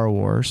this: Star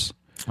Wars,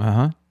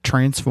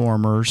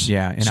 Transformers,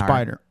 and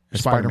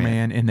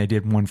Spider-Man, and they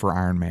did one for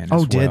Iron Man.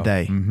 Oh, as well. did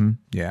they? Mm-hmm.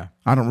 Yeah,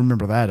 I don't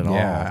remember that at all.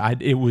 Yeah,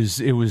 it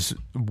was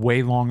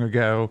way long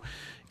ago.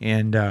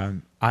 And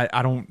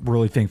I don't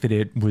really think that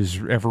it was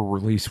ever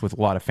released with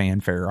a lot of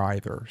fanfare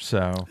either.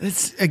 So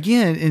it's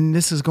again, and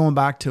this is going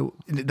back to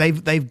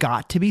they've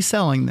got to be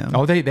selling them.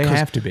 Oh, they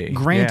have to be.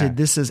 Granted,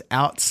 this is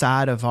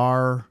outside of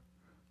our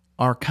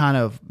kind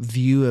of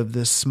view of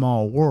this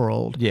small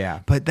world.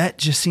 Yeah, but that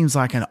just seems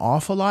like an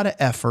awful lot of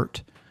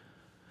effort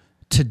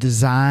to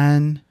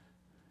design,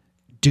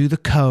 do the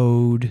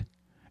code,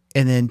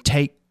 and then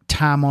take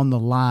time on the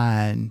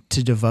line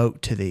to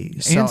devote to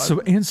these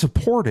and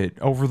support it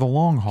over the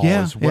long haul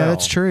as well. Yeah,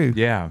 that's true.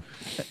 Yeah.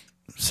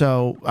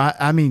 So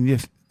I mean,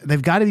 if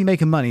they've got to be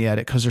making money at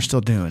it because they're still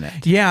doing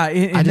it. Yeah,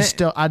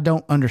 I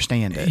don't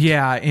understand it.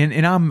 Yeah,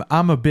 and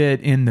I'm a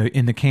bit in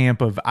the camp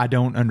of I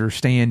don't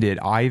understand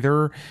it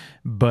either.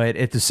 But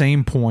at the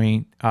same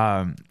point,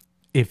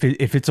 if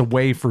it's a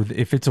way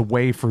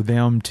for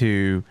them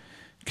to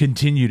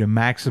continue to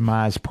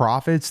maximize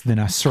profits, then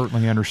I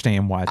certainly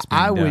understand why it's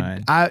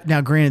being done.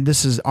 Now, granted,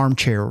 this is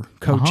armchair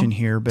coaching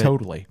here, but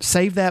totally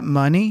save that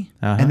money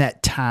and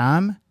that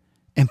time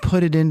and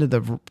put it into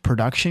the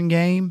production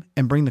game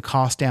and bring the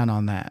cost down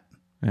on that.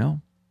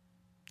 Well,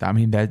 I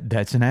mean,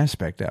 that's an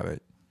aspect of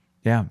it.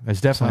 Yeah,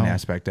 that's definitely an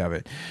aspect of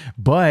it.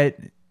 But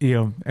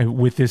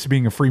with this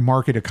being a free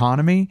market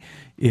economy,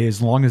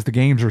 as long as the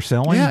games are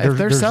selling,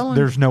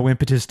 there's no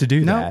impetus to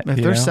do that. If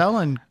they're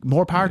selling,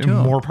 more power to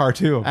them. More power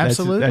to them.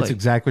 Absolutely. That's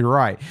exactly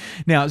right.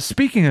 Now,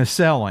 speaking of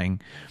selling,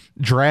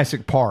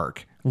 Jurassic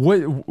Park,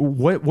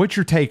 what's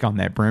your take on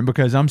that, Brent?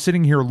 Because I'm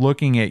sitting here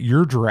looking at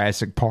your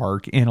Jurassic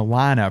Park in a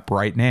lineup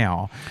right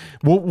now.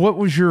 What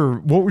was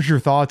your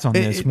thoughts on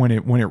this when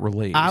it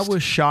released? I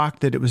was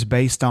shocked that it was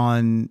based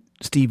on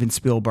Steven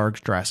Spielberg's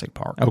Jurassic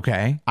Park.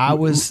 Okay. I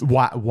was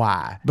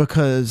why?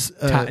 Because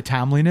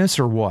timeliness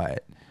or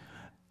what?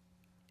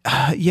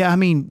 Yeah, I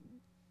mean,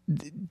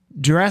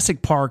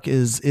 Jurassic Park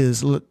is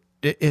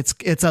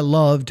it's a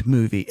loved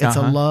movie. It's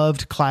a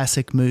loved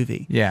classic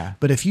movie. Yeah.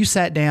 But if you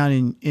sat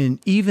down and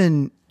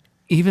even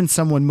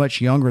someone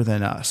much younger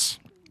than us,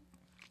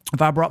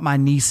 if I brought my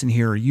niece in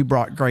here or you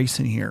brought Grace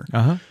in here,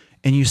 and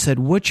you said,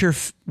 what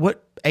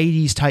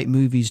 80s type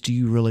movies do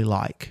you really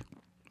like?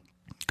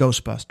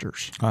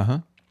 Ghostbusters.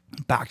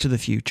 Back to the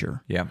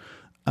Future. Yeah.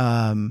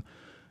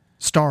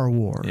 Star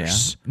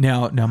Wars.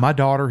 Now my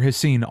daughter has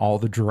seen all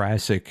the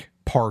Jurassic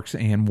Parks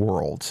and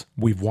Worlds.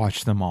 We've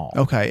watched them all.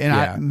 Okay, and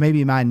Yeah.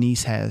 maybe my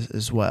niece has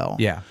as well.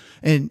 Yeah.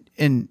 and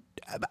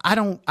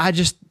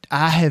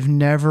I have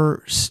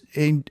never.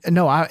 And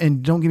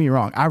don't get me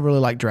wrong. I really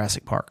like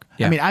Jurassic Park.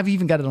 Yeah. I mean, I've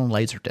even got it on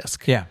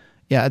Laserdisc. Yeah.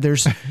 Yeah,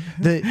 there's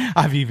the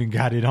I've even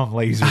got it on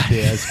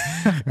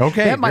Laserdisc.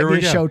 Okay, that might here be we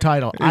a go. show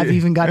title. I've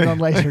even got it on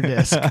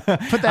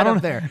Laserdisc. Put that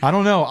up there. I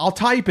don't know. I'll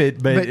type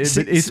it, but,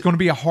 see- it's going to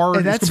be a hard.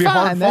 And It's that's going to be a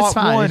hard fine. That's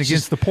fought fine. one It's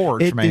against just- the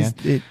porch, it man.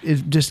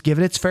 is just give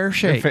it its fair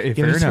shake. Fair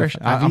Give it its enough.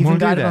 shake. I'm I've even gonna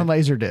got do it on that.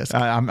 Laserdisc.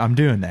 I'm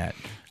doing that.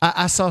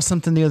 I saw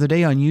something the other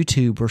day on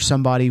YouTube where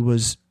somebody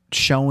was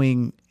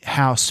showing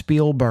how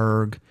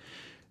Spielberg,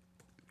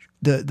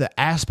 the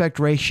aspect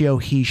ratio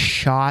he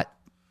shot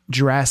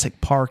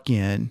Jurassic Park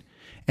in,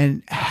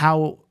 and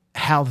how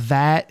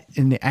that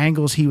and the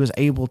angles he was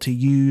able to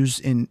use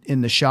in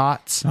the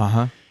shots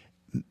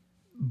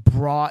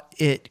brought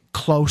it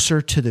closer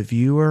to the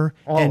viewer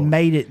and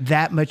made it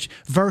that much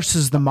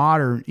versus the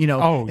modern,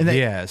 Oh, and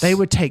yes. they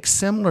would take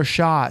similar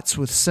shots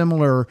with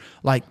similar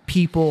like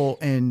people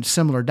and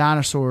similar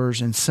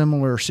dinosaurs and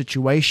similar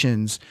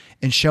situations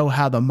and show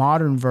how the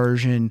modern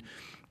version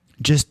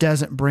just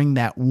doesn't bring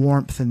that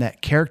warmth and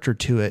that character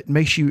to it.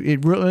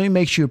 It really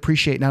makes you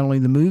appreciate not only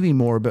the movie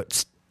more,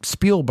 but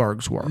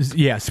Spielberg's work.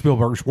 Yeah,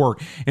 Spielberg's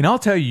work. And I'll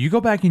tell you, you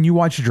go back and you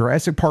watch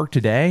Jurassic Park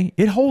today,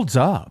 it holds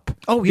up.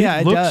 Oh,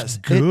 yeah, it looks does.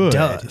 It good.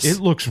 does. It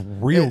looks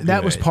real good.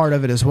 That was part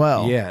of it as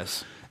well.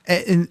 Yes.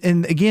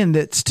 And again,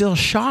 that still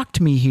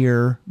shocked me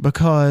here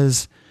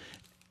because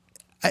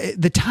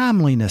the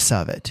timeliness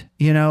of it,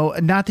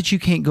 not that you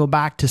can't go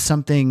back to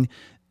something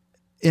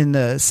in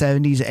the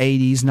 70s,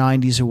 80s,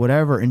 90s or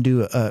whatever and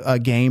do a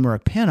game or a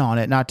pin on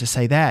it. Not to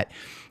say that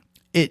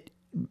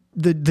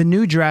the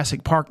new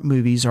Jurassic Park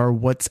movies are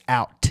what's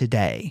out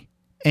today.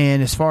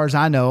 And as far as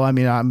I know, I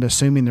mean, I'm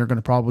assuming they're going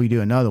to probably do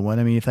another one.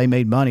 I mean, if they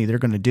made money, they're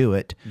going to do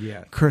it.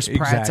 Yeah, Chris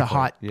Pratt's a exactly.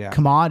 hot Yeah.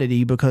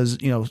 commodity because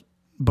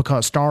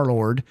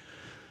Star-Lord.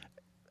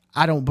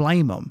 I don't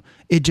blame them.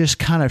 It just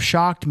kind of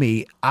shocked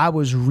me. I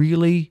was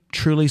really,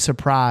 truly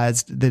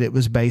surprised that it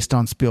was based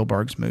on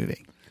Spielberg's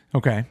movie.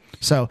 Okay.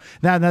 So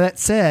now that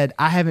said,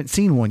 I haven't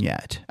seen one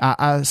yet.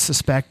 I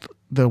suspect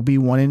there'll be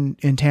one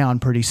in town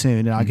pretty soon,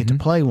 and I'll get to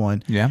play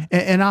one. Yeah.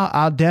 And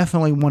I'll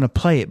definitely want to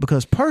play it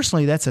because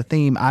personally, that's a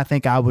theme I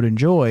think I would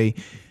enjoy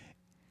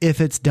if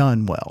it's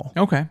done well.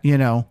 Okay.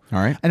 All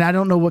right. And I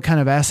don't know what kind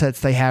of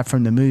assets they have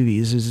from the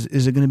movies.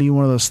 Is it going to be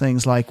one of those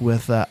things like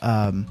with help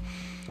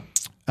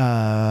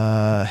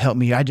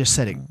me? I just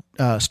said it.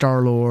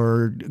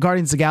 Star-Lord,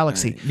 Guardians of the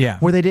Galaxy. Yeah.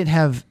 Where they didn't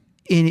have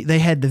any. They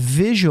had the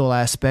visual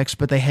aspects,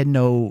 but they had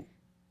no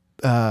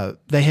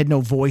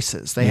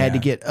voices. They had to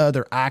Yeah. get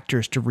other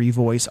actors to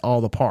revoice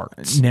all the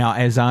parts. Now,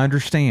 as I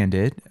understand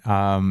it,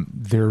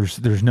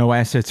 there's no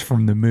assets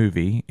from the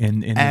movie in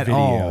the At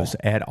all. videos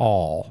at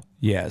all.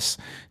 Yes,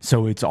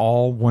 so it's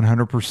all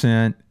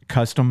 100%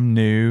 custom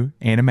new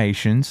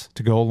animations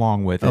to go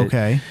along with it.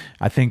 Okay.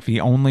 I think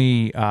the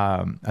only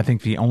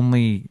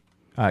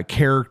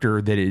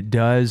character that it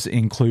does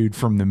include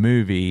from the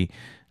movie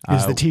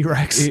Is the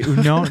T-Rex.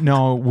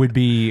 no would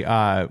be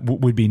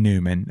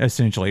Newman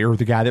essentially, or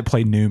the guy that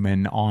played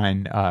Newman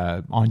on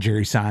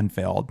Jerry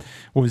Seinfeld.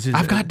 What was his?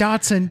 I've got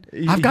Dotson.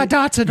 I've got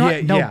Dotson.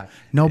 Yeah, No, yeah.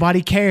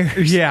 Nobody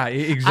cares. Yeah,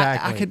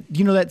 exactly. I could.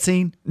 That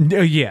scene?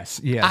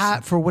 Yes.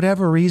 For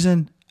whatever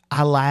reason,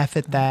 I laugh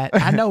at that.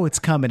 I know it's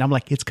coming. I'm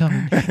like, it's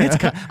coming. It's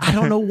coming. I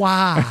don't know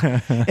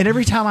why. And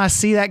every time I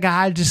see that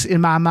guy, just in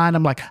my mind,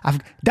 I'm like,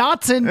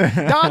 Dotson.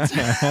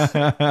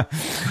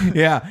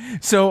 Yeah.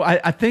 So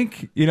I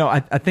think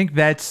I think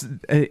that's,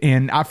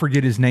 and I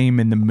forget his name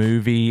in the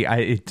movie.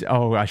 I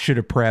should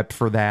have prepped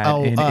for that.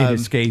 And it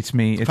escapes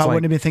me. If I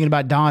wouldn't have been thinking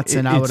about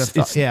Dotson, I would have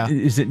thought. Yeah.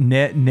 Is it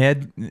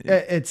Ned?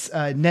 It's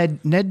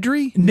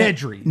Nedry.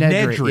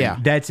 Nedry. Yeah.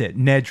 That's it.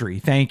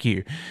 Nedry. Thank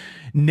you.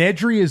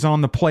 Nedry is on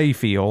the play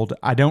field.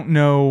 I don't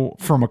know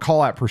from a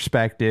call-out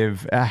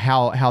perspective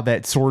how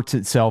that sorts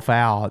itself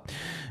out,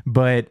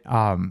 but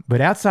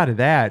outside of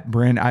that,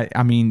 Brent,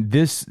 I mean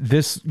this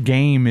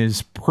game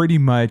is pretty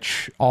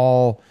much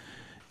all.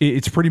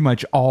 It's pretty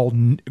much all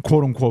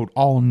quote unquote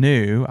all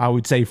new, I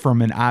would say,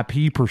 from an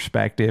IP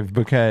perspective,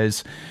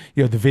 because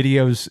the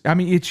videos. I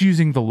mean, it's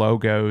using the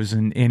logos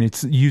and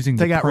it's using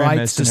the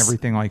premise and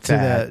everything like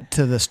that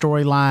to the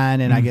storyline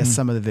and I guess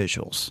some of the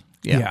visuals.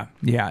 Yeah.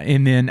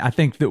 And then I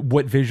think that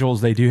what visuals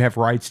they do have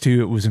rights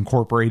to, it was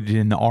incorporated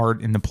in the art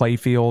in the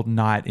playfield,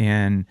 not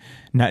in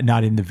the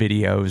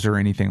videos or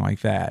anything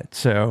like that.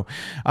 So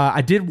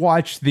I did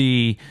watch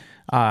the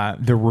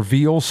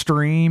reveal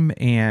stream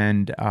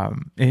and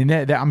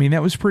that I mean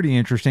that was pretty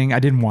interesting. I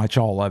didn't watch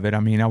all of it. I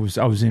mean I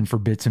was in for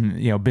bits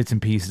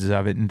and pieces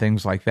of it and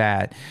things like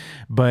that.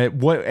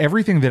 But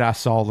everything that I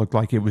saw looked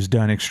like it was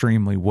done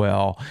extremely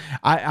well.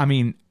 I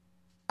mean,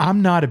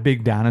 I'm not a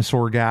big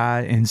dinosaur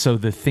guy, and so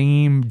the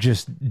theme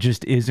just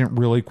isn't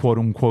really quote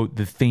unquote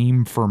the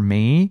theme for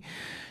me.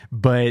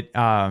 But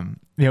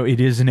it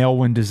is an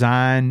Elwyn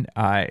design.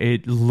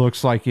 It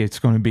looks like it's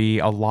going to be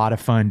a lot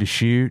of fun to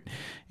shoot.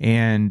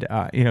 And,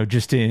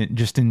 just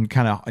in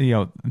kind of,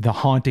 the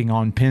haunting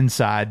on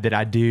Pinside that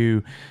I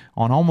do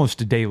on almost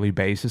a daily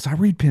basis. I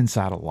read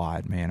Pinside a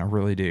lot, man. I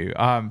really do.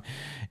 I'm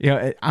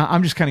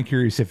just kind of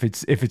curious if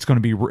it's going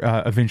to be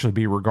eventually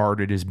be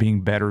regarded as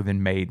being better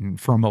than Maiden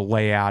from a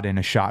layout and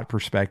a shot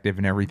perspective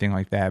and everything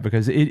like that,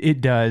 because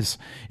it does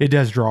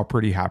draw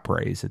pretty high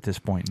praise at this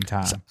point in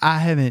time. So I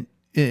haven't,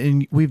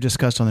 and we've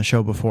discussed on the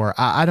show before,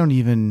 I don't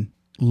even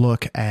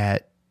look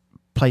at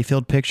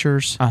playfield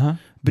pictures,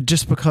 but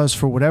just because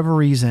for whatever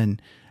reason,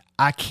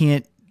 I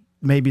can't,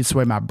 maybe it's the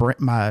way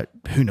my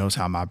who knows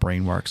how my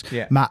brain works.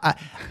 Yeah.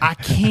 I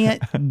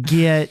can't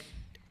get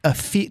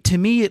to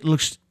me, it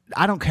looks,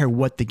 I don't care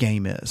what the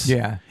game is.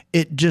 Yeah.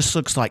 It just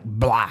looks like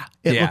blah.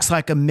 It Yeah. looks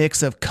like a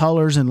mix of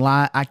colors and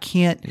light. I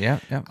can't,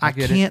 I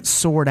get it. can't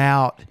sort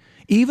out,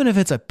 even if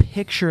it's a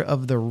picture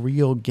of the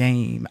real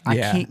game, I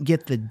Yeah. can't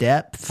get the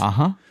depth.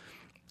 Uh-huh.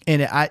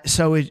 And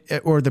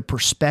or the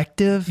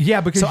perspective.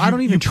 Yeah, because I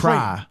don't even play-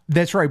 try.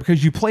 That's right,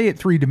 because you play it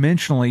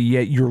 3-dimensionally,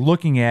 yet you're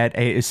looking at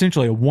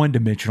essentially a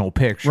 1-dimensional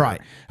picture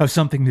Right. of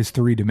something that's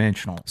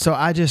 3-dimensional. So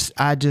I just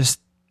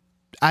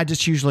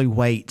usually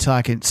wait till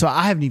I can. So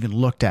I haven't even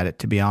looked at it,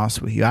 to be honest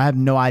with you. I have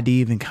no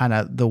idea even kind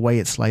of the way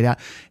it's laid out.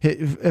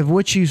 Of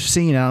what you've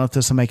seen, I don't know if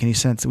this will make any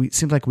sense. It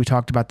seems like we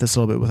talked about this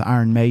a little bit with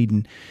Iron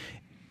Maiden.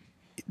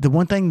 The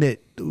one thing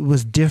that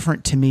was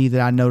different to me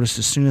that I noticed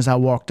as soon as I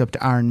walked up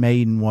to Iron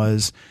Maiden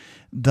was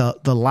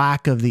the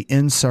lack of the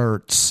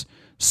inserts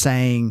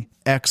saying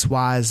X,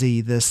 Y,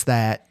 Z, this,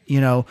 that,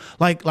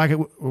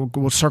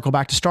 we'll circle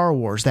back to Star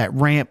Wars, that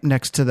ramp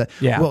next to the,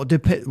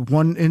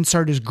 one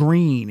insert is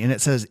green and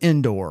it says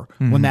indoor.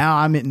 Well, now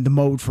I'm in the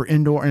mode for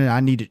indoor and I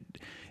need it.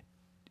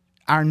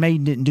 Iron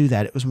Maiden didn't do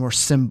that. It was more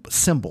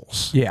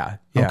symbols. Yeah.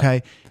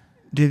 Okay.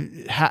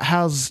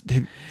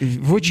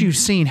 What you've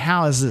seen,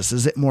 how is this?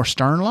 Is it more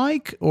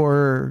Stern-like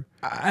or?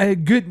 Really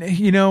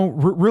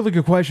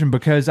good question,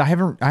 because I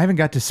haven't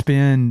got to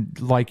spend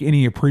like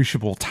any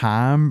appreciable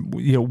time,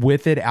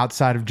 with it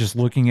outside of just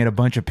looking at a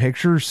bunch of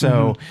pictures.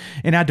 So,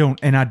 and I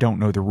don't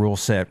know the rule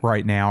set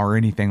right now or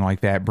anything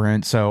like that,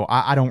 Brent. So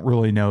I don't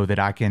really know that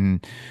I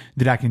can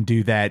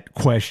do that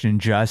question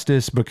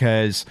justice,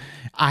 because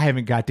I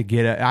haven't got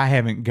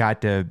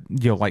to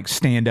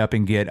stand up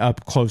and get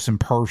up close and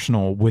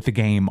personal with the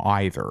game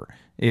either.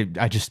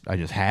 I just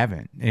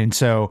haven't. And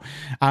so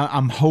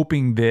I'm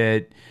hoping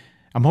that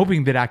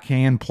I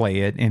can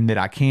play it and that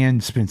I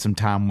can spend some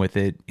time with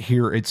it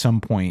here at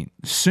some point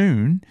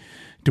soon,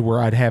 to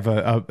where I'd have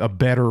a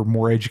better,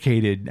 more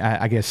educated,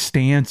 I guess,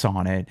 stance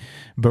on it.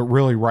 But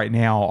really right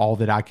now, all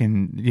that I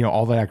can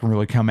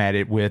really come at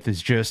it with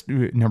is just,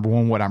 number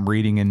one, what I'm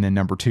reading, and then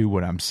number two,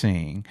 what I'm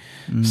seeing.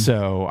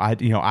 So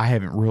I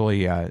haven't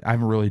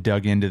really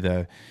dug into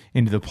the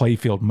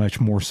playfield much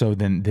more so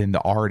than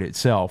the art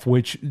itself,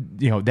 which,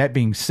 that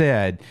being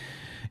said,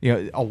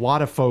 a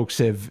lot of folks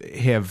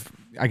have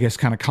I guess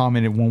kind of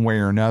commented one way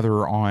or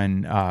another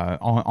on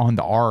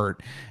the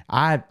art.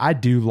 I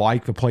do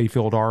like the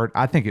playfield art.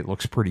 I think it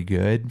looks pretty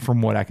good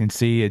from what I can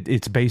see.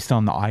 It's based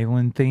on the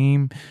island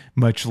theme,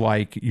 much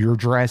like your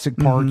Jurassic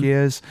Park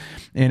is,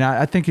 and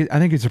I think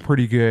it's a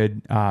pretty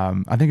good.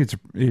 I think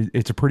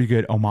it's a pretty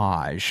good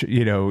homage.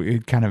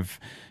 It kind of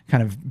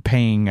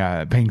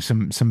paying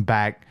some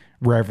back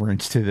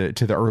reverence to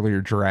the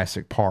earlier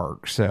Jurassic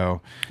Park.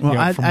 So,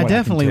 I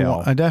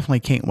definitely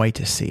can't wait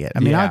to see it. I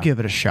mean, I'll give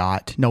it a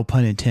shot. No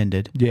pun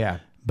intended. Yeah.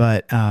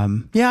 But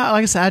like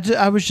I said,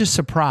 I was just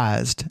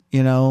surprised.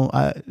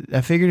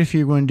 I figured if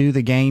you're going to do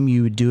the game,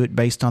 you would do it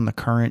based on the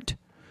current.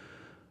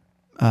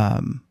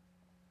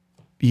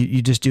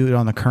 You just do it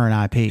on the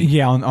current IP.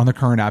 Yeah, on the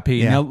current IP.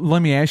 Yeah. Now,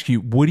 let me ask you,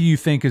 what do you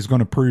think is going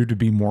to prove to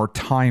be more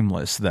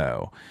timeless,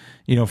 though?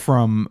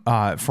 From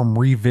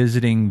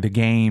revisiting the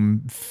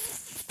game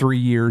 3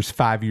 years,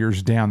 5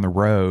 years down the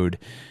road,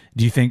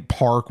 do you think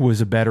Park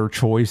was a better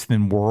choice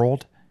than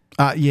World?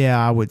 Yeah,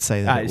 I would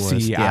say that it was.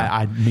 See,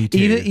 yeah. me too.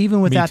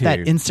 Even without Me that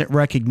too. instant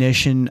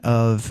recognition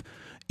of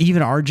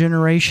even our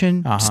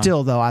generation,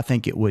 still though, I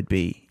think it would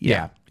be.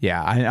 Yeah.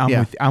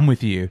 I'm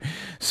with you.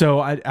 So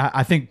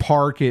I think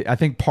Park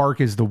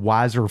is the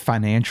wiser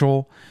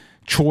financial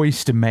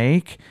choice to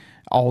make.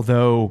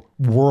 Although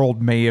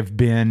World may have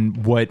been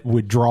what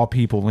would draw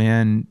people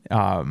in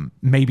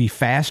maybe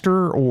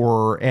faster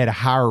or at a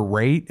higher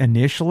rate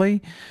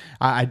initially,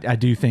 I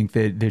do think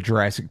that the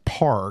Jurassic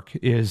Park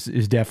is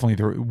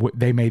definitely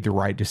they made the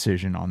right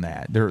decision on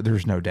that.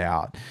 There's no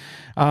doubt.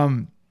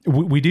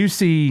 We do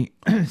see,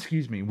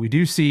 excuse me,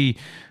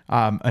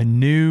 a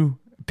new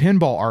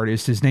pinball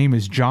artist. His name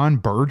is John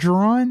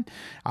Bergeron.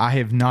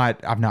 I've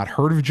not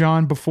heard of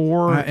John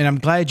before. And I'm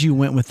glad you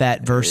went with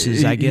that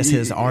versus, I guess,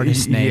 his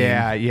artist name.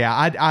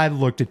 Yeah. I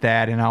looked at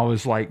that and I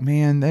was like,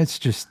 man, that's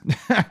just.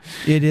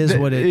 It is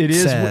what it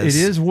says.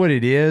 It is what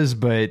it is,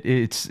 but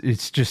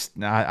it's just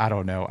I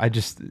don't know. I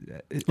just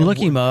look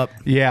him up.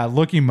 Yeah,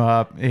 look him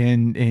up,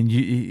 and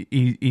you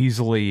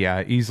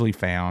easily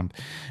found.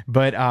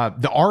 But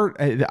the art,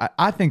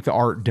 I think the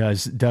art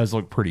does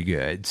look pretty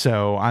good.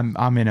 So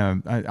I'm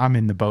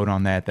in the boat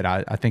on that.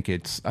 I think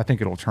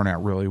it'll turn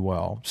out really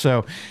well.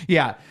 So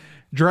yeah,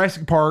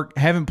 Jurassic Park,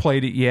 haven't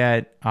played it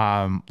yet.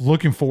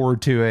 Looking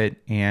forward to it,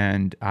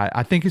 and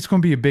I think it's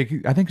going to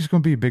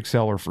be a big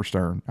seller for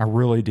Stern. I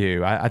really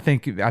do. I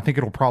think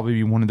it'll probably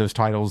be one of those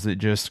titles that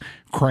just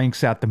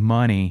cranks out the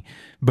money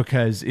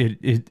because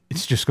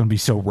it's just going to be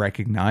so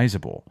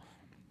recognizable.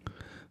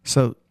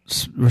 So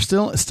we're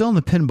still in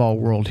the pinball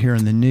world here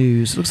in the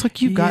news. Looks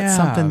like you've got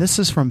something. This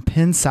is from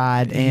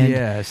Pinside, and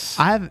yes,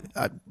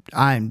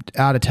 I'm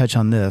out of touch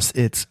on this.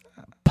 It's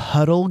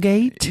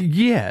Puddlegate?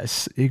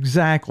 Yes,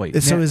 exactly.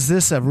 So is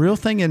this a real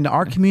thing in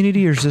our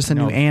community, or is this a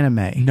new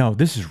anime? No,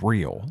 this is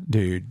real,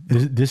 dude.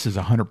 This is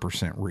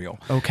 100% real.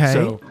 Okay.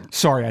 So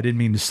sorry, I didn't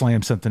mean to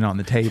slam something on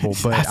the table,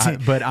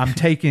 but I'm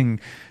taking.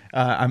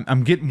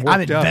 I'm getting worked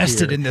up. I'm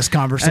invested in this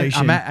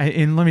conversation.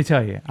 And let me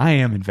tell you, I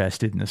am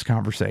invested in this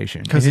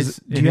conversation. Do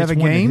you have a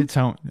game?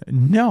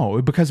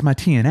 No, because of my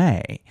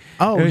TNA.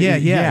 Oh,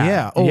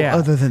 yeah. Oh, yeah.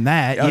 Other than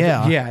that,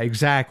 yeah. Yeah,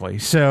 exactly.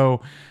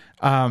 So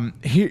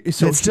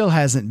it still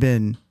hasn't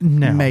been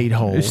made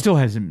whole. It still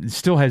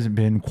hasn't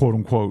been quote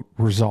unquote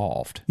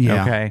resolved.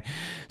 Yeah. Okay.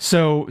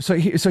 So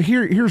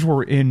here's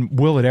where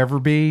will it ever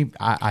be?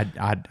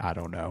 I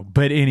don't know.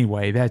 But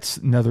anyway, that's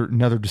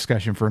another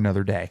discussion for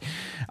another day.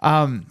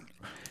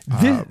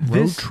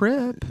 Road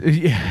trip.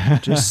 Yeah.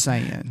 Just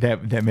saying.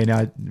 That may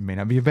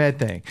not be a bad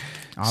thing.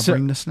 I'll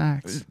bring the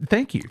snacks.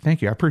 Thank you.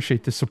 I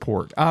appreciate the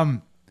support.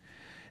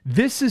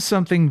 This is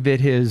something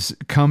that has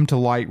come to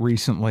light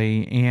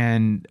recently,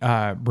 and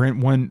Brent,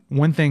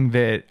 one thing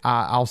that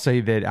I'll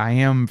say that I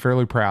am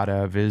fairly proud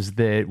of is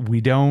that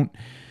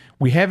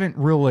we haven't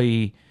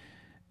really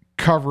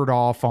covered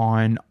off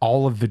on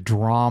all of the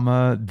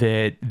drama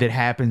that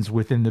happens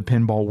within the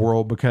pinball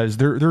world, because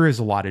there is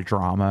a lot of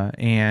drama,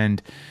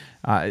 and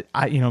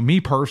me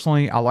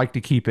personally, I like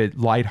to keep it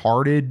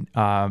lighthearted.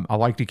 I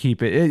like to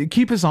keep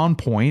us on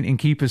point and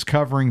keep us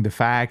covering the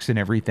facts and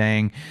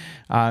everything.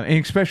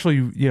 And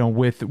especially,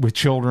 with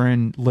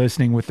children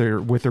listening with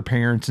their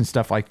parents and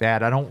stuff like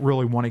that. I don't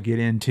really want to get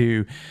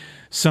into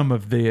some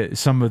of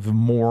the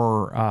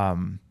more,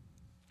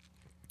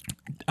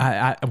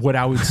 what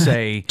I would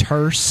say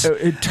terse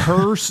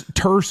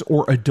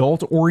or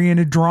adult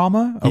oriented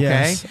drama. Okay.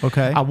 Yes,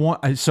 okay. I'm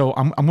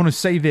going to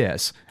say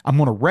this. I'm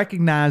going to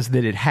recognize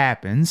that it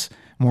happens.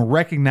 I'm going to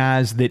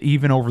recognize that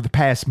even over the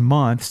past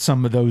month,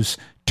 some of those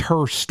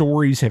terse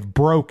stories have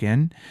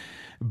broken.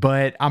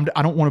 But I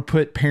don't want to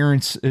put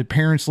parents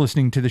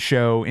listening to the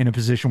show in a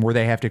position where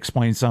they have to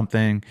explain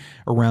something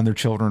around their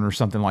children or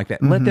something like that.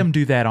 Mm-hmm. Let them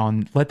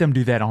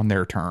do that on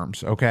their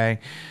terms.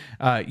 Okay.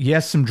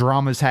 Yes, some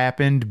dramas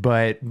happened,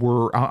 but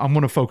I'm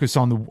going to focus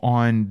on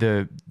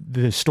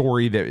the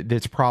story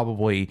that's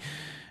probably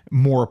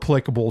more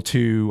applicable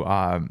to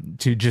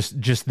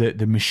just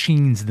the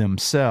machines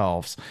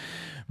themselves.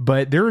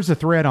 But there is a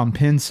thread on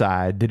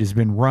Pinside that has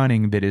been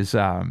running that it's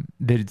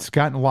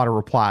gotten a lot of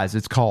replies.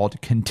 It's called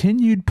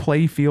Continued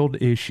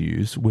Playfield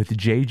Issues with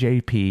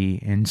JJP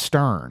and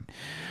Stern.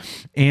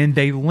 And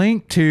they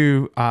link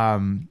to,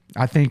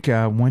 I think,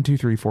 1, 2,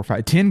 3, 4,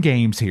 5, 10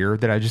 games here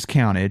that I just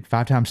counted.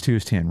 5 times 2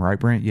 is 10, right,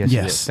 Brent? Yes.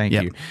 It is. Thank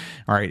you.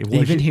 All right.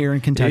 Even here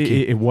in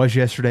Kentucky. It was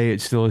yesterday. It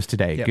still is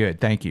today. Yep.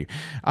 Good. Thank you.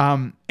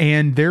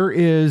 And there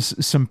is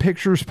some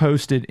pictures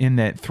posted in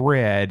that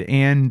thread.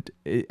 And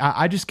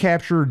I just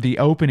captured the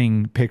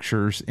opening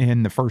pictures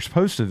in the first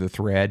post of the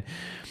thread.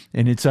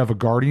 And it's of a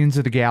Guardians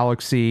of the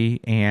Galaxy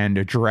and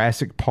a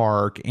Jurassic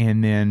Park.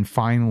 And then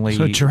finally,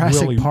 so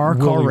Jurassic Park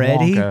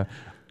already? Wonka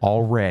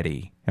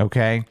already.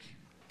 Okay.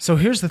 So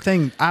here's the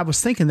thing. I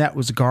was thinking that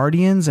was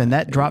Guardians, and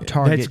that drop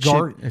target.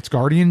 It's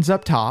Guardians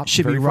up top.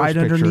 Should be right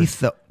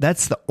underneath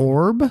that's the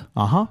orb.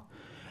 Uh-huh.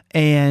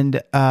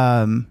 And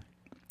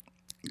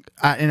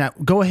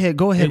go ahead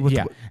with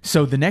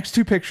So the next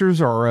two pictures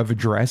are of a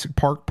Jurassic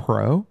Park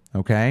Pro,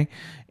 okay?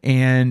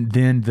 And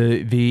then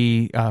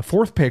the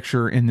fourth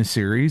picture in the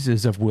series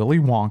is of Willy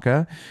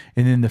Wonka.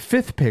 And then the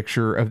fifth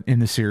picture in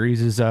the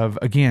series is of,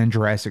 again,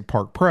 Jurassic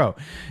Park Pro.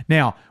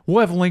 Now,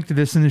 we'll have a link to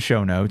this in the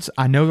show notes.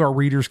 I know our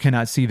readers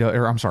cannot see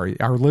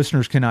our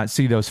listeners cannot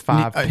see those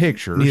 5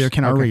 pictures. Neither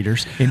can our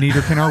readers. And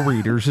neither can our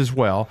readers as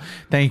well.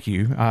 Thank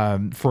you.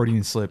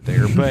 Freudian slip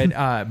there.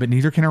 But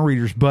neither can our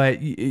readers.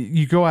 But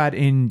you go out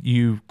and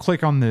you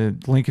click on the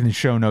link in the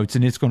show notes,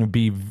 and it's going to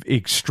be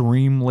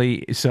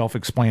extremely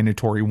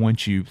self-explanatory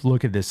once you you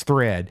look at this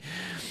thread.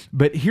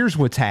 But here's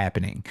what's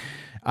happening.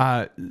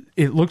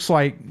 It looks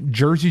like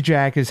Jersey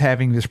Jack is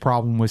having this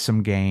problem with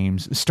some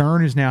games.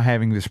 Stern is now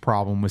having this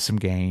problem with some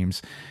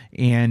games,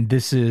 and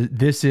this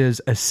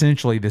is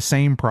essentially the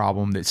same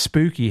problem that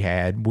Spooky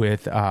had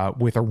with a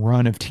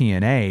run of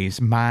TNAs.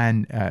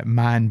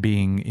 Mine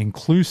being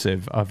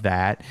inclusive of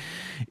that,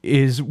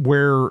 is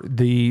where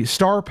the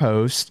star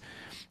posts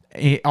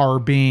are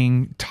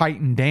being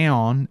tightened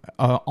down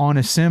on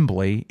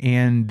assembly,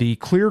 and the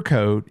clear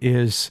coat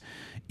is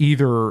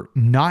either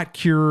not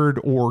cured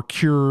or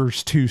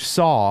cures too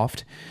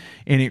soft,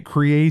 and it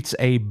creates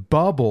a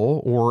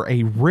bubble or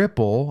a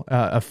ripple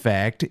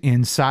effect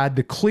inside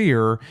the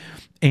clear,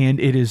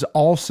 and it is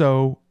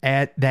also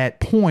at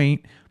that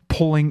point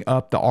pulling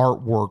up the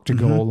artwork to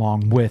go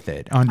along with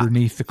it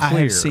underneath the clear.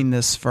 I have seen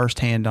this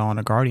firsthand on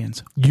a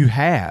Guardians. You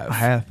have? I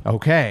have.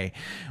 Okay.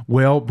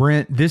 Well,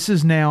 Brent, this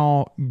is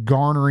now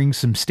garnering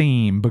some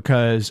steam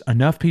because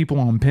enough people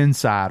on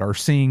Pinside are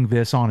seeing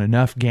this on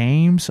enough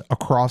games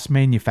across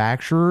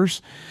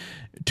manufacturers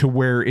to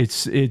where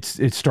it's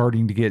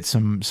starting to get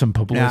some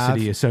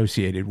publicity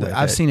associated with it.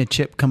 I've seen a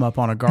chip come up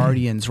on a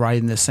Guardians right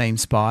in the same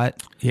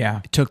spot.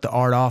 Yeah. It took the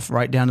art off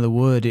right down to the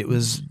wood. It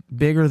was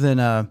bigger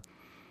than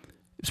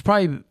it's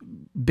probably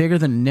bigger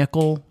than a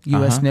nickel,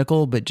 U.S.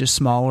 nickel, but just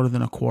smaller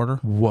than a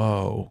quarter.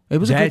 Whoa. It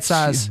was a good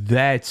size.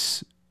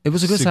 It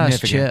was a good size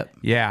chip.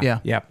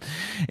 Yeah.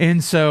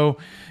 And so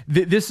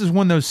this is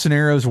one of those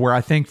scenarios where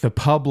I think the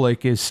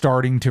public is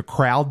starting to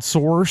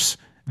crowdsource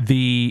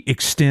the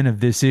extent of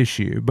this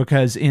issue,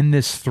 because in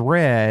this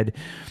thread,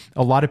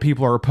 a lot of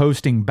people are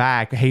posting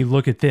back, hey,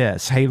 look at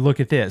this. Hey, look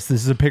at this.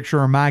 This is a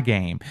picture of my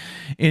game.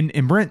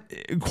 And Brent,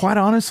 quite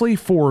honestly,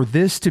 for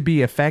this to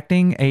be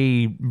affecting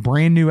a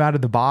brand new out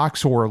of the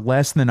box or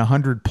less than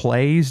 100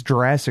 plays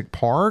Jurassic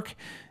Park,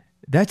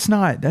 that's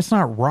not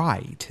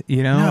right.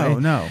 You know,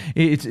 no.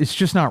 It's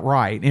just not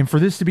right. And for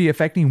this to be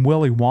affecting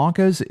Willy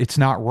Wonka's, it's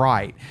not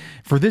right.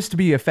 For this to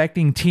be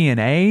affecting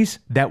TNA's,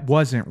 that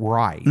wasn't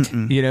right.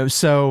 You know,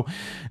 so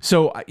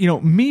you know,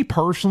 me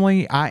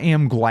personally, I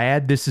am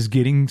glad this is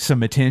getting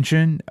some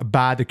attention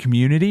by the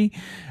community.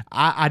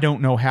 I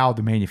don't know how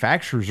the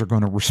manufacturers are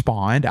going to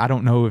respond. I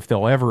don't know if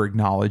they'll ever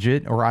acknowledge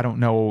it, or I don't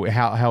know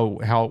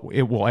how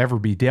it will ever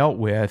be dealt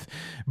with.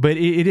 But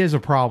it is a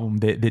problem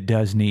that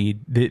does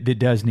need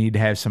to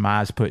have some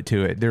eyes put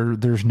to it.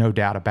 There's no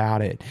doubt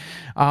about it.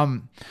 I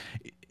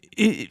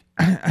mean,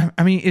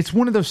 it's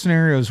one of those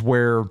scenarios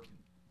where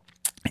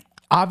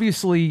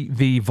obviously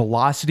the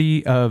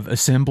velocity of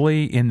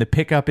assembly and the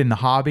pickup in the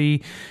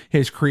hobby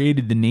has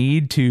created the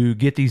need to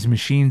get these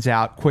machines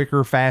out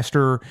quicker,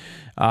 faster.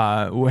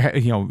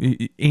 You know,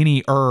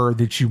 any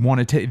that you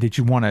want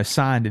to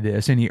assign to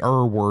this, any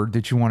word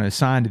that you want to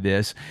assign to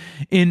this,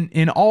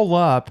 in all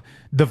up,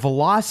 the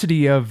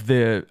velocity of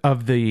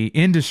the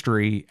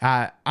industry,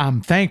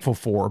 I'm thankful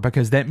for,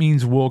 because that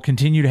means we'll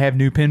continue to have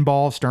new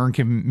pinball.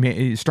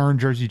 Stern,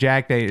 Jersey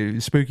Jack,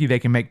 Spooky, they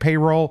can make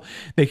payroll.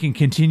 They can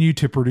continue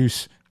to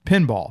produce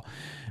pinball.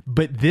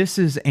 But this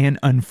is an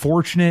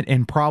unfortunate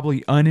and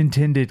probably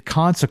unintended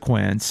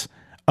consequence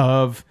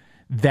of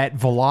that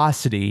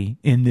velocity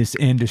in this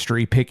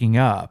industry picking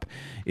up,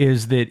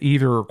 is that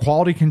either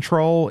quality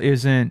control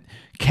isn't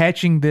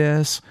catching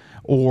this,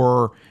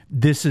 or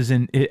this is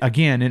an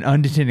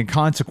unintended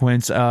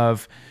consequence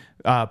of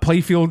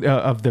playfield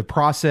of the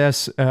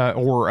process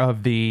or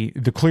of the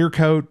clear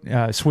coat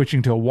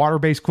switching to a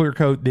water-based clear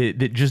coat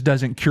that just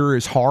doesn't cure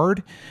as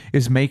hard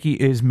as maybe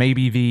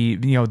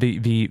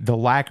the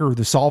lacquer,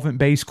 the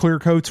solvent-based clear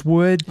coats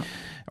would.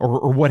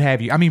 Or what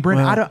have you. I mean, Brent,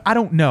 I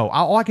don't know.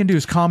 All I can do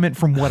is comment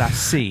from what I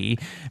see.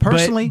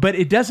 Personally. But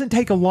it doesn't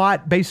take a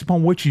lot based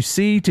upon what you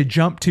see to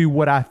jump to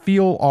what I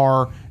feel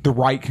are the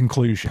right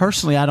conclusions.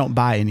 Personally, I don't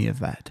buy any of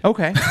that.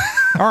 Okay.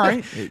 All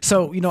right.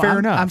 So, you know, fair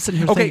enough. I'm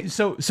sitting here okay,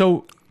 thinking,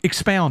 so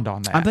expound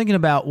on that. I'm thinking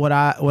about what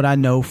I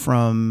know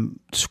from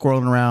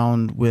scrolling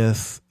around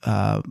with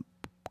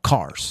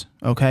cars.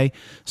 Okay.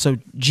 So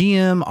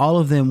GM, all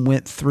of them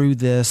went through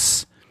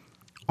this,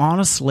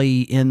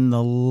 honestly, in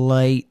the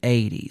late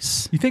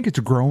 80s. You think it's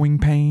growing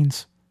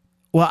pains?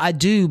 Well, I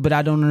do, but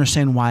I don't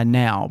understand why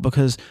now.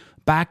 Because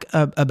back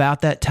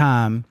about that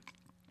time,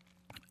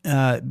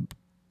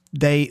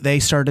 they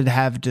started to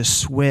have to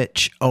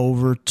switch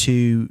over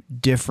to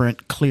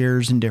different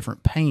clears and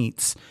different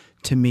paints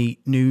to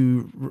meet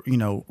new,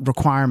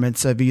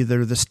 requirements of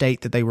either the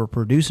state that they were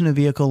producing a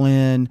vehicle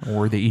in,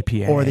 or the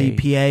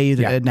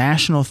EPA, a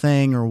national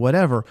thing, or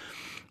whatever.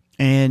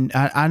 And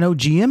I know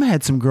GM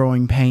had some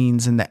growing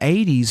pains in the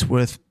 80s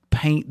with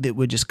paint that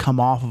would just come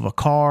off of a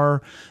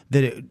car,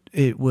 that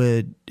it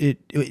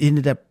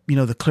ended up,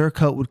 the clear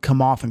coat would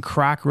come off and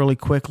crack really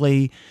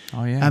quickly.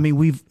 Oh, yeah. I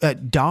mean,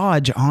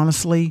 Dodge,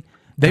 honestly.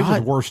 They were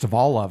the worst of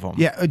all of them.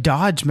 Yeah,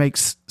 Dodge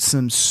makes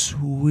some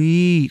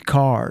sweet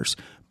cars,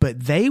 but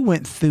they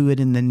went through it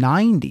in the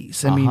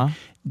 90s. I mean,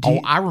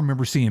 I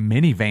remember seeing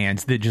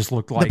minivans that just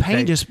looked like the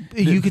paint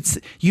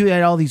you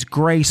had all these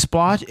gray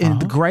spots, and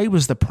the gray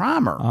was the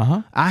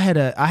primer. I had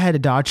a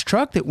Dodge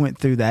truck that went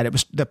through that.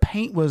 The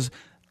paint was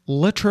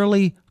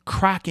literally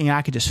cracking.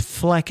 I could just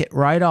fleck it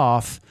right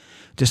off,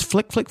 just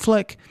flick, flick,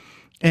 flick.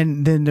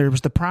 And then there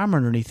was the primer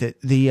underneath it.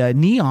 The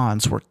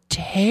neons were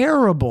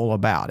terrible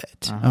about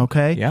it.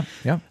 Okay.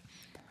 Yeah.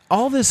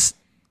 All this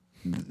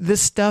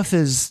stuff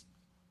has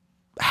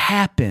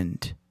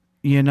happened,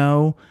 you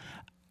know.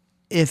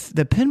 If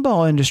the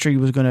pinball industry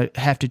was going to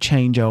have to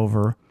change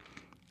over,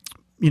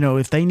 you know,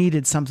 if they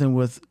needed something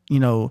with, you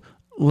know,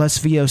 less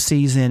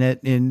VOCs in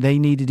it, and they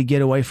needed to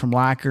get away from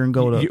lacquer and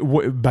go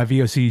to by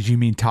VOCs you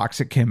mean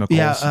toxic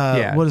chemicals?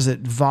 What is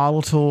it,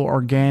 volatile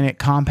organic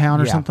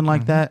compound or something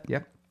like that?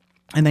 Yep.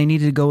 And they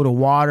needed to go to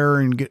water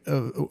and get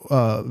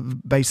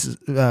bases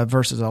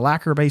versus a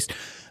lacquer base.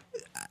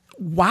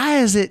 Why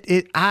is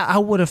it? I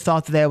would have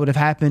thought that would have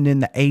happened in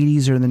the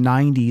 80s or the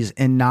 90s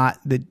and not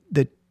the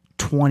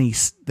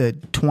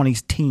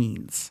 20s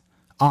teens.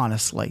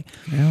 Honestly,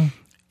 Yeah.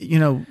 you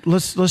know,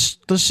 let's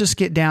just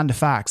get down to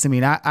facts. I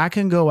mean, I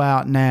can go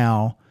out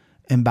now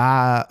and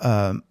buy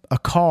a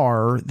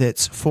car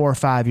that's 4 or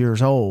 5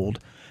 years old,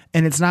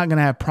 and it's not going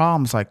to have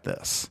problems like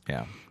this.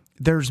 Yeah.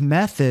 There's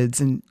methods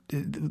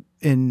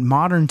in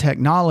modern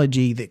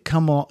technology that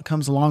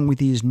comes along with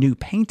these new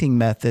painting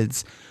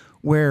methods,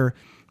 where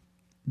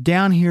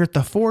down here at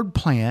the Ford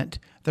plant,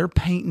 they're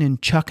painting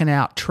and chucking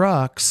out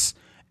trucks,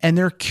 and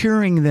they're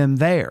curing them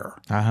there,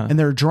 and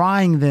they're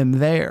drying them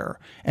there,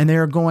 and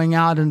they're going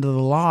out into the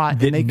lot.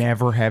 They and they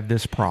never have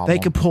this problem. They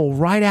could pull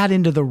right out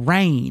into the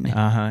rain,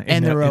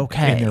 and they're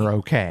okay. And they're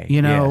okay.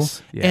 You know,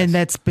 Yes. and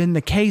that's been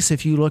the case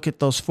if you look at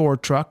those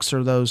Ford trucks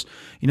or those,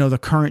 you know, the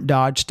current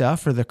Dodge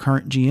stuff or the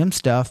current GM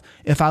stuff.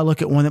 If I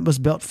look at one that was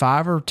built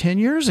 5 or 10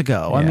 years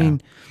ago, I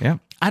mean, yeah.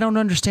 I don't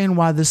understand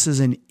why this is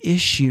an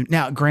issue.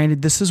 Now,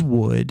 granted, this is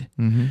wood,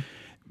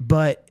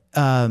 but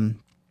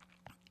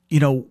you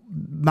know,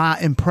 my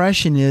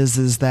impression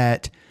is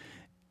that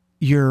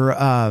you're,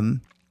 I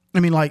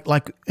mean,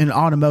 like in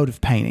automotive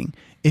painting,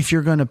 if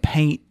you're going to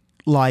paint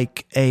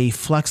like a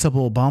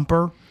flexible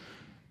bumper,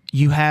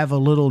 you have a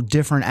little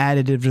different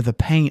additive to the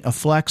paint, a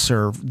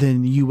flexor,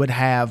 than you would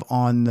have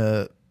on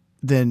where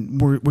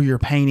you're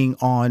painting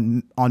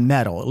on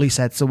metal. At least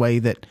that's the way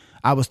that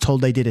I was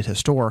told they did it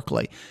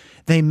historically.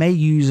 They may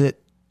use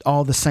it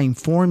all the same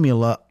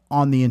formula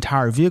on the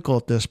entire vehicle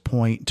at this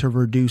point to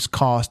reduce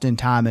cost and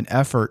time and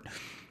effort,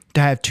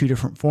 to have 2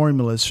 different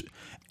formulas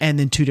and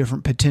then 2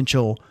 different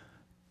potential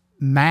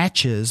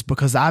matches,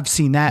 because I've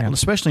seen that,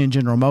 especially in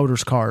General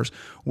Motors cars,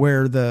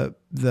 where the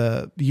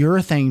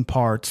urethane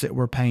parts that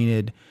were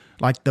painted,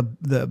 like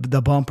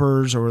the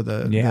bumpers or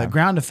the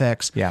ground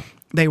effects,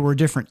 they were a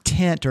different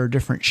tint or a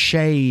different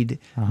shade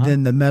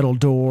than the metal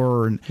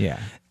door. And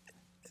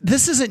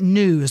this isn't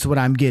new is what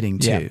I'm getting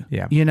to,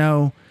 you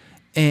know,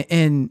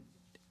 and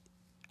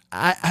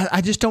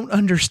I just don't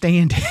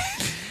understand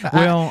it.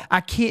 Well,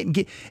 I can't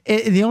get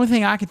it. The only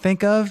thing I can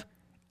think of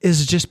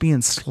is just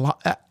being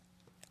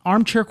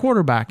armchair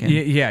quarterbacking.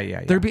 Yeah.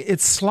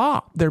 It's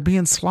slop. They're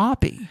being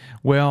sloppy.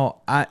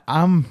 Well,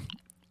 I'm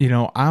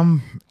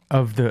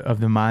of the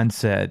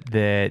mindset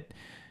that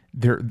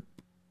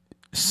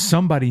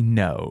somebody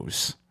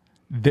knows,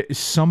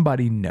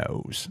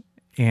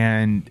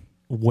 and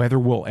whether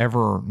we'll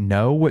ever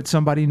know what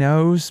somebody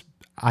knows,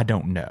 I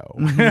don't know.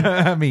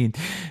 I mean,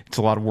 it's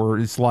a lot of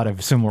words. It's a lot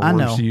of similar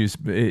words to use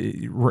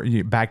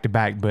back to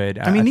back.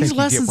 But I mean, these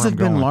lessons have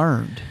been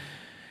learned.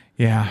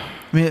 Yeah.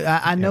 I mean,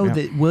 I know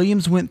that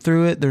Williams went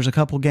through it. There's a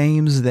couple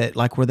games that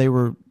where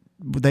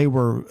they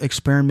were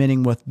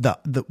experimenting with the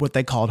what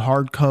they called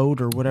hard code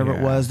or whatever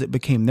it was that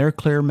became their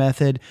clear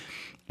method.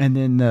 And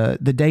then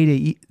the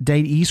Data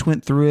East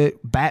went through it.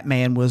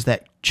 Batman was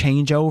that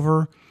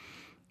changeover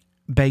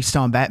based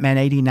on Batman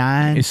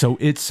 89. So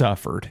it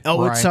suffered.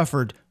 Oh, right? It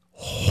suffered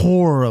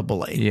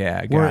horribly.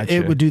 Yeah, gotcha. Where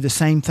it would do the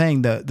same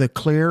thing. The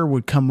clear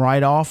would come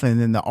right off, and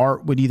then the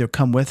art would either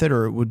come with it,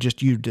 or it would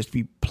you'd just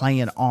be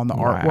playing on the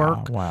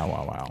artwork.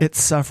 Wow. It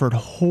suffered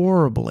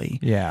horribly.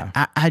 Yeah.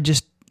 I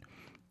just,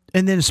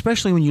 and then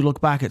especially when you look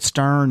back at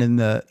Stern and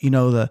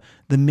the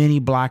mini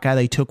black eye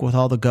they took with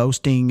all the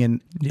ghosting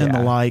and the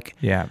like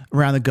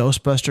around the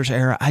Ghostbusters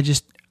era,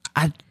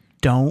 I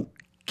don't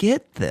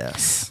get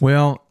this.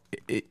 Well,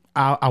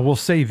 I will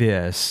say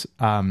this.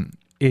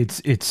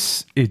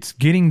 It's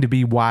getting to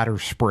be wider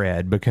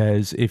spread,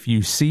 because if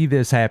you see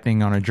this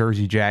happening on a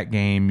Jersey Jack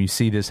game, you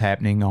see this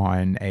happening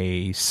on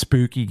a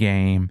Spooky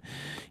game,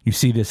 you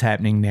see this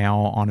happening now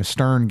on a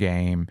Stern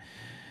game.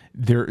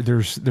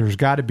 There's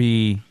got to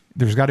be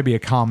a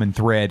common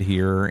thread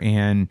here,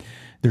 and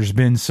there's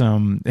been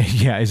some,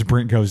 as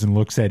Brent goes and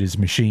looks at his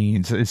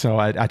machines. So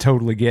I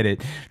totally get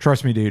it.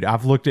 Trust me, dude,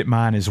 I've looked at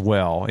mine as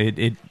well.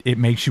 It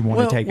makes you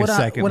want to take a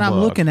second look. What I'm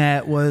looking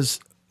at was,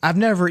 I've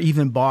never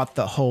even bought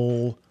the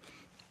whole,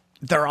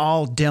 they're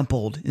all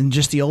dimpled, and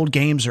just the old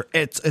games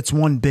it's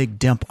one big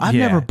dimple. I've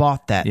never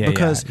bought that,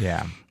 because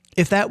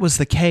if that was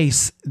the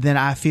case, then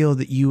I feel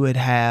that you would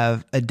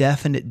have a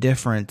definite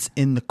difference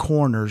in the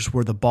corners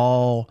where the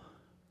ball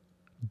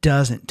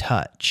doesn't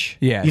touch.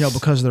 Yes. You know,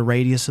 because of the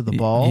radius of the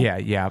ball.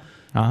 Yeah.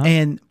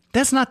 And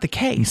that's not the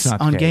case not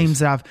the on case. games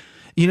that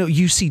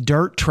you see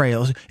dirt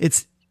trails.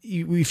 It's,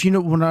 if you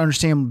want to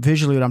understand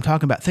visually what I'm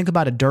talking about, think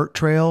about a dirt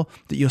trail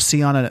that you'll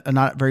see on a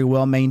not very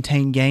well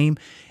maintained game.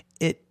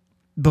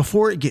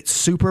 Before it gets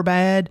super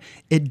bad,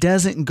 it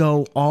doesn't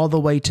go all the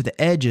way to the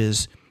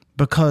edges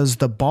because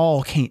the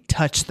ball can't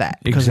touch that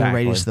because of the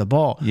radius of the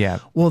ball. Yeah.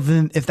 Well,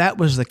 then if that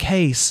was the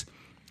case,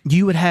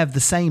 you would have the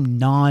same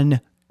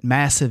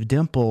non-massive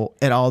dimple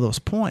at all those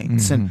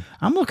points. Mm-hmm. And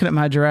I'm looking at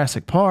my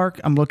Jurassic Park.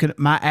 I'm looking at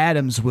my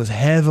Adams was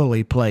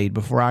heavily played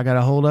before I got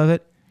a hold of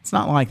it. It's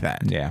not like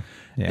that. Yeah.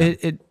 Yeah.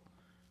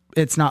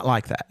 It's not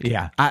like that.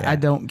 Yeah. I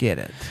don't get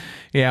it.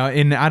 Yeah,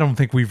 and I don't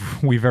think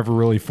we've ever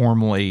really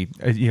formally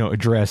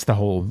addressed the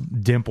whole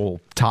dimple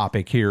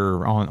topic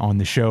here on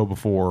the show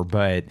before,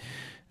 but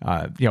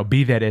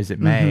be that as it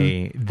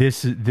may,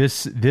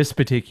 this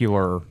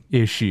particular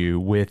issue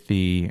with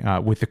the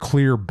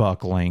clear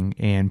buckling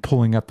and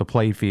pulling up the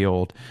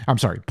playfield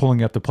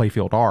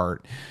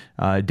art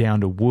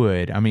down to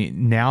wood. I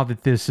mean, now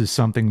that this is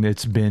something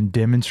that's been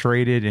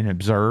demonstrated and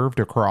observed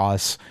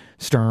across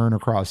Stern,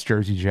 across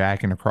Jersey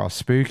Jack, and across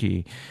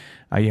Spooky,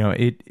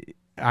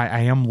 I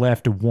am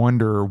left to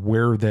wonder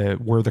where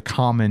the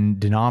common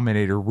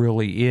denominator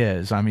really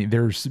is. I mean,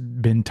 there's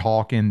been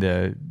talk in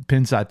the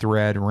Pinside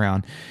thread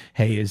around,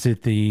 hey, is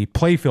it the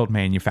playfield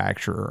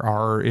manufacturer,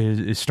 or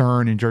is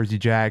Stern and Jersey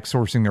Jack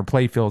sourcing their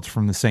playfields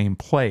from the same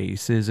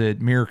place? Is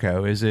it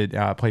Mirco? Is it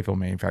playfield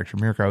manufacturer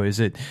Mirco?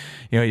 Is it,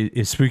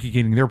 is Spooky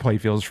getting their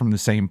playfields from the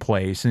same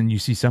place? And you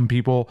see some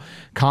people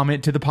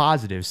comment to the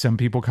positive, some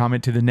people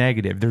comment to the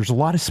negative. There's a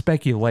lot of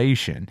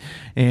speculation,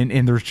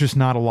 and there's just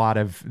not a lot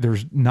of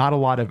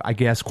I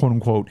guess, quote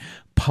unquote,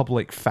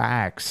 public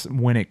facts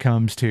when it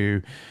comes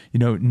to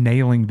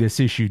nailing this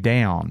issue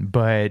down.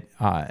 But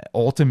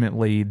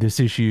ultimately, this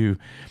issue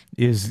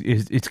is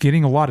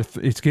getting a lot of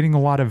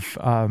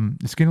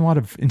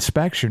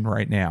inspection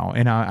right now,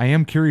 and I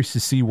am curious to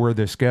see where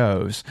this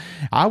goes.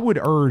 I would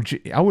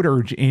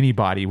urge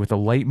anybody with a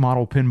late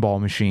model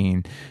pinball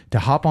machine to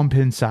hop on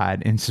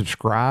Pinside and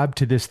subscribe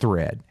to this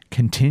thread.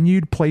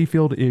 Continued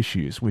playfield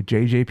issues with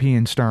JJP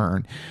and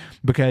Stern,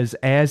 because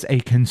as a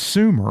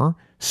consumer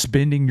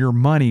spending your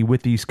money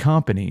with these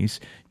companies,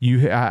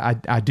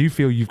 I do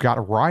feel you've got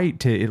a right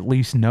to at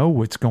least know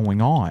what's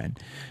going on,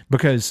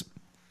 because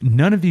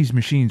none of these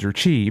machines are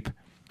cheap.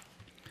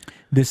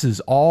 This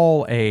is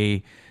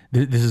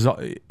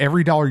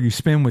every dollar you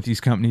spend with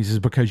these companies is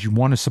because you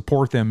want to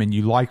support them and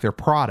you like their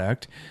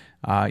product.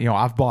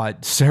 I've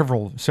bought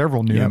several new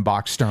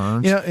inbox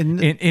Sterns,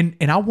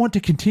 and I want to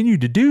continue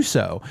to do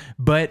so,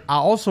 but I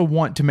also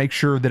want to make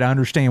sure that I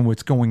understand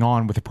what's going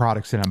on with the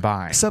products that I'm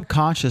buying.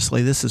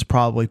 Subconsciously, this is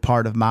probably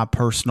part of my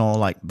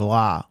personal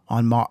blah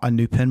on a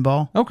new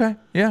pinball. Okay,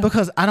 yeah,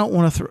 because I don't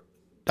want to throw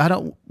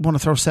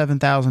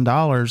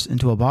 $7,000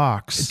 into a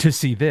box to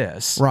see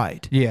this.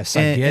 Right. Yes,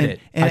 I get it.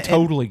 I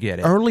totally get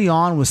it. Early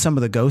on with some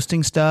of the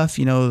ghosting stuff,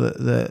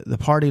 the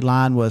party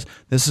line was,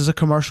 this is a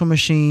commercial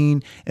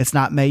machine. It's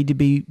not made to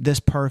be this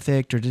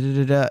perfect or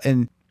da-da-da-da.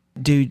 And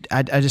dude,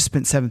 I just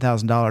spent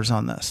 $7,000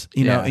 on this,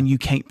 and you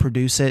can't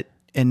produce it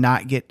and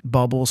not get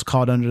bubbles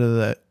caught under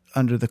the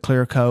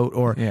clear coat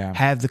or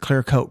have the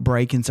clear coat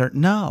break in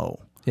certain. No.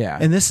 Yeah.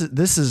 And this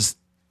is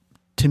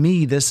to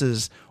me, this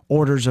is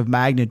orders of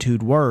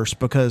magnitude worse,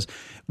 because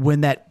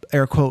when that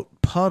air quote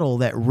puddle,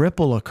 that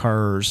ripple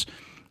occurs,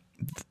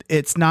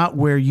 it's not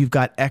where you've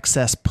got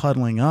excess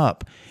puddling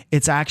up.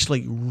 It's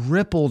actually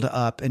rippled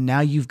up, and now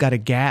you've got a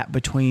gap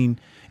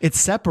between, it's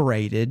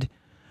separated,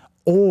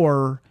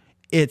 or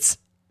it's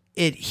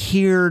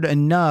adhered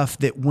enough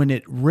that when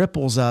it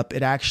ripples up,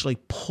 it actually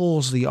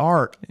pulls the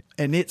art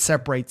and it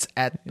separates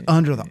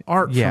under the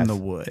art from the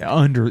wood.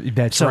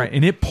 That's right.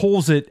 And it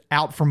pulls it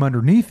out from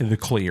underneath of the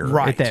clear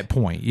at that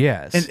point.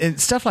 Yes.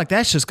 And stuff like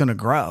that's just going to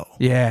grow.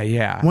 Yeah,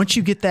 yeah. Once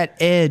you get that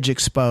edge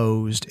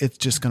exposed, it's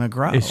just going to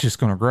grow. It's just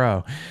going to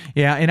grow.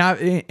 Yeah,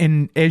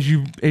 and as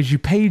you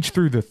page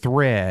through the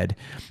thread,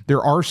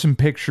 there are some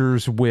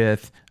pictures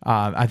with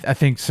I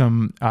think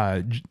some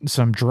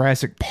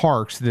Jurassic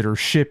Parks that are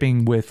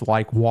shipping with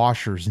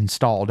washers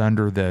installed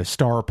under the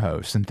star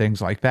posts and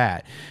things like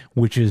that,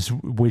 which is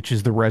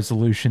the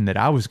resolution that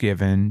I was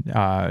given,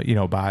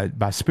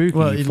 by Spooky.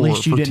 Well, at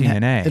least you didn't.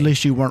 TNA. At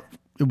least you weren't.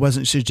 It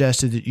wasn't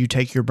suggested that you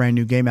take your brand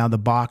new game out of the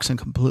box and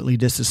completely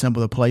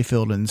disassemble the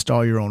playfield and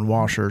install your own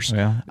washers.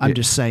 Well, I'm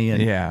just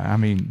saying. Yeah, I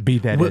mean, be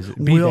that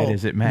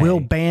as it may, we'll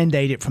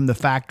Band-Aid it from the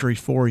factory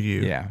for you.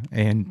 Yeah,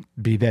 and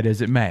be that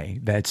as it may,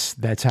 that's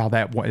how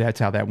that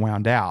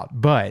wound out.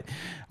 But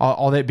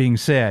all that being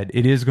said,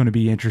 it is going to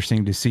be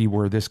interesting to see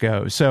where this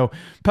goes. So,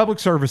 public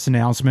service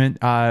announcement.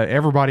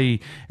 Everybody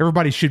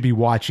should be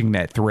watching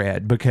that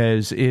thread,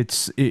 because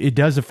it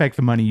does affect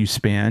the money you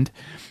spend.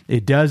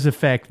 It does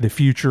affect the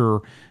future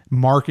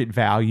market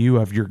value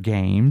of your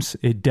games.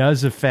 It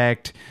does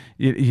affect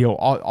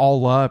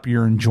all up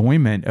your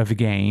enjoyment of the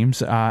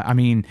games. I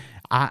mean,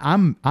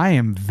 I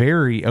am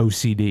very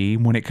OCD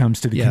when it comes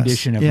to the Yes.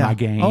 condition of Yeah. my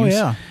games. Oh,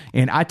 yeah.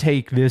 And I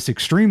take this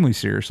extremely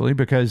seriously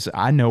because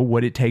I know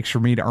what it takes for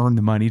me to earn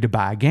the money to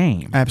buy a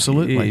game.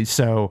 Absolutely.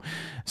 So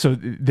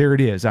there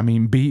it is. I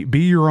mean, be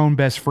your own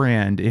best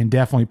friend and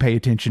definitely pay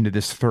attention to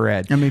this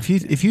thread. I mean,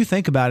 if you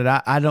think about it,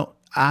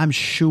 I'm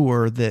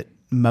sure that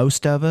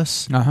most of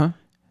us,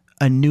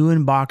 a new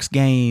in-box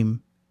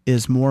game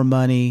is more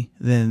money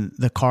than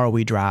the car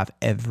we drive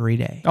every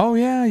day. Oh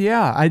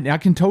yeah. I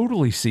can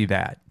totally see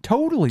that.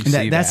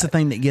 That's the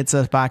thing that gets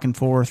us back and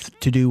forth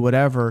to do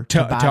whatever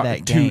to buy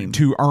that game.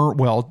 To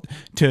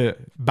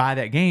buy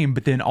that game,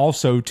 but then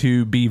also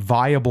to be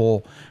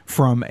viable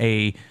from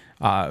a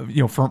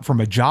from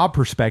a job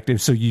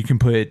perspective, so you can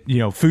put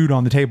food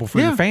on the table for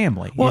your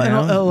family. Well, and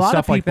a lot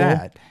stuff of people, like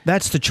that.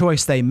 that's the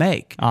choice they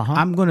make.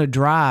 I'm going to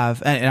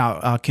drive, and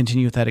I'll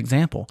continue with that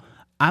example.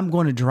 I'm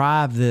going to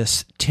drive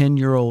this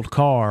 10-year-old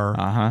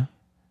car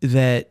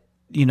that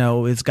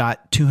it's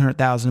got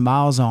 200,000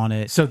 miles on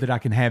it, so that I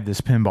can have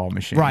this pinball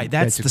machine. Right,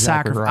 that's the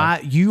exactly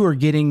sacrifice. right. You are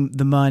getting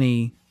the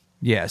money.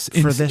 Yes,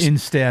 for this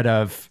instead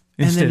of.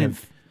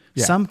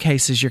 Some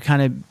cases you're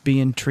kind of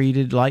being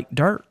treated like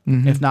dirt,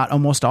 if not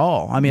almost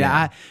all. I mean,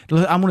 I'm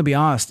going to be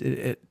honest,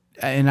 and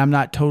I'm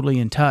not totally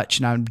in touch,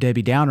 and I'm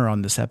Debbie Downer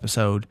on this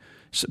episode,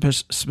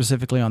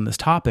 specifically on this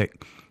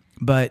topic,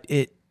 but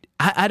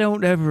I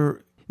don't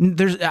ever.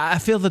 I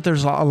feel that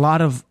there's a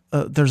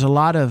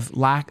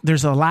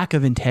lack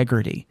of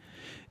integrity.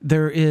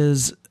 There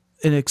is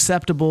an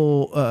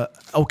acceptable.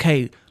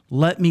 Okay,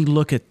 let me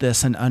look at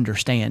this and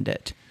understand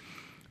it.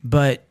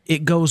 But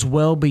it goes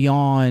well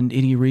beyond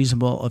any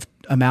reasonable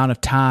amount of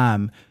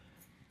time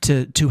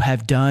to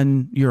have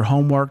done your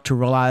homework to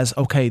realize,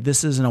 okay,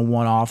 this isn't a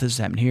one-off. This is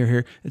happening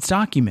here. It's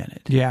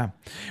documented. Yeah.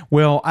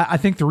 Well, I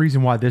think the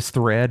reason why this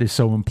thread is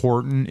so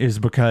important is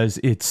because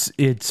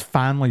it's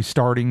finally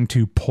starting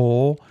to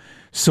pull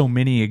so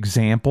many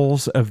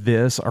examples of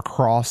this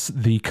across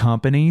the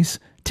companies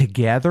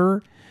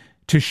together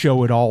to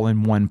show it all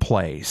in one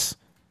place.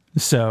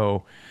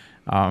 So,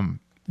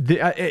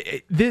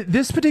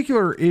 this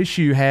particular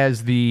issue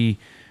has the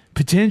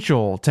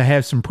potential to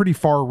have some pretty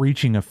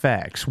far-reaching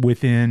effects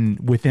within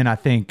I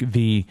think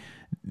the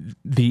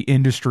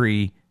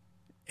industry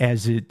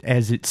as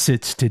it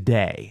sits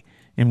today,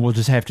 and we'll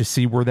just have to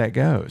see where that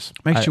goes.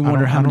 Makes you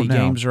wonder how many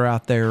games are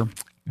out there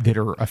that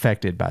are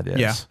affected by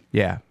this.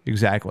 Yeah,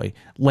 exactly.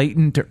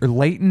 Latent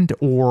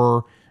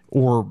or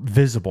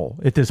visible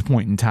at this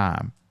point in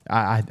time.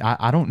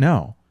 I don't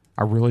know.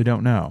 I really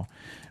don't know.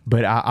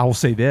 But I will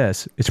say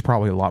this: it's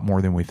probably a lot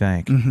more than we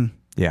think.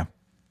 Yeah,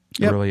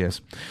 it really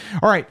is.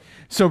 All right.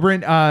 So,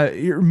 Brent,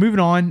 moving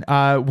on,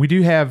 we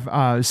do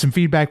have some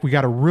feedback. We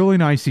got a really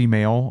nice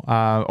email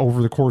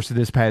over the course of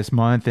this past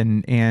month,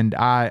 and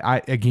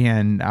I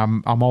again,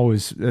 I'm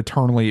always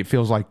eternally, it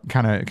feels like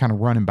kind of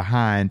running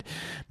behind,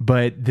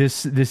 but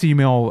this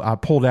email I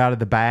pulled out of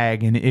the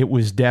bag, and it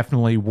was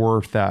definitely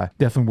worth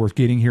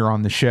getting here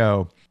on the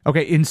show.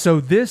 Okay, and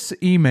so this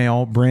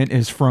email, Brent,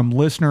 is from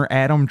listener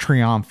Adam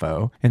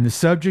Triunfo, and the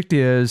subject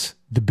is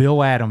the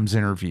Bill Adams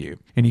interview.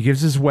 And he gives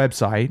his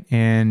website,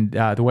 and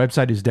the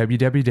website is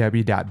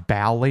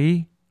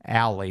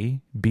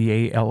www.balleyalley,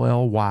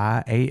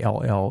 BALLYALLEY,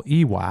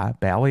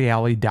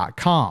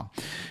 balleyalley.com.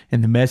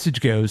 And the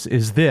message goes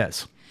is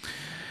this: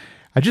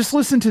 I just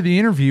listened to the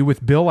interview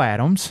with Bill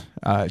Adams,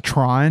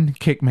 Tron,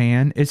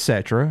 Kickman,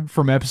 etc.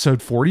 from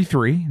episode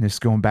 43. This is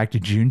going back to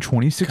June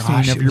 2016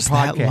 Gosh, of it your was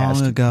podcast. that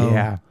long ago.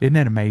 Yeah, isn't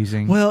that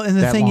amazing? Well, and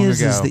the thing is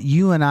that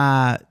you and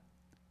I,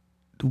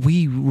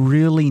 we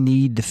really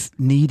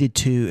needed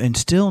to and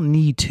still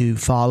need to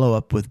follow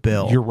up with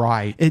Bill. You're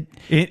right.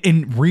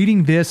 And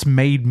reading this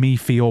made me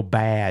feel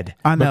bad.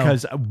 I know.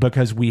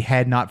 because we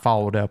had not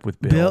followed up with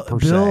Bill.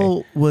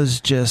 Bill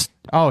was just.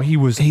 Oh, he's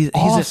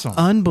awesome. He's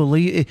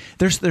unbelievable.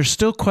 There's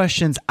still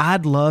questions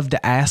I'd love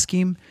to ask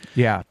him.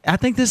 Yeah. I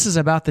think this is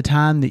about the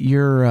time that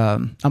you're.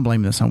 I'm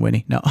blaming this on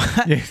Winnie. No,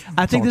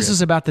 I think this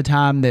is about the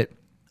time that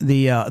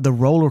the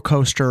roller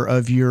coaster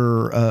of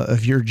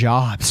your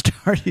job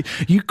started.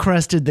 You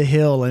crested the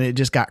hill and it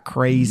just got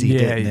crazy.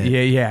 Didn't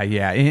it?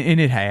 Yeah. And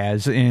it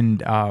has,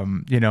 and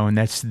and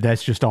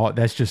that's just all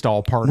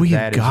part of that. We've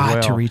got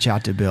as to well. reach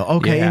out to Bill.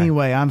 Okay. Yeah.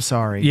 Anyway, I'm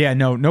sorry. Yeah,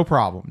 no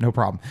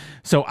problem.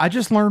 So I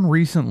just learned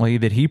recently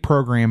that he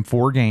programmed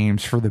 4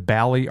 games for the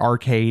Bally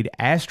Arcade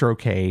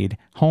Astrocade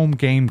home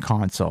game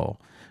console: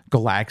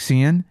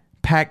 Galaxian,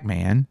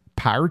 Pac-Man,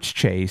 Pirates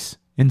Chase,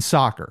 and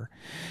Soccer.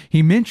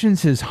 He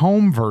mentions his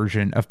home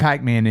version of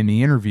Pac-Man in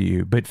the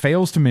interview, but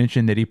fails to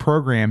mention that he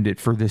programmed it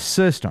for this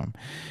system.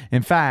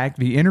 In fact,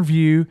 in the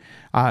interview,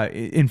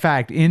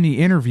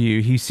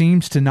 he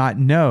seems to not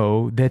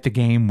know that the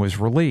game was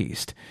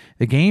released.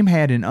 The game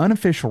had an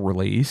unofficial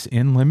release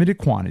in limited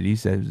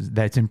quantities,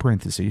 that's in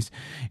parentheses,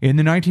 in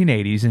the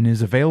 1980s and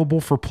is available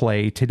for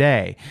play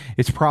today.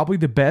 It's probably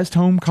the best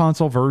home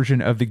console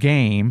version of the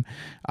game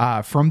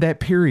from that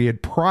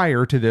period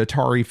prior to the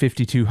Atari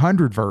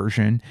 5200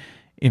 version.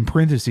 in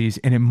parentheses,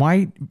 and it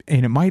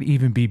might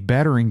even be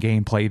better in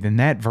gameplay than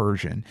that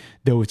version,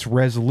 though its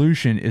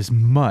resolution is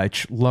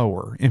much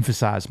lower.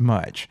 Emphasize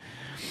much.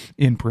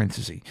 In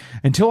parentheses.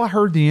 Until I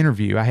heard the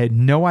interview, I had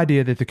no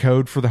idea that the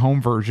code for the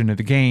home version of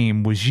the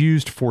game was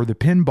used for the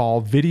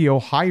pinball video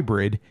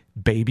hybrid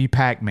Baby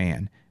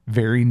Pac-Man.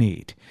 Very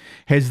neat.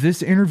 Has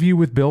this interview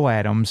with Bill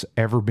Adams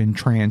ever been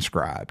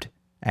transcribed?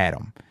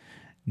 Adam.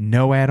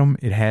 No, Adam,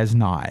 it has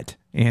not.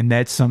 And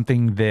that's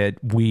something that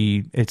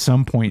we, at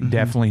some point,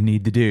 definitely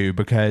need to do,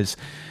 because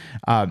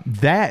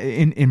that,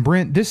 and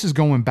Brent, this is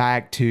going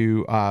back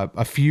to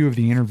a few of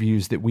the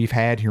interviews that we've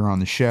had here on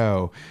the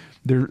show.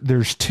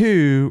 There's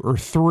 2 or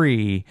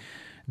 3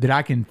 that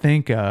I can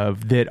think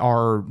of that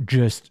are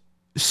just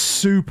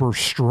super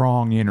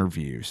strong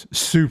interviews.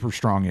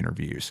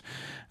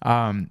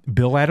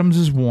 Bill Adams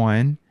is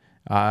one.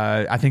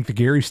 I think the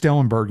Gary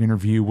Stellenberg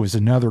interview was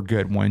another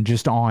good one,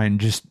 just on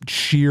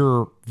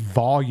sheer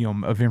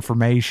volume of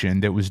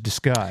information that was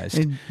discussed.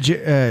 And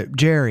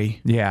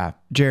Jerry. Yeah.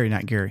 Jerry,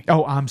 not Gary.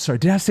 Oh, I'm sorry.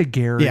 Did I say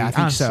Gary? Yeah, I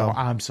think so.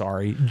 I'm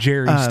sorry.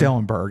 Jerry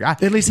Stellenberg.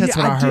 At least that's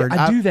what I heard.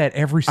 I do that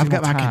every single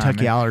time. I've got my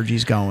Kentucky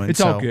allergies going.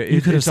 It's all good. You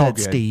could have It's all said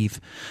good.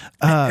 Steve.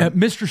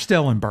 Mr.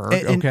 Stellenberg,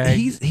 And okay?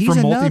 he's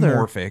From another.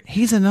 Multimorphic.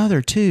 He's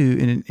another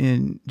too.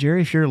 And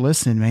Jerry, if you're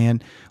listening,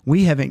 man,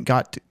 we haven't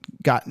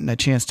gotten a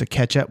chance to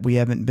catch up. We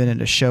haven't been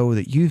at a show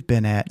that you've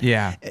been at.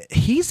 Yeah.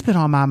 He's been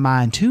on my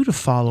mind too to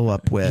follow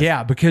up with.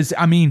 Yeah, because,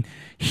 I mean,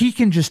 he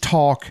can just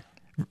talk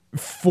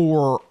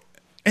for...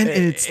 And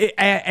it's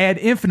ad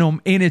infinitum,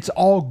 and it's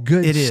all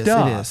good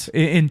stuff. It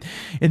is.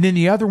 And then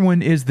the other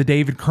one is the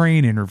David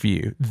Crane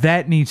interview.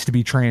 That needs to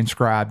be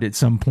transcribed at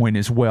some point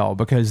as well,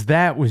 because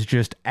that was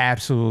just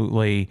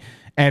absolutely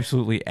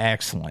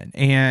excellent.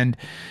 And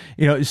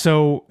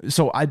so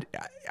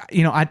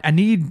I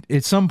need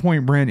at some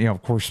point, Brent,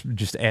 of course,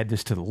 just add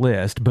this to the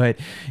list, but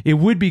it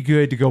would be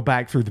good to go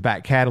back through the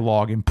back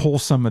catalog and pull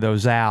some of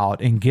those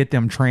out and get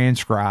them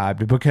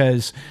transcribed,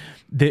 because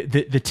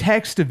the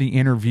text of the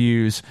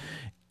interviews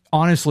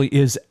honestly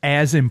is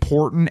as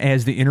important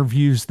as the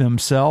interviews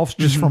themselves,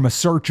 just from a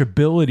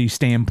searchability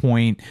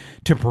standpoint,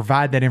 to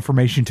provide that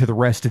information to the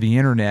rest of the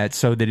internet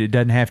so that it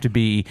doesn't have to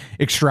be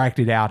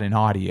extracted out in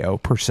audio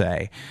per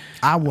se.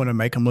 I want to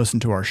make them listen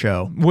to our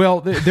show.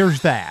 Well,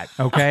 there's that,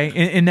 okay,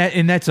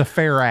 and that's a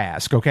fair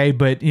ask, okay,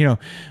 but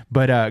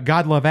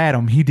God love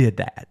Adam, he did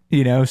that,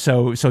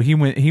 so he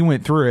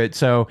went through it,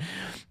 so.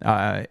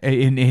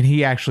 And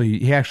he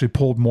actually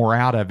pulled more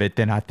out of it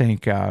than I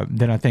think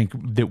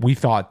that we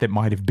thought that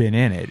might have been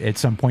in it at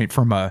some point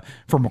from a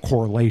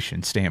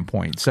correlation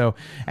standpoint. So,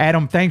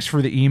 Adam, thanks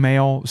for the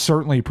email.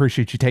 Certainly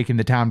appreciate you taking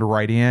the time to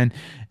write in.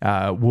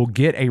 We'll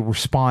get a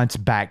response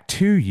back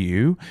to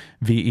you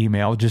via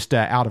email, just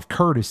out of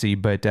courtesy.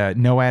 But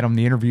no, Adam,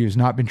 the interview has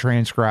not been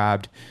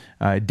transcribed.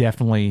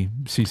 Definitely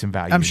see some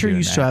value. I'm sure in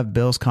you doing still that. have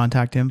Bill's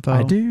contact info.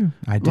 I do.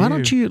 Why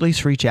don't you at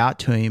least reach out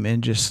to him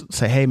and just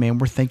say, "Hey, man,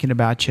 we're thinking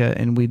about you,"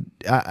 and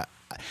I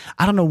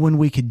don't know when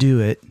we could do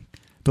it,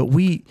 but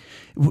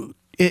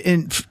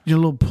and a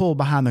little pull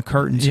behind the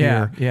curtains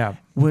here. Yeah.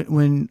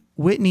 When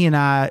Whitney and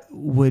I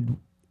would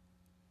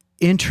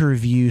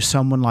interview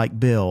someone like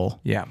Bill,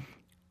 Yeah.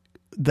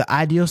 the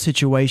ideal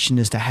situation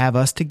is to have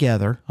us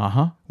together,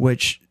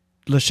 which,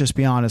 let's just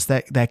be honest,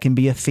 that can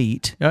be a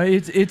feat.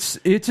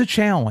 It's a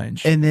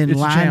challenge. And then It's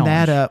a line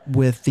that challenge. up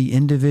with the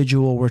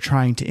individual we're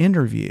trying to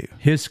interview.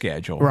 His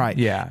schedule. Right.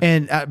 Yeah.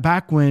 And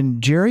back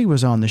when Jerry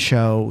was on the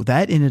show,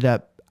 that ended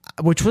up,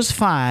 which was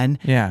fine.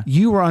 Yeah.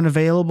 You were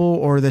unavailable,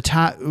 or the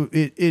time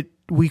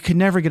we could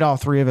never get all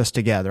three of us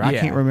together. I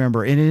Yeah. can't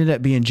remember. It ended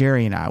up being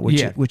Jerry and I,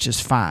 which is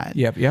fine.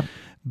 Yep.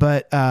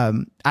 But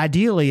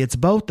ideally, it's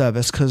both of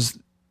us, because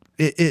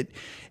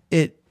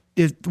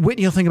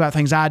Whitney will think about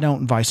things I don't,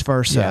 and vice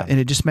versa, Yeah. and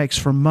it just makes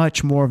for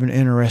much more of an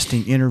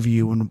interesting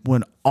interview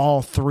when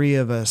all three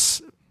of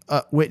us,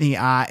 Whitney,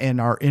 I, and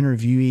our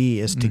interviewee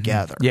is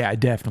together. Yeah,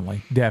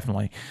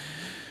 definitely.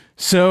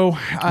 So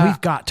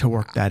We've got to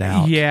work that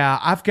out. yeah,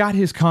 I've got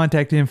his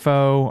contact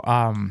info.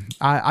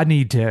 I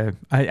need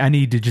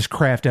to just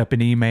craft up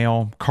an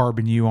email,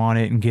 carbon you on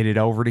it, and get it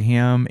over to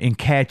him and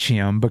catch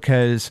him,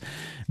 because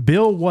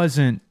Bill,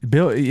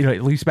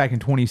 at least back in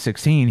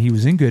 2016, he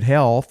was in good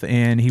health,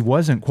 and he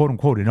wasn't, quote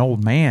unquote, an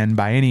old man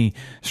by any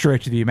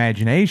stretch of the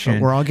imagination.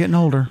 But we're all getting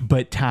older.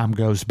 But time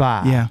goes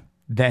by. Yeah.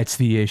 That's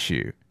the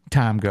issue.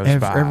 Time goes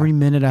by. Every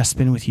minute I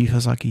spend with you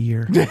feels like a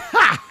year.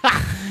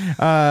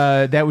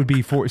 That would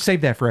be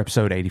save that for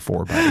episode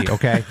 84, buddy.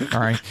 Okay. All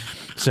right.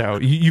 So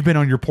you've been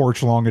on your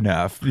porch long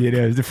enough,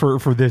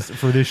 for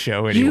this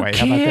show anyway.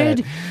 How about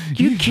that?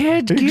 You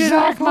kids, get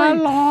off my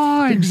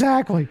lawn.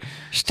 Exactly.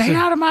 Stay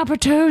out of my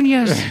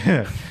petunias.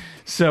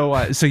 So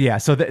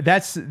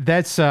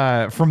that's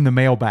from the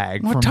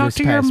mailbag. Well, from talk this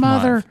to your past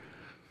mother. month.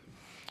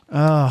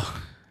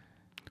 Oh,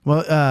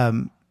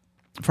 well.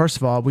 First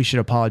of all, we should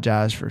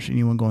apologize for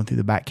anyone going through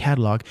the back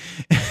catalog.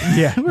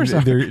 Yeah,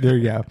 there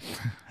you go.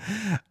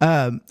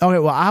 Okay,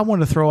 well, I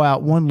want to throw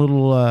out one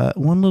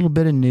little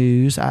bit of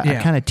news.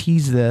 I kind of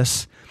teased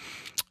this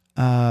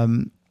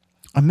on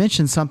I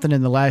mentioned something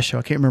in the last show.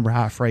 I can't remember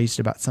how I phrased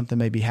it, about something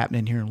maybe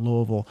happening here in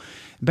Louisville.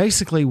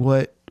 Basically,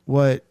 what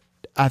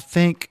I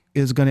think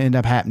is going to end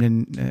up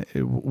happening,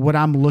 what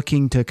I'm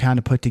looking to kind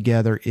of put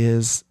together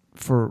is,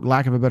 for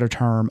lack of a better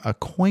term, a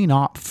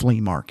coin-op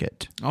flea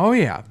market. Oh,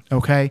 yeah.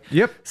 Okay?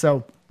 Yep.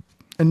 So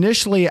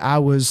initially I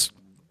was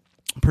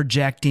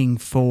projecting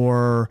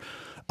for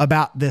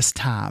about this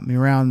time,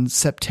 around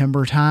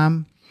September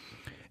time.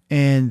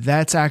 And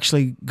that's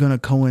actually going to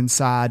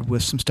coincide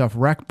with some stuff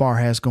Rec Bar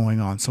has going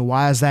on. So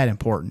why is that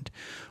important?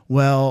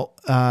 Well,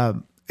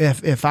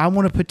 if I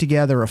want to put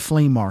together a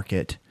flea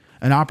market,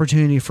 an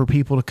opportunity for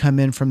people to come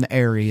in from the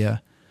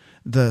area,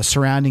 the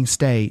surrounding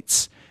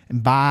states,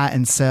 and buy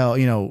and sell,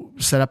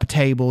 set up a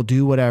table,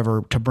 do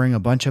whatever to bring a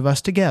bunch of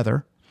us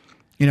together.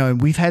 And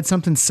we've had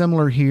something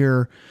similar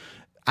here.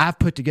 I've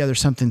put together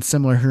something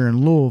similar here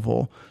in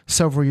Louisville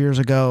several years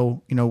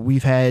ago.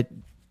 We've had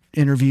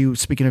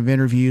speaking of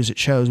interviews at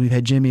shows, we've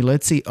had Jimmy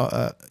Litzy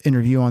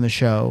interview on the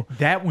show.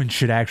 That one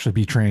should actually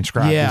be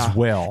transcribed as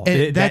well.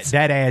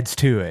 That adds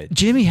to it.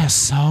 Jimmy has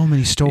so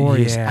many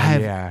stories.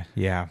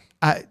 Yeah.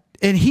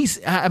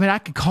 I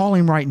could call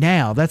him right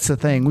now. That's the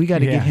thing. We got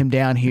to get him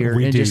down here.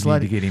 We and do just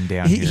need to get him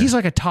down here. He's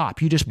like a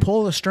top. You just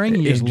pull the string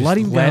and you just let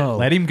him go.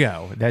 Let him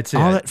go. That's it.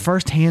 All that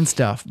first-hand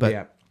stuff.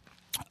 But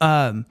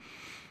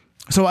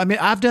so,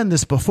 I've done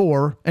this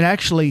before, and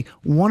actually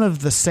one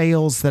of the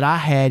sales that I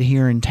had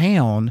here in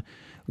town,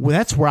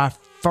 that's where I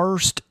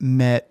first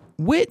met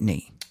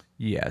Whitney.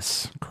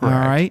 Yes, correct.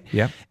 All right?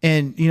 Yep.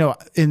 And,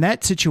 in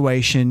that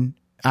situation,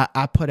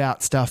 I put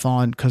out stuff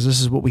on, because this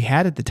is what we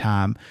had at the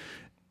time,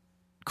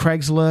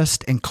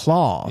 Craigslist and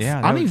Cloth. Yeah,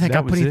 I don't even think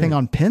I put anything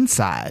on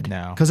Pinside.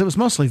 No. Because it was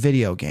mostly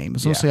video game. It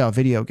was mostly a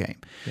video game.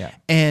 Yeah.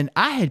 And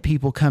I had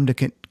people come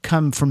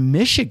from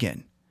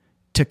Michigan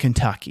to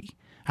Kentucky.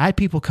 I had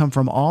people come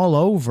from all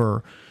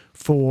over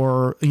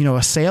for, a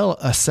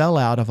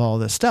sellout of all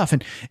this stuff.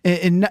 And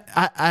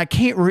I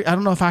can't, I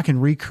don't know if I can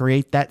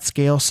recreate that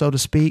scale, so to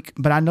speak,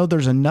 but I know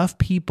there's enough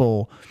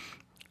people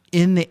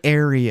in the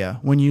area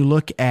when you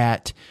look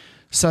at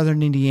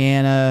Southern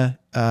Indiana,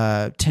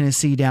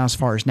 Tennessee, down as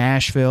far as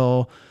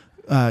Nashville,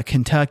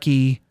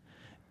 Kentucky,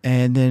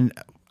 and then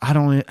I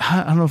don't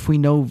know if we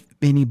know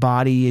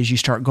anybody as you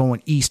start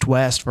going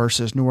east-west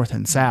versus north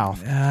and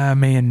south.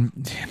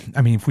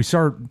 If we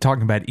start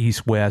talking about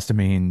east-west,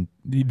 then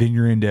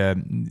you're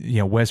into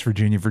West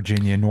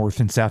Virginia, North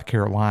and South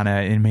Carolina,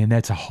 and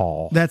that's a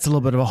haul. That's a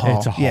little bit of a haul.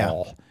 It's a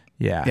haul.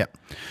 Yeah. Yep.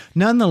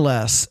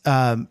 Nonetheless,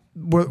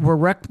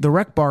 where the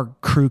Rec Bar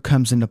crew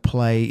comes into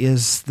play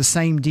is the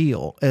same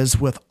deal as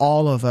with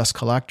all of us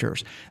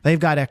collectors. They've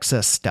got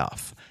excess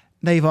stuff.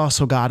 They've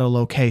also got a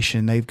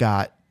location. They've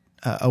got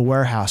a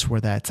warehouse where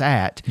that's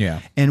at. Yeah.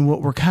 And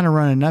what we're kind of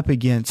running up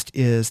against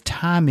is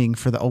timing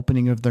for the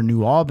opening of their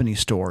New Albany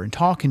store. And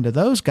talking to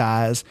those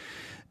guys,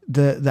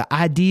 the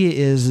idea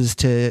is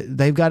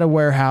they've got a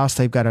warehouse,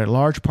 they've got a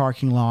large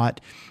parking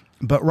lot,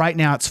 but right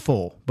now it's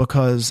full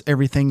because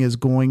everything is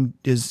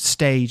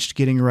staged,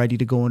 getting ready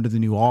to go into the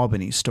New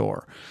Albany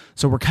store.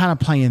 So we're kind of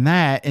playing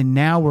that, and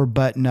now we're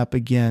butting up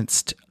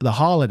against the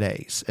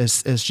holidays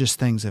as just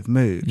things have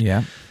moved.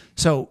 Yeah.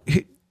 So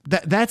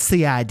that's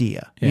the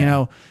idea.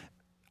 Yeah.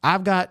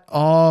 I've got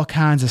all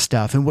kinds of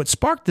stuff. And what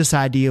sparked this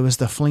idea was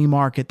the flea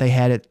market they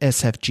had at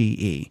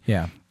SFGE.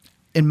 Yeah.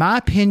 In my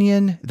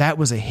opinion, that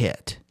was a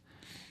hit.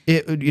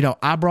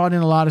 I brought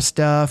in a lot of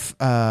stuff,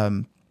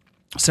 there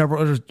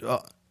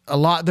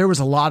was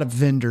a lot of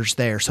vendors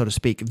there, so to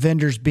speak.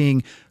 Vendors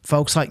being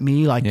folks like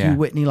me, like you,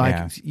 Whitney,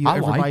 you,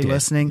 everybody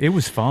listening. It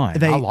was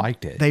fun. I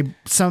liked it.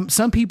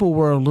 Some people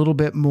were a little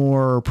bit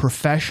more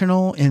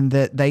professional in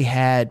that they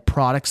had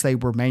products they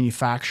were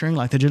manufacturing.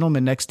 Like the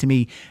gentleman next to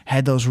me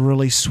had those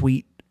really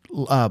sweet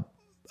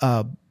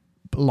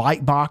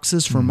light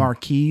boxes for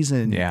marquees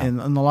and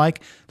the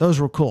like. Those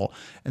were cool.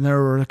 And there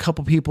were a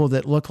couple people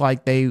that looked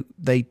like they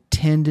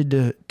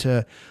tended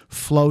to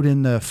float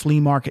in the flea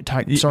market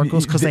type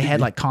circles because they had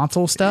like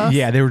console stuff.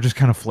 Yeah, they were just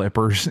kind of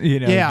flippers,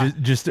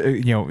 just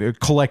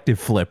collective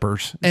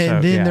flippers.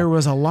 And then there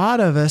was a lot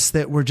of us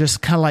that were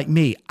just kind of like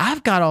me.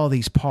 I've got all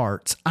these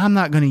parts. I'm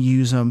not going to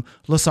use them.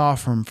 Let's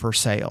offer them for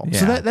sale. Yeah.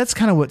 So that's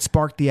kind of what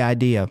sparked the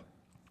idea.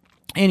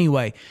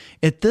 Anyway,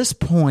 at this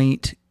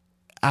point,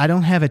 I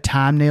don't have a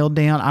time nailed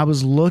down. I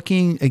was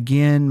looking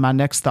again. My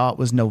next thought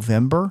was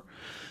November,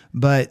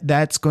 but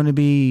that's going to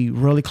be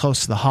really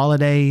close to the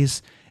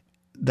holidays.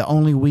 The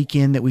only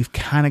weekend that we've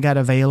kind of got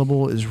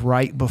available is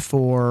right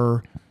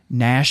before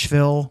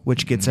Nashville,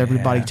 which gets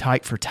everybody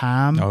tight for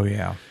time. Oh,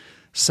 yeah.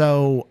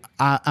 So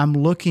I'm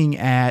looking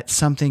at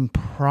something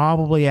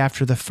probably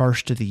after the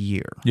first of the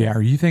year. Yeah.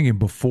 Are you thinking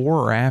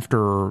before or after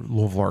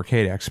Louisville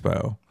Arcade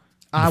Expo?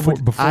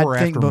 Before or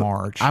after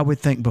March? I would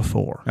think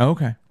before.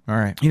 Okay. All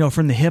right.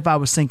 From the hip, I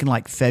was thinking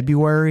like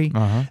February.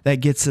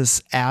 That gets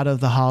us out of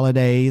the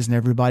holidays and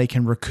everybody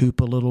can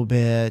recoup a little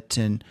bit.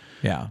 And,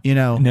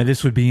 Now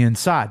this would be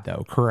inside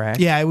though, correct?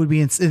 Yeah, it would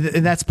be. And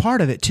that's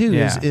part of it too,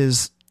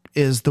 is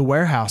the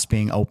warehouse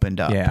being opened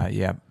up.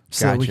 Yeah.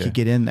 So that we could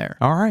get in there.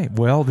 All right.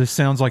 Well, this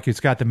sounds like it's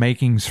got the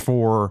makings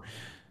for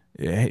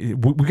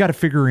we got to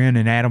figure in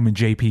an Adam and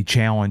JP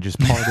challenge as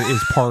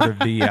part of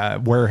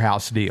the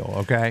warehouse deal.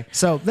 Okay.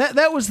 So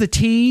that was the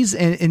tease,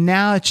 and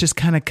now it's just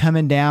kind of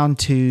coming down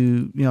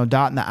to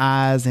dotting the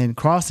I's and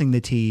crossing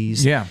the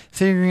T's. Yeah.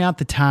 Figuring out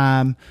the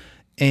time,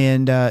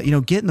 and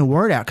getting the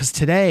word out, because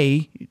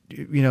today,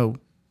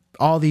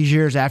 all these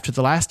years after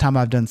the last time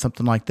I've done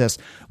something like this,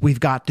 we've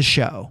got the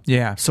show.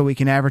 Yeah. So we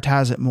can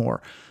advertise it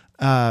more.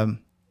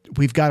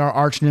 We've got our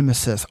arch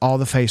nemesis, all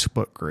the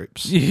Facebook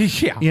groups.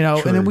 Yeah.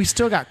 And then we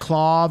still got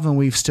Clove, and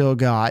we've still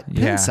got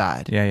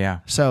Pinside. Yeah.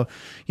 So,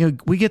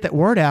 we get that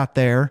word out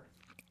there,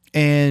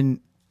 and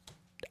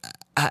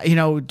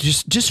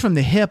just from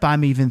the hip,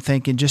 I'm even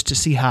thinking, just to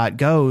see how it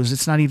goes.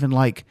 It's not even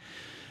like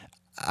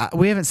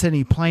we haven't set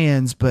any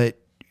plans, but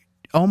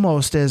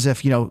almost as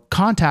if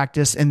contact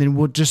us, and then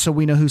we'll, just so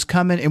we know who's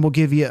coming, and we'll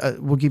give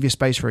you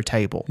space for a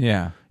table.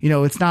 Yeah.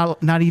 It's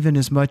not even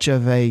as much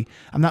of I'm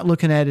not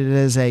looking at it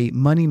as a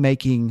money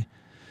making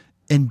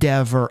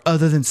endeavor,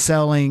 other than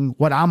selling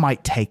what I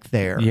might take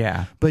there.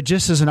 Yeah. But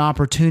just as an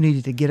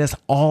opportunity to get us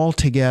all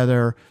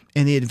together,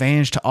 and the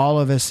advantage to all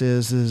of us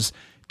is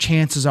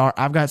chances are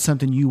I've got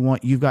something you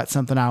want, you've got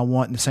something I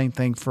want, and the same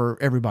thing for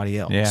everybody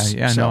else.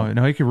 Yeah. So,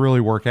 No, it could really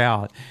work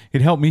out.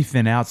 It'd help me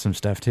thin out some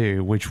stuff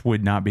too, which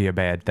would not be a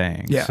bad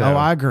thing. Yeah. So,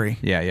 I agree.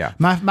 Yeah.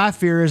 My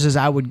fear is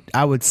I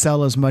would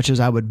sell as much as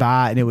I would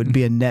buy, and it would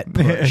be a net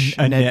push,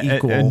 a net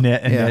equal.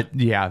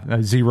 A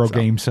zero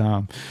game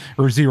sum,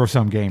 or zero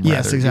sum game.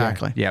 Yes, rather.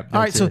 exactly. Yeah.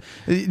 All right. So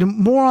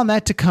more on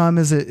that to come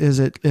as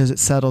it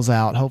settles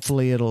out.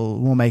 Hopefully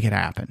we'll make it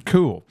happen.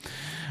 Cool.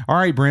 All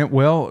right, Brent.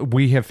 Well,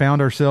 we have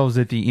found ourselves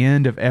at the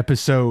end of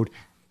episode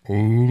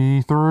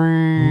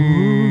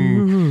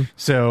 83.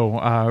 So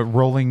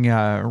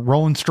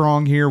rolling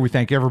strong here. We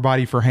thank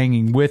everybody for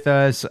hanging with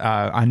us.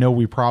 I know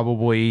we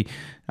probably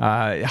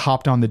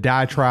hopped on the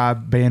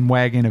diatribe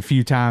bandwagon a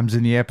few times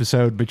in the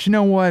episode, but you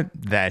know what?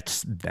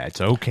 That's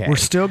okay. We're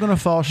still going to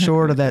fall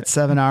short of that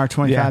 7 hour,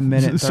 25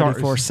 minute,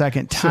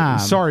 34-second time.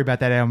 Sorry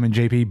about that, Adam and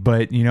JP,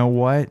 but you know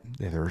what?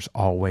 There's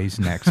always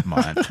next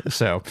month.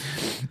 So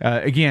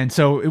again,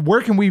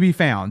 where can we be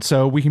found?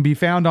 So we can be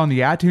found on the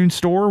iTunes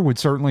store. Would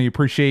certainly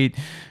appreciate,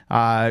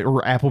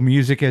 or Apple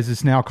Music as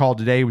it's now called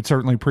today, would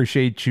certainly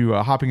appreciate you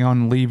hopping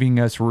on and leaving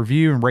us a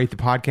review and rate the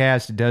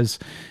podcast. It does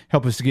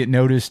help us to get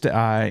noticed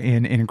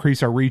and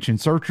increase our reach in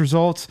search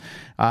results.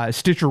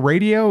 Stitcher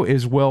Radio,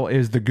 as well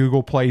as the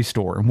Google Play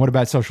Store. And what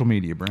about social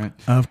media, Brent?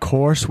 Of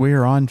course, we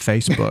are on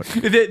Facebook.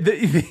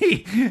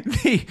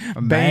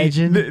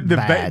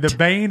 the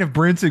bane of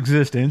Brent's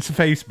existence,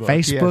 Facebook.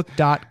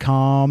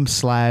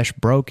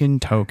 Facebook.com/Broken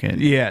Token.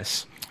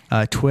 Yes.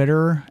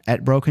 Twitter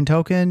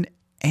 @BrokenToken,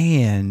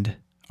 and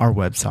our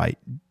website,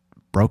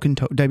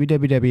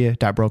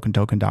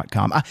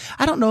 www.brokentoken.com.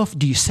 I don't know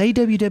do you say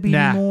www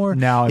anymore?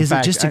 No, is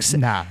fact, it just but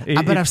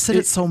I've said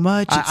it so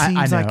much, it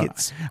seems like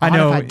it's odd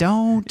if I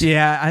don't.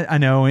 Yeah, I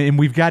know, and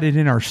we've got it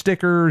in our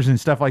stickers and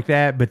stuff like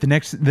that. But the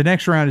next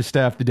round of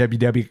stuff, the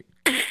www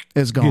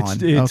is gone.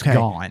 It's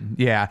gone.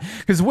 Yeah,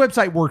 because the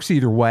website works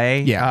either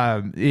way.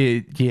 Yeah,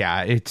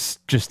 it's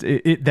just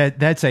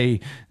that's a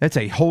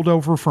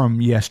holdover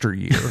from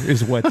yesteryear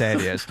is what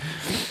that is.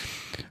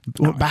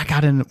 We're back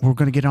out we're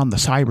going to get on the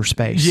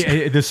cyberspace.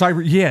 Yeah,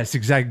 yes,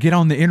 exactly. Get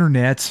on the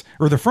internets,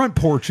 or the front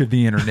porch of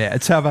the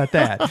internets. How about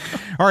that?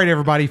 All right,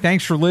 everybody.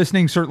 Thanks for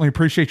listening. Certainly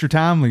appreciate your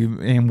time.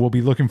 And we'll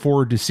be looking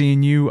forward to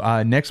seeing you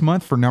next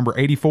month for number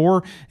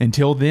 84.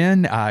 Until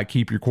then,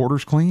 keep your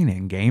quarters clean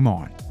and game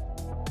on.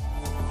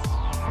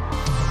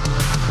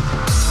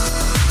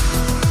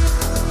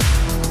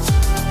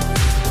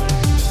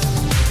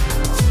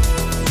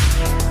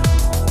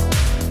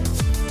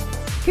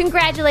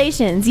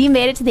 Congratulations, you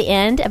made it to the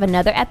end of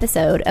another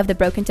episode of the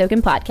Broken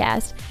Token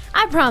podcast.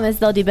 I promise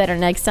they'll do better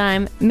next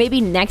time.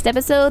 Maybe next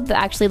episode they'll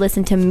actually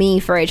listen to me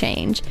for a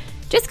change.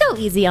 Just go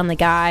easy on the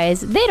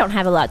guys. They don't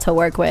have a lot to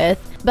work with,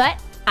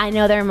 but I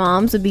know their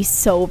moms would be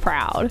so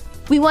proud.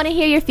 We want to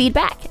hear your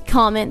feedback,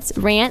 comments,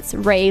 rants,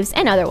 raves,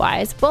 and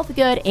otherwise, both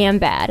good and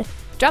bad.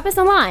 Drop us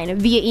a line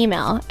via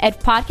email at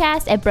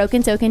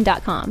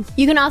podcast@brokentoken.com.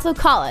 You can also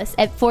call us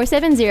at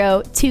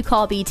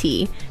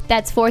 470-2CALL-BT.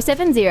 That's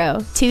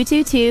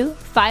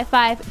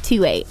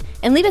 470-222-5528.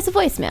 And leave us a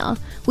voicemail.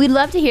 We'd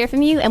love to hear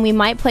from you, and we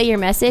might play your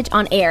message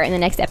on air in the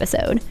next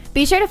episode.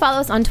 Be sure to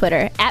follow us on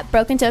Twitter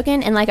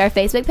 @BrokenToken and like our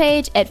Facebook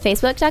page at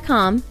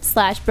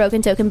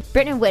facebook.com/BrokenToken.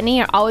 Britt and Whitney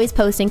are always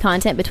posting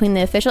content between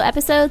the official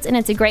episodes, and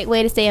it's a great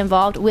way to stay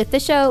involved with the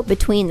show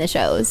between the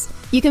shows.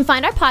 You can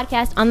find our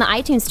podcast on the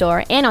iTunes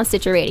Store and on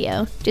Stitcher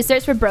Radio. Just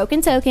search for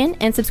Broken Token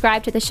and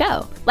subscribe to the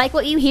show. Like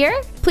what you hear?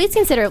 Please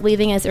consider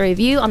leaving us a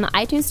review on the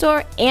iTunes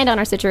Store and on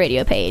our Stitcher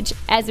Radio page,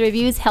 as the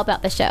reviews help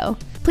out the show.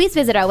 Please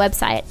visit our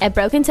website at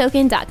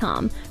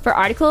brokentoken.com for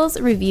articles,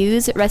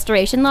 reviews,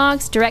 restoration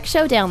logs, direct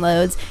show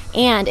downloads,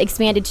 and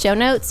expanded show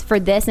notes for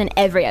this and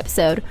every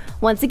episode.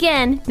 Once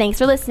again, thanks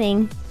for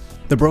listening.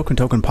 The Broken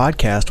Token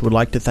podcast would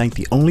like to thank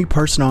the only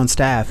person on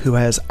staff who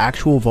has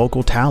actual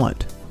vocal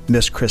talent,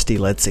 Miss Christy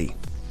Letzi.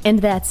 And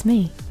that's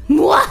me.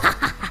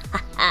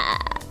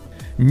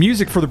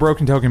 Music for the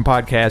Broken Token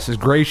podcast is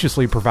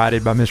graciously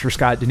provided by Mr.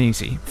 Scott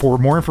Denisi. For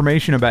more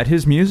information about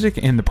his music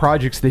and the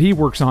projects that he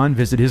works on,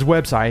 visit his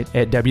website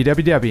at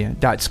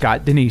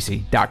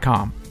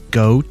www.scottdenisi.com.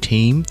 Go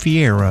Team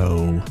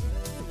Fiero.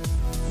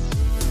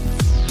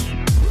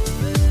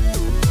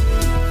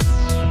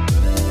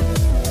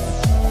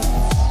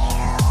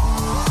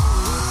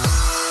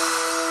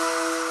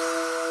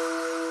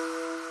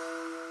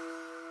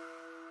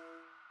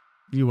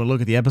 You will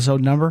look at the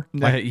episode number?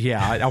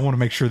 Yeah, I want to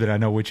make sure that I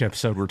know which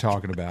episode we're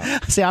talking about.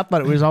 See, I thought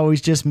it was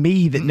always just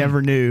me that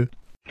never knew.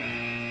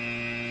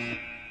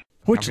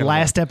 Which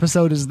last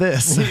episode is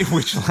this?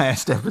 Which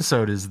last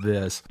episode is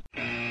this?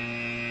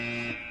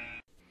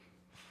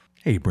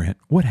 Hey, Brent,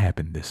 what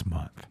happened this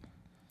month?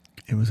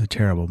 It was a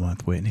terrible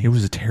month, Whitney. It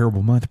was a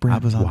terrible month,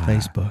 Brent. I was on Why?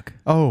 Facebook.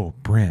 Oh,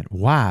 Brent,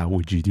 why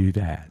would you do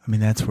that? I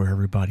mean, that's where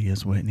everybody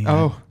is, Whitney.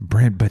 Oh,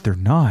 Brent, but they're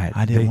not.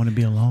 I didn't want to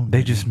be alone. They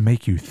Whitney. just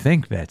make you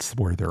think that's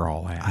where they're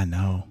all at. I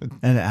know.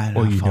 And I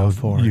Well, fall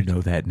for you it.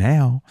 know that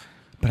now.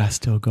 But I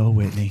still go,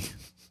 Whitney.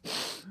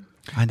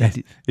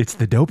 It's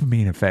the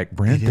dopamine effect,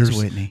 Brent. It is,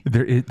 Whitney.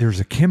 There's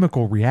a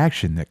chemical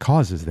reaction that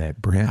causes that,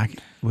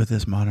 Brent. With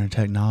this modern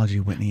technology,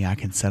 Whitney, I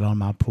can sit on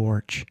my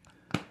porch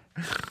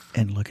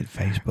and look at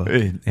Facebook.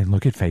 And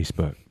look at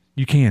Facebook.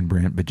 You can,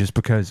 Brent, but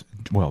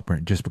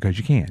Brent, just because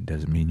you can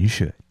doesn't mean you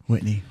should.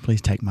 Whitney,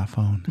 please take my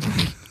phone.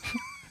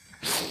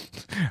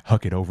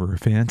 Huck it over a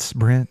fence,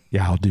 Brent?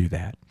 Yeah, I'll do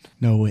that.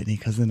 No, Whitney,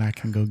 because then I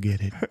can go get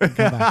it. Go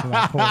back to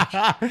my porch.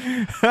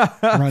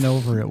 Run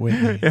over it,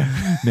 Whitney.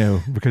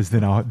 No, because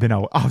then I'll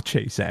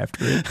chase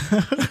after it.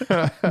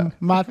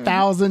 My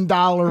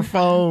 $1,000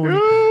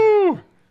 phone.